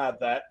deserves to have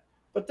that.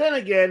 But then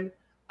again,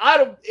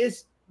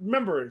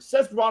 remember,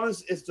 Seth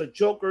Rollins is the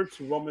Joker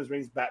to Roman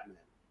Reigns' Batman.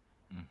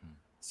 Mm-hmm.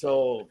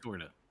 So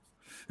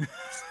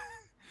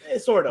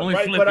sort of, only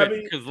right? Flip But it I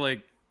mean, because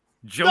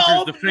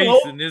Joker's the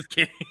face in this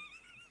case.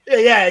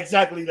 Yeah,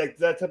 exactly, like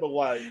that type of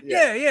why.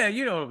 Yeah,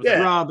 you know what I'm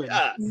saying. Robin.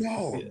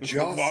 No,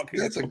 Josh,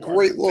 that's a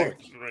great look.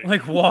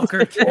 Like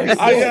Walker.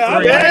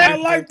 I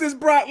like this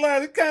Brock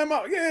Lesnar. It came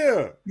out,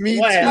 Me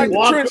too. Like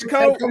the trench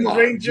coat.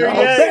 Ranger,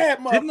 bad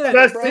Didn't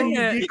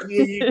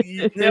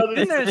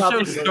that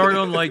show start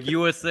on like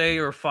USA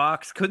or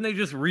Fox? Couldn't they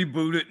just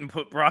reboot it and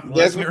put Brock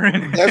Lesnar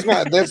in?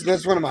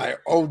 That's one of my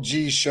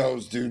OG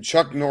shows, dude.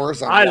 Chuck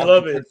Norris. I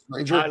love it.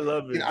 I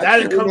love it.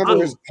 I can't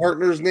remember his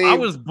partner's name. I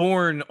was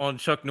born on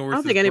Chuck Norris. I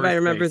don't think anybody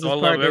remembers his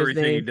partner's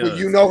name. But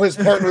you know his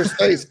partner's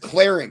face,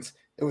 Clarence.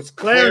 It was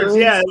Clarence.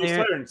 Yeah, it was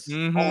Clarence.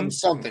 Mm-hmm.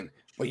 Something.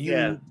 But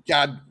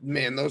God,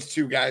 man, those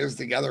two guys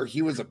together,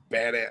 he was a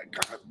badass.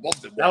 God, I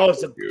loved it. That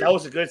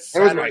was a good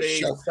Saturday. That was my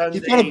show. Sunday,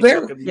 he fought a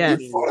bear. Yes.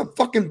 He fought a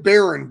fucking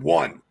bear and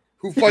won.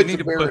 Who fights a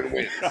bear and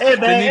wins? Hey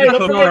man,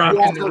 don't forget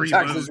Walker,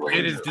 Texas Ranger.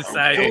 It is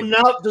decided. Do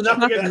not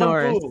forget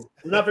Kung Fu.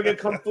 Do not forget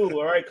Kung Fu.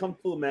 All right, Kung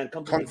Fu, man.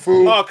 Kung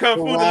Fu. Oh, Kung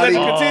Fu. The list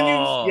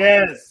continues.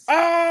 Yes.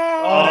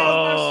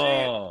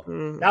 Oh,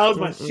 that was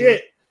my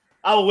shit.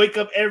 I would wake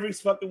up every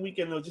fucking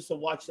weekend though just to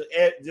watch the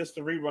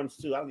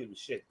reruns too. I don't give a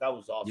shit. That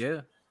was awesome.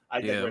 Yeah.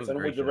 I digress. I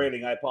don't with the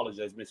rating. I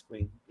apologize, Miss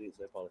Queen. Please,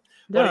 I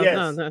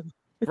apologize. No.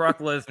 Brock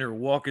Lesnar,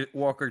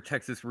 Walker,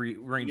 Texas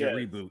Ranger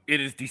reboot. It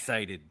is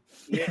decided.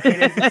 Yeah,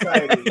 it is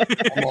decided.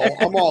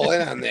 I'm all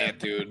in on that,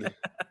 dude.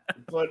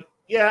 But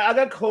yeah, I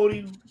got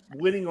Cody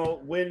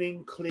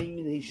winning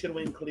clean. He should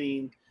win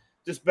clean.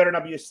 This better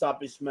not be a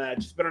stoppage match.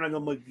 This better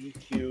not be a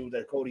DQ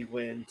that Cody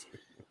wins.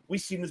 We've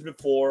seen this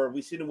before.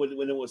 We've seen it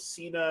when it was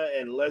Cena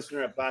and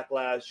Lesnar at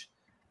Backlash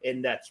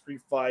in that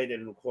street fight,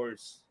 and of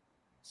course,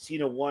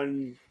 Cena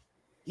won.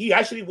 He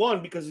actually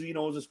won because it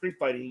was a street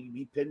fight.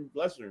 He pinned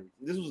Lesnar.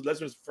 This was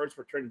Lesnar's first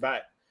return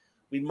back.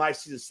 We might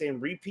see the same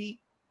repeat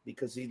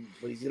because he's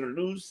going to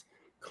lose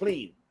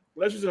clean.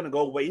 Lesnar's going to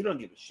go away. He don't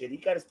give a shit. He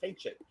got his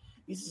paycheck.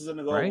 He's just going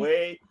to go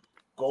away.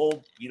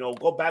 Go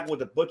back with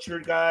the Butcher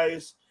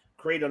guys.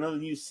 Create another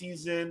new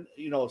season.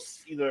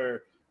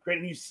 Either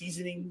create a new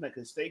seasoning like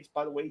the steaks.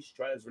 By the way, you should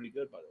try it. It's really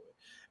good. By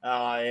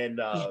the way,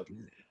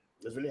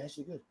 it's really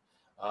actually good.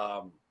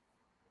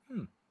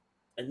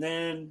 and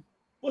then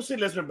we'll see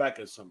Lesnar back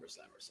at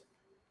SummerSlam or something.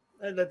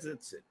 And that's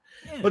it.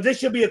 Yeah. But this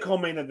should be a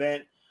co-main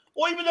event,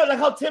 or even though, like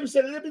how Tim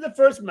said, it'll be the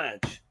first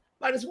match.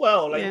 Might as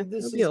well. Like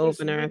this is be an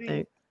opener, really, I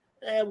think.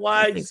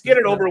 Why? Just get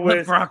it over with.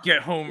 Let Brock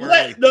get home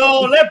early.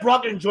 Let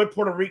Brock enjoy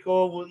Puerto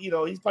Rico.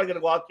 Well, he's probably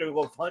gonna go out there and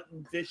go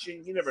hunting,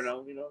 fishing. You never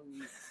know.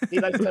 He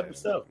likes that type of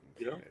stuff.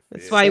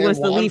 That's why he wants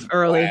to leave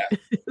early,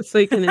 so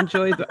he can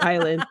enjoy the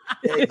island.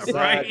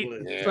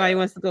 Exactly. That's why he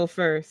wants to go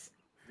first.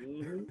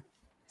 Mm-hmm.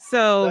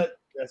 So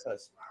that's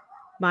us.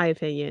 My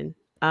opinion.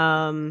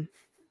 I'm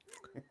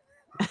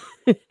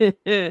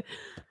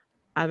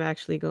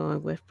actually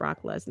going with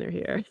Brock Lesnar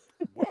here.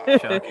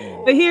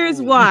 But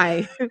here's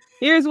why.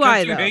 Here's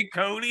why, though. You hate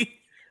Cody?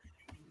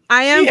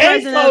 I am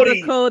president of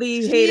the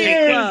Cody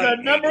hater club.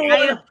 #1.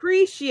 I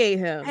appreciate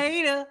him.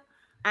 Hater.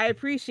 I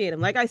appreciate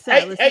him. Like I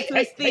said, listen to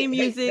his theme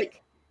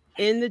music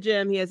in the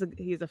gym.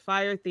 He's a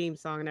fire theme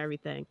song and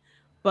everything.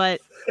 But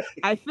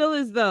I feel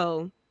as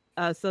though,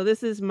 so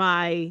this is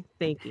my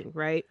thinking,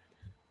 right?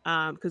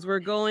 Because we're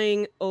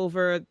going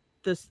over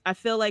this. I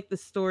feel like the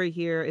story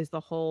here is the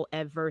whole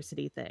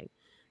adversity thing.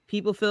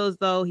 People feel as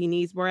though he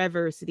needs more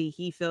adversity.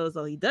 He feels as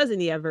though he doesn't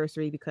need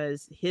adversity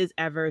because his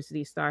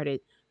adversity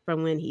started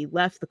from when he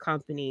left the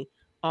company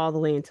all the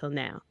way until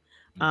now.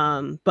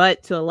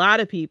 But to a lot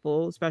of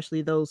people,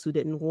 especially those who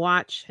didn't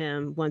watch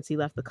him once he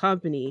left the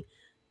company,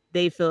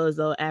 they feel as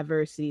though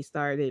adversity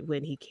started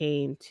when he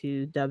came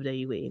to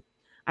WWE.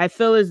 I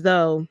feel as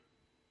though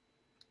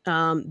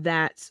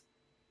that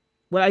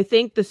what I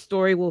think the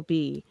story will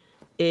be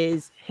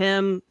is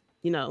him,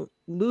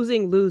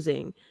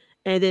 losing,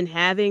 and then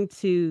having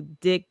to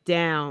dig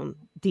down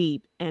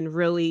deep and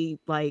really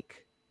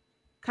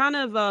kind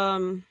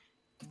of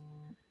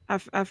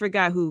I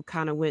forgot who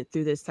kind of went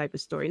through this type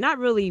of story. Not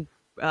really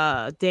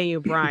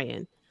Daniel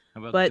Bryan,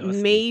 but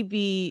Dusty?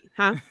 Maybe,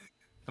 huh?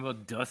 How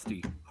about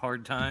Dusty?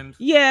 Hard times?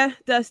 Yeah,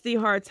 Dusty,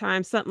 hard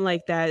times, something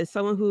like that. It's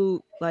someone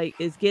who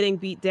is getting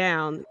beat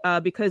down.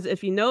 Because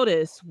if you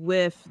notice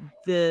with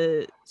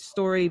the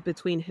story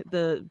between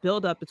the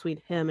build up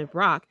between him and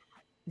Brock,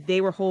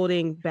 they were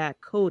holding back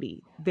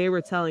Cody. They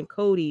were telling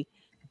Cody,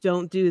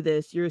 "Don't do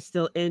this. You're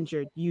still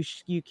injured.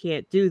 You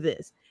can't do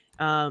this.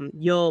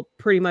 You'll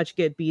pretty much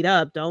get beat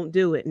up. Don't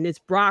do it." And it's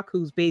Brock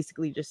who's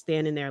basically just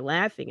standing there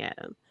laughing at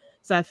him.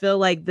 So I feel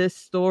like this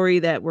story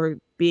that we're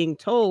being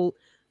told,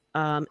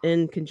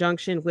 in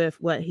conjunction with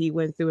what he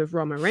went through with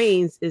Roman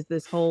Reigns, is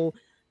this whole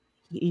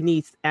he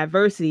needs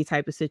adversity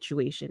type of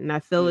situation. And I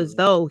feel as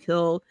though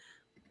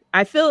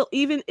I feel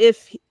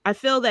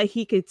that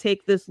he could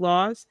take this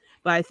loss,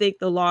 but I think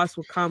the loss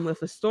will come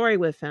with a story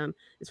with him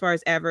as far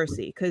as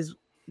adversity, because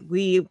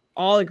we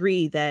all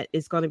agree that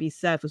it's going to be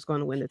Seth who's going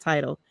to win the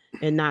title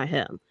and not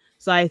him.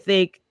 So I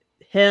think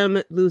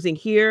him losing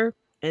here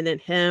and then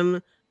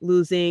him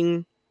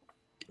losing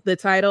the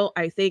title,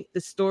 I think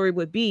the story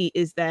would be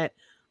is that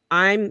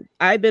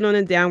I've been on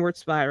a downward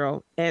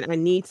spiral and I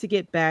need to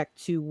get back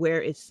to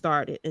where it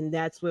started. And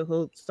that's where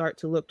he'll start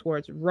to look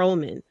towards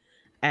Roman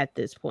at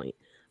this point.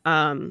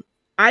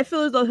 I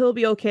feel as though he'll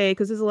be okay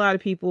because there's a lot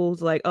of people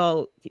who's like,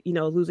 oh,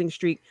 losing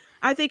streak.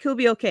 I think he'll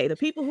be okay. The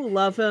people who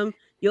love him,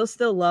 you'll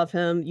still love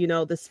him,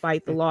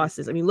 despite the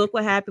losses. I mean, look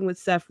what happened with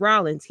Seth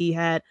Rollins. He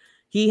had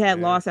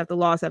loss after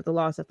loss after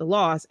loss after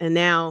loss, and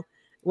now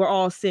we're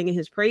all singing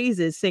his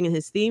praises, singing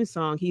his theme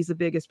song. He's the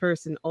biggest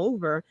person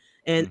over,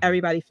 and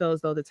everybody feels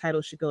as though the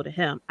title should go to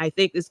him. I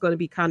think it's going to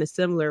be kind of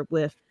similar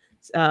with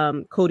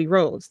Cody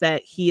Rhodes,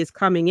 that he is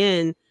coming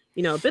in,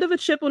 a bit of a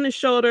chip on his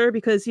shoulder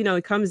because, he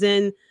comes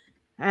in,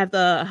 have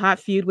the hot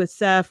feud with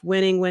Seth,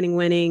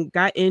 winning,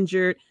 got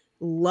injured,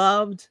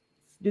 loved,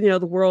 the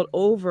world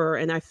over.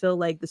 And I feel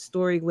like the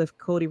story with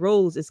Cody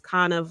Rhodes is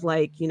kind of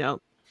like,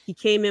 he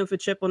came in with a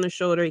chip on his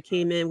shoulder. He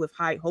came in with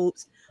high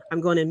hopes.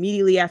 I'm going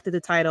immediately after the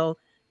title.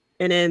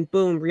 And then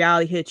boom,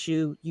 reality hits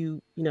you,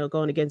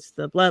 going against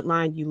the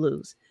Bloodline, you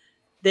lose.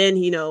 Then,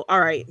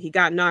 all right, he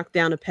got knocked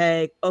down a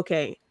peg.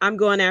 Okay, I'm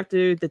going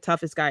after the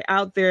toughest guy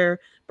out there,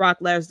 Brock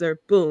Lesnar.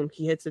 Boom,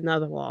 he hits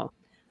another wall.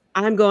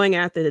 I'm going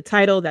after the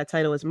title. That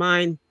title is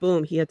mine.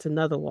 Boom, he hits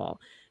another wall.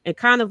 And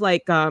kind of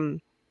like,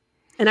 and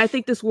I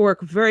think this will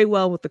work very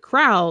well with the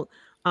crowd,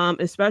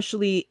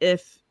 especially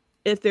if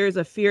there's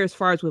a fear as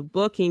far as with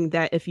booking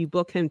that if you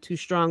book him too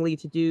strongly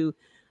to do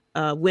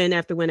win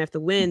after win after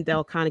win,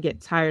 they'll kind of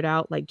get tired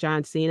out like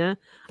John Cena.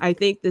 I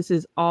think this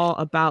is all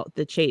about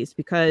the chase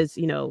because,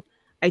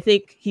 I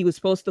think he was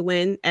supposed to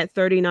win at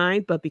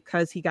 39, but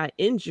because he got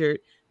injured,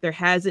 there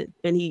hasn't,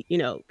 and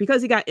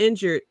because he got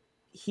injured,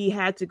 he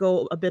had to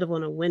go a bit of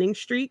on a winning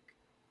streak,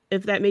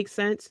 if that makes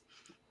sense.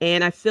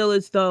 And I feel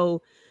as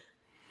though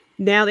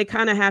now they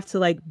kind of have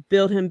to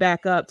build him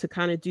back up to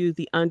kind of do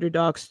the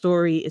underdog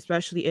story,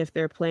 especially if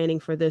they're planning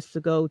for this to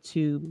go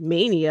to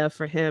Mania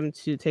for him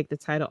to take the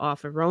title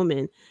off of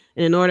Roman.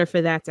 And in order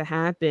for that to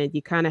happen,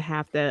 you kind of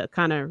have to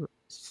kind of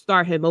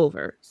start him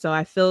over. So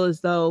I feel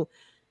as though,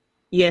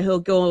 yeah, he'll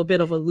go a bit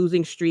of a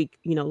losing streak,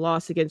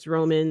 loss against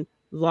Roman,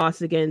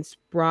 loss against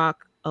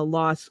Brock, a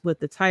loss with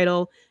the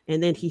title,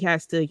 and then he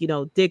has to,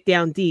 dig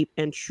down deep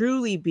and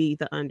truly be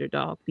the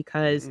underdog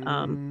because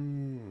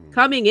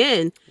coming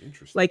in,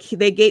 like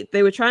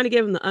they were trying to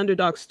give him the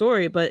underdog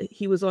story, but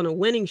he was on a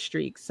winning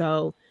streak.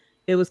 So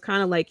it was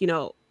kind of like,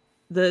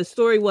 the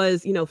story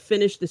was,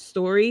 finish the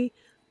story.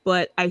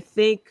 But I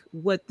think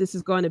what this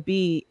is going to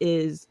be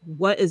is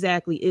what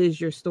exactly is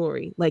your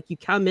story? Like you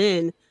come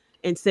in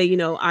and say,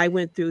 I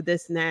went through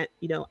this and that,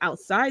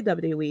 outside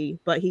WWE,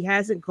 but he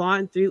hasn't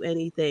gone through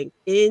anything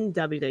in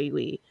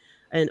WWE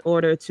in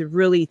order to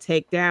really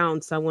take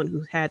down someone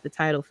who had the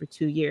title for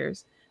 2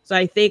 years. So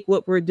I think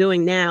what we're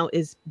doing now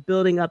is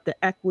building up the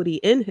equity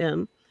in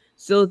him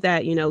so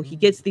that, he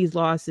gets these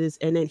losses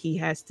and then he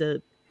has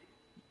to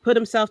get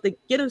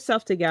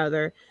himself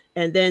together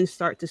and then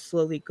start to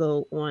slowly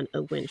go on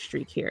a win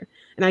streak here.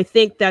 And I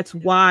think that's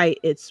why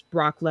it's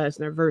Brock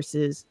Lesnar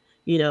versus,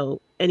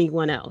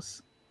 anyone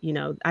else.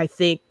 I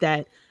think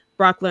that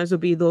Brock Lesnar will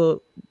be the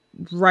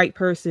right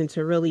person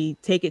to really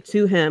take it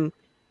to him,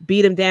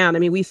 beat him down. I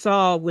mean, we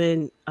saw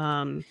when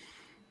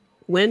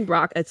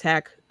Brock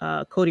attacked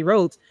Cody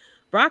Rhodes,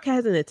 Brock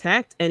hasn't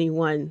attacked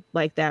anyone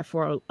like that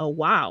for a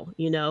while,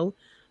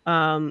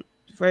 slam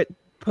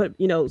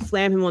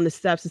him on the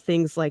steps and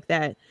things like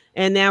that.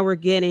 And now we're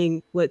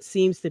getting what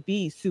seems to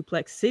be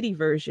Suplex City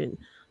version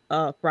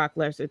of Brock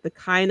Lesnar, the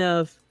kind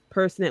of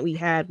person that we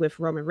had with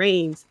Roman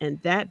Reigns and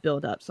that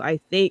build up. So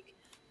I think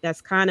that's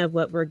kind of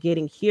what we're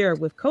getting here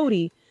with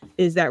Cody,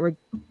 is that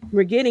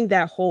we're getting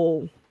that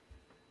whole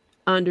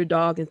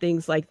underdog and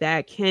things like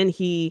that. Can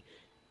he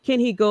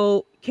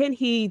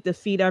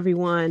defeat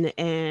everyone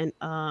and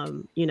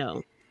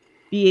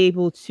be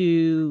able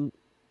to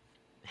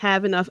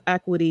have enough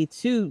equity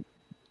to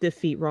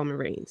defeat Roman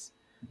Reigns?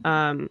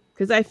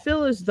 Because I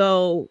feel as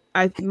though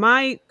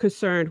my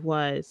concern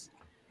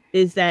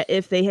is that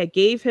if they had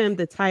gave him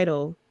the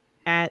title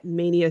at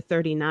Mania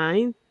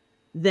 39,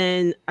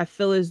 then I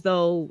feel as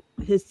though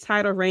his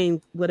title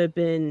reign would have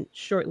been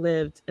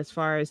short-lived as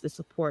far as the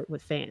support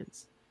with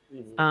fans.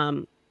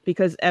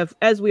 Because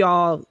as we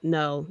all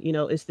know,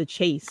 it's the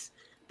chase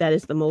that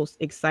is the most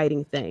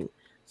exciting thing.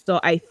 So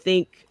I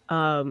think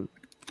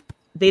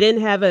they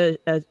didn't have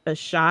a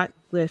shot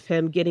with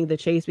him getting the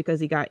chase because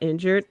he got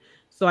injured.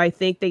 So I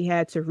think they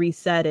had to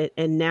reset it.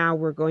 And now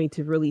we're going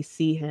to really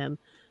see him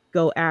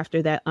go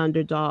after that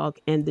underdog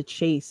and the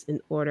chase in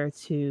order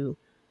to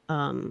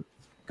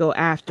go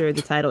after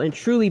the title and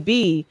truly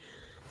be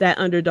that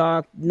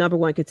underdog number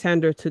one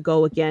contender to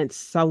go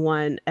against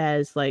someone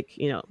as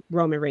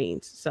Roman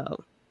Reigns.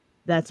 So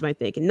that's my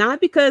thinking. Not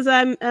because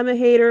I'm a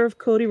hater of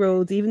Cody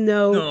Rhodes, even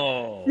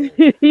though no,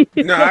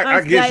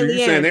 I get you.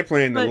 You're saying they're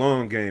playing the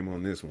long game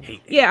on this one.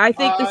 Yeah, I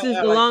think this is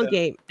the long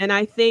game, and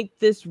I think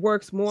this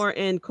works more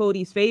in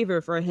Cody's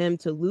favor for him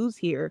to lose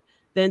here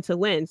than to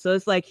win. So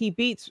it's like he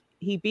beats.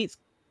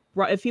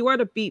 If he were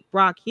to beat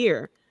Brock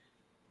here,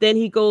 then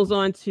he goes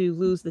on to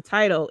lose the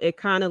title. It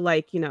kind of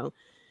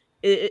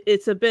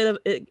it's a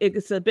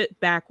bit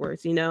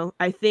backwards,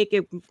 I think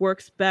it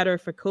works better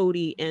for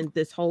Cody and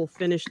this whole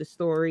finish the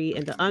story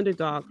and the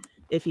underdog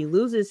if he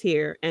loses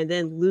here and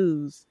then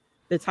lose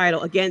the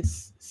title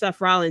against Seth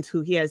Rollins,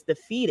 who he has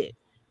defeated,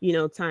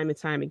 time and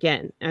time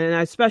again. And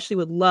I especially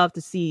would love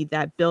to see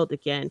that build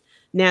again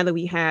now that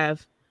we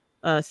have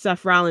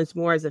Seth Rollins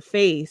more as a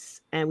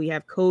face and we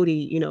have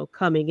Cody,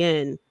 coming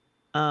in,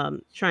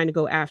 trying to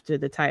go after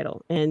the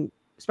title. And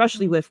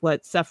especially with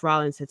what Seth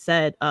Rollins had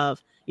said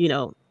of,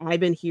 I've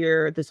been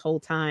here this whole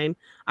time.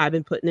 I've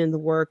been putting in the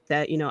work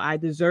that, I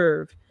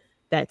deserve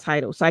that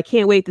title. So I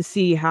can't wait to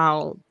see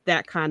how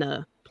that kind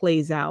of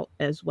plays out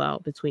as well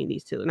between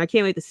these two. And I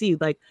can't wait to see,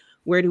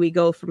 where do we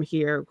go from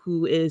here?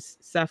 Who is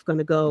Seth going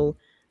to go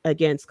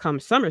against come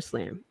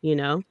SummerSlam,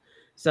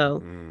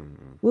 So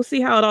we'll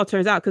see how it all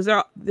turns out because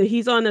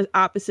he's on the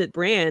opposite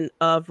brand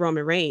of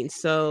Roman Reigns.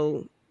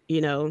 So,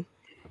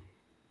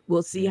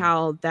 we'll see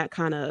how that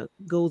kind of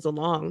goes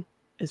along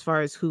as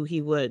far as who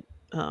he would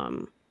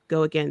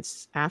go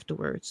against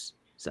afterwards.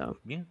 So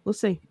yeah, we'll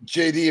see.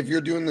 JD, if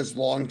you're doing this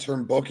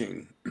long-term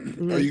booking,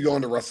 are you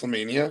going to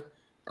WrestleMania?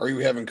 Are you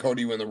having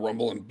Cody win the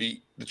Rumble and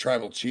beat the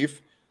Tribal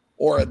Chief?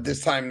 Or at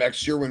this time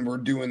next year when we're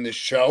doing this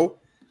show,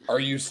 are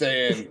you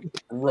saying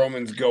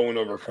Roman's going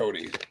over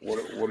Cody?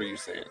 What are you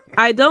saying?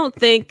 I don't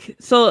think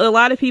so. A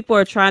lot of people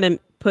are trying to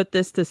put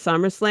this to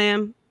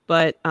SummerSlam,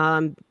 but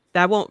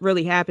that won't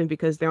really happen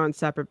because they're on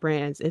separate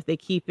brands. If they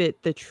keep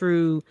it the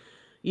true,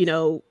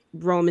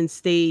 Roman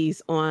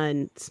stays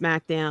on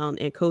SmackDown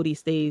and Cody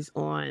stays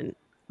on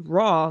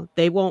Raw,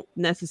 they won't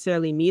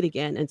necessarily meet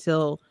again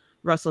until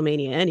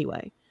WrestleMania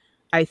anyway.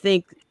 I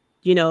think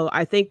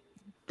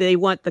they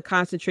want the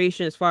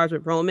concentration as far as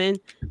with Roman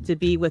to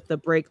be with the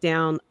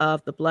breakdown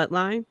of the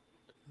bloodline.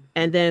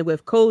 And then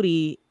with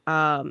Cody,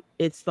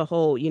 it's the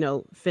whole,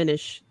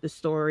 finish the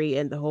story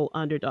and the whole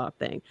underdog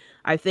thing.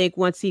 I think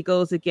once he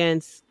goes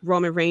against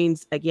Roman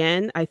Reigns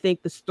again, I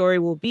think the story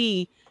will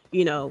be,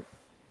 when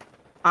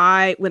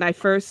I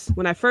first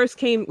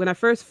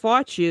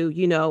fought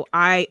you,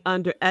 I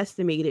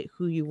underestimated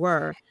who you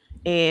were.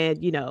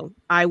 And,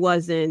 I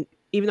wasn't,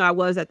 even though I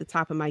was at the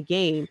top of my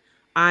game,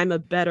 I'm a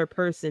better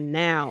person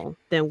now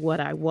than what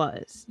I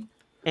was.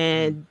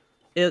 And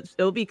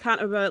it'll be kind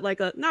of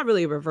not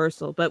really a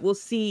reversal, but we'll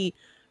see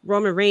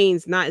Roman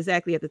Reigns not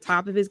exactly at the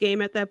top of his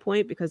game at that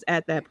point, because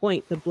at that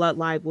point the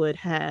bloodline would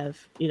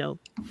have,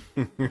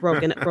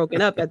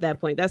 broken up at that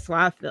point. That's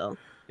why I feel.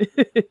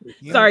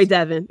 Sorry,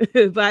 Devin.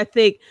 But I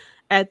think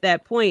at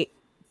that point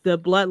the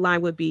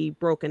bloodline would be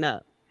broken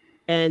up.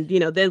 And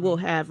then we'll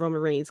have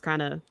Roman Reigns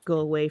kind of go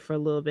away for a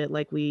little bit,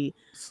 like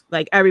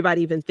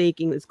everybody even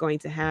thinking is going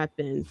to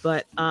happen.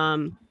 But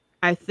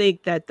I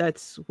think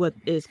that's what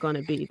is going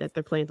to be, that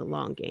they're playing the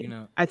long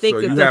game. I think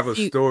so. You have a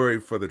story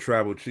for the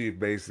tribal chief.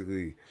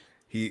 Basically,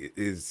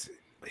 his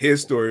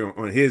story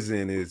on his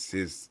end is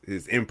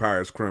his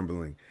empire is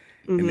crumbling,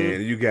 and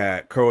then you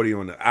got Cody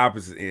on the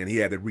opposite end. He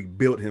had to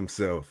rebuild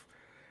himself,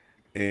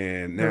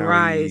 and now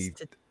rise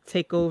to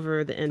take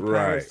over the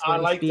empire. Right. I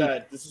like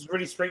that. This is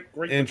really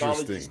great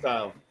mythology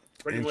style.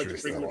 Especially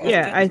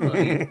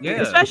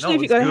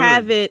if you're gonna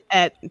have it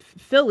at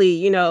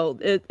Philly,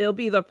 it'll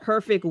be the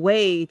perfect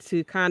way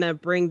to kind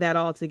of bring that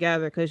all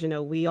together, because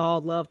we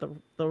all love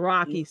the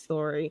Rocky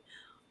story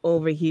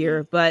over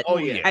here. But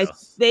I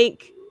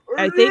think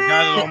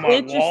the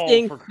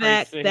interesting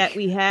fact that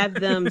we have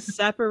them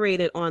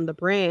separated on the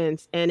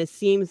brands, and it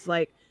seems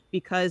like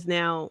because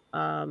now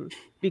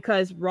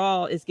because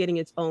Raw is getting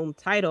its own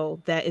title,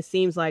 that it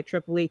seems like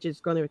Triple H is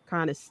going to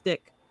kind of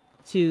stick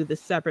to the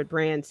separate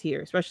brands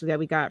here, especially that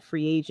we got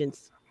free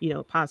agents,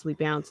 possibly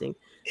bouncing.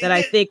 That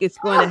I think it's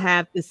going to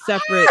have the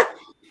separate.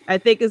 I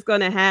think it's going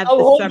to have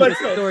the separate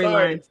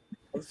storylines.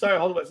 I'm sorry,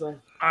 hold myself.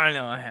 I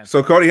know I have.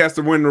 So Cody has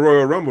to win the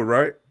Royal Rumble,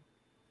 right?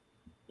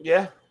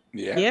 Yeah.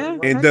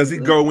 And does he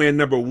go in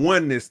number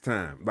 1 this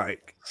time?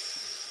 Like,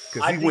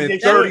 because he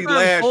went 30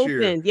 last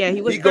year. Yeah,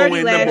 he was 30 go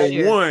in last number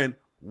year. 1,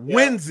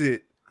 wins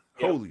it.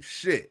 Holy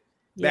shit.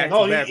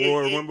 Back-to-back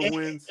Royal Rumble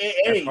wins.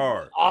 That's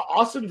hard.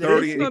 Austin did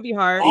it. It's going to be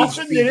hard.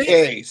 Austin did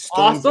it.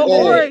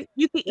 Or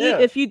you can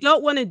if you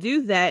don't want to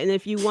do that, and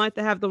if you want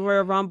to have the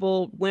Royal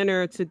Rumble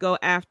winner to go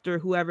after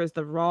whoever's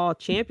the Raw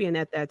champion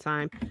at that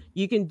time,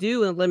 you can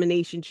do an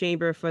elimination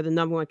chamber for the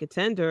number 1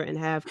 contender and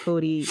have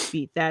Cody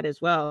beat that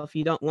as well, if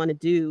you don't want to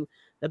do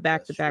the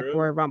back-to-back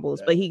Royal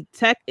Rumbles. But he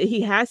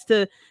has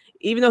to,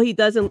 even though he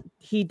doesn't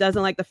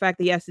like the fact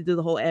that he has to do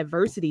the whole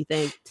adversity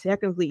thing.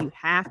 Technically, you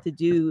have to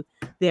do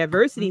the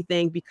adversity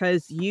thing,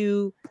 because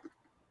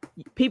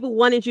people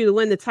wanted you to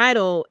win the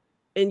title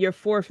in your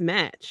 4th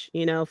match,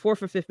 4th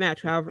or 5th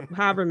match,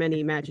 however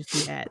many matches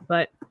he had.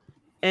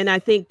 And I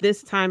think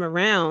this time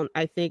around,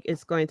 I think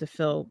it's going to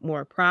feel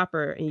more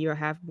proper, and you'll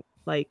have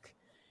I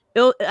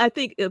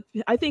think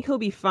he'll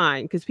be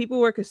fine, because people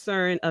were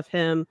concerned of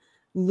him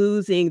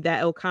losing, that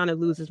he'll kind of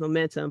lose his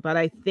momentum. But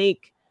I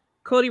think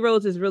Cody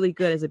Rhodes is really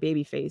good as a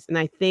babyface, and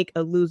I think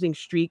a losing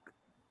streak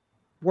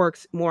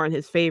works more in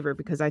his favor,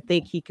 because I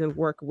think he can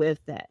work with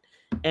that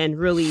and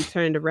really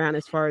turn it around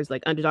as far as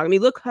like underdog. I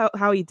mean, look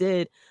how he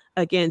did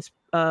against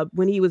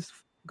when he was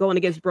going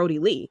against Brody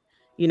Lee.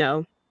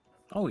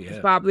 Oh yeah, as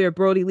popular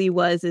Brody Lee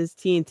was as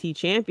TNT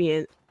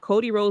champion,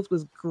 Cody Rhodes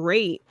was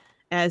great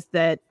as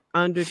that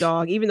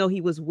underdog, even though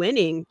he was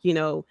winning.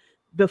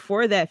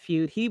 Before that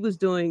feud, he was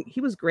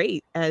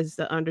great as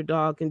the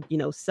underdog, and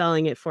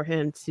selling it for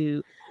him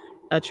to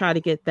try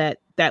to get that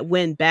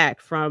win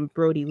back from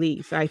Brody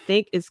Lee. So I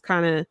think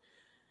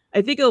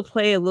it'll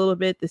play a little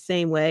bit the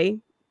same way,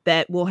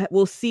 that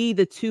we'll see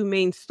the 2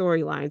 main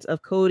storylines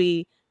of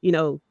Cody,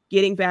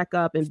 getting back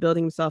up and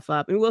building himself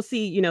up, and we'll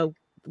see,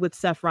 with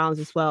Seth Rollins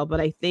as well. But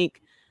I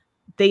think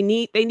they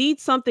need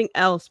something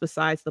else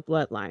besides the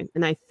bloodline,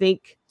 and I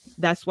think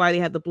that's why they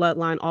had the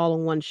bloodline all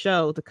in one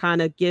show, to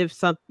kind of give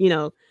some,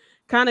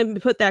 kind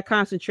of put that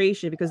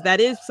concentration, because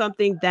that is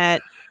something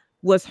that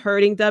was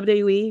hurting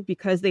WWE,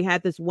 because they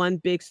had this one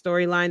big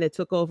storyline that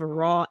took over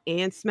Raw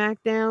and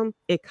SmackDown.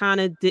 It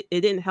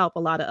didn't help a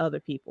lot of other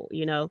people,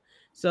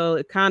 so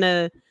it kind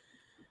of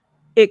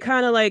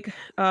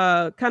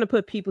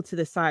put people to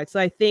the side. So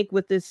I think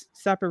with this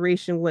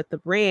separation with the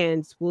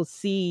brands, we'll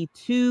see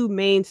 2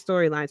 main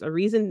storylines, a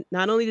reason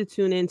not only to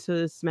tune into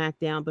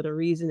SmackDown, but a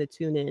reason to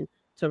tune in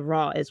to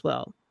Raw as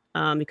well,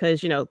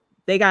 because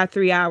they got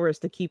 3 hours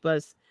to keep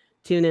us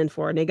tuned in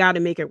for, and they got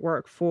to make it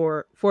work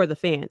for the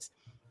fans.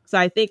 So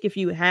I think if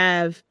you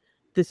have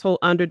this whole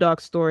underdog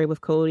story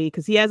with Cody,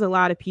 because he has a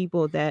lot of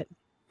people that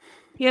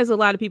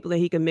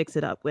he can mix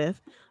it up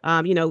with.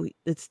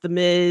 It's the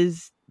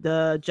Miz,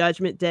 the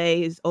Judgment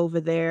Day is over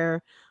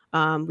there.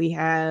 We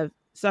have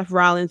Seth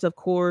Rollins, of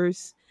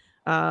course.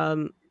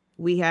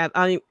 We have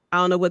I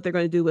don't know what they're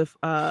going to do with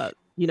the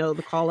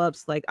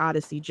call-ups like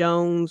Odyssey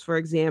Jones, for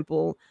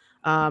example,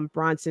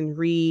 Bronson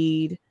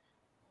Reed,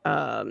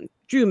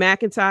 Drew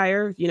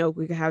McIntyre.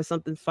 We could have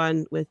something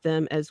fun with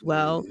them as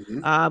well.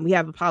 We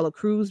have Apollo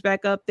Crews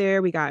back up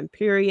there. We got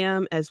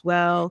Imperium as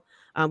well.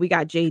 We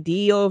got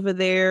JD over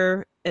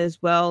there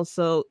as well.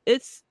 So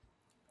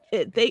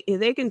they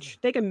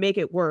can make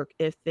it work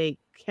if they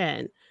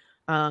can.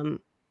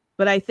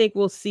 But I think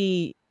we'll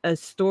see a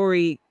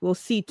story. We'll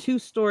see 2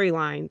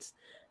 storylines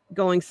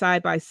going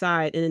side by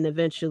side, and then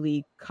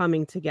eventually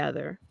coming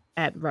together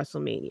at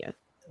WrestleMania.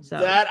 So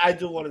that I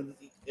do want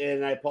to,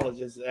 and I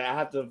apologize.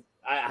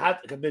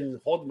 I've been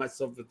holding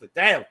myself with the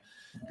damn,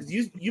 because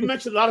you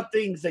mentioned a lot of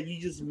things that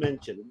you just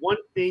mentioned. One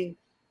thing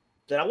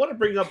that I want to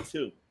bring up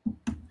too.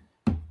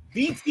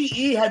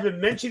 BTE had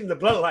been mentioning the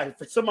Bloodline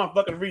for some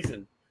fucking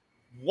reason.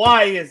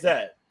 Why is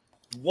that?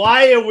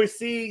 Why are we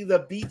seeing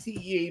the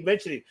BTE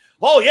mentioning?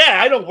 Oh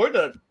yeah, I know we're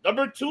the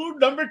number 2,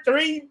 number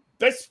 3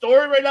 best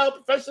story right now in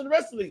professional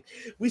wrestling.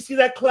 We see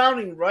that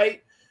clowning,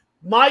 right?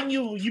 Mind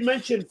you, you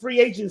mentioned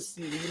free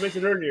agency. You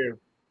mentioned earlier.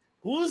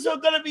 Who's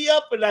going to be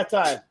up at that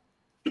time?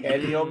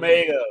 Kenny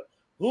Omega.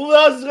 Who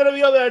else is going to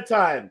be up at that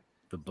time?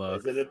 The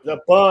Bucks.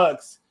 The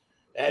Bucks.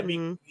 I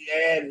mean,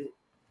 and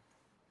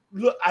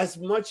look, as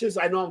much as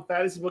I know I'm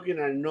fantasy booking,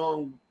 and I know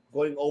I'm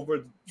going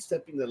over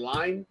stepping the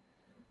line,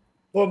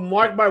 but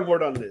mark my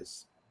word on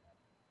this.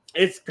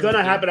 It's going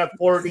to happen at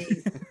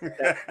 40.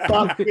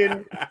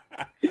 Fucking,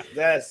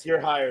 yes, you're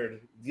hired.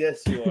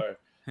 Yes, you are.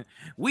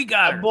 We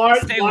got her. Mark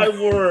my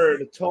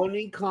word,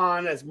 Tony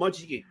Khan, as much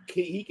as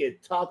he can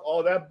talk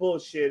all that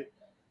bullshit,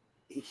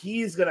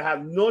 he's gonna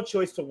have no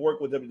choice to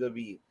work with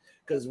WWE.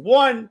 Because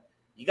one,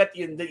 you got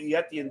the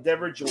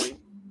Endeavor joint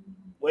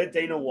with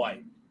Dana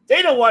White.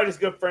 Dana White is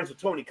good friends with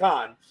Tony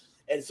Khan,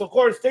 and so of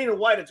course Dana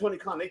White and Tony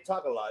Khan, they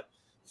talk a lot.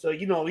 So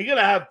you're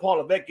gonna have Paul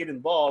Levesque get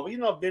involved.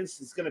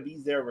 Vince is gonna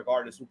be there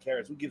regardless. Who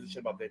cares? Who gives a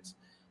shit about Vince?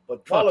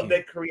 But Paul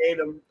Levesque create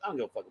him. I don't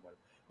give a fuck about it.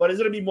 But it's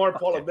gonna be more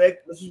Paul Levesque.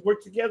 Let's just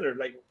work together.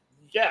 Like,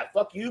 yeah,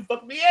 fuck you,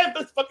 fuck me, and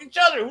let's fuck each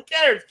other. Who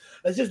cares?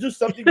 Let's just do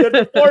something good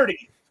for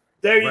 40.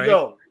 There you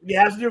go. You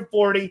have your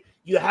 40.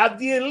 You have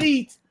the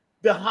Elite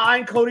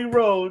behind Cody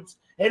Rhodes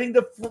heading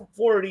to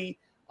 40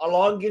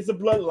 along against the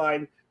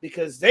Bloodline,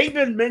 because they've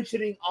been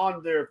mentioning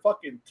on their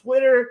fucking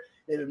Twitter.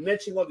 They've been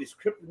mentioning all these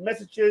cryptic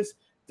messages.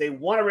 They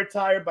want to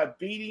retire by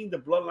beating the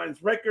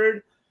Bloodline's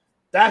record.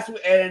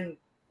 And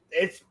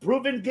it's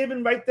proven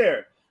given right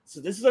there. So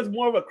this is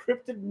more of a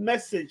cryptic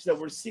message that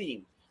we're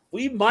seeing.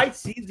 We might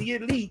see the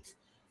Elite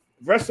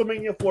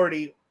WrestleMania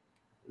 40,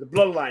 the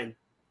Bloodline,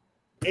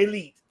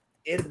 Elite.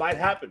 It might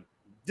happen.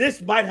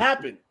 This might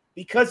happen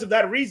because of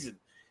that reason.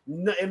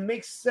 No, it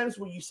makes sense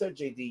what you said,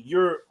 JD.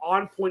 You're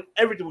on point.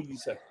 Everything what you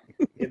said.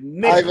 It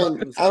makes I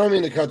don't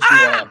mean to cut you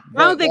off.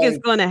 I don't think it's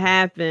going to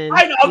happen.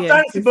 I know I'm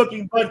fantasy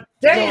booking, but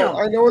damn, no,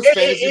 I know it's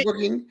fantasy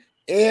booking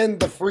and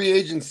the free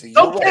agency.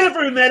 Don't care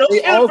for me, man.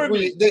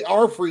 They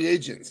are free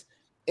agents,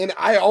 and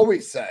I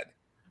always said,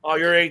 "Oh,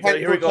 you're a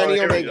here we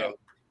go."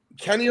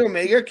 Kenny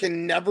Omega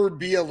can never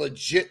be a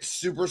legit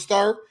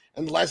superstar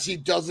unless he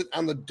does it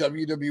on the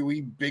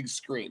WWE big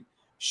screen.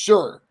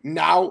 Sure,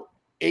 now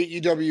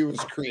AEW was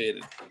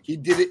created. He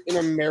did it in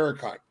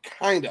America,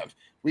 kind of.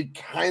 We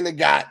kind of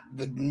got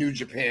the New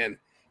Japan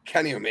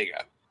Kenny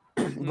Omega.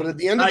 But at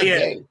the end of the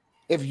day,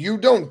 if you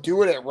don't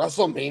do it at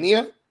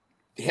WrestleMania,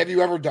 have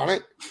you ever done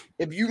it?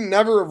 If you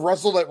never have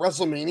wrestled at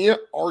WrestleMania,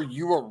 are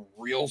you a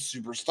real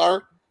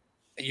superstar?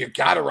 You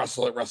got to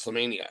wrestle at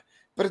WrestleMania.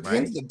 But at the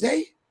end of the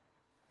day,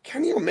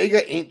 Kenny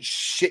Omega ain't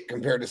shit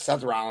compared to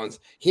Seth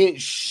Rollins. He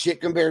ain't shit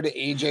compared to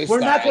AJ Styles.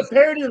 We're not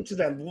comparing him to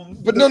them.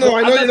 But no,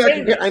 I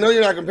know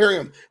you're not comparing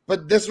them.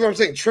 But this is what I'm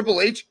saying. Triple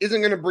H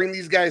isn't going to bring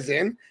these guys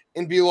in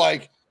and be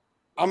like,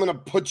 I'm going to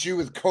put you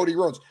with Cody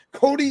Rhodes.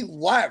 Cody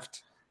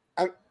left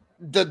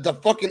the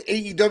fucking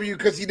AEW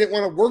because he didn't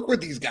want to work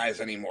with these guys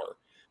anymore.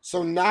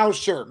 So now,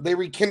 sure, they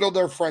rekindled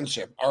their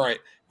friendship. All right,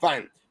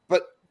 fine.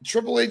 But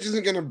Triple H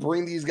isn't going to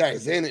bring these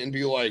guys in and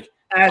be like,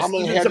 I'm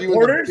going to have you in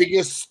the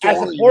biggest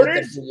story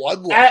with the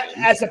Bloodline.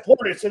 As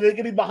supporters, so they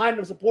can be behind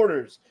them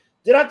supporters.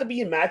 They don't have to be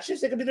in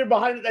matches. They can be there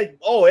behind it like,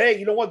 oh, hey,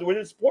 you know what? We're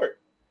in support.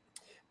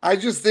 I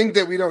just think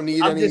that we don't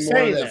need any more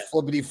of that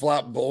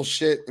flippity-flop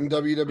bullshit in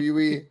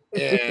WWE.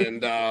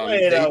 And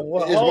the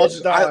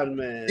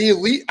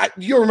Elite,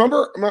 you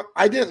remember,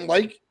 I didn't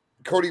like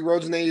Cody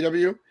Rhodes in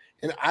AEW,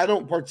 and I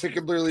don't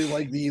particularly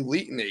like the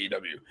Elite in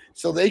AEW.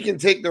 So they can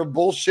take their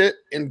bullshit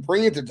and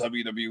bring it to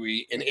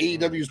WWE, and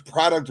AEW's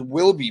product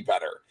will be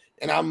better.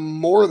 And I'm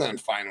more than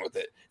fine with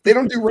it. They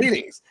don't do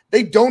ratings.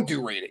 They don't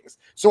do ratings.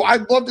 So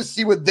I'd love to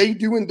see what they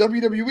do in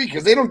WWE,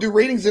 because they don't do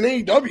ratings in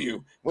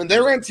AEW. When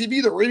they're on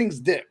TV, the ratings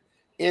dip.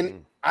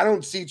 And I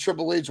don't see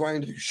Triple H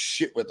wanting to do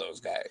shit with those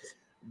guys.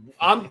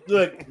 I'm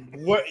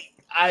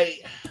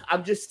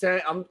just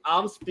saying,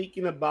 I'm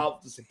speaking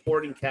about the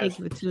supporting cast. Thank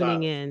you for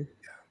tuning in.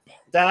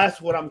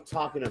 That's what I'm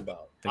talking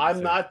about.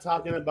 I'm not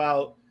talking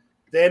about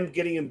them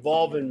getting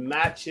involved in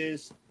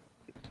matches.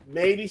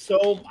 Maybe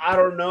so. I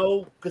don't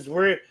know, because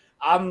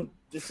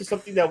this is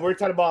something that we're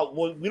talking about.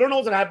 Well, we don't know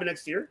what's gonna happen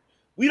next year.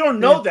 We don't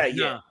know that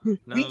yet.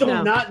 We do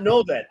not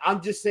know that.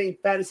 I'm just saying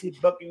fantasy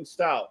booking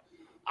style.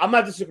 I'm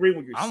not disagreeing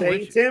with what you're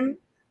saying, Tim.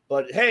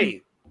 But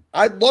hey,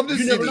 I'd love to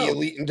see the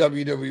Elite in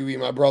WWE,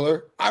 my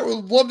brother. I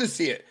would love to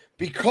see it,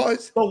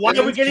 because why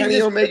are we getting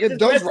Kenny Omega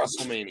does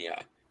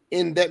WrestleMania,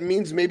 and that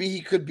means maybe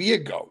he could be a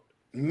GOAT.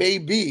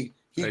 Maybe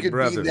he could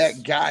be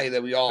that guy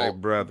that we all. Hey,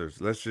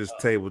 brothers, let's just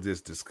table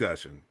this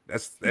discussion.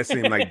 That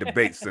seemed like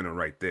debate center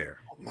right there.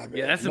 My bad.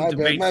 Yeah, that's some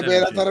debate. My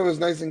bad. I thought it was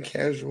nice and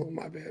casual.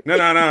 My bad. No.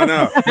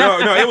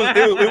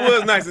 It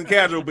was nice and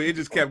casual, but it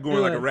just kept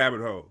going like a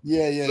rabbit hole.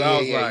 Yeah.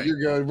 Like, you're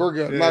good. We're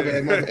good. My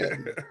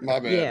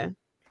bad. Yeah.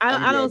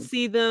 I don't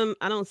see them.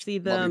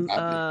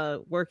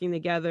 Working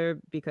together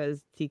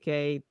because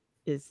TK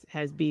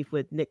has beef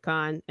with Nick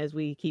Khan, as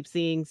we keep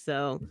seeing.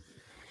 So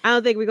I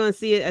don't think we're going to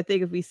see it. I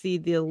think if we see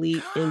the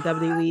Elite in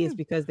WWE, it's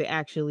because they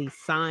actually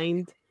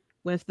signed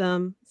with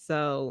them.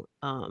 So,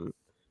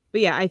 but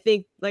yeah, I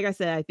think, like I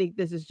said, I think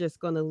this is just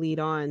going to lead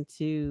on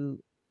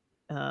to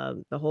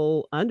the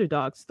whole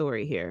underdog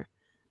story here.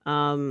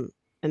 And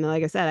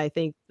like I said, I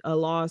think a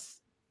loss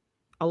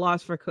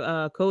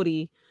for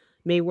Cody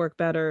may work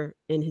better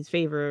in his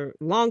favor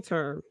long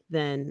term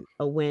than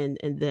a win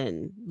and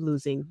then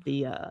losing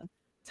the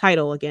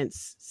title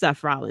against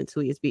Seth Rollins, who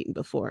he has beaten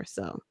before.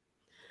 So,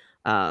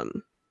 but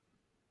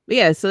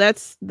yeah, so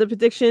that's the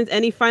predictions.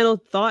 Any final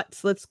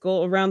thoughts? Let's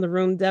go around the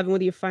room. Devin,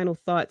 what are your final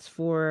thoughts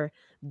for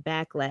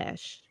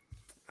Backlash?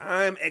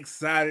 I'm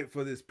excited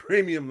for this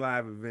premium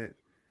live event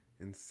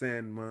in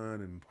San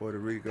Juan in Puerto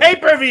Rico.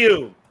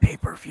 Pay-per-view.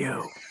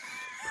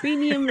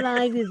 Premium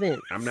live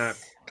event. I'm not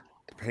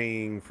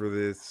paying for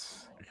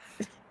this.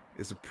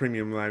 It's a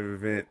premium live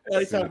event.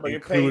 You're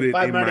paying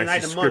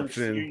 $5.99 a month.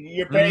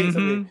 You're paying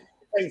something.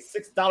 You're paying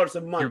 $6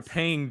 a month. You're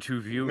paying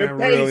to view. You're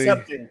paying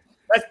something.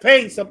 That's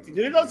paying something.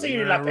 Dude, don't say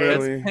you're not paying.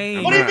 Really.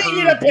 Paying. What do you mean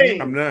you're not paying?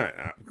 I'm not,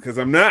 because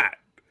I'm not.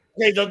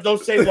 Okay,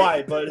 don't say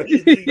why, but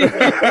He's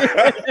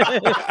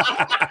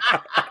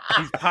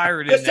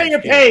pirated. Just say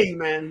you're paying,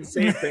 man.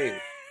 Say you're paying.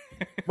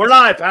 We're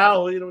live,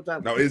 pal. You know what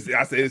time? No, I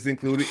said it's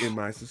included in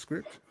my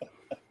subscription.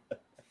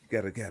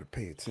 Gotta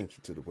pay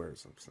attention to the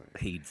words I'm saying.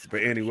 Paid.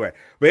 But anyway,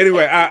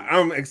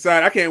 I'm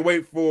excited. I can't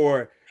wait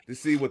to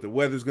see what the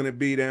weather's gonna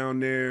be down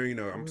there. You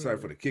know, I'm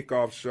excited for the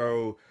kickoff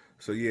show.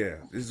 So yeah,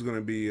 this is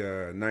gonna be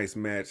a nice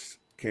match.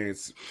 Can't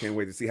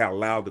wait to see how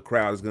loud the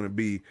crowd is gonna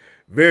be.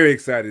 Very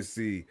excited to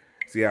see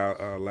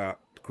how loud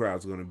the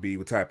crowd's gonna be.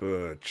 What type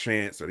of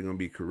chants are they gonna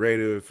be?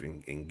 Creative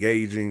and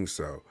engaging.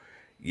 So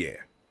yeah.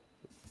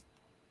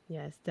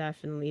 Yes,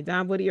 definitely.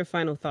 Don, what are your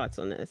final thoughts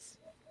on this?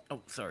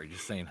 Oh, sorry,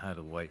 just saying hi to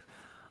the wife.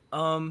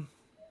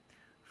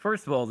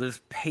 First of all,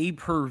 this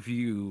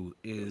pay-per-view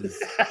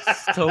is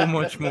so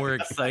much more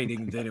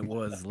exciting than it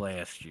was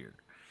last year.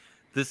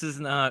 This is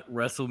not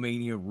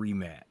WrestleMania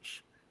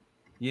rematch.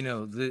 You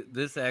know,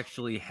 this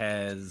actually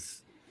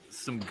has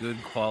some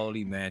good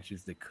quality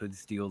matches that could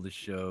steal the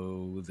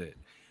show, that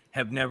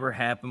have never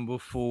happened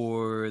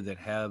before, that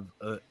have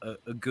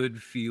a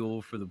good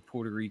feel for the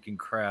Puerto Rican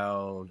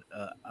crowd.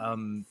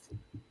 I'm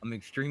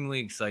extremely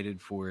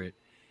excited for it.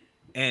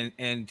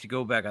 And to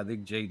go back, I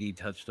think JD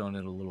touched on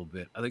it a little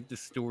bit. I think the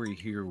story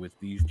here with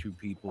these two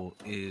people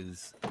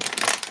is,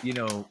 you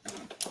know,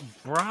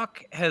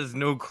 Brock has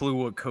no clue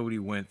what Cody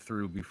went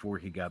through before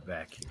he got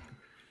back here.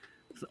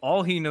 So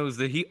all he knows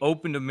that he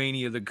opened a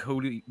Mania that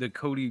Cody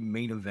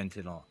main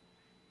evented on.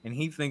 And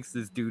he thinks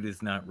this dude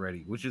is not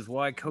ready, which is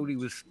why Cody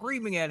was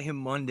screaming at him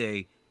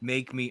Monday,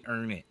 "Make me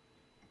earn it,"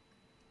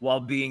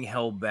 while being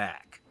held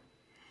back.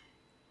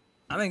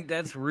 I think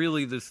that's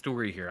really the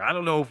story here. I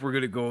don't know if we're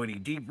going to go any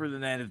deeper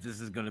than that, if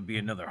this is going to be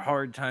another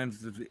Hard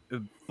Times,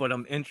 but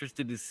I'm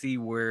interested to see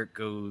where it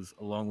goes,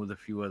 along with a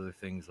few other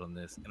things on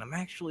this. And I'm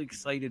actually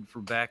excited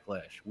for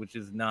Backlash, which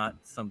is not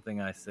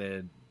something I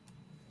said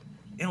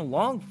in a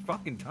long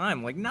fucking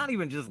time. Like, not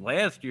even just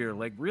last year.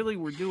 Like, really,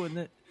 we're doing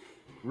it?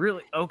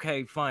 Really?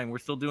 Okay, fine. We're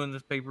still doing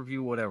this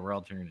pay-per-view? Whatever,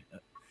 I'll turn it.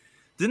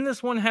 Didn't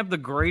this one have the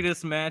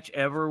greatest match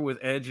ever with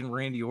Edge and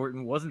Randy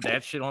Orton? Wasn't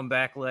that shit on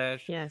Backlash?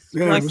 Yes.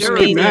 Yeah, like there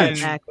have been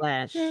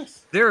Backlash.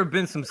 Yes. There have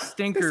been some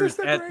stinkers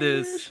at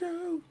this.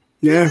 Show.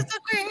 Yeah.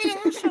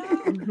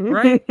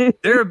 Right?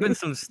 There have been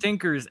some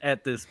stinkers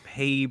at this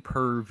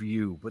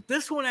pay-per-view, but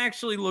this one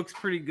actually looks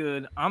pretty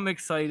good. I'm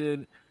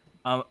excited.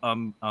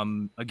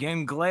 I'm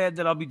again glad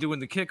that I'll be doing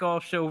the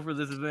kickoff show for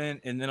this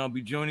event, and then I'll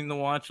be joining the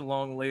watch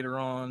along later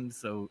on.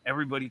 So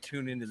everybody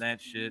tune into that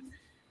shit.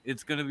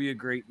 It's going to be a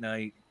great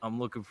night. I'm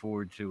looking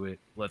forward to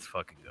it. Let's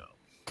fucking go.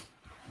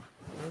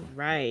 All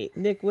right.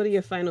 Nick, what are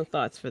your final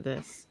thoughts for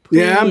this?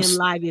 I'm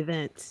live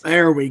event.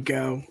 There we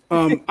go.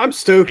 I'm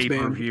stoked,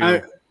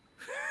 man.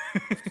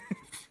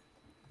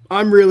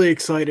 I'm really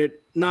excited,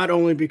 not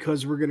only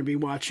because we're going to be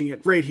watching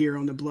it right here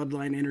on the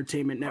Bloodline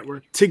Entertainment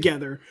Network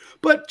together,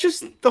 but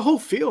just the whole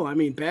feel. I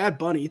mean, Bad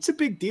Bunny, it's a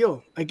big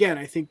deal. Again,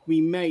 I think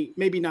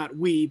maybe not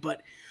we,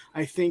 but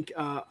I think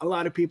a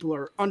lot of people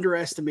are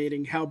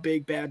underestimating how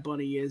big Bad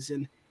Bunny is,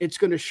 and it's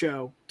going to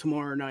show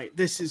tomorrow night.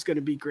 This is going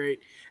to be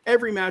great.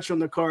 Every match on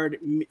the card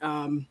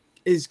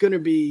is going to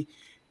be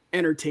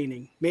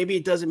entertaining. Maybe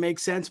it doesn't make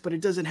sense, but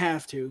it doesn't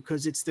have to,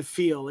 because it's the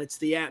feel, it's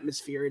the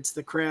atmosphere, it's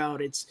the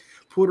crowd, it's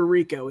Puerto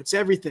Rico, it's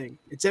everything.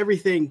 It's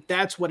everything.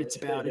 That's what it's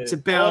about. It's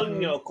about. There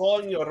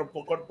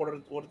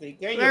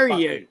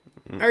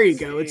you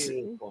go.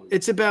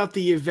 It's about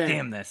the event.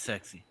 Damn, that's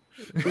sexy.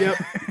 Yep.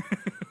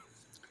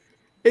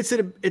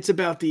 It's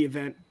about the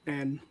event,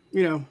 and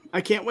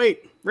I can't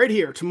wait. right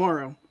here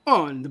tomorrow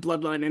on the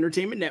Bloodline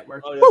Entertainment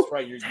Network. Oh, that's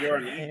right.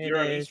 You're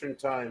on Eastern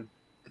time.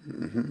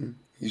 Mm-hmm.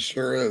 He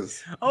sure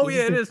is. Oh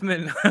yeah, it is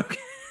midnight. Okay.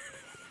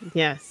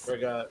 Yes.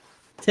 Forgot.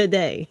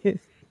 Today.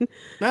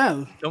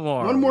 Well,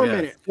 Tomorrow. one more yes.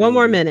 minute. One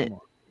more minute.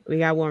 We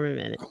got one more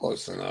minute.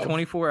 Close enough.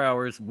 24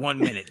 hours, 1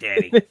 minute,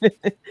 Daddy.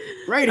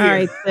 Right All here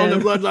right, on the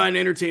Tim. Bloodline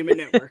Entertainment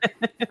Network.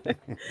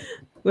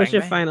 What's Bang,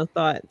 your bang. final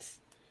thoughts?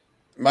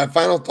 My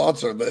final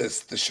thoughts are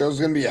this. The show's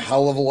going to be a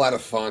hell of a lot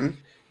of fun.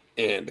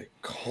 And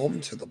come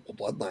to the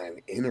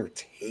Bloodline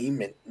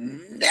Entertainment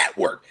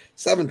Network,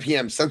 7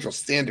 p.m. Central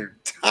Standard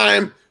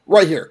Time,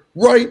 right here.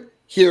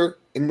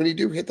 And when you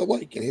do, hit the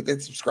like and hit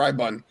that subscribe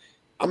button.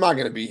 I'm not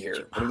going to be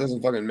here, but it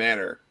doesn't fucking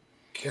matter.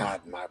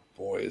 God, my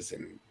boys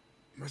and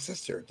my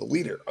sister, the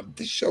leader of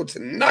this show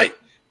tonight,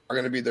 are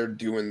going to be there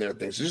doing their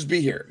thing. So just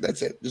be here.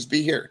 That's it. Just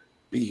be here.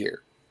 Be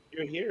here.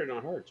 You're here in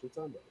our hearts. What's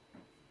on about?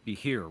 Be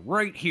here,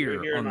 right here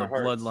You're here on in the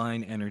our hearts.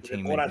 Bloodline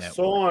Entertainment El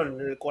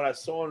Network.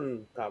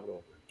 corazón,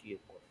 cabrón. Aquí el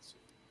corazón.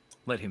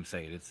 Let him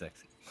say it. It's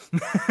sexy.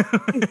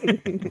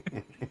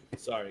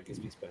 Sorry, it gives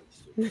me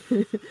Spanish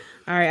too.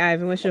 All right,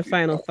 Ivan, what's your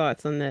final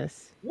thoughts on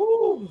this?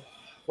 Woo!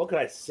 What can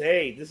I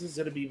say? This is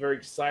going to be very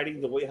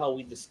exciting. The way how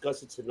we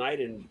discuss it tonight,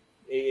 and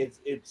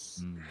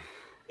it's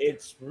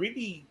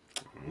really,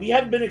 we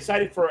have been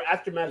excited for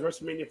Aftermath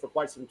WrestleMania for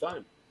quite some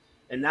time,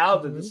 and now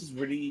that this is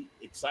really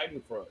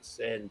exciting for us,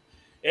 and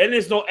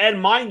there's no,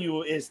 and mind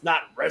you, it's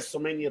not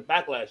WrestleMania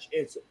Backlash,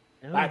 it's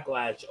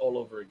Backlash all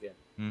over again.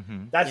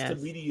 Mm-hmm. That's the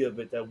media of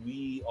it, that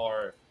we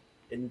are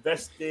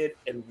invested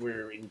and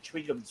we're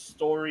intrigued of the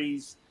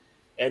stories,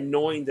 and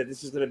knowing that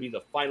this is going to be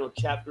the final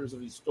chapters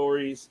of these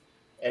stories.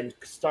 And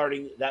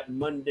starting that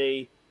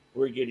Monday,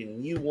 we're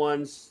getting new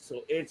ones.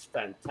 So it's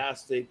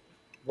fantastic.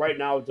 Right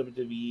now,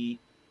 WWE,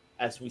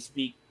 as we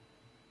speak,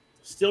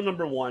 still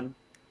number one.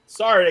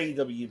 Sorry,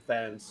 AEW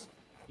fans.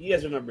 You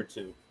guys are number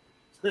two.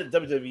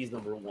 WWE is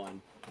number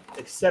one.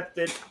 Accept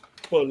it,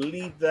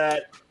 believe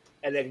that,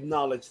 and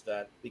acknowledge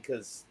that.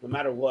 Because no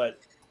matter what,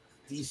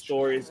 these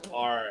stories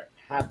are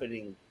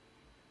happening,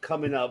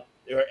 coming up.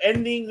 They're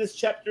ending this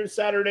chapter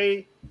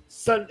Saturday,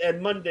 Sunday,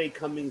 and Monday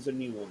coming the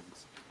new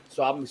ones.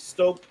 So I'm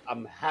stoked.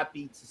 I'm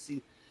happy to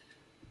see.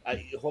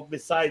 I hope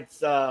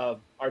besides our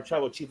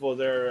tribal chief over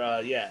there,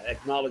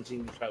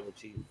 acknowledging the tribal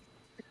chief.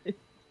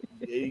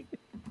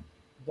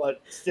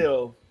 But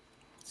still,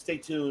 stay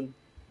tuned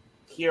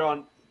here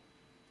on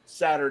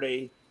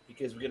Saturday,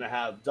 because we're going to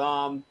have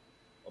Dom.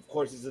 Of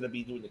course, he's going to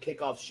be doing the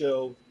kickoff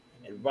show.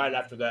 And right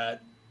after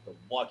that, the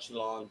watch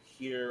along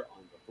here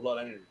on the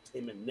Bloodline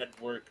Entertainment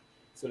Network.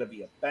 It's going to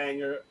be a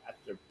banger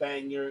after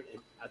banger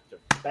and after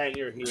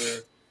banger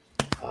here.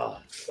 Oh,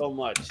 so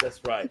much. That's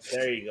right.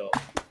 There you go.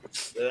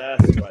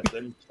 That's right.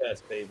 Let me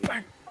test, baby.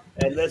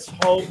 And let's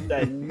hope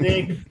that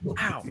Nick.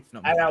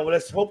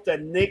 Let's hope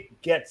that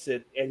Nick gets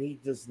it, and he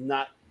does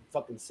not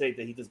fucking say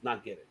that he does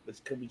not get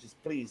it. Can we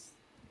just please?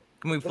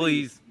 Can we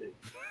please?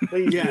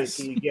 Please, Yes.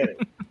 Nick, can you get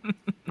it?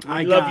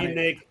 I We love got you, it.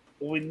 Nick.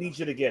 We need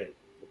you to get it.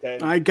 Okay.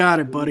 I got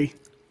it, buddy.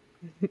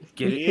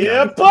 Get it?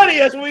 Yeah, buddy.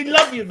 That's what we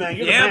love you, man.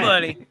 You're the Yeah, man.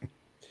 buddy.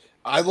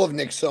 I love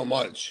Nick so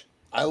much.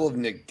 I love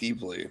Nick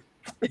deeply.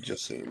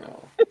 Just so you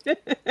know.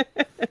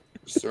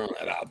 Just throwing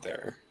that out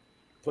there.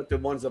 Put the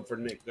ones up for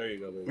Nick. There you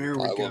go, baby. There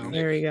we go.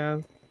 There we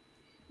go.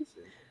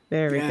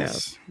 There we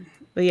Yes. go.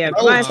 But yeah,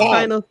 Oh, my Tom.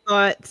 final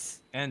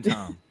thoughts. And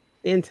Tom.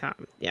 In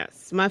Tom,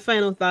 yes. My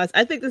final thoughts.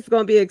 I think this is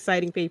going to be an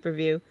exciting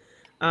pay-per-view.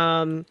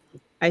 I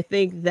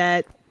think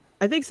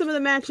some of the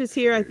matches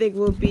here, I think,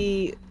 will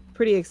be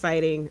pretty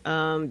exciting.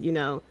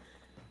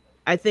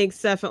 I think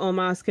Seth and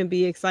Omos can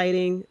be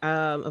exciting.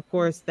 Of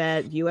course,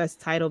 that U.S.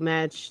 title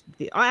match,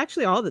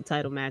 actually all the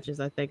title matches,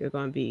 I think, are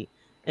going to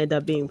end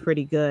up being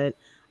pretty good.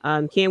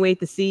 Can't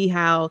wait to see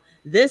how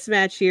this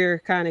match here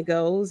kind of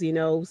goes.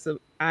 So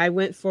I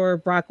went for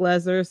Brock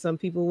Lesnar. Some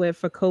people went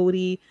for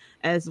Cody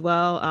as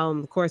well.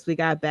 Of course, we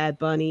got Bad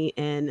Bunny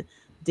and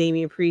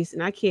Damian Priest,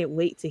 and I can't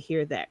wait to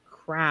hear that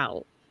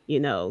crowd.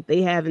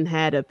 They haven't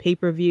had a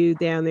pay-per-view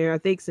down there, I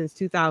think, since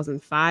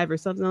 2005 or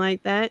something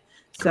like that.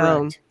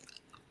 Correct. So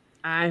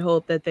I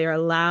hope that they are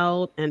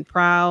loud and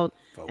proud.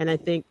 And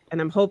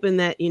I'm hoping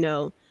that,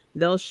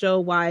 they'll show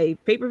why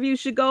pay-per-view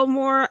should go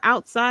more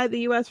outside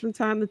the US from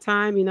time to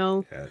time,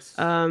 Yes.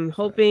 I'm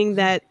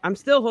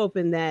still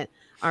hoping that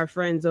our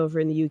friends over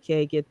in the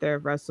UK get their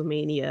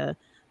WrestleMania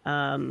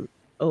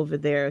over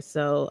there.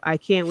 So I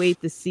can't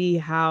wait to see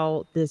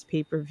how this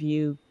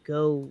pay-per-view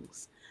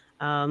goes.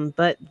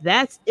 But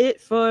that's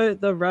it for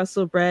the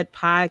Wrestlebread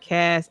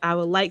podcast. I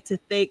would like to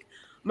thank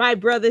my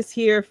brothers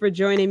here for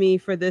joining me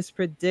for this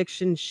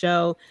prediction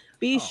show.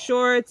 Be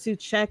sure to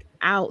check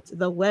out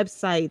the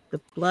website, the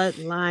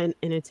Bloodline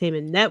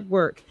Entertainment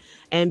Network,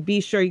 and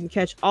be sure you can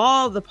catch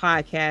all the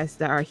podcasts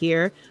that are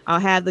here. I'll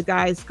have the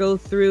guys go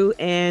through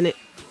and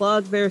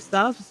plug their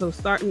stuff. So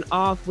starting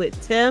off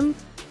with Tim,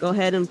 go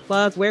ahead and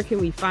plug. Where can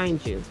we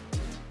find you?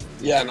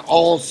 Yeah, and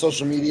all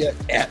social media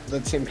at The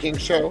Tim King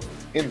Show,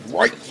 and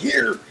right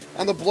here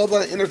on the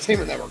Bloodline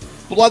Entertainment Network,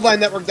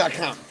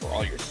 bloodlinenetwork.com for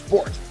all your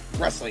sports,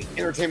 wrestling,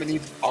 entertainment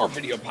needs, our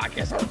video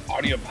podcasts, our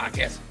audio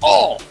podcasts,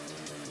 all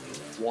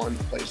one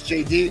place.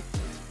 JD,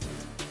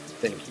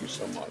 thank you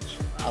so much.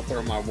 I'll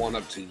throw my one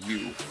up to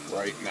you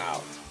right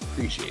now.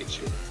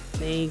 Appreciate you.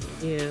 Thank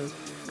you.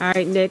 All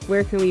right, Nick,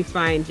 where can we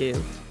find you?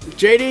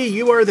 JD,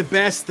 you are the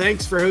best.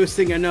 Thanks for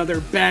hosting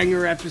another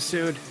banger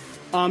episode.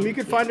 You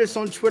can find us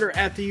on Twitter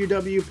at the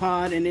UW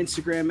Pod and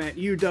Instagram at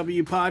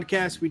UW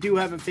Podcast. We do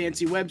have a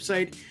fancy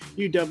website,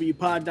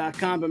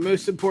 uwpod.com, but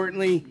most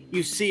importantly,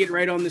 you see it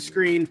right on the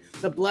screen,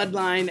 the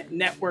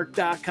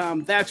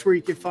bloodlinenetwork.com. That's where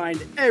you can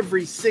find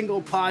every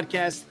single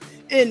podcast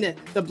in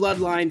the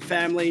Bloodline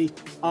family.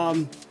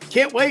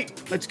 Can't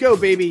wait. Let's go,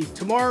 baby.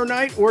 Tomorrow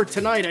night, or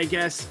tonight, I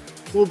guess,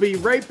 we'll be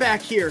right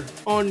back here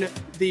on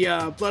the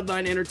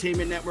Bloodline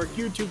Entertainment Network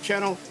YouTube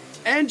channel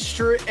and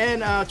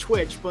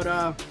Twitch. But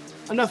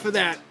enough of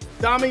that.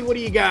 Dami, what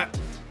do you got?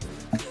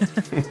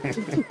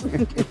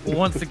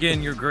 Once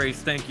again, Your Grace,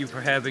 thank you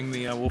for having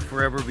me. I will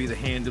forever be the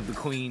hand of the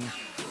queen.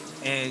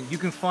 And you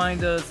can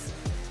find us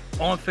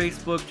on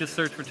Facebook. Just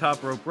search for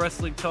Top Rope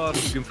Wrestling Talk.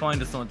 You can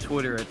find us on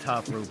Twitter at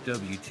Top Rope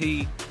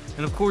WT.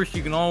 And of course,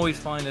 you can always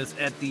find us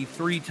at the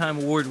 3-time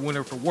award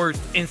winner for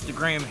worst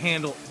Instagram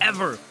handle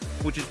ever,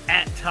 which is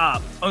at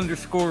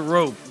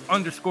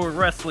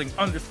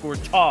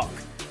top_rope_wrestling_talk.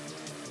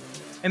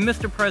 And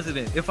Mr.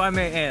 President, if I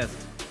may ask,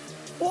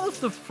 what was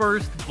the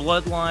first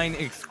Bloodline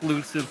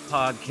exclusive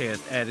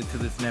podcast added to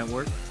this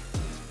network?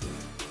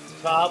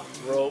 Top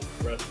Rope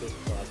Wrestling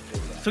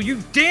Podcast. So you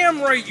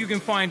damn right you can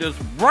find us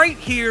right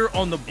here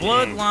on the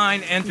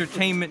Bloodline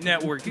Entertainment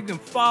Network. You can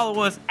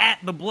follow us at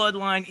the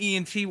Bloodline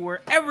ENT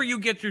wherever you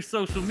get your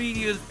social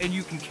medias, and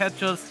you can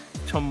catch us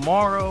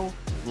tomorrow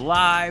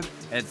live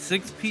at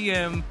 6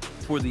 p.m.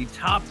 for the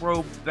Top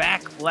Rope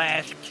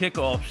Backlash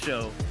kickoff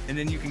show. And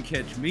then you can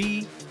catch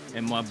me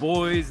and my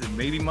boys and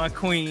maybe my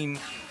queen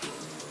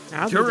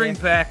during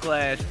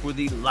Backlash for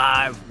the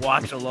live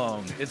watch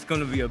along. It's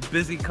going to be a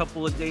busy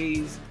couple of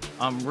days.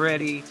 I'm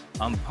ready.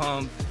 I'm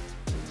pumped.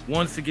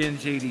 Once again,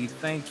 JD,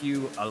 thank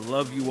you. I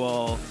love you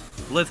all.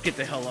 Let's get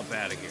the hell up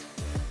out of here.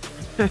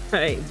 All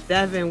right,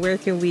 Devin, where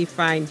can we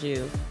find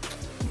you?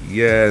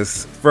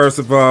 Yes. First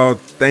of all,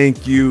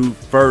 thank you,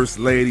 First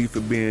Lady, for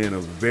being a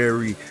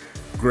very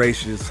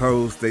gracious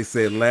host. They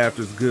said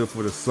laughter is good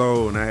for the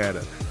soul, and I had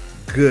a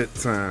good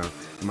time.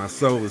 My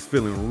soul is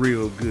feeling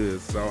real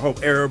good. So I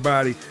hope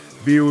everybody,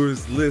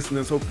 viewers,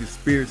 listeners, hope your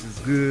spirits is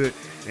good.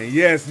 And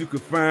yes, you can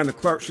find the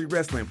Clark Street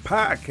Wrestling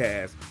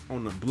Podcast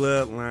on the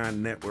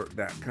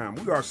bloodlinenetwork.com.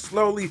 We are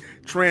slowly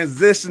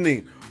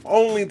transitioning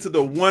only to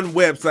the one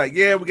website.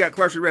 Yeah, we got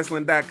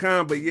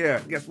clarkstreetwrestling.com, but yeah,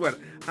 guess what?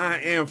 I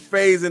am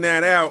phasing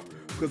that out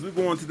because we're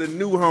going to the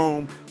new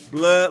home,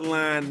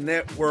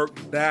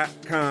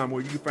 bloodlinenetwork.com,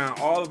 where you can find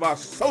all of our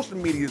social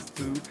medias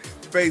too.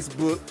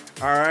 Facebook,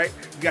 all right?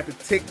 You got the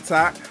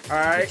TikTok, all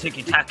right?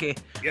 Tiki-taki.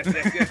 Yes.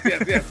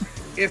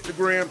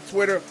 Instagram,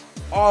 Twitter,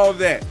 all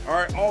that, all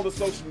right? All the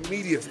social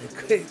medias,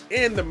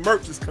 and the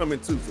merch is coming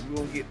too, so we're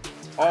going to get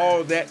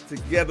all that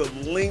together,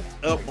 linked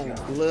up on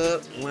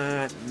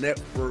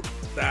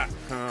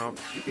bloodlinenetwork.com.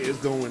 It's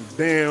going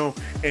down,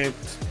 and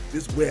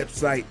this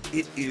website,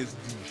 it is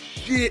the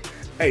shit.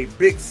 Hey,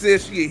 Big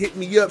Sis, she hit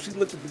me up. She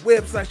looked at the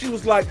website. She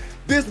was like,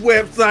 this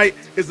website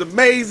is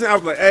amazing. I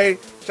was like, hey,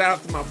 shout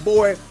out to my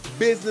boy,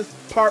 business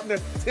partner,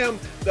 Tim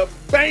the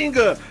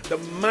Banger, the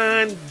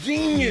mind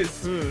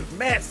genius,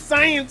 mad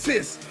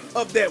scientist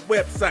of that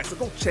website. So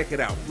go check it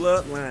out,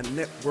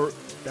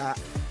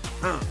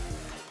 bloodlinenetwork.com.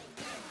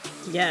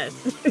 Yes.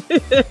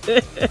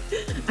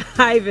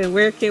 Ivan,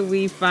 where can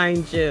we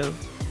find you?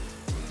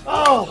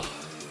 Oh,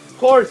 of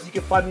course, you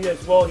can find me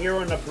as well here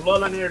on the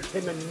Bloodline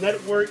Entertainment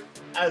Network,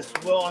 as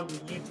well on the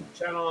YouTube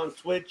channel, on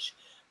Twitch.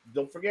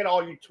 Don't forget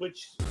all your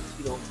Twitch,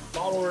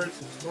 followers,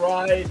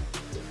 subscribe.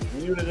 If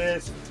you're new to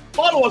this,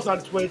 follow us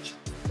on Twitch,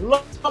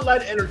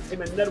 Bloodline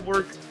Entertainment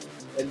Network,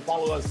 and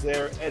follow us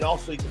there. And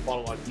also you can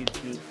follow on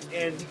YouTube.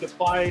 And you can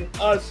find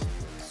us,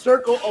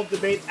 Circle of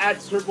Debate, at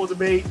Circle of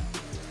Debate,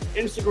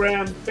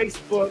 Instagram,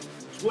 Facebook,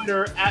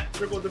 Twitter, at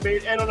Circle of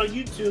Debate, and on our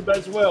YouTube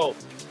as well.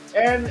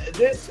 And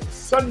this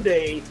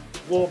Sunday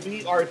will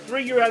be our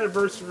 3-year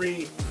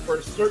anniversary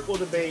for Circle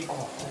Debate.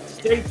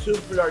 Stay tuned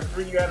for our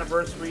 3-year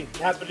anniversary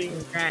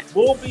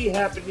will be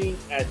happening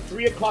at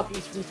 3 o'clock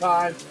Eastern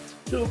Time,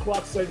 2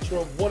 o'clock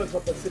Central, 1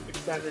 o'clock Pacific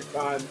Standard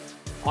Time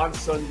on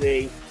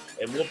Sunday.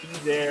 And we'll be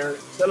there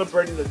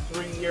celebrating the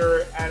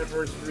 3-year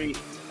anniversary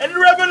and the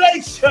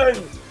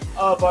revelation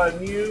of a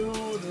new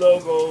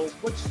logo,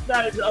 which is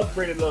not an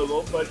upgraded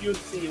logo, but you'll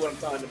see what I'm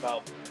talking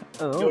about.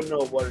 You'll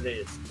know what it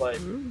is. But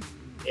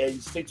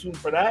and stay tuned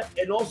for that.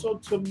 And also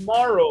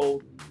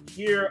tomorrow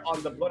here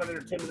on the Bloodline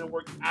Entertainment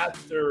Network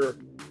after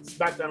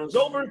SmackDown is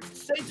over,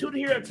 stay tuned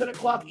here at 10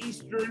 o'clock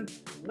Eastern,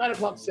 9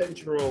 o'clock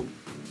Central,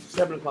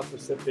 7 o'clock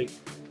Pacific.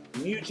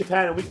 New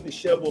Japan and Weekly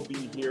Show will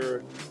be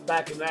here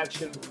back in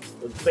action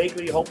with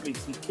Bakley. Hopefully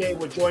TK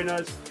will join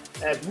us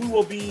as we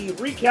will be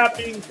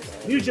recapping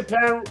New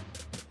Japan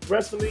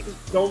Wrestling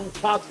Zone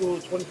Taku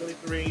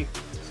 2023.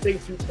 Stay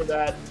tuned for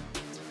that.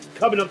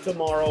 Coming up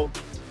tomorrow.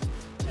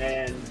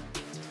 And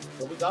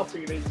what we got for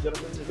you, ladies and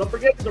gentlemen. Don't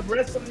forget the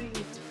wrestling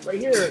right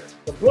here.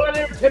 The Bloodline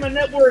Entertainment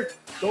Network.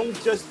 Don't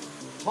just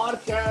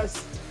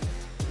podcast.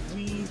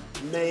 We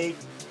make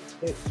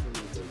history.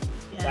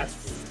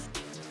 Yes.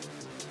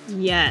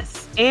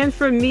 Yes. And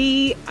for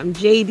me, I'm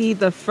JD,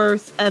 the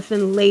first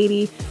effing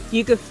lady.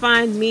 You can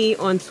find me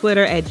on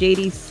Twitter at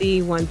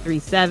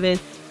JDC137.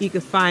 You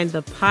can find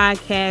the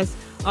podcast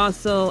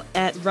also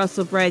at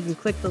Wrestlebread. You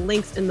can click the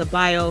links in the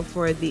bio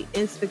for the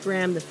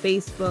Instagram, the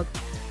Facebook,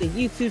 the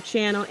YouTube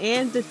channel,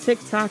 and the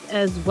TikTok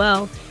as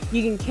well.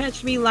 You can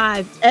catch me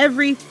live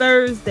every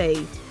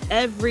Thursday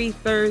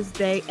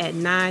at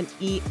 9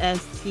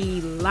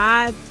 EST,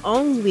 live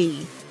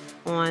only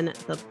on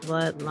the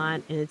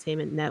Bloodline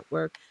Entertainment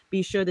Network.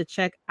 Be sure to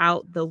check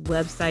out the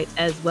website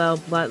as well,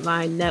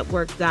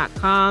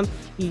 bloodlinenetwork.com.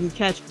 You can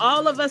catch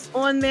all of us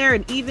on there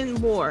and even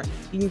more.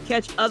 You can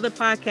catch other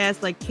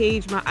podcasts like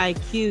Cage My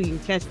IQ. You can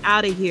catch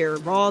Out of Here,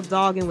 Raw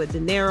Dogging with De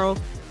Niro,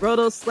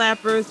 Roto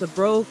Slappers, the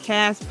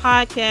Broadcast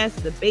Podcast,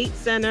 the Debate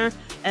Center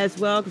as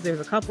well, because there's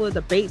a couple of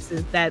debates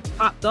that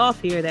popped off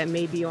here that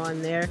may be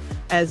on there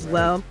as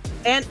well.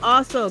 And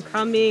also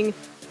coming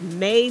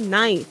May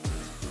 9th,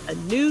 a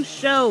new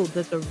show,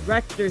 The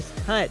Director's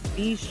Cut.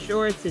 Be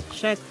sure to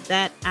check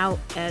that out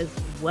as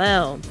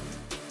well.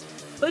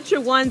 Put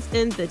your ones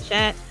in the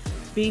chat.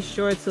 Be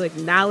sure to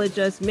acknowledge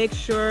us. Make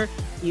sure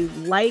you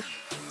like,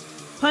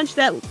 punch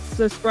that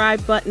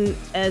subscribe button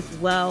as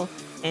well,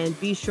 and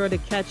be sure to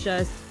catch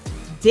us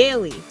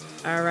daily.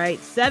 All right,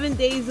 7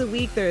 days a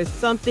week. There is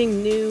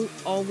something new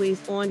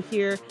always on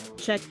here.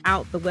 Check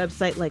out the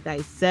website. Like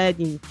I said,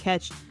 you can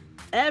catch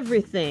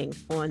everything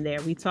on there.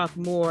 We talk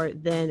more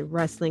than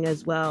wrestling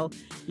as well.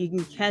 You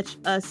can catch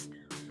us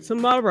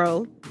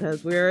tomorrow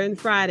because we're in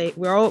Friday.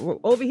 We're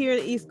over here in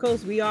the East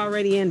Coast. We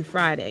already in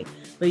Friday,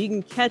 but you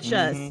can catch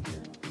us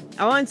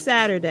on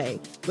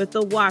Saturday with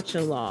the watch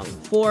along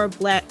for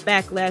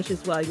Backlash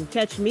as well. You can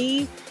catch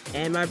me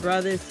and my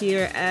brothers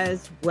here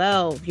as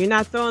well. If you're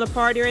not throwing a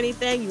party or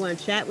anything, you want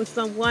to chat with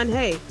someone,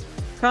 hey,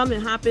 come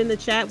and hop in the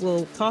chat.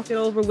 We'll talk it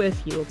over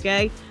with you,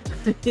 okay?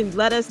 And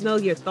let us know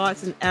your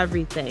thoughts and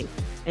everything.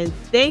 And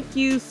thank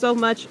you so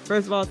much.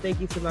 First of all, thank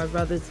you to my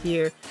brothers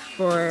here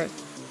for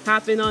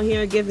hopping on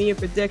here and giving your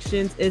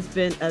predictions. It's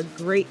been a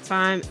great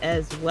time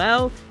as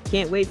well.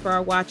 Can't wait for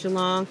our watch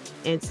along.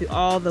 And to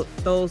all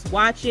those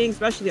watching,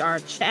 especially our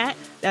chat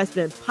that's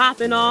been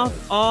popping off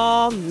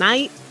all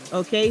night.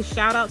 Okay,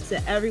 shout out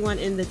to everyone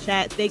in the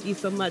chat. Thank you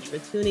so much for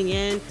tuning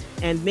in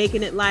and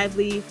making it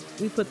lively.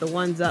 We put the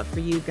ones up for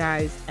you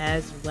guys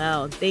as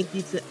well. Thank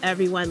you to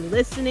everyone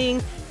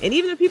listening and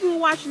even the people who are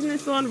watching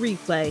this on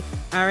replay.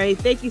 All right,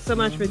 thank you so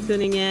much for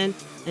tuning in.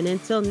 And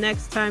until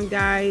next time,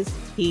 guys,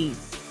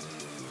 peace.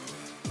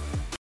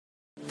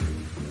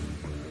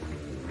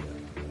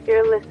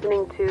 You're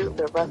listening to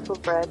the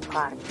Wrestlebread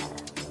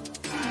Podcast.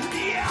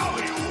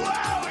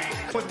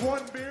 With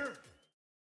one